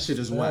 Literally. That shit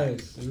is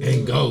whack.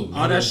 And go.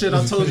 All that shit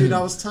I told you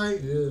that was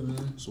tight, Yeah,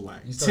 man. it's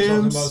whack. You start talking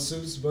about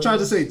Tim's, suits, tried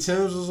to say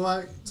Tim's was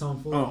like,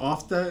 Tom Ford.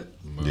 off that.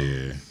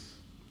 Yeah.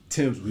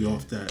 Tim's, we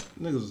off that.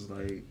 Niggas was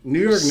like, New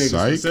York niggas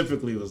Psych.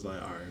 specifically was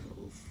like, all right,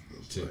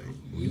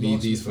 We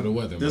need these for the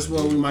weather. This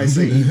one we might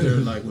say either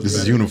like. This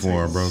is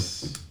uniform, bro.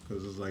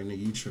 Because it's like,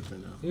 nigga, you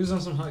tripping now. He was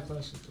on some high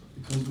class shit though.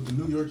 It comes with the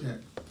New York hat.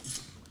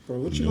 Bro,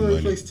 what you No gonna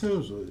money. replace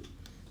Tim's with?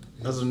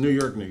 That's a New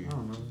York I nigga.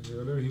 don't know. Yeah,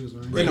 whatever he was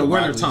wearing. In the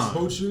wintertime.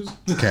 Coat shoes.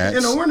 Cats.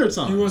 In the He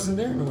wintertime. wasn't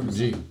there in the winter.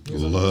 G.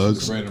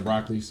 Lugs. Bread and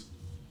broccolis.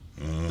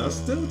 That's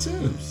still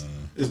Tim's.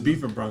 It's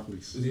beef and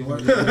broccolis.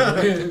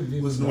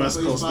 Was North West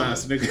Face Coast popping?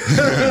 fast, nigga.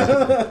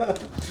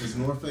 Was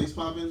North Face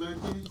popping back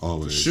then?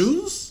 Always.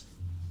 Shoes?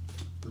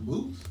 The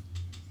boots?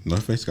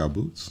 North Face got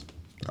boots.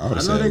 I would I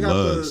have know said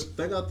lugs.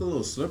 they got the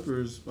little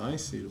slippers, but I ain't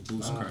see the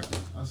boots cracking.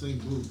 I say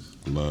boots.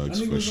 Lugs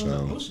That nigga for was on the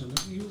sure. ocean.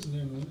 He wasn't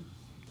there in the winter.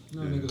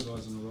 No, niggas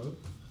always on the road.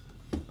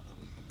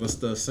 What's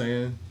the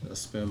saying? I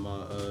spend my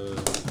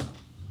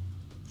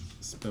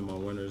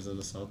winters in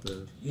the south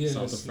of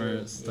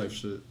France type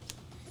shit.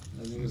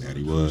 That niggas That on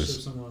he the was. cruise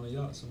ship somewhere on a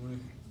yacht somewhere.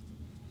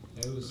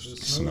 It was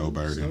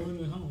Snowbirding. snowing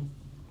at home.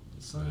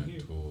 It's sunny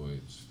here.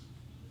 Toys.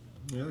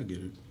 Yeah, I get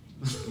it.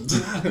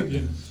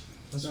 Yeah.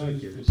 That's I what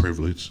get it.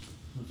 Privilege.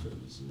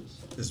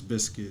 It's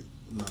biscuit.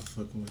 I'm not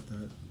fucking with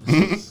that.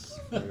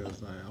 Like, I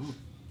was like, I'm gonna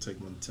take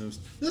my Timbs.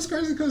 That's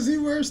crazy because he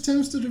wears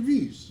Timbs to the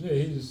beach. Yeah,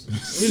 he's talking.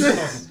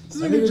 This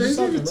That nigga nigga just Jay-Z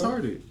talking, bro.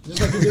 retarded. Just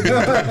like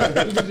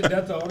he did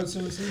that to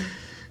Auto-Tune scene.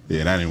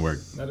 Yeah, that didn't work.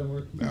 That didn't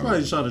work. He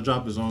probably tried to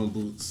drop his own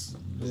boots.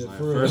 Yeah, Like,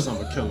 for real. first, I'm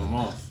gonna kill him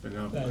off, and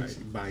I'm Thanks.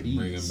 like, buy Bring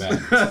these. him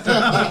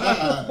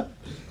back.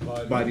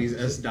 Buy these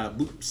S. Dot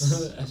boots.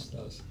 That's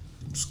us.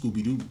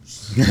 Scooby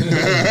Doo's.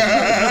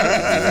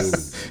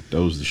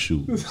 Those the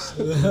shoes.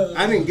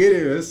 I didn't get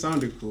it. It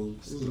sounded cool. It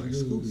was like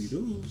Scooby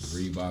Doo's.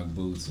 Reebok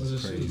boots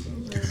is crazy.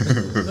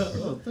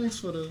 Oh, thanks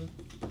for the.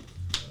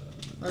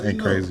 I didn't Ain't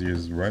know. crazy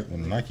as right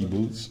when Nike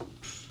boots.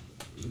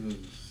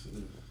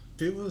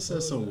 People have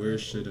said some weird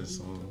shit in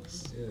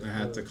songs. Yeah, I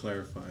had to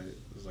clarify it.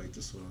 It was like,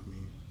 this is what I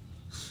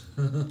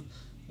mean.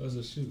 Those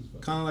are shoes,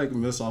 bro. Kind of like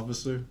Miss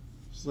Officer.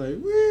 It's like,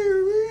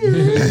 wee,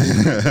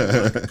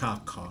 like a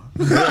cop car.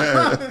 We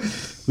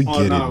Oh,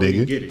 get nah, it, we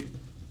nigga. get it.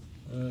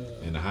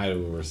 In the height of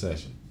a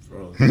recession.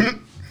 Bro. That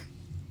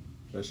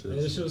shit That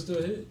is, shit was still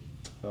a hit.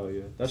 oh,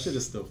 yeah. That shit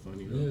is still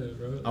funny, though. Yeah,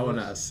 bro. I want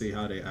to see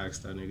how they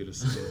asked that nigga to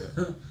sing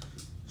that.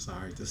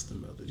 Sorry, this the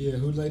melody. Yeah,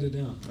 who laid it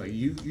down? Like,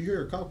 you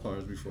hear cop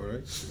cars before,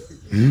 right?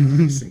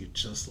 You sing it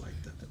just like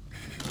that.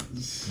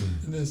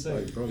 And then say,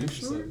 Like, bro, you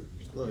sure?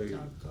 Like, you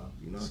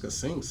know, I could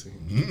sing.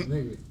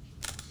 Nigga,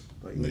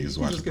 Like, Niggas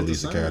you watch just get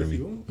Police the sound Academy. if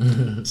you want.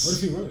 what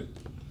if he wrote it?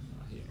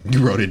 You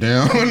wrote it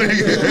down,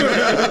 nigga.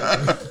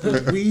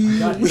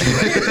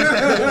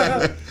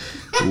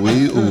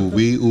 We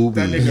ooh.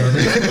 That nigga.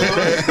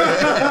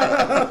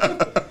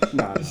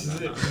 Nah.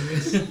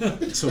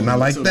 Not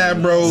like that,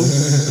 bro.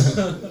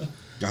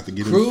 Got to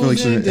get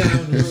Cruising inflation.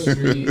 down the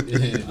street.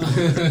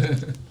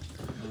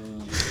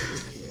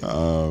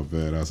 Oh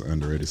man, that's an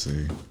underrated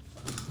scene.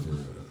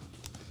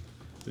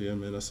 Yeah,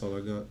 man, that's all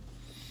I got.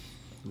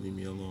 Leave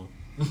me alone.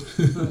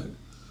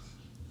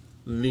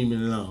 Leave me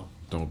alone.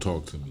 Don't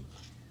talk to me.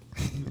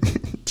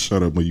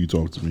 Shut up when you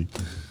talk to me.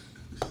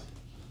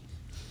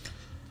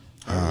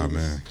 Ah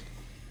man,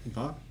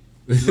 Bye.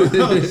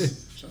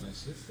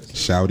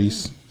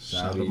 shouties,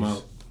 Shout them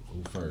out.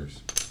 Who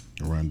first?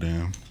 run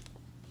down.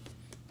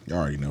 You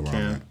already know where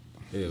I'm Cam. at.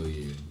 Hell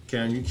yeah.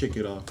 Cam, you kick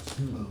it off.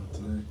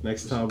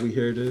 Next time we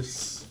hear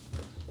this,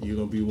 you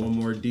gonna be one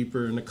more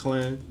deeper in the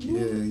clan.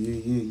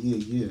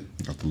 Yeah.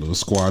 Got the little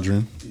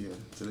squadron. Yeah,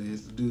 today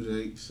is the due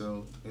date,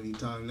 so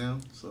anytime now.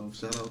 So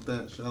shout out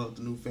the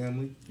new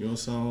family. You don't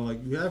sound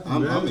like you happy,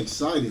 I'm man.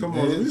 excited. Come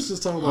man. on, we was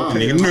just talking about Nigga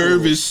picking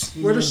nervous.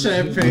 Where the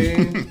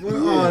champagne? Where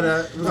all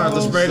that? We about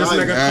to spray this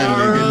nigga That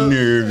car nigga up.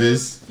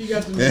 nervous. He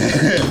got the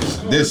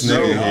This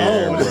nigga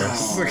here,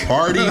 bro.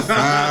 Party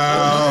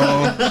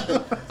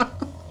foul.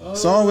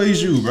 It's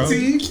always you, bro.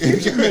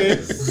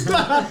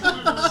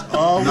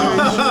 Always.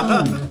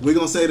 We're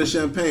gonna say the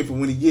champagne for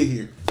when he get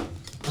here.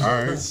 All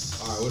right.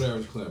 All right,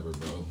 whatever's clever,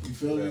 bro. You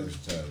feel me? Whatever's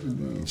clever,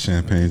 bro.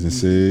 Champagnes and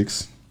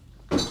cigs.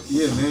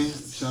 Yeah, man.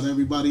 Shout out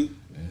everybody.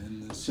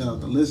 Shout out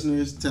the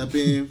listeners. Tap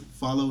in,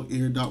 follow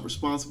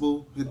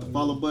ear.responsible. Hit the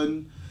follow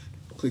button.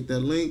 Click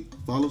that link.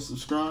 Follow,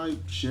 subscribe,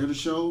 share the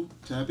show.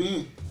 Tap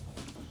in.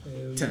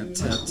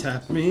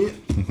 Tap me.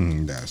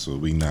 That's what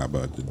we not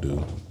about to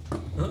do.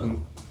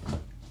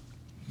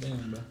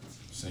 Damn, bro.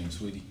 Same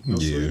sweetie.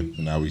 Yeah.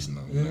 Now we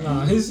know.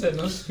 Nah, he said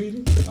no,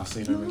 sweetie. I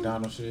seen that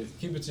McDonald's shit.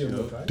 Keep it to your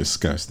book, right?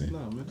 Disgusting.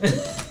 Nah, man.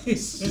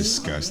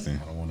 Disgusting.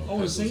 I don't want no Oh,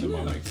 pickles sing in my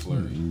it. like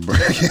flurry.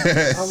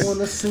 I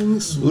wanna sing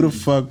sweet. Who the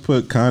fuck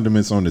put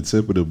condiments on the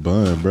tip of the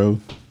bun, bro?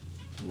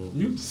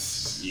 You?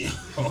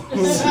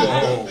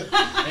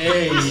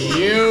 Hey,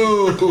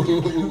 you.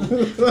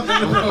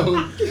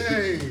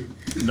 Okay.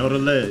 Know the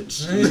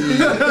ledge.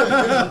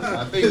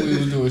 I think we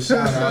would do a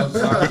shout out.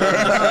 Shout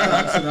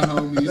out to the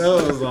homies.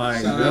 That was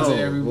like, Shout out to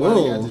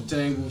everybody whoa. at the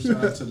table.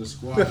 Shout out to the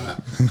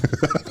squad.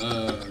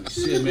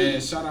 Shit, man.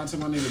 Shout out to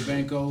my nigga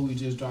Banco. We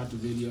just dropped the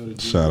video.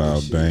 To Shout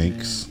out shit,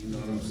 Banks. man. You know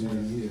what I'm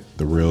saying? Yeah.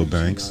 The real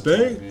Banks.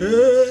 Bang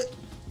it.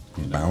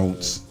 And,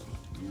 Bounce.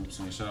 you know what I'm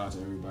saying? Shout out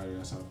to everybody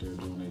that's out there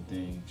doing their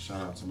thing. Shout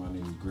out to my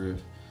nigga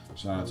Griff.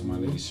 Shout out to my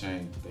nigga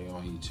Shane. They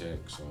on heat check,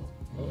 so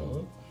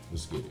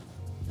let's get it.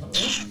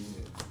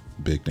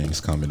 Big things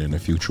coming in the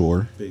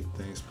future. Big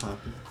things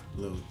popping,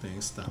 little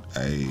things stopping.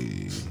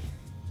 Hey,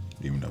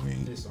 even though we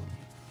ain't.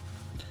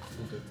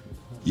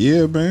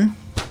 Yeah, man.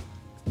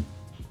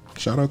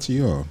 Shout out to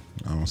y'all.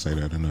 I don't say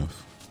that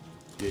enough.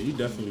 Yeah, you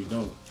definitely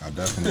don't. I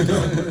definitely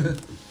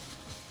don't.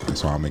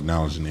 That's why I'm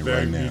acknowledging it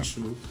right now.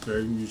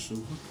 Very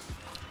mutual.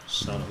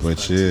 Shout out.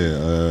 But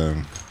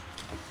yeah,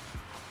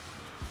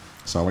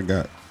 that's all I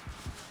got.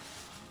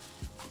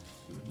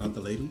 Not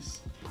the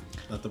ladies,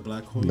 not the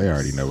black queens. They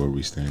already know where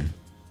we stand.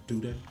 Do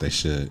they? They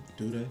should.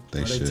 Do they?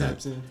 They Are should. they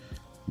tapped in?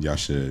 Y'all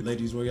should.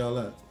 Ladies, where y'all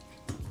at?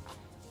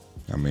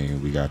 I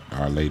mean, we got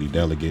our lady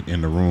delegate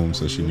in the room,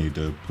 so she need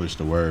to push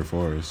the word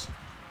for us.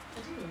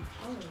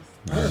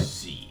 All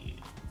right.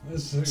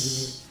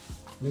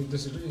 Nick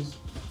disagrees.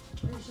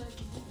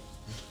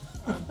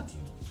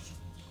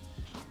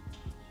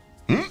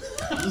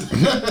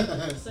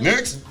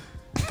 Next.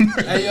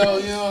 Hey yo,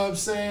 you know what I'm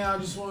saying? I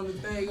just want to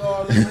thank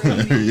all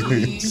the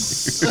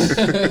ladies.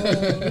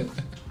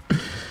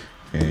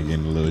 And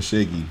getting a little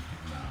shaky. Nah,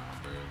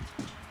 bro.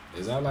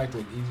 Is that like the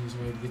easiest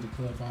way to get the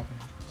club popping?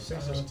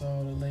 Shout out to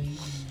all the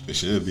ladies. It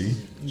should be.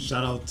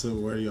 Shout out to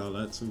where y'all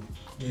at too.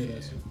 Yeah.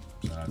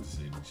 Shout out to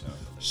Sydney. Shout out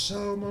to the ladies.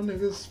 Shout out my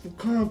niggas from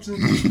Compton.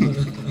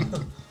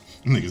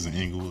 Niggas in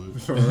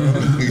Inglewood. For real.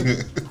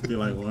 Be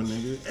like one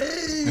nigga.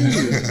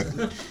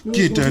 Hey,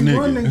 Get that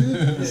one nigga.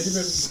 Yeah, you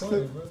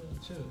better be quiet, bro.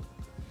 Chill.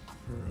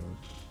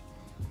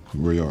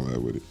 Where y'all at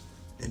with it?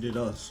 Ended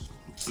us.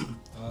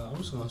 I'm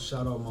just gonna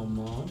shout out my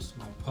moms,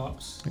 my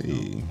pops, Hey.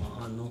 you know, my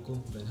aunt and uncle,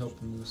 been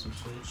helping me with some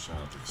shit. Shout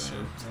out to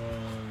fam.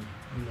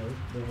 You know,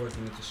 been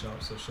working at the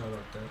shop, so shout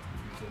out that,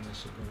 getting that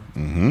shit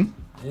going.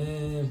 Mm-hmm.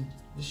 And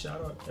just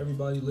shout out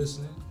everybody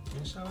listening,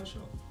 and shout out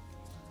y'all.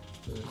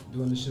 For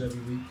doing this shit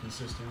every week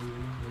consistently, you know,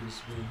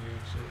 niggas being here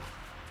and shit.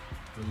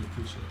 Really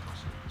appreciate that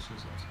shit. That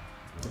shit's awesome.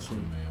 That's what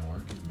man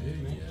working,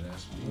 man. Yeah,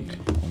 that's me.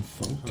 I'm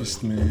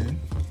focused, man.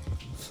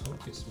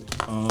 Focus,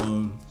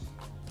 man.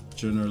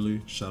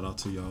 Generally, shout out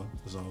to y'all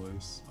as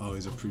always.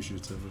 Always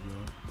appreciative of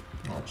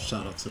y'all.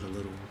 Shout out to the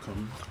little one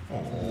coming.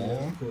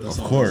 Aww. That's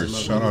Of always course.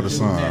 another Shout out to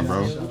Son,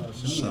 bro.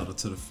 Shout out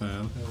to the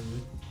fam.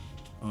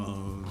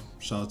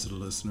 Shout out to the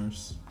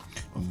listeners,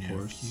 of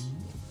course.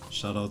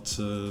 Shout out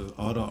to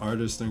all the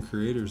artists and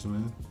creators,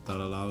 man, that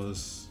allow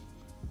us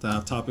to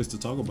have topics to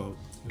talk about.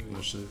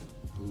 And shit,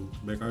 who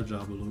make our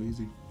job a little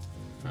easy.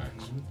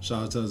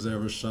 Shout out to Zara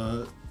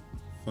Rashad,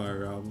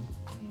 Fire album.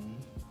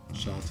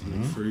 Shout out to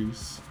Nick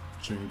Freeze,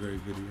 Dream Great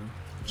video.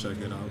 Check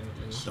it out.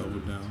 Double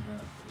down.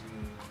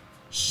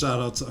 Shout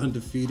out to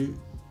Undefeated,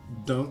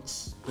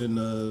 Dunks in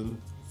the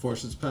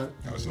Forces pack.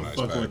 That was a nice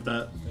Fuck pack. with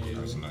that.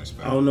 That was a nice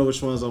pack. I don't know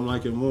which ones I'm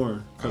liking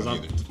more. Because I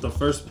don't either. the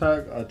first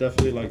pack, I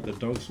definitely like the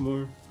Dunks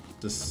more.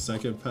 The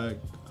second pack,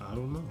 I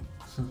don't know.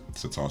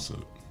 It's a toss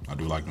up. I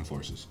do like them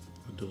forces.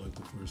 I do like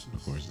the Forces. The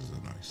forces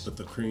are nice. But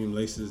the cream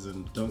laces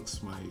and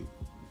Dunks might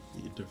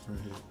be a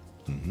different hit.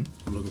 Mm-hmm.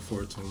 I'm looking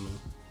forward to them,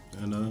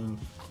 man. And,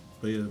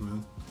 but yeah,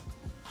 man.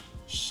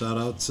 Shout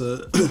out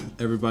to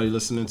everybody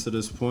listening to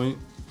this point.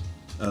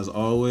 As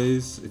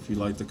always, if you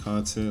like the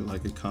content,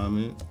 like and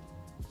comment.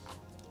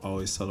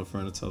 Always tell a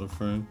friend to tell a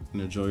friend.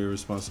 And enjoy your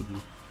responsibly.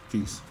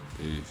 Peace.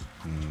 Peace.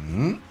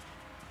 Mm-hmm.